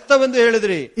ಸೇವಿಸುವುದು ವ್ಯರ್ಥವೆಂದು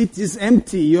ಹೇಳಿದ್ರಿ. It is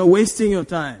empty. You are wasting your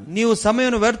time. ನೀವು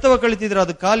ಸಮಯವನ್ನು ವ್ಯರ್ಥವಾಗಿ ಕಳಿತಿದ್ರ,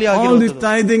 ಅದು ಖಾಲಿ ಆಗಿರುತ್ತದೆ. All this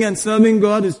tithing and serving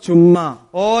God is chumma.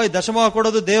 ದಶಮ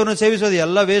ಕೊಡೋದು ದೇವರನ್ನು ಸೇವಿಸೋದು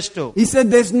ಎಲ್ಲ waste. He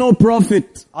said there's no profit.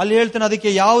 ಅಲ್ಲಿ ಹೇಳ್ತಾನೆ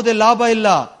ಅದಕ್ಕೆ ಯಾವುದೇ ಲಾಭ ಇಲ್ಲ,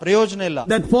 ಪ್ರಯೋಜನ ಇಲ್ಲ.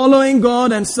 That following God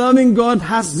and serving God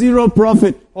has zero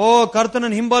profit.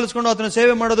 ಕರ್ತನನ್ನು ಹಿಂಬಾಲಿಸಿಕೊಂಡು ಆತನ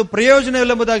ಸೇವೆ ಮಾಡೋದು ಪ್ರಯೋಜನ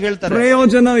ಇಲ್ಲ ಎಂಬುದಾಗಿ ಹೇಳ್ತಾರೆ.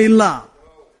 ಪ್ರಯೋಜನ ಇಲ್ಲ.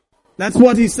 That's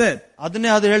what he said. ಅದನ್ನೇ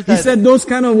ಅದು ಹೇಳ್ತಾ. He said those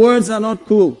kind of words are not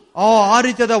cool. ಆ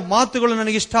ರೀತಿಯಾದ ಮಾತುಗಳು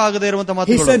ನನಗೆ ಇಷ್ಟ ಆಗದೇ ಇರುವಂತ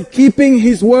ಮಾತುಗಳು. He said keeping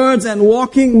his words and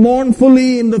walking mournfully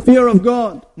in the fear of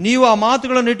God. ನೀವು ಆ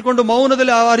ಮಾತುಗಳನ್ನು ಇಟ್ಕೊಂಡು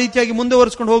ಮೌನದಲ್ಲಿ ಆ ರೀತಿಯಾಗಿ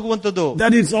ಮುಂದುವರಿಸಿಕೊಂಡು ಹೋಗುವಂತದ್ದು.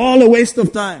 That is all a waste of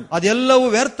time. ಅದೆಲ್ಲವೂ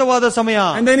ವ್ಯರ್ಥವಾದ ಸಮಯ.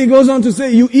 And then he goes on to say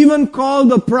you even call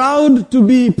the proud to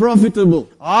be profitable.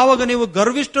 ಆವಾಗ ನೀವು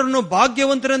ಗರ್ವಿಷ್ಠರನ್ನು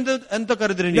ಭಾಗ್ಯವಂತರೆಂದು ಅಂತ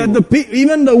ಕರೆದ್ರಿ.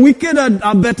 Even the wicked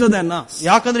are better than us.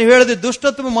 ಯಾಕಂದ್ರೆ ಹೇಳಿದ್ರೆ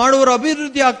ದುಷ್ಟತ್ವ ಮಾಡುವವರು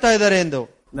ಅಭಿವೃದ್ಧಿ ಆಗ್ತಾ ಇದ್ದಾರೆ ಎಂದು.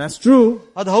 That's true.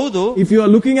 ಅದು ಹೌದು. If you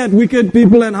are looking at wicked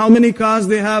people and how many cars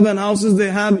they have and houses they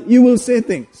have, you will say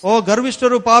things.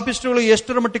 ಗರ್ವಿಷ್ಠರು ಪಾಪಿಷ್ಠರು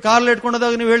ಎಷ್ಟರ ಮಟ್ಟಿಗೆ ಕಾರ್లు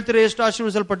ಇಟ್ಕೊಂಡಾಗ ನೀವು ಹೇಳ್ತೀರಾ ಎಷ್ಟು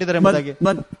ಆಶೀರ್ವದಿಸಲ್ಪಟ್ಟಿದ್ದಾರೆ ಎಂಬುದಾಗಿ.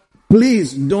 But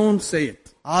please don't say it.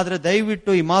 ಆದ್ರೆ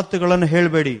ದಯವಿಟ್ಟು ಈ ಮಾತುಗಳನ್ನು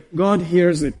ಹೇಳಬೇಡಿ. God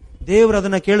hears it. ದೇವರು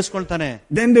ಅದನ್ನ ಕೇಳಿಸ್ಕೊಳ್ತಾನೆ.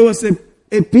 Then there was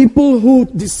a people who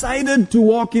decided to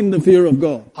walk in the fear of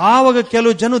God. ಆವಾಗ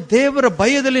ಕೆಲವು ಜನ ದೇವರ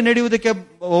ಭಯದಲ್ಲಿ ನಡೆಯುವುದಕ್ಕೆ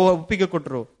ಒಪ್ಪಿಗೆ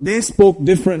ಕೊಟ್ಟರು. They spoke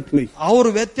differently. ಅವರು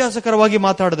ವ್ಯತ್ಯಾಸಕರವಾಗಿ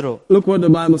ಮಾತಾಡಿದ್ರು. Look what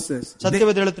the Bible says.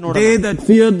 ಸತ್ಯವೇದ ಹೇಳುತ್ತೆ ನೋಡಿ. They that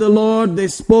feared the Lord, they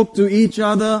spoke to each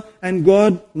other and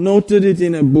God noted it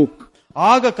in a book.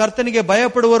 ಆಗ ಕರ್ತನಿಗೆ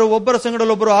ಭಯಪಡುವರು ಒಬ್ಬರ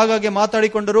ಸಂಗಡಲೊಬ್ಬರು ಆಗಾಗ್ಗೆ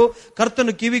ಮಾತಾಡಿಕೊಂಡರು.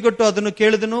 ಕರ್ತನು ಕಿವಿಗೊಟ್ಟು ಅದನ್ನು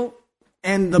ಕೇಳಿದನು.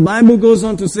 And the Bible goes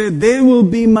on to say, they will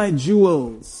be my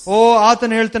jewels.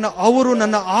 ಆತನು ಹೇಳ್ತಾನೆ ಅವರು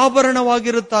ನನ್ನ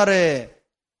ಆಭರಣವಾಗಿರುತ್ತಾರೆ.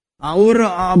 ಅವರ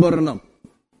ಆಭರಣ.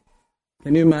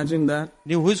 Can you imagine that?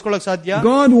 ನೀವು ಊಹಿಸಿಕೊಳ್ಳಕ್ಕೆ ಸಾಧ್ಯ?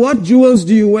 God, what jewels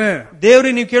do you wear?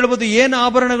 ದೇವರಿಗೆ ನೀವು ಕೇಳಬಹುದು ಏನು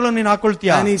ಆಭರಣಗಳನ್ನು ನೀನು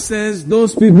ಹಾಕೊಳ್ತೀಯಾ? And he says,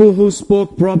 those people who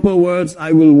spoke proper words,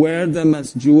 I will wear them as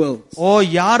jewels.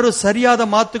 ಯಾರು ಸರಿಯಾದ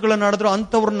ಮಾತುಗಳನ್ನು ಆಡಿದ್ರು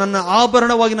ಅಂತವರು ನನ್ನ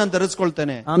ಆಭರಣವಾಗಿ ನಾನು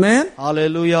ಧರಿಸಿಕೊಳ್ತೇನೆ. Amen.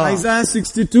 Hallelujah. Isaiah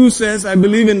 62 says, I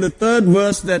believe in the 3rd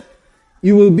verse, that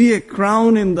you will be a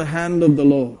crown in the hand of the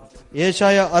Lord.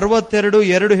 ಯೆಶಾಯ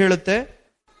 62:2 ಹೇಳುತ್ತೆ,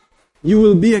 you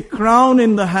will be a crown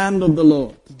in the hand of the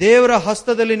Lord. ದೇವರ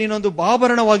ಹಸ್ತದಲ್ಲಿ ನೀನೊಂದು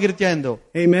ಆಭರಣವಾಗಿರ್ತೀಯ ಎಂದು.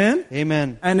 Amen. Amen.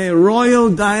 And a royal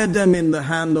diadem in the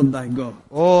hand of thy God.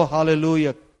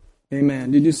 Hallelujah. Amen.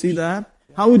 Did you see that?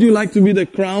 How would you like to be the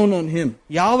crown on him?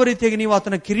 ಯಾವ ರೀತಿಯಾಗಿ ನೀವು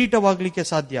ಆತನ ಕಿರೀಟವಾಗಲಿಕ್ಕೆ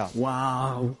ಸಾಧ್ಯ?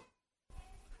 Wow.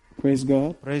 Praise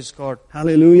God. Praise God.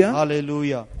 Hallelujah.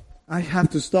 Hallelujah. I have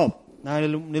to stop.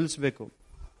 ನಾನು ನಿಲ್ಲಿಸಬೇಕು.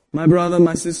 My brother,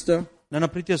 my sister, ನನ್ನ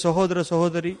ಪ್ರೀತಿಯ ಸಹೋದರ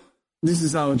ಸಹೋದರಿ, this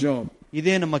is our job.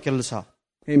 ಇದೇ ನಮ್ಮ ಕೆಲಸ.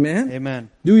 Amen. Amen.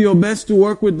 Do your best to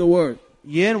work with the word.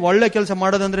 ಏನ್ ಒಳ್ಳೆ ಕೆಲಸ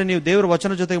ಮಾಡೋದಂದ್ರೆ ನೀವು ದೇವರ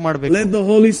ವಚನ ಜೊತೆಗೆ ಮಾಡಬೇಕು. Let the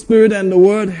Holy Spirit and the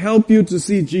Word help you to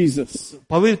see Jesus.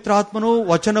 ಪವಿತ್ರಾತ್ಮನು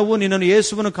ವಚನವು ನಿನ್ನನ್ನು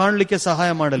ಯೇಸುವನ್ನು ಕಾಣಲಿಕ್ಕೆ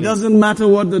ಸಹಾಯ ಮಾಡಲಿ. It doesn't matter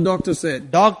what the doctor said.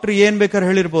 Doctor ಏನ್ ಬೇಕಾದ್ರೆ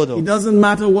ಹೇಳಿರಬಹುದು. It doesn't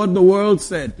matter what the world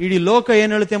said. ಇಡೀ ಲೋಕ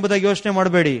ಏನ್ ಹೇಳುತ್ತೆ ಎಂಬುದಾಗಿ ಯೋಚನೆ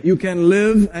ಮಾಡಬೇಡಿ. You can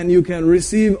live and you can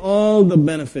receive all the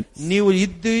benefits. ನೀವು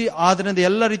ಇದ್ದು ಆದ್ರಿಂದ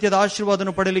ಎಲ್ಲ ರೀತಿಯಾದ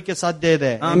ಆಶೀರ್ವಾದವನ್ನು ಪಡೆಯಲಿಕ್ಕೆ ಸಾಧ್ಯ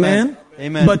ಇದೆ. Amen.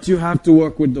 Amen. But you have to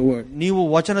work with the Word. ನೀವು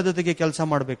ವಚನದ ಜೊತೆಗೆ ಕೆಲಸ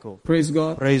ಮಾಡಬೇಕು. Praise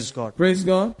God. Praise God. Praise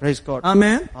God. Praise God.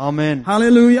 Amen. Amen.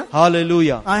 Hallelujah.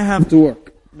 Hallelujah. I have to work.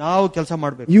 ನಾವು ಕೆಲಸ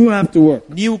ಮಾಡಬೇಕು. You have to work.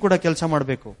 ನೀವು ಕೂಡ ಕೆಲಸ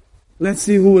ಮಾಡಬೇಕು. Let's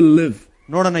see who will live.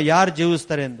 ನೋಡೋಣ ಯಾರು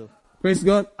ಜೀವಿಸ್ತಾರೆ ಎಂದು. Praise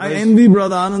God. I envy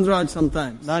brother Anand Raj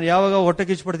sometimes. ನಾನು ಯಾವಾಗ ಹೊಟ್ಟೆ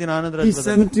ಕಿಚ್ಚುಪಡ್ತೀನಿ Anand Raj. He's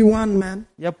 71, man.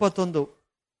 71.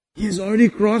 He's already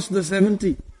crossed the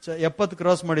 70. 70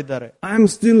 cross ಮಾಡಿದ್ದಾರೆ. I am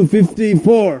still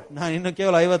 54. ನಾನು ಇನ್ನು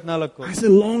ಕೇವಲ 54. It's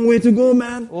a long way to go,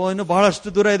 man. ಇನ್ನು ಬಹಳಷ್ಟು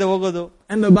ದೂರ ಇದೆ ಹೋಗೋದು.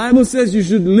 And the Bible says you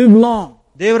should live long.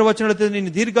 ದೇವರ ವಚನ ಹೇಳುತ್ತೆ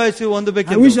ನೀನು ದೀರ್ಘಾಯುಷ್ಯ ಹೊಂದಬೇಕು.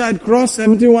 I wish I had crossed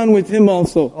 71 with him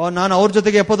also. ನಾನು ಅವ್ರ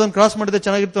ಜೊತೆಗೆ 71 ಕ್ರಾಸ್ ಮಾಡಿದ್ರೆ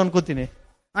ಚೆನ್ನಾಗಿತ್ತು ಅನ್ಕೋತೀನಿ.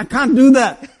 I can't do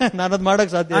that. ನಾನು ಅದು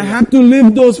ಮಾಡಕ್ ಸಾಧ್ಯ ಇಲ್ಲ. I have to live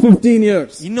those 15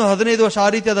 years. ಇನ್ನು 15 ವರ್ಷ ಆ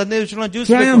ರೀತಿಯಾದ 15 ವರ್ಷಗಳನ್ನ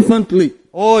ಜೀವಿಸಬೇಕು. Triumphantly.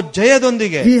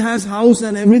 ಜಯದೊಂದಿಗೆ. He has house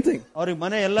and everything. ಅವ್ರಿಗೆ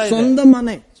ಮನೆ ಎಲ್ಲ ಇದೆ.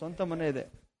 ಸ್ವಂತ ಮನೆ ಇದೆ.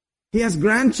 He has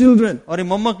grandchildren. ಅವ್ರಿಗೆ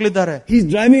ಮೊಮ್ಮಕ್ಕಳಿದ್ದಾರೆ. He's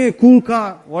driving a cool car.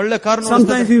 ಒಳ್ಳೆ car.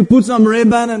 Sometimes he'll put some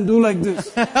Ray-Ban and do like this.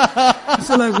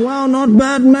 So like, wow, not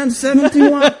bad, man.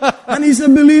 71, and he's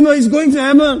a believer. He's going to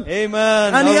heaven. Amen.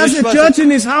 And he has a church in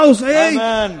his house. Hey,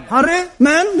 Amen. Hare,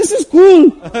 man, this is cool.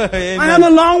 I have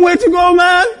a long way to go,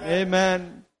 man. Amen.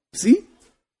 See,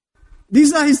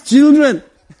 these are his children.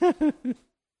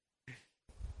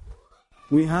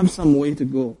 We have some way to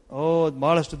go.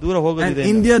 ಬಹಳಷ್ಟು ದೂರ ಹೋಗೋದಿದೆ.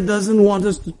 And India doesn't want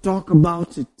us to talk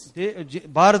about it.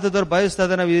 ಭಾರತದವರು ಬಯಸ್ತಾ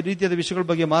ಇದ್ದಾರೆ ನಾವು ಈ ರೀತಿಯಾದ ವಿಷಯಗಳ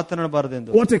ಬಗ್ಗೆ ಮಾತನಾಡಬಾರದೆಂದು.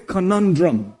 What a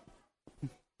conundrum.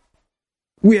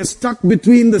 We are stuck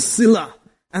between the Scylla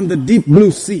and the deep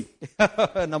blue sea.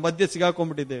 ನಮ್ಮ ಮಧ್ಯೆ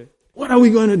ಸಿಗಾಕೊಂಡ್ಬಿಟ್ಟಿದ್ದೇವೆ. What are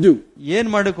we going to do? ಏನ್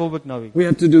ಮಾಡಕ್ಕೆ ಹೋಗ್ಬೇಕು ನಾವೀಗ? We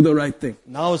have to do the right thing.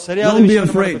 ನಾವು ಸರಿಯಾದ Don't be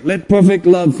afraid. Let perfect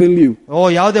love fill you.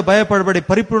 ಯಾವುದೇ ಭಯ ಪಡಬೇಡಿ,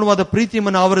 ಪರಿಪೂರ್ಣವಾದ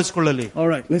ಪ್ರೀತಿಯನ್ನು ಆವರಿಸಿಕೊಳ್ಳಲಿ. All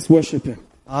right, let's worship him.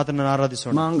 ಆತನನ್ನು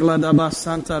ಆರಾಧಿಸೋಣ.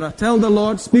 Mangladabasantara. Tell the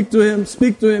Lord, speak to him,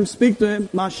 speak to him, speak to him.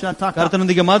 Mashataka.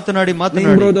 ಕರ್ತನೊಂದಿಗೆ ಮಾತನಾಡಿ.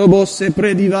 Nimbrodobose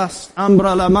predivas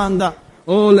ambra lamanda.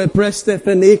 Ole preste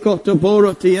fenico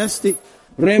toporo tiesti.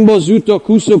 Rembo zuto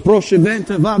cuso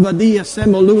proscevente vavadia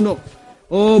semoluno.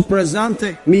 O presente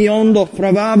miondo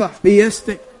fravava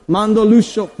pieste. Mando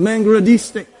luscio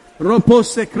mengradiste.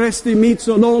 Ropose cresti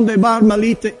mizzo londe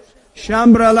barmalite.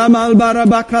 Shambra la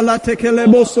malbarabacalate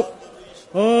keleboso.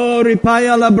 Oh,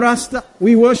 ripaya la brasta.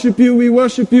 We worship you, we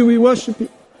worship you, we worship you.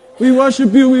 We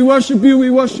worship you, we worship you, we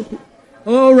worship you.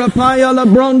 Oh, rapaya la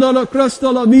brondo la cresta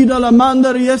la vida la manda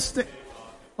rieste.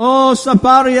 Oh,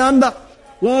 saparianda.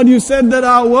 Lord, you said that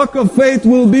our work of faith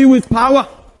will be with power.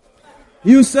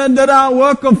 You said that our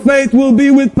work of faith will be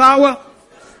with power.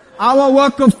 Our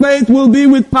work of faith will be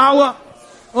with power.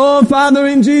 Oh, Father,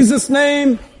 in Jesus' name,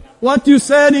 what you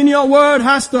said in your word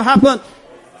has to happen.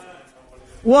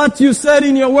 What you said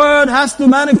in your word has to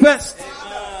manifest.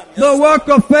 The work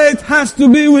of faith has to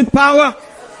be with power.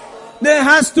 There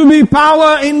has to be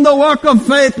power in the work of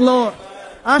faith, Lord.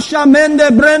 Ashamende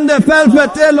brende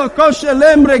felfetelo koshe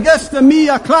lembre geste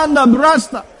mia klanda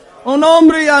brasta.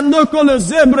 Onombri andokole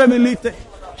zebre milite.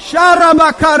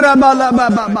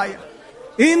 Sharabakarabalababaya.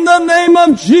 In the name of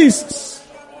Jesus.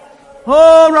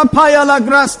 Oh, rapaya la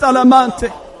grasta lamante.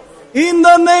 In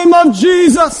the name of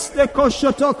Jesus,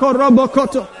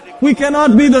 we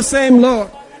cannot be the same, Lord.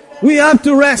 We have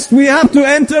to rest. We have to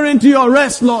enter into your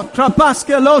rest, Lord.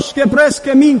 Trapaske loshke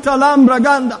preske minta lambra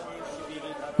ganda.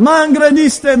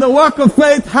 Mangrediste, the work of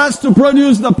faith has to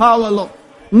produce the power, Lord.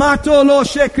 Matolo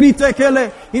shekrite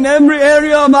kele. In every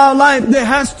area of our life, there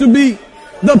has to be.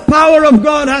 The power of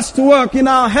God has to work in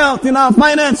our health, in our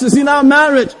finances, in our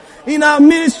marriage, in our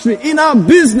ministry, in our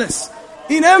business.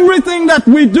 In everything that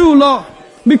we do, Lord,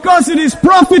 because it is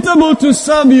profitable to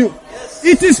serve you.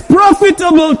 It is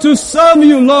profitable to serve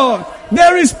you, Lord.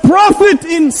 There is profit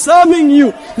in serving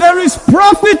you. There is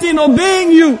profit in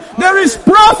obeying you. There is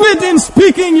profit in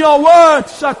speaking your word.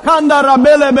 Shakanda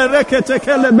rabele berekete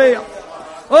kelebea.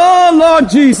 Oh, Lord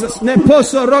Jesus,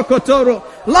 neposo rokotoro.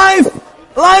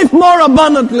 Life more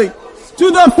abundantly. To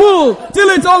the full, till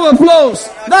it overflows.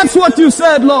 That's what you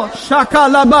said, Lord.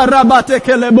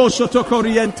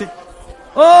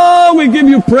 Oh, we give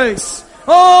you praise.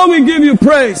 Oh, we give you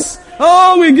praise.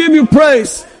 Oh, we give you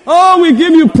praise. Oh, we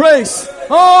give you praise.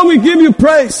 Oh, we give you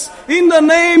praise. In the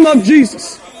name of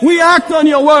Jesus. We act on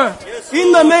your word.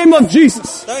 In the name of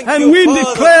Jesus. And we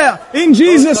declare in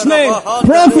Jesus' name,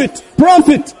 profit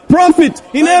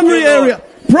in every area.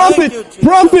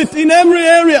 Profit in every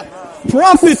area.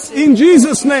 profit in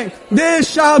Jesus' name. They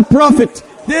shall profit.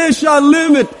 They shall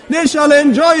live it. They shall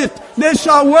enjoy it. They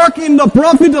shall work in the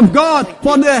profit of God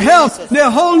for their health, their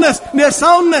wholeness, their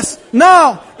soundness.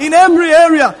 Now, in every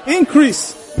area,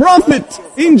 increase. Profit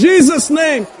in Jesus'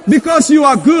 name, because you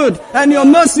are good and your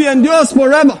mercy endures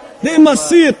forever. They must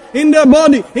see it in their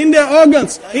body, in their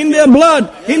organs, in their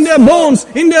blood, in their bones,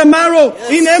 in their marrow,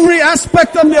 in every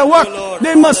aspect of their work.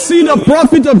 They must see the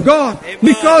profit of God,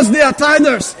 because they are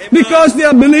tithers, because they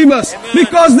are believers,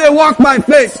 because they walk by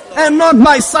faith and not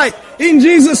by sight. In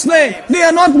Jesus' name, they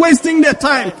are not wasting their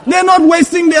time. They are not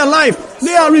wasting their life.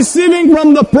 They are receiving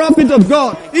from the profit of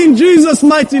God. In Jesus'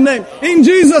 mighty name. In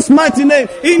Jesus' mighty name.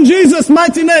 In Jesus'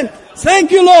 mighty name. Thank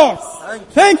you, Lord.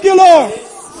 Thank you, Lord.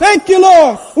 Thank you,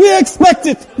 Lord. We expect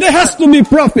it. There has to be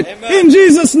profit. In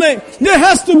Jesus' name. There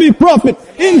has to be profit.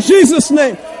 In Jesus'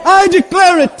 name. I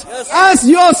declare it as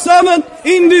your servant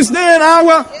in this day and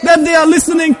hour that they are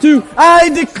listening to. I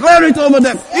declare it over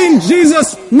them. In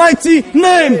Jesus' mighty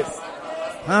name.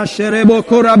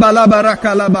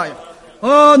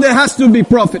 Oh, there has to be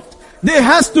profit. There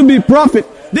has to be profit.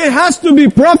 There has to be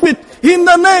profit in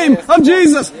the name of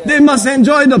Jesus. They must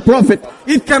enjoy the profit.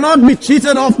 It cannot be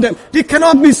cheated off them. It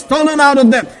cannot be stolen out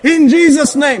of them. In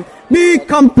Jesus' name, be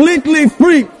completely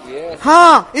free.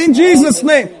 In Jesus'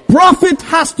 name, profit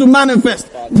has to manifest.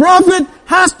 Profit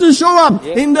has to show up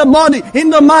in the body,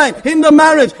 in the mind, in the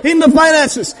marriage, in the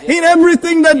finances, in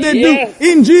everything that they do.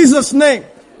 In Jesus' name.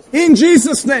 In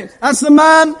Jesus' name, as the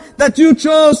man that you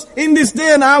chose in this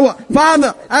day and hour,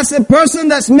 Father, as a person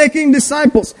that's making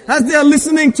disciples, as they are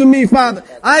listening to me, Father,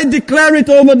 I declare it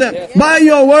over them by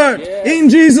your word. In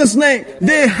Jesus' name,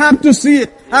 they have to see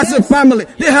it as a family.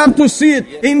 They have to see it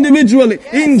individually.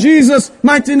 In Jesus'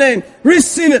 mighty name,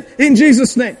 receive it in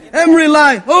Jesus' name. Every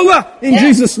lie over in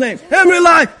Jesus' name. Every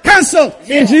lie cancelled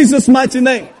in Jesus' mighty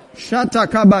name.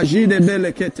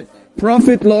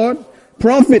 Prophet, Lord.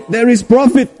 Profit. There is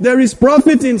profit. There is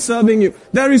profit in serving you.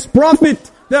 There is profit.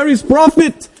 There is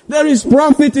profit. There is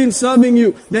profit in serving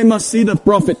you. They must see the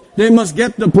profit. They must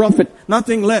get the profit.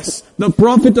 Nothing less. The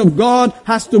profit of God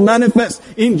has to manifest.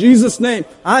 In Jesus' name,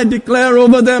 I declare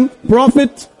over them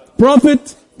profit,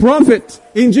 profit, profit.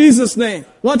 In Jesus' name.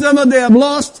 Whatever they have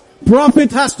lost,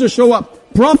 profit has to show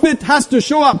up. Profit has to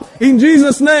show up. In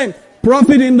Jesus' name.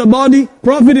 Profit in the body,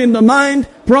 profit in the mind,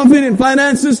 profit in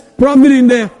finances, profit in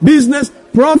their business,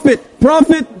 profit,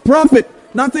 profit, profit.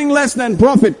 Nothing less than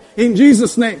profit. In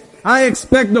Jesus' name, I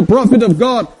expect the profit of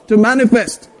God to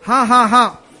manifest.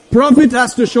 Profit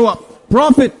has to show up.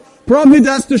 Profit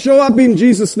has to show up in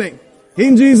Jesus' name.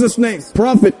 In Jesus' name,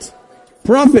 profit,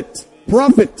 profit,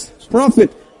 profit,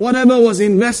 profit. Whatever was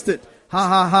invested,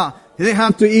 they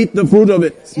have to eat the fruit of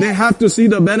it. They have to see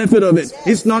the benefit of it.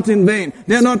 It's not in vain.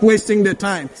 They're not wasting their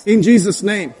time. In Jesus'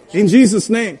 name. In Jesus'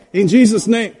 name. In Jesus'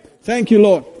 name. Thank you,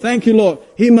 Lord. Thank you, Lord.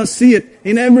 He must see it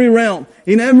in every realm,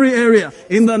 in every area.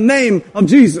 In the name of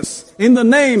Jesus. In the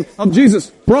name of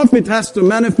Jesus. Profit has to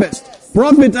manifest.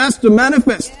 Profit has to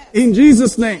manifest in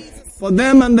Jesus' name. For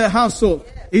them and their household.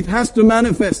 It has to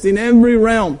manifest in every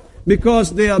realm.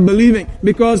 Because they are believing,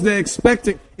 because they're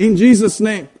expecting. In Jesus'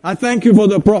 name, I thank you for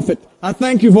the prophet. I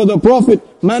thank you for the prophet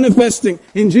manifesting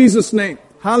in Jesus' name.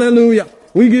 Hallelujah.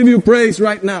 We give you praise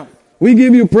right now. We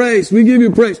give you praise. We give you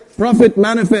praise. Prophet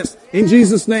manifest in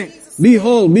Jesus' name. Be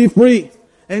whole, be free.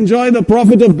 Enjoy the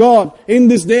prophet of God in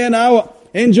this day and hour.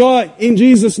 Enjoy in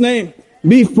Jesus' name.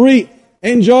 Be free.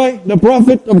 Enjoy the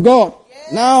prophet of God.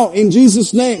 Now in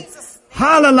Jesus' name.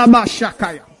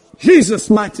 Hallelujah. Jesus'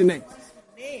 mighty name.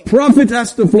 Profit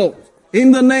has to flow.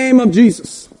 In the name of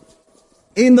Jesus.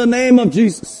 In the name of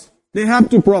Jesus. They have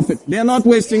to profit. They are not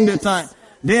wasting their time.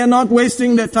 They are not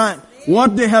wasting their time.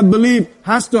 What they have believed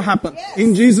has to happen.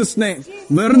 In Jesus' name.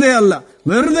 Verde Allah.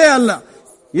 Verde Allah.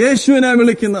 Yeshua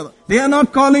vilikkunnathu. They are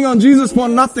not calling on Jesus for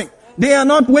nothing. They are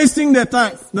not wasting their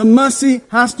time. The mercy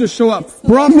has to show up.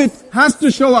 Profit has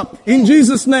to show up. In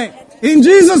Jesus' name. In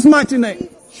Jesus' mighty name.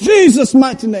 Jesus'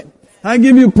 mighty name. I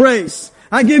give you praise.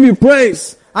 I give you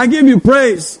praise. I give you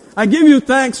praise. I give you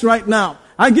thanks right now.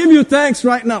 I give you thanks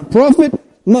right now. Profit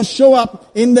must show up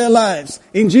in their lives.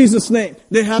 In Jesus' name.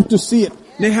 They have to see it.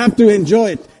 They have to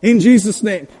enjoy it. In Jesus'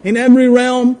 name. In every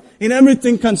realm, in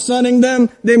everything concerning them,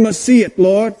 they must see it,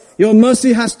 Lord. Your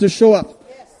mercy has to show up.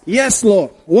 Yes,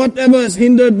 Lord. Whatever has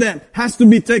hindered them has to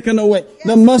be taken away.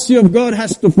 The mercy of God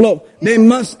has to flow. They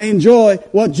must enjoy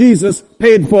what Jesus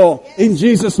paid for. In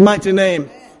Jesus' mighty name.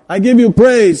 I give you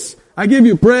praise. I give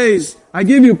you praise. I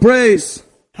give you praise.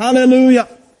 Hallelujah.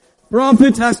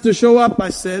 Prophet has to show up, I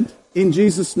said, in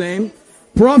Jesus' name.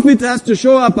 Prophet has to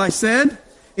show up, I said,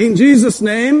 in Jesus'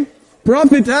 name.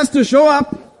 Prophet has to show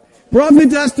up.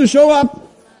 Prophet has to show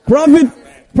up.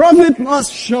 Prophet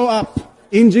must show up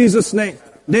in Jesus' name.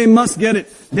 They must get it.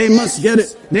 They must get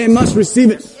it. They must receive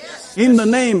it. In the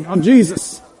name of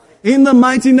Jesus. In the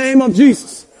mighty name of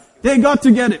Jesus. They got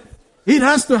to get it. It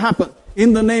has to happen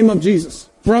in the name of Jesus.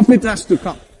 Prophet has to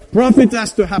come. Prophet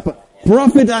has to happen.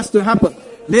 Prophet has to happen.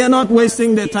 They are not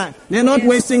wasting their time. They're not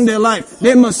wasting their life.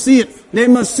 They must see it. They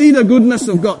must see the goodness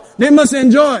of God. They must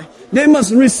enjoy. They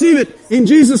must receive it in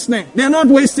Jesus' name. They're not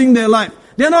wasting their life.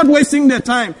 They're not wasting their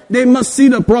time. They must see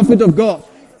the prophet of God.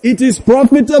 It is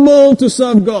profitable to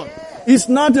serve God. It's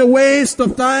not a waste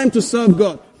of time to serve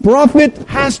God. Prophet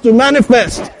has to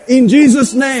manifest in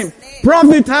Jesus' name.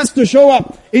 Prophet has to show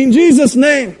up in Jesus'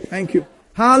 name. Thank you.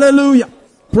 Hallelujah.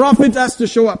 Prophet has to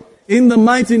show up in the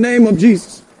mighty name of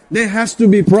Jesus. There has to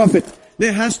be prophet.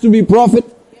 There has to be prophet.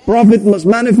 Prophet must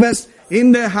manifest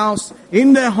in their house,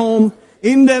 in their home,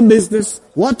 in their business,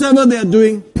 whatever they are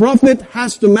doing. Prophet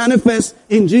has to manifest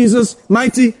in Jesus'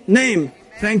 mighty name.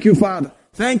 Thank you, Father.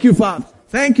 Thank you, Father.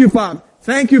 Thank you, Father.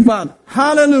 Thank you, Father.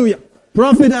 Hallelujah.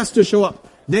 Prophet has to show up.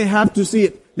 They have to see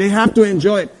it. They have to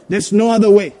enjoy it. There's no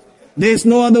other way. There's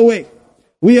no other way.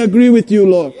 We agree with you,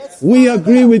 Lord. We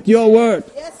agree with your word.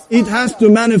 It has to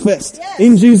manifest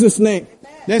in Jesus' name.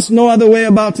 There's no other way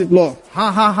about it, Lord.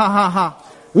 Ha, ha, ha, ha,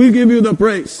 ha. We give you the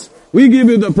praise. We give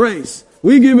you the praise.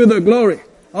 We give you the glory.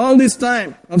 All this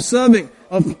time of serving,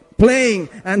 of playing,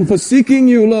 and for seeking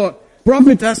you, Lord,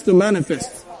 prophet has to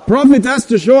manifest. Prophet has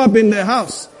to show up in their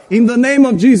house. In the name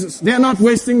of Jesus. They are not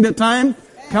wasting their time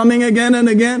coming again and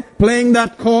again, playing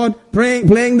that chord,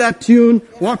 playing that tune,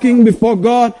 walking before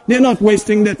God. They're not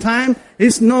wasting their time.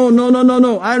 It's no.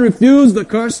 I refuse the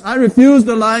curse. I refuse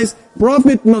the lies.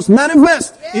 Prophet must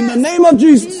manifest in the name of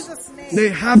Jesus. They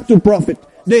have to profit.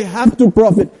 They have to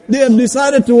profit. They have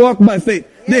decided to walk by faith.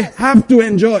 They have to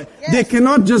enjoy. They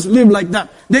cannot just live like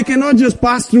that. They cannot just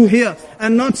pass through here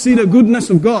and not see the goodness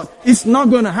of God. It's not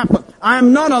going to happen. I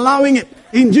am not allowing it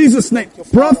in Jesus' name.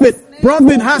 Prophet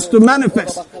has to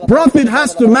manifest. Prophet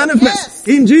has to manifest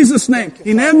in Jesus' name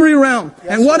in every realm.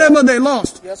 And whatever they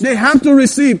lost, they have to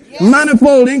receive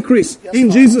manifold increase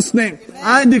in Jesus' name.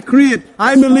 I decree it.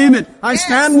 I believe it. I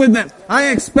stand with them.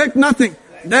 I expect nothing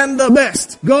than the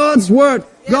best. God's word,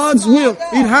 God's will,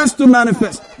 it has to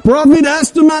manifest. Prophet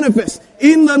has to manifest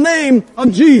in the name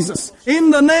of Jesus. In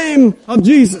the name of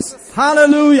Jesus.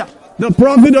 Hallelujah. The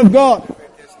prophet of God.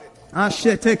 I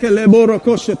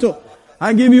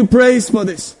give you praise for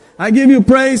this. I give you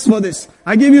praise for this.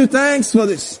 I give you thanks for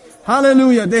this.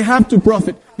 Hallelujah. They have to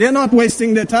profit. They're not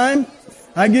wasting their time.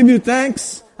 I give you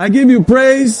thanks. I give you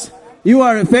praise. You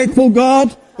are a faithful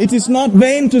God. It is not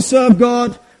vain to serve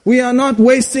God. We are not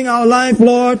wasting our life,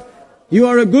 Lord. You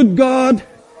are a good God.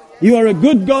 You are a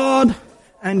good God.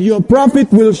 And your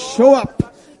prophet will show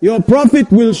up. Your prophet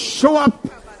will show up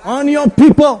on your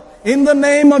people in the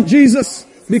name of Jesus.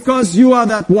 Because you are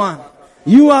that one.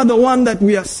 You are the one that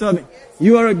we are serving.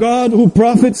 You are a God who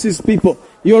profits His people.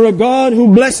 You are a God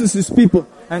who blesses His people.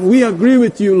 And we agree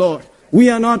with you, Lord. We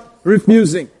are not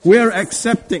refusing. We are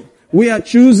accepting. We are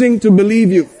choosing to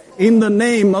believe you in the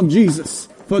name of Jesus.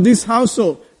 For this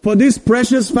household, for this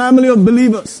precious family of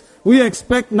believers, we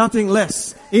expect nothing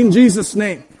less. In Jesus'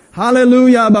 name.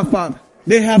 Hallelujah, Abba Father.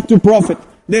 They have to profit.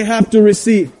 They have to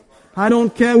receive. I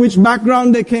don't care which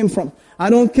background they came from. I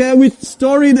don't care which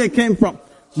story they came from.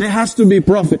 There has to be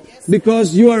profit.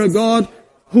 Because you are a God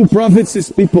who profits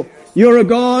His people. You're a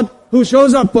God who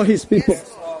shows up for His people.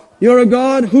 You're a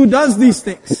God who does these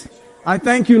things. I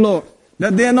thank you, Lord,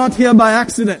 that they are not here by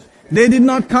accident. They did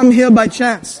not come here by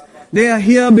chance. They are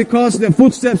here because their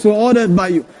footsteps were ordered by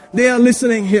you. They are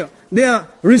listening here. They are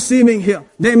receiving here.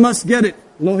 They must get it.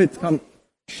 Lohit come.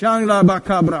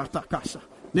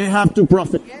 They have to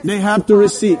profit. They have to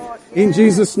receive. In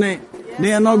Jesus' name.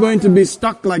 They are not going to be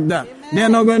stuck like that. They are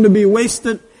not going to be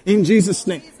wasted in Jesus'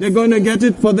 name. They're going to get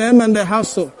it for them and their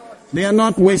household. They are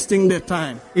not wasting their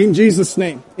time. In Jesus'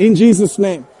 name. In Jesus'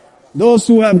 name. Those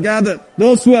who have gathered,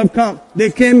 those who have come,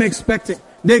 they came expecting.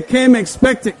 They came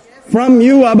expecting from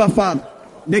you, Abba Father.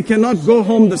 They cannot go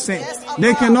home the same.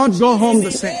 They cannot go home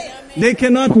the same. They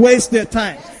cannot waste their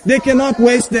time. They cannot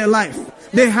waste their life.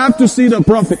 They have to see the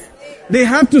prophet. They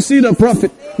have to see the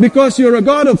prophet. Because you're a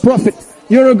God of prophet.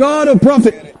 You're a God of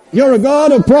prophet. You're a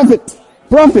God of prophet.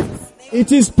 Prophet.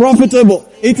 It is profitable.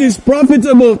 It is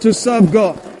profitable to serve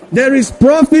God. There is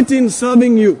profit in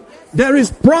serving you. There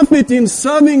is profit in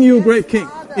serving you, great King.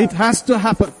 It has to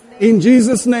happen. In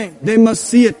Jesus' name. They must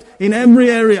see it in every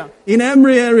area. In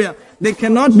every area. They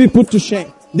cannot be put to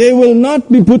shame. They will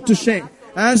not be put to shame.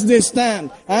 As they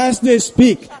stand, as they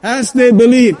speak, as they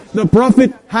believe, the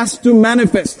prophet has to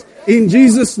manifest. In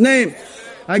Jesus' name.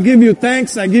 I give you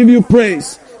thanks. I give you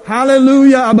praise.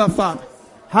 Hallelujah, Abba Father.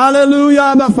 Hallelujah,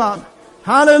 Abba Father.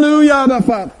 Hallelujah, Abba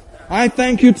Father. I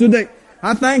thank you today.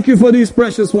 I thank you for these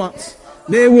precious ones.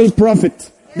 They will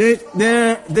profit.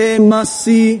 They must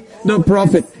see the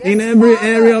profit in every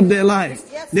area of their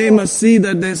life. They must see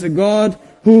that there's a God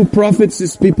who profits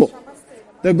his people.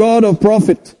 The God of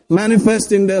profit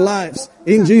manifest in their lives.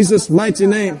 In Jesus' mighty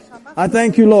name. I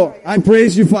thank you, Lord. I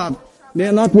praise you, Father.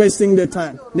 They're not wasting their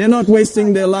time. They're not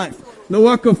wasting their life. The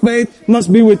work of faith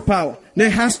must be with power. There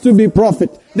has to be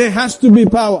profit. There has to be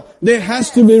power. There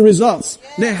has to be results.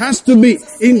 There has to be.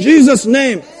 In Jesus'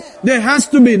 name. There has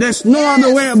to be. There's no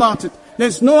other way about it.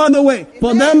 There's no other way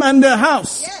for them and their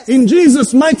house. In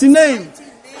Jesus' mighty name.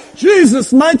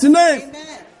 Jesus' mighty name.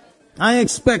 I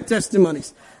expect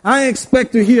testimonies. I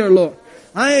expect to hear, Lord.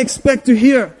 I expect to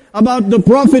hear about the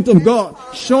prophet of God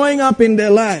showing up in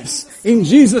their lives. In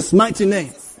Jesus' mighty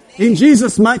name. In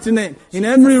Jesus' mighty name. In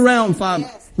every realm, Father.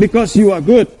 Because you are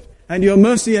good and your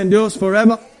mercy endures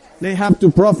forever. They have to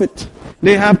profit.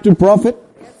 They have to profit.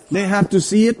 They have to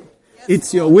see it.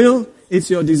 It's your will. It's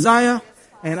your desire.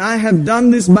 And I have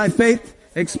done this by faith,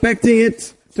 expecting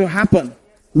it to happen.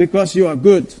 Because you are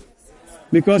good.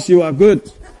 Because you are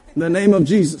good. In the name of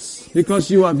Jesus.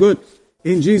 Because you are good.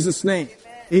 In Jesus' name.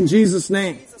 In Jesus'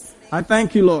 name. I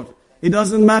thank you, Lord. It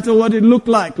doesn't matter what it looked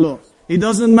like, Lord. It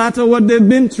doesn't matter what they've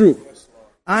been through.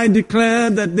 I declare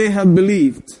that they have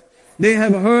believed. They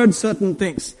have heard certain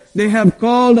things. They have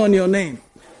called on your name.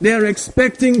 They are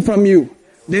expecting from you.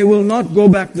 They will not go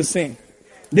back the same.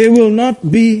 They will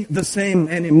not be the same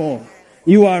anymore.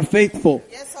 You are faithful.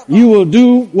 You will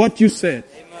do what you said.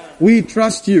 We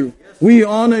trust you. We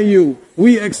honor you.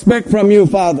 We expect from you,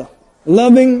 Father.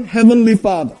 Loving Heavenly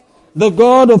Father. The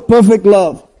God of perfect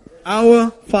love.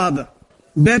 Our Father.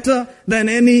 Better than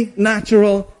any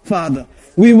natural father.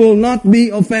 We will not be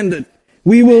offended.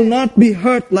 We will not be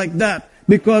hurt like that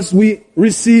because we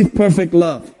receive perfect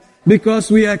love.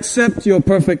 Because we accept your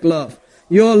perfect love.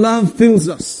 Your love fills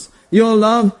us. Your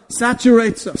love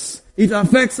saturates us. It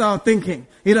affects our thinking.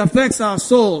 It affects our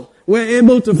soul. We're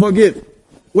able to forgive.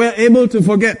 We're able to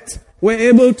forget. We're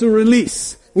able to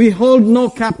release. We hold no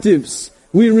captives.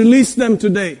 We release them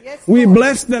today. We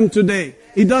bless them today.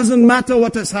 It doesn't matter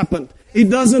what has happened. It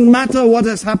doesn't matter what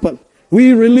has happened.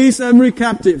 We release every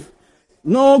captive.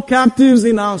 No captives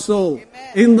in our soul.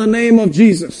 In the name of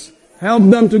Jesus. Help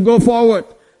them to go forward.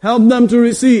 Help them to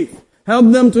receive.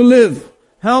 Help them to live.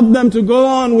 Help them to go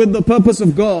on with the purpose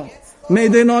of God. May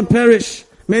they not perish.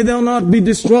 May they not be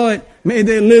destroyed. May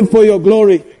they live for your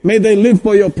glory. May they live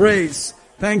for your praise.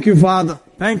 Thank you, Father.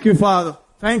 Thank you, Father.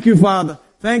 Thank you, Father.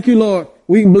 Thank you, Lord.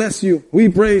 We bless you. We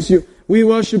praise you. We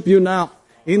worship you now.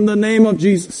 In the name of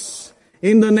Jesus.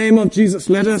 In the name of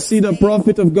Jesus. Let us see the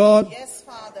prophet of God. Yes,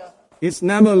 Father. It's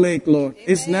never late, Lord. Amen.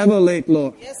 It's never late,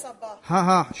 Lord. Yes, Abba. Ha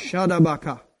ha.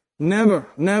 Shadabaka. Never,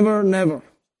 never, never.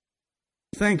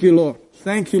 Thank you, Lord.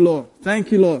 Thank you, Lord.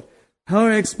 Thank you, Lord.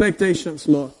 Her expectations,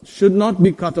 Lord, should not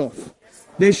be cut off.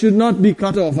 They should not be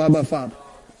cut off, Abba Father.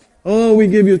 Oh, we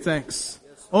give you thanks.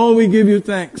 Oh, we give you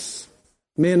thanks.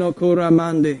 Meno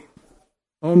coramande.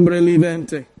 Ombre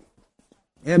livente.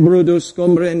 Ebrudus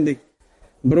comprendi.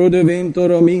 Brode vento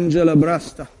rominge la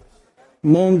brasta.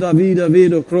 Monda vida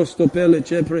vedo crosto pelle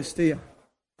ce prestia.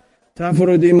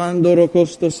 Taforo di mandoro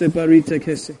costo separite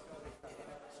chese.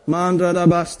 Mandra da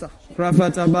basta.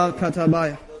 Prafata bal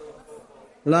katabaya.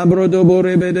 Labro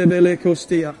dobore bede bele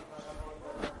costia.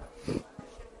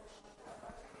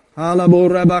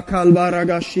 Alabora bacalbara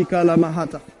gashika la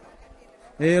mahata.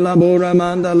 Elabora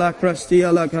manda la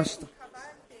crastia la casta.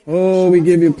 Oh, we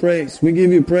give you praise. We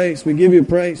give you praise. We give you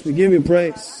praise. We give you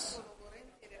praise.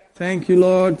 Thank you,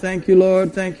 Lord. Thank you,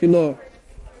 Lord. Thank you, Lord.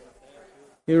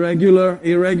 Irregular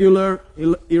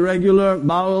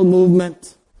bowel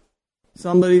movement.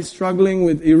 Somebody struggling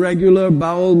with irregular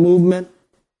bowel movement.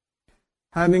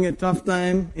 Having a tough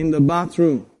time in the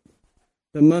bathroom.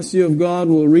 The mercy of God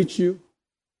will reach you.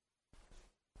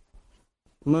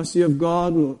 Mercy of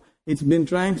God will, it's been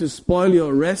trying to spoil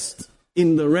your rest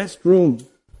in the restroom.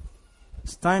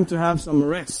 It's time to have some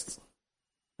rest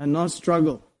and not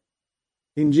struggle.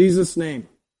 In Jesus' name.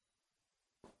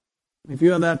 If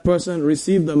you are that person,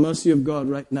 receive the mercy of God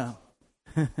right now.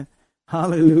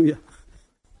 Hallelujah.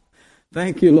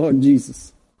 Thank you, Lord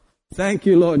Jesus. Thank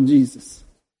you, Lord Jesus.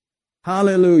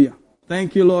 Hallelujah.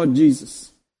 Thank you, Lord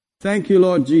Jesus. Thank you,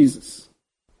 Lord Jesus.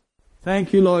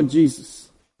 Thank you, Lord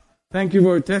Jesus. Thank you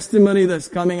for a testimony that's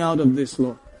coming out of this,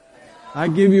 Lord. I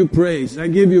give you praise. I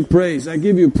give you praise. I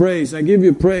give you praise. I give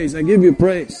you praise. I give you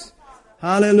praise.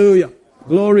 Hallelujah.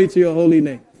 Glory to your holy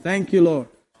name. Thank you, Lord.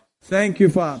 Thank you,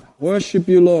 Father. Worship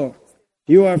you, Lord.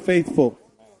 You are faithful.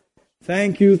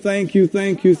 Thank you, thank you,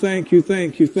 thank you, thank you,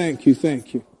 thank you, thank you,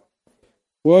 thank you.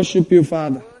 Worship you,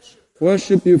 Father.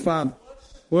 Worship you, Father.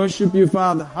 Worship you,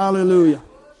 Father. Hallelujah.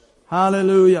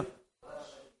 Hallelujah.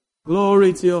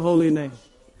 Glory to your holy name.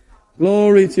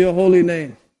 Glory to your holy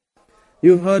name.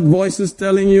 You've heard voices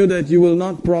telling you that you will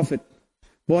not profit.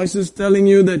 Voices telling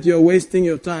you that you're wasting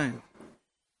your time.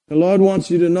 The Lord wants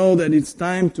you to know that it's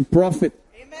time to profit.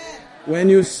 Amen. When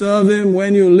you serve Him,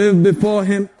 when you live before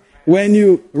Him, when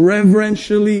you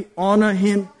reverentially honor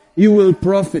Him, you will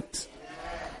profit.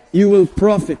 You will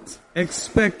profit.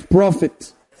 Expect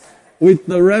profit. With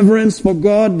the reverence for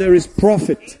God, there is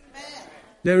profit.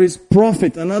 There is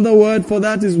profit. Another word for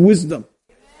that is wisdom.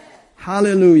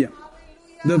 Hallelujah.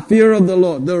 The fear of the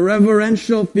Lord, the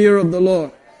reverential fear of the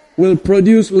Lord will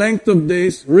produce length of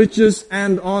days, riches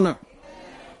and honor.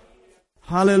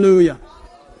 Hallelujah.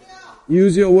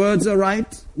 Use your words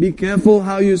aright. Be careful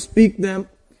how you speak them.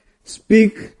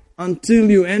 Speak until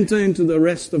you enter into the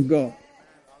rest of God.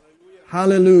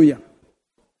 Hallelujah.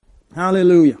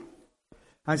 Hallelujah.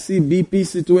 I see BP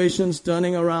situations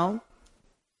turning around.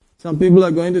 Some people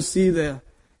are going to see their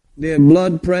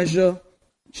blood pressure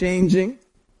changing.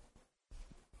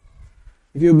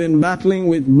 If you've been battling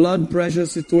with blood pressure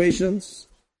situations,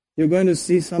 you're going to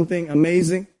see something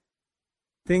amazing.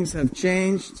 Things have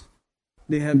changed.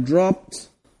 They have dropped.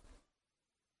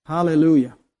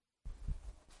 Hallelujah.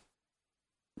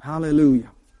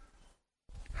 Hallelujah.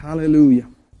 Hallelujah.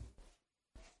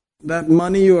 That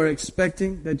money you are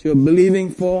expecting, that you're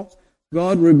believing for,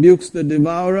 God rebukes the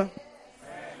devourer.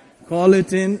 Call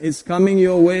it in. It's coming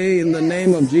your way in the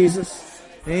name of Jesus.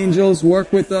 Angels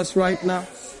work with us right now.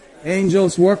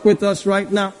 Angels work with us right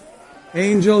now.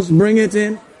 Angels bring it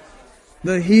in.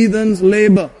 The heathens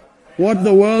labor. What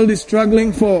the world is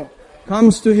struggling for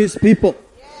comes to His people.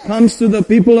 Comes to the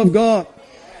people of God.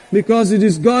 Because it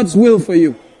is God's will for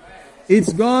you.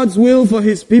 It's God's will for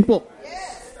His people.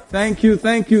 Thank you,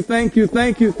 thank you, thank you,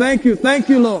 thank you, thank you, thank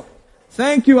you, Lord.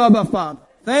 Thank you, Abba Father.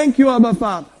 Thank you, Abba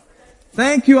Father.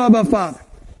 Thank you, Abba Father.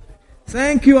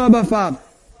 Thank you, Abba Father.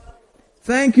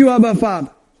 Thank you, Abba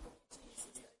Father.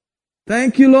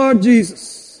 Thank you, Lord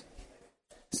Jesus.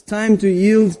 It's time to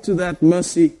yield to that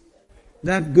mercy,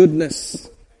 that goodness.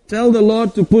 Tell the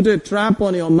Lord to put a trap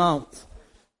on your mouth,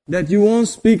 that you won't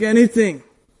speak anything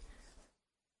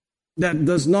that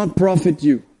does not profit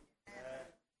you.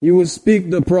 You will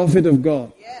speak the profit of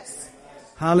God.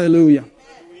 Hallelujah.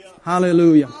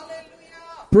 Hallelujah.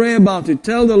 Pray about it.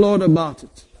 Tell the Lord about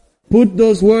it. Put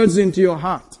those words into your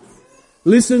heart.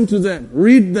 Listen to them.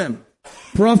 Read them.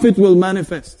 Profit will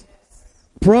manifest.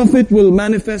 Profit will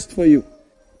manifest for you.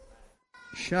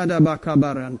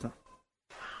 Shadabakabaranta.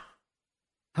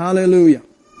 Hallelujah.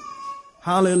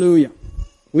 Hallelujah.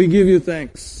 We give you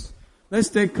thanks. Let's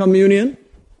take communion.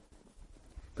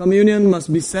 Communion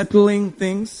must be settling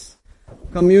things.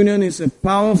 Communion is a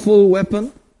powerful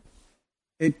weapon,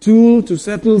 a tool to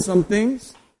settle some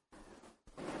things.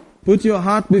 Put your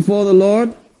heart before the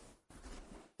Lord.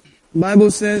 The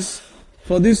Bible says,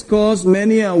 for this cause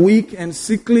many are weak and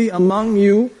sickly among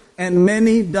you, and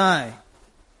many die.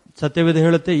 ಸತ್ಯವೇದ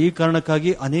ಹೇಳುತ್ತೆ, ಈ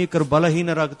ಕಾರಣಕ್ಕಾಗಿ ಅನೇಕರು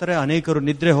ಬಲಹೀನರಾಗುತ್ತಾರೆ, ಅನೇಕರು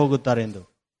ನಿದ್ರೆ ಹೋಗುತ್ತಾರೆ ಎಂದು.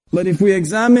 But if we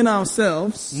examine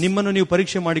ourselves, ನಿಮ್ಮನ್ನು ನೀವು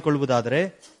ಪರೀಕ್ಷೆ ಮಾಡಿಕೊಳ್ಳುವುದಾದರೆ,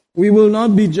 we will not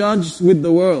be judged with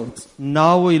the world.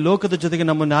 ನಾವು ಈ ಲೋಕದ ಜೊತೆಗೆ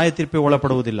ನಮ್ಮ ನ್ಯಾಯ ತೀರ್ಪಿಗೆ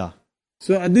ಒಳಪಡುವುದಿಲ್ಲ.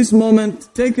 So at this moment,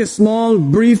 take a small,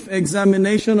 brief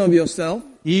examination of yourself.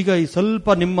 ಈಗ ಈ ಸ್ವಲ್ಪ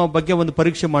ನಿಮ್ಮ ಬಗ್ಗೆ ಒಂದು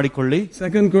ಪರೀಕ್ಷೆ ಮಾಡಿಕೊಳ್ಳಿ.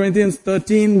 2 Corinthians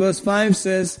 13 verse 5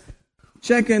 says,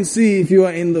 check and see if you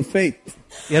are in the faith.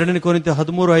 2 ಕೊರಿಂಥ್ಯ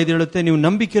 13:5 ಹೇಳುತ್ತೆ, ನೀವು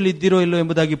ನಂಬಿಕೆಯಲ್ಲಿ ಇದ್ದೀರೋ ಇಲ್ಲೋ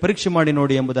ಎಂಬುದಾಗಿ ಪರೀಕ್ಷೆ ಮಾಡಿ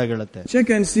ನೋಡಿ ಎಂಬುದಾಗಿ ಹೇಳುತ್ತೆ. Check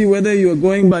and see whether you are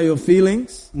going by your feelings.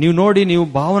 ನೀವು ನೋಡಿ, ನೀವು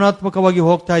ಭಾವನಾತ್ಮಕವಾಗಿ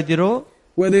ಹೋಗ್ತಾ ಇದ್ದೀರೋ,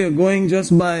 whether you're going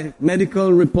just by medical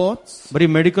reports. ಬರೀ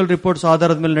ಮೆಡಿಕಲ್ ರಿಪೋರ್ಟ್ಸ್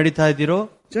ಆಧಾರದ ಮೇಲೆ ನಡೀತಾ ಇದ್ದೀರೋ.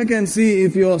 Check and see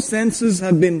if your senses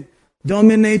have been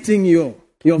dominating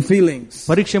your feelings.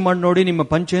 ಪರೀಕ್ಷೆ ಮಾಡಿ ನೋಡಿ, ನಿಮ್ಮ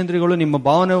ಪಂಚೇಂದ್ರಿಯಗಳು, ನಿಮ್ಮ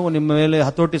ಭಾವನೆ ನಿಮ್ಮ ಮೇಲೆ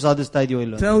ಹತೋಟಿ ಸಾಧಿಸ್ತಾ ಇದೆಯೋ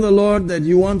ಇಲ್ಲೋ. Tell the Lord that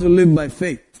you want to live by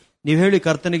faith. ನೀವು ಹೇಳಿ,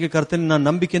 ಕರ್ತನಿಗೆ ನಾನು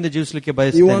ನಂಬಿಕೆಯಿಂದ ಜೀವಿಸಲಿಕ್ಕೆ You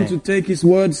ಬಯಸುತ್ತೇನೆ. want to take His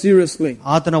word seriously.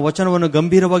 ಆತನ ವಚನವನ್ನು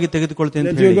ಗಂಭೀರವಾಗಿ ತೆಗೆದುಕೊಳ್ತೇನೆ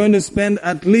ಅಂತ That you're ಹೇಳಿ. going to spend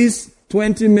at least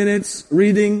 20 minutes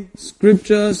reading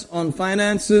scriptures on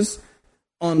finances,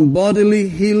 on bodily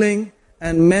healing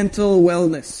and mental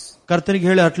wellness. ಕರ್ತನಿಗೆ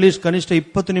ಹೇಳಿ, ಅಟ್ಲೀಸ್ಟ್ ಕನಿಷ್ಠ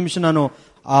 20 ನಿಮಿಷ ನಾನು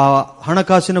ಆ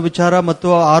ಹಣಕಾಸಿನ ವಿಚಾರ ಮತ್ತು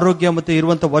ಆರೋಗ್ಯ ಮತ್ತು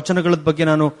ಇರುವಂತಹ ವಚನಗಳ ಬಗ್ಗೆ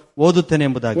ನಾನು ಓದುತ್ತೇನೆ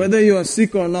ಎಂಬುದಾಗಿ. Whether you are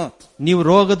sick or not. ನೀವು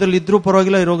ರೋಗದಲ್ಲಿ ಇದ್ರೂ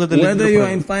ಪರವಾಗಿಲ್ಲ, ರೋಗದಲ್ಲಿ whether you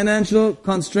are in financial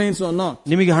constraints or not.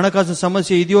 ನಿಮಗೆ ಹಣಕಾಸಿನ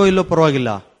ಸಮಸ್ಯೆ ಇದೆಯೋ ಇಲ್ಲೋ ಪರವಾಗಿಲ್ಲ.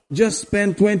 Just spend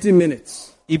 20 minutes.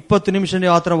 20 ನಿಮಿಷ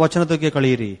ನೀವು ಆತನ ವಚನಕ್ಕೆ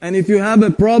ಕಳೆಯಿರಿ. And if you have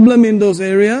a problem in those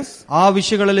areas, ಆ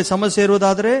ವಿಷಯಗಳಲ್ಲಿ ಸಮಸ್ಯೆ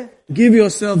ಇರುವುದಾದ್ರೆ give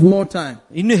yourself more time.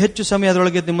 ಇನ್ನು ಹೆಚ್ಚು ಸಮಯ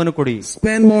ಅದರೊಳಗೆ ನಿಮ್ಮನ್ನು ಕೊಡಿ.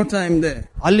 Spend more time there.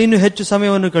 ಅಲ್ಲಿ ಇನ್ನು ಹೆಚ್ಚು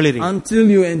ಸಮಯವನ್ನು ಕಳೆಯಿರಿ. Until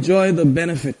you enjoy the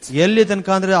benefit. ಎಲ್ಲಿ ತನಕ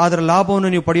ಅಂದ್ರೆ ಅದರ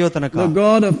ಲಾಭವನ್ನು ನೀವು ಪಡೆಯೋ ತನಕ. The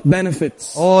God of benefits.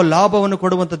 ಓ ಲಾಭವನ್ನು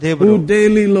ಕೊಡುವಂತ ದೇವರು. Who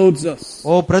daily loads us.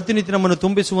 ಓ ಪ್ರತಿನಿತ್ಯ ನಮ್ಮನ್ನು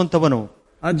ತುಂಬಿಸುವಂತವನು.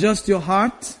 Adjust your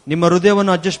heart. ನಿಮ್ಮ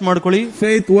ಹೃದಯವನ್ನು ಅಡ್ಜಸ್ಟ್ ಮಾಡ್ಕೊಳ್ಳಿ.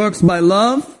 Faith works by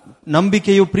love.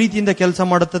 ನಂಬಿಕೆಯು ಪ್ರೀತಿಯಿಂದ ಕೆಲಸ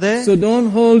ಮಾಡುತ್ತದೆ. So don't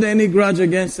hold any grudge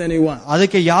against anyone.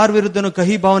 ಅದಕ್ಕೆ ಯಾರ ವಿರುದ್ಧನೂ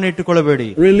ಕಹಿ ಭಾವನೆ ಇಟ್ಟುಕೊಳ್ಳಬೇಡಿ.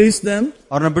 Release them.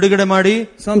 ಅವರನ್ನ ಬಿಡುಗಡೆ ಮಾಡಿ.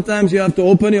 Sometimes you have to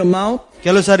open your mouth.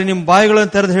 ಕೆಲವು ಸಾರಿ ನಿಮ್ಮ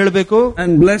ಬಾಯಿಗಳನ್ನು ತೆರೆದು ಹೇಳಬೇಕು.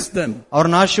 And bless them.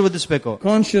 ಅವರನ್ನ ಆಶೀರ್ವದಿಸಬೇಕು.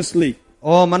 Consciously.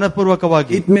 O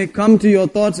ಮನಪೂರ್ವಕವಾಗಿ. It may come to your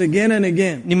thoughts again and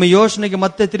again. ನಿಮ್ಮ ಯೋಚನೆಗೆ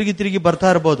ಮತ್ತೆ ತಿರುಗಿ ಬರ್ತಾ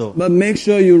ಇರಬಹುದು. But make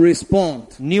sure you respond.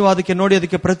 ನೀವು ಅದಕ್ಕೆ ನೋಡಿ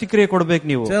ಅದಕ್ಕೆ ಪ್ರತಿಕ್ರಿಯೆ ಕೊಡಬೇಕು.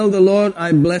 ನೀವು Tell the Lord, I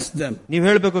bless them. ನೀವು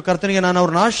ಹೇಳಬೇಕು, ಕರ್ತನಿಗೆ ನಾನು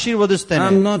ಅವರನ್ನ ಆಶೀರ್ವದಿಸ್ತೇನೆ.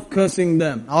 I'm not cursing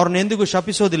them. ಅವರನ್ನ ಎಂದಿಗೂ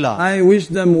ಶಪಿಸೋದಿಲ್ಲ. I wish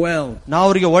them well. ನಾನು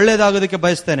ಅವರಿಗೆ ಒಳ್ಳೆಯದಾಗೋದಕ್ಕೆ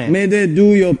ಬಯಸ್ತೇನೆ. May they do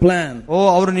your plan. ಓ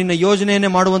ಅವರು ನಿನ್ನ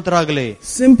ಯೋಜನೆಯನ್ನೇ ಮಾಡುವಂತರಾಗಲಿ.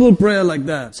 Simple prayer like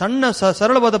that. ಸಣ್ಣ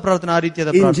ಸರಳವಾದ ಪ್ರಾರ್ಥನೆ, ಆ ರೀತಿಯಾದ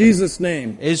ಪ್ರಾರ್ಥನೆ. In Jesus' name.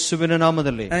 ಯೇಸುವಿನ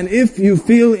ನಾಮದಲ್ಲಿ. And if you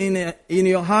feel in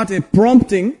your heart a prompting,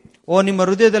 ಓ ನಿಮ್ಮ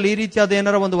ಹೃದಯದಲ್ಲಿ ಈ ರೀತಿಯಾದ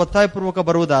ಏನಾರ ಒಂದು ಒತ್ತಾಯಪೂರ್ವಕ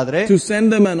ಬರುವುದಾದ್ರೆ, to send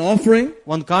them an offering,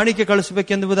 ಒಂದು ಕಾಣಿಕೆ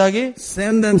ಕಳಿಸಬೇಕೆಂಬುದಾಗಿ,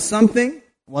 send them something,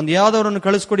 ಒಂದು ಯಾವ್ದವರನ್ನು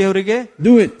ಕಳಿಸ್ಕೊಡಿ ಅವರಿಗೆ.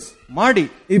 Do it. ಮಾಡಿ.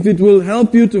 If it will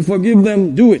help you to forgive them,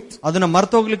 do it. ಅದನ್ನ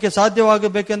ಮರ್ತೋಗ್ಲಿಕ್ಕೆ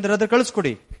ಸಾಧ್ಯವಾಗಬೇಕೆಂದ್ರೆ ಅದನ್ನ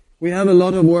ಕಳಿಸ್ಕೊಡಿ. We have a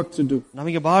lot of work to do.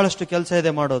 ನಮಗೆ ಬಹಳಷ್ಟು ಕೆಲಸ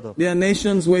ಇದೆ ಮಾಡೋದು. There are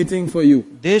nations waiting for you.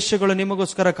 ದೇಶಗಳು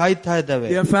ನಿಮಗೋಸ್ಕರ ಕಾಯ್ತಾ ಇದ್ದಾವೆ.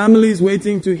 There are families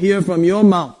waiting to hear from your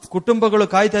mouth. ಕುಟುಂಬಗಳು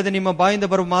ಕಾಯ್ತಾ ಇದೆ ನಿಮ್ಮ ಬಾಯಿಂದ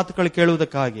ಬರುವ ಮಾತುಗಳು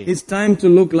ಕೇಳುವುದಕ್ಕಾಗಿ. It's time to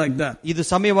look like that. ಇದು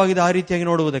ಸಮಯವಾಗಿದೆ ಆ ರೀತಿಯಾಗಿ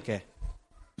ನೋಡುವುದಕ್ಕೆ.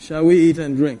 Shall we eat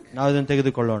and drink? ನಾವು ಇದನ್ನು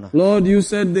ತೆಗೆದುಕೊಳ್ಳೋಣ. Lord, you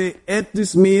said they ate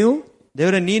this meal.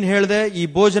 ದೇವರೇ, ನೀನ್ ಹೇಳ್ದೆ ಈ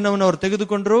ಭೋಜನವನ್ನು ಅವರು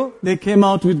ತೆಗೆದುಕೊಂಡ್ರು. They came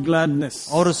out with gladness.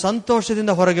 ಅವರು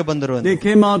ಸಂತೋಷದಿಂದ ಹೊರಗೆ ಬಂದರು. They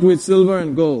came out with silver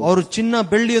and gold. ಅವರು ಚಿನ್ನ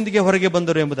ಬೆಳ್ಳಿಯೊಂದಿಗೆ ಹೊರಗೆ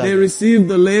ಬಂದರು ಎಂಬುದಾಗಿ. They received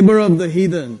the labor of the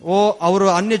heathen. ಓ ಅವರು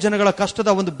ಅನ್ಯ ಜನಗಳ ಕಷ್ಟದ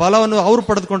ಒಂದು ಬಲವನ್ನು ಅವರು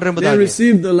ಪಡೆದುಕೊಂಡ್ರು ಎಂಬುದಾಗಿ. They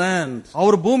received the land.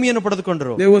 ಅವರು ಭೂಮಿಯನ್ನು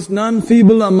ಪಡೆದುಕೊಂಡರು. There was none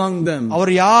feeble among them.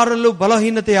 ಅವರು ಯಾರಲ್ಲೂ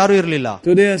ಬಲಹೀನತೆ ಯಾರೂ ಇರಲಿಲ್ಲ.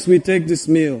 Today as we take this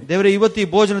meal, ದೇವರೇ, ಇವತ್ತು ಈ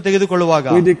ಭೋಜನ ತೆಗೆದುಕೊಳ್ಳುವಾಗ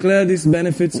we declare these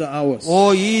benefits are ours. ಓ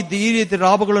ಈ ರೀತಿ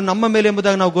ಲಾಭಗಳು ನಮ್ಮ ಮೇಲೆ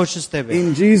ಎಂಬುದಾಗಿ ನಾವು ಘೋಷಿಸುತ್ತೇವೆ.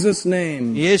 In Jesus' name.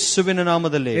 ಯೇಸುವಿನ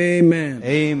ನಾಮದಲ್ಲಿ. Amen.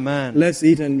 Amen. Let's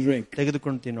eat and drink.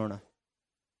 ತೆಗೆದುಕೊಂಡು ತಿನ್ನೋಣ.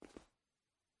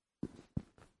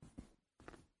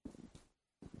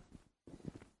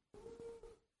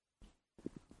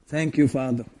 Thank you,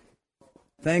 Father.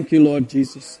 Thank you, Lord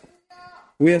Jesus.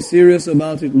 We are serious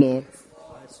about it, Lord.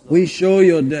 We show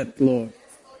your death, Lord.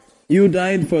 You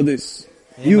died for this.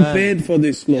 Amen. You paid for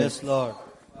this, Lord. Yes, Lord.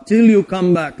 Till you come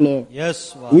back, Lord. Yes,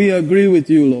 Lord. We agree with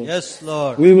you, Lord. Yes,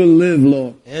 Lord. We will live,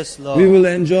 Lord. Yes, Lord. We will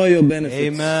enjoy your benefits.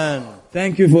 Amen.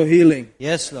 Thank you for healing.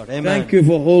 Yes, Lord. Amen. Thank you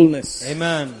for wholeness.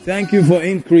 Amen. Thank you for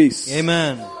increase.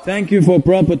 Amen. Thank you for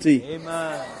property.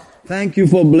 Amen. Thank you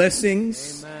for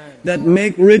blessings. Amen. That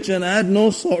make rich and add no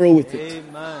sorrow with it.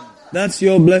 Amen. That's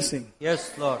your blessing.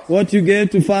 Yes, Lord. What you gave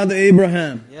to Father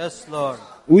Abraham. Yes, Lord.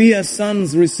 We as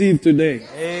sons receive today.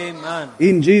 Amen.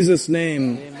 In Jesus' name.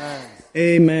 Amen.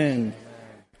 Amen.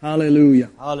 Hallelujah.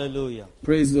 Hallelujah.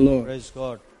 Praise the Lord. Praise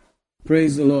God.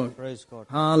 Praise the Lord. Praise God.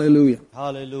 Hallelujah.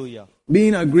 Hallelujah. Be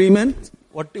in agreement.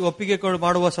 ಒಪ್ಪಿಗೆ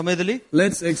ಮಾಡುವ ಸಮಯದಲ್ಲಿ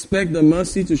let's expect the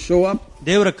mercy to show up.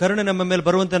 ದೇವರ ಕರುಣೆ ನಮ್ಮ ಮೇಲೆ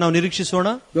ಬರುವಂತೆ ನಾವು ನಿರೀಕ್ಷಿಸೋಣ.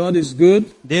 God is good.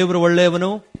 ದೇವರು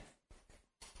ಒಳ್ಳೆಯವನು.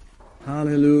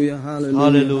 Hallelujah. Hallelujah.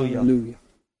 Hallelujah. Hallelujah.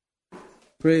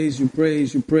 Praise you, praise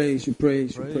you, praise you, praise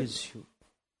you, praise you.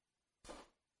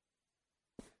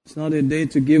 It's not a day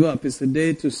to give up. It's a day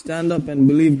to stand up and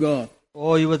believe God.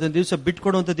 ಓ ಇವತ್ತಿನ ದಿವಸ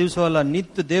ಬಿಟ್ಕೊಡುವಂತ ದಿವಸವಲ್ಲ,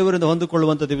 ನಿತ್ಯ ದೇವರಿಂದ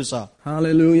ಹೊಂದಿಕೊಳ್ಳುವಂತ ದಿವಸ.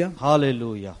 Hallelujah.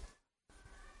 Hallelujah.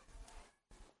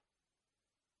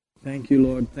 Thank you,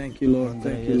 Lord. Thank you, Lord.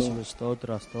 Thank you, Lord.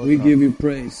 ಸ್ತೋತ್ರ. We give you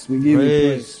praise. We give you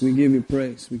praise. We give you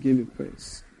praise. We give you praise.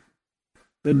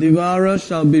 The devourer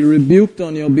shall be rebuked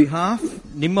on your behalf.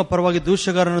 ನಿಮ್ಮ ಪರವಾಗಿ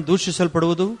ದೂಷಕರನ್ನು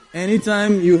ದೂಷಿಸಲ್ಪಡುವುದು.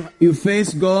 Anytime you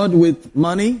face God with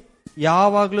money,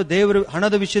 ಯಾವಾಗಲೂ ದೇವರು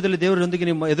ಹಣದ ವಿಷಯದಲ್ಲಿ ದೇವರೊಂದಿಗೆ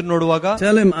ನಿಮ್ಮ ಎದುರು ನೋಡುವಾಗ,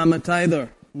 tell him I'm a tither.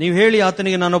 ನೀವು ಹೇಳಿ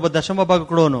ಆತನಿಗೆ ನಾನೊಬ್ಬ ದಶಮ ಭಾಗ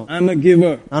ಕೊಡುವನು, I'm a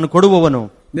giver. ನಾನು ಕೊಡುವವನು.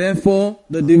 Therefore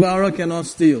the devourer cannot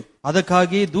steal.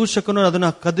 ಅದಕ್ಕಾಗಿ ದೂಷಕನು ಅದನ್ನ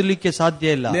ಕದಲಿಕ್ಕೆ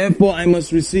ಸಾಧ್ಯ ಇಲ್ಲ. Therefore I must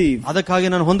receive. ಅದಕ್ಕಾಗಿ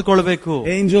ನಾನು ಹೊಂದಿಕೊಳ್ಳಬೇಕು.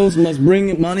 Angels must bring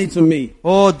money to me.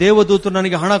 ಓ ದೇವದೂತರು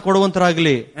ನನಗೆ ಹಣ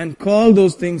ಕೊಡುವಂತರಾಗಲಿ. And call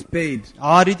those things paid.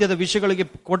 ಆ ರೀತಿಯಾದ ವಿಷಯಗಳಿಗೆ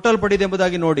ಕೊಟ್ಟಲ್ಪಟ್ಟಿದೆ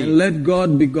ಎಂಬುದಾಗಿ ನೋಡಿ. And let God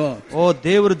be God. ಓ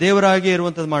ದೇವರು ದೇವರಾಗಿ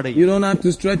ಇರುವಂತದ್ದು ಮಾಡಿ. You don't have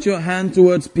to stretch your hand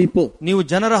towards people. ನೀವು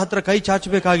ಜನರ ಹತ್ರ ಕೈ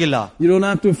ಚಾಚಬೇಕಾಗಿಲ್ಲ. You don't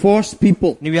have to force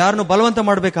people. ನೀವು ಯಾರನ್ನು ಬಲವಂತ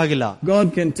ಮಾಡಬೇಕಾಗಿಲ್ಲ. God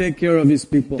can take care of his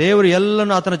people. ದೇವರು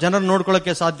ಎಲ್ಲನೂ ಆತನ ಜನರನ್ನು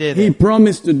ನೋಡ್ಕೊಳ್ಳಕ್ಕೆ ಸಾಧ್ಯ ಇದೆ. He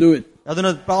promised to do it.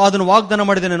 ಅದನ್ನು ವಾಗ್ದಾನ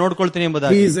ಮಾಡಿದ್ದೇನೆ, ನೋಡ್ಕೊಳ್ತೀನಿ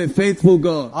ಎಂಬುದಾಗಿ. He is a faithful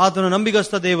God. ಆತನು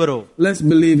ನಂಬಿಗಸ್ತ ದೇವರು. Let's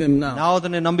believe him now. ನಾವು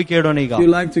ಅದನ್ನೇ ನಂಬಿಕೆ ಇಡೋಣ ಈಗ. If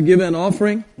you like to give an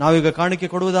offering, ನಾವೀಗ ಕಾಣಿಕೆ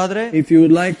ಕೊಡುವುದಾದ್ರೆ, if you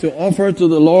would like to offer to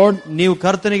the Lord, ನೀವು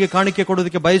ಕರ್ತನಿಗೆ ಕಾಣಿಕೆ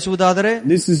ಕೊಡುವುದಕ್ಕೆ ಬಯಸುವುದಾದರೆ,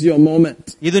 this is your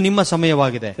moment. ಇದು ನಿಮ್ಮ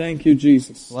ಸಮಯವಾಗಿದೆ. Thank you,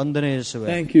 Jesus. ವಂದನೆ ಯೇಸುವೆ.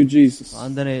 Thank you, Jesus.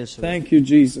 ವಂದನೆ ಯೇಸುವೆ. Thank you,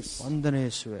 Jesus. ವಂದನೆ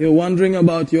ಯೇಸುವೆ. You're wondering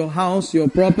about your house, your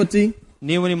property.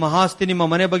 ನೀವು ನಿಮ್ಮ ಆಸ್ತಿ, ನಿಮ್ಮ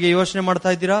ಮನೆ ಬಗ್ಗೆ ಯೋಚನೆ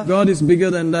ಮಾಡ್ತಾ ಇದ್ದೀರಾ? God is bigger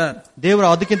than that. ದೇವರು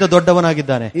ಅದಕ್ಕಿಂತ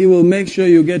ದೊಡ್ಡವನಾಗಿದ್ದಾನೆ. He will make sure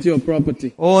you get your property.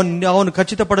 ಅವನು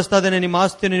ಖಚಿತಪಡಿಸ್ತಾ ಇದ್ದಾನೆ ನಿಮ್ಮ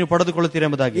ಆಸ್ತಿಯನ್ನು ನೀವು ಪಡೆದುಕೊಳ್ಳುತ್ತೀರಾ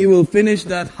ಎಂಬುದಾಗಿ. He will finish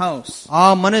that house. ಆ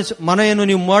ಮನೆಯನ್ನು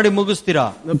ನೀವು ಮಾಡಿ ಮುಗಿಸ್ತೀರಾ.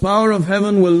 The power of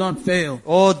heaven will not fail.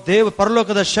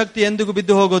 ಪರಲೋಕದ ಶಕ್ತಿ ಎಂದಿಗೂ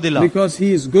ಬಿದ್ದು ಹೋಗೋದಿಲ್ಲ. Because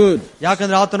he is good.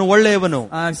 ಯಾಕಂದ್ರೆ ಆತನು ಒಳ್ಳೆಯವನು.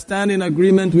 I stand in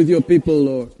agreement with your people,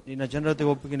 Lord. ನಿನ್ನ ಜನರ ಜೊತೆ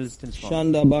ಒಪ್ಪಿಗೆ ನಿಲ್ಲಿಸ್ತೀನಿ.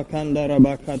 Shanda bakanda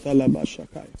rabakata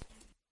labashakai.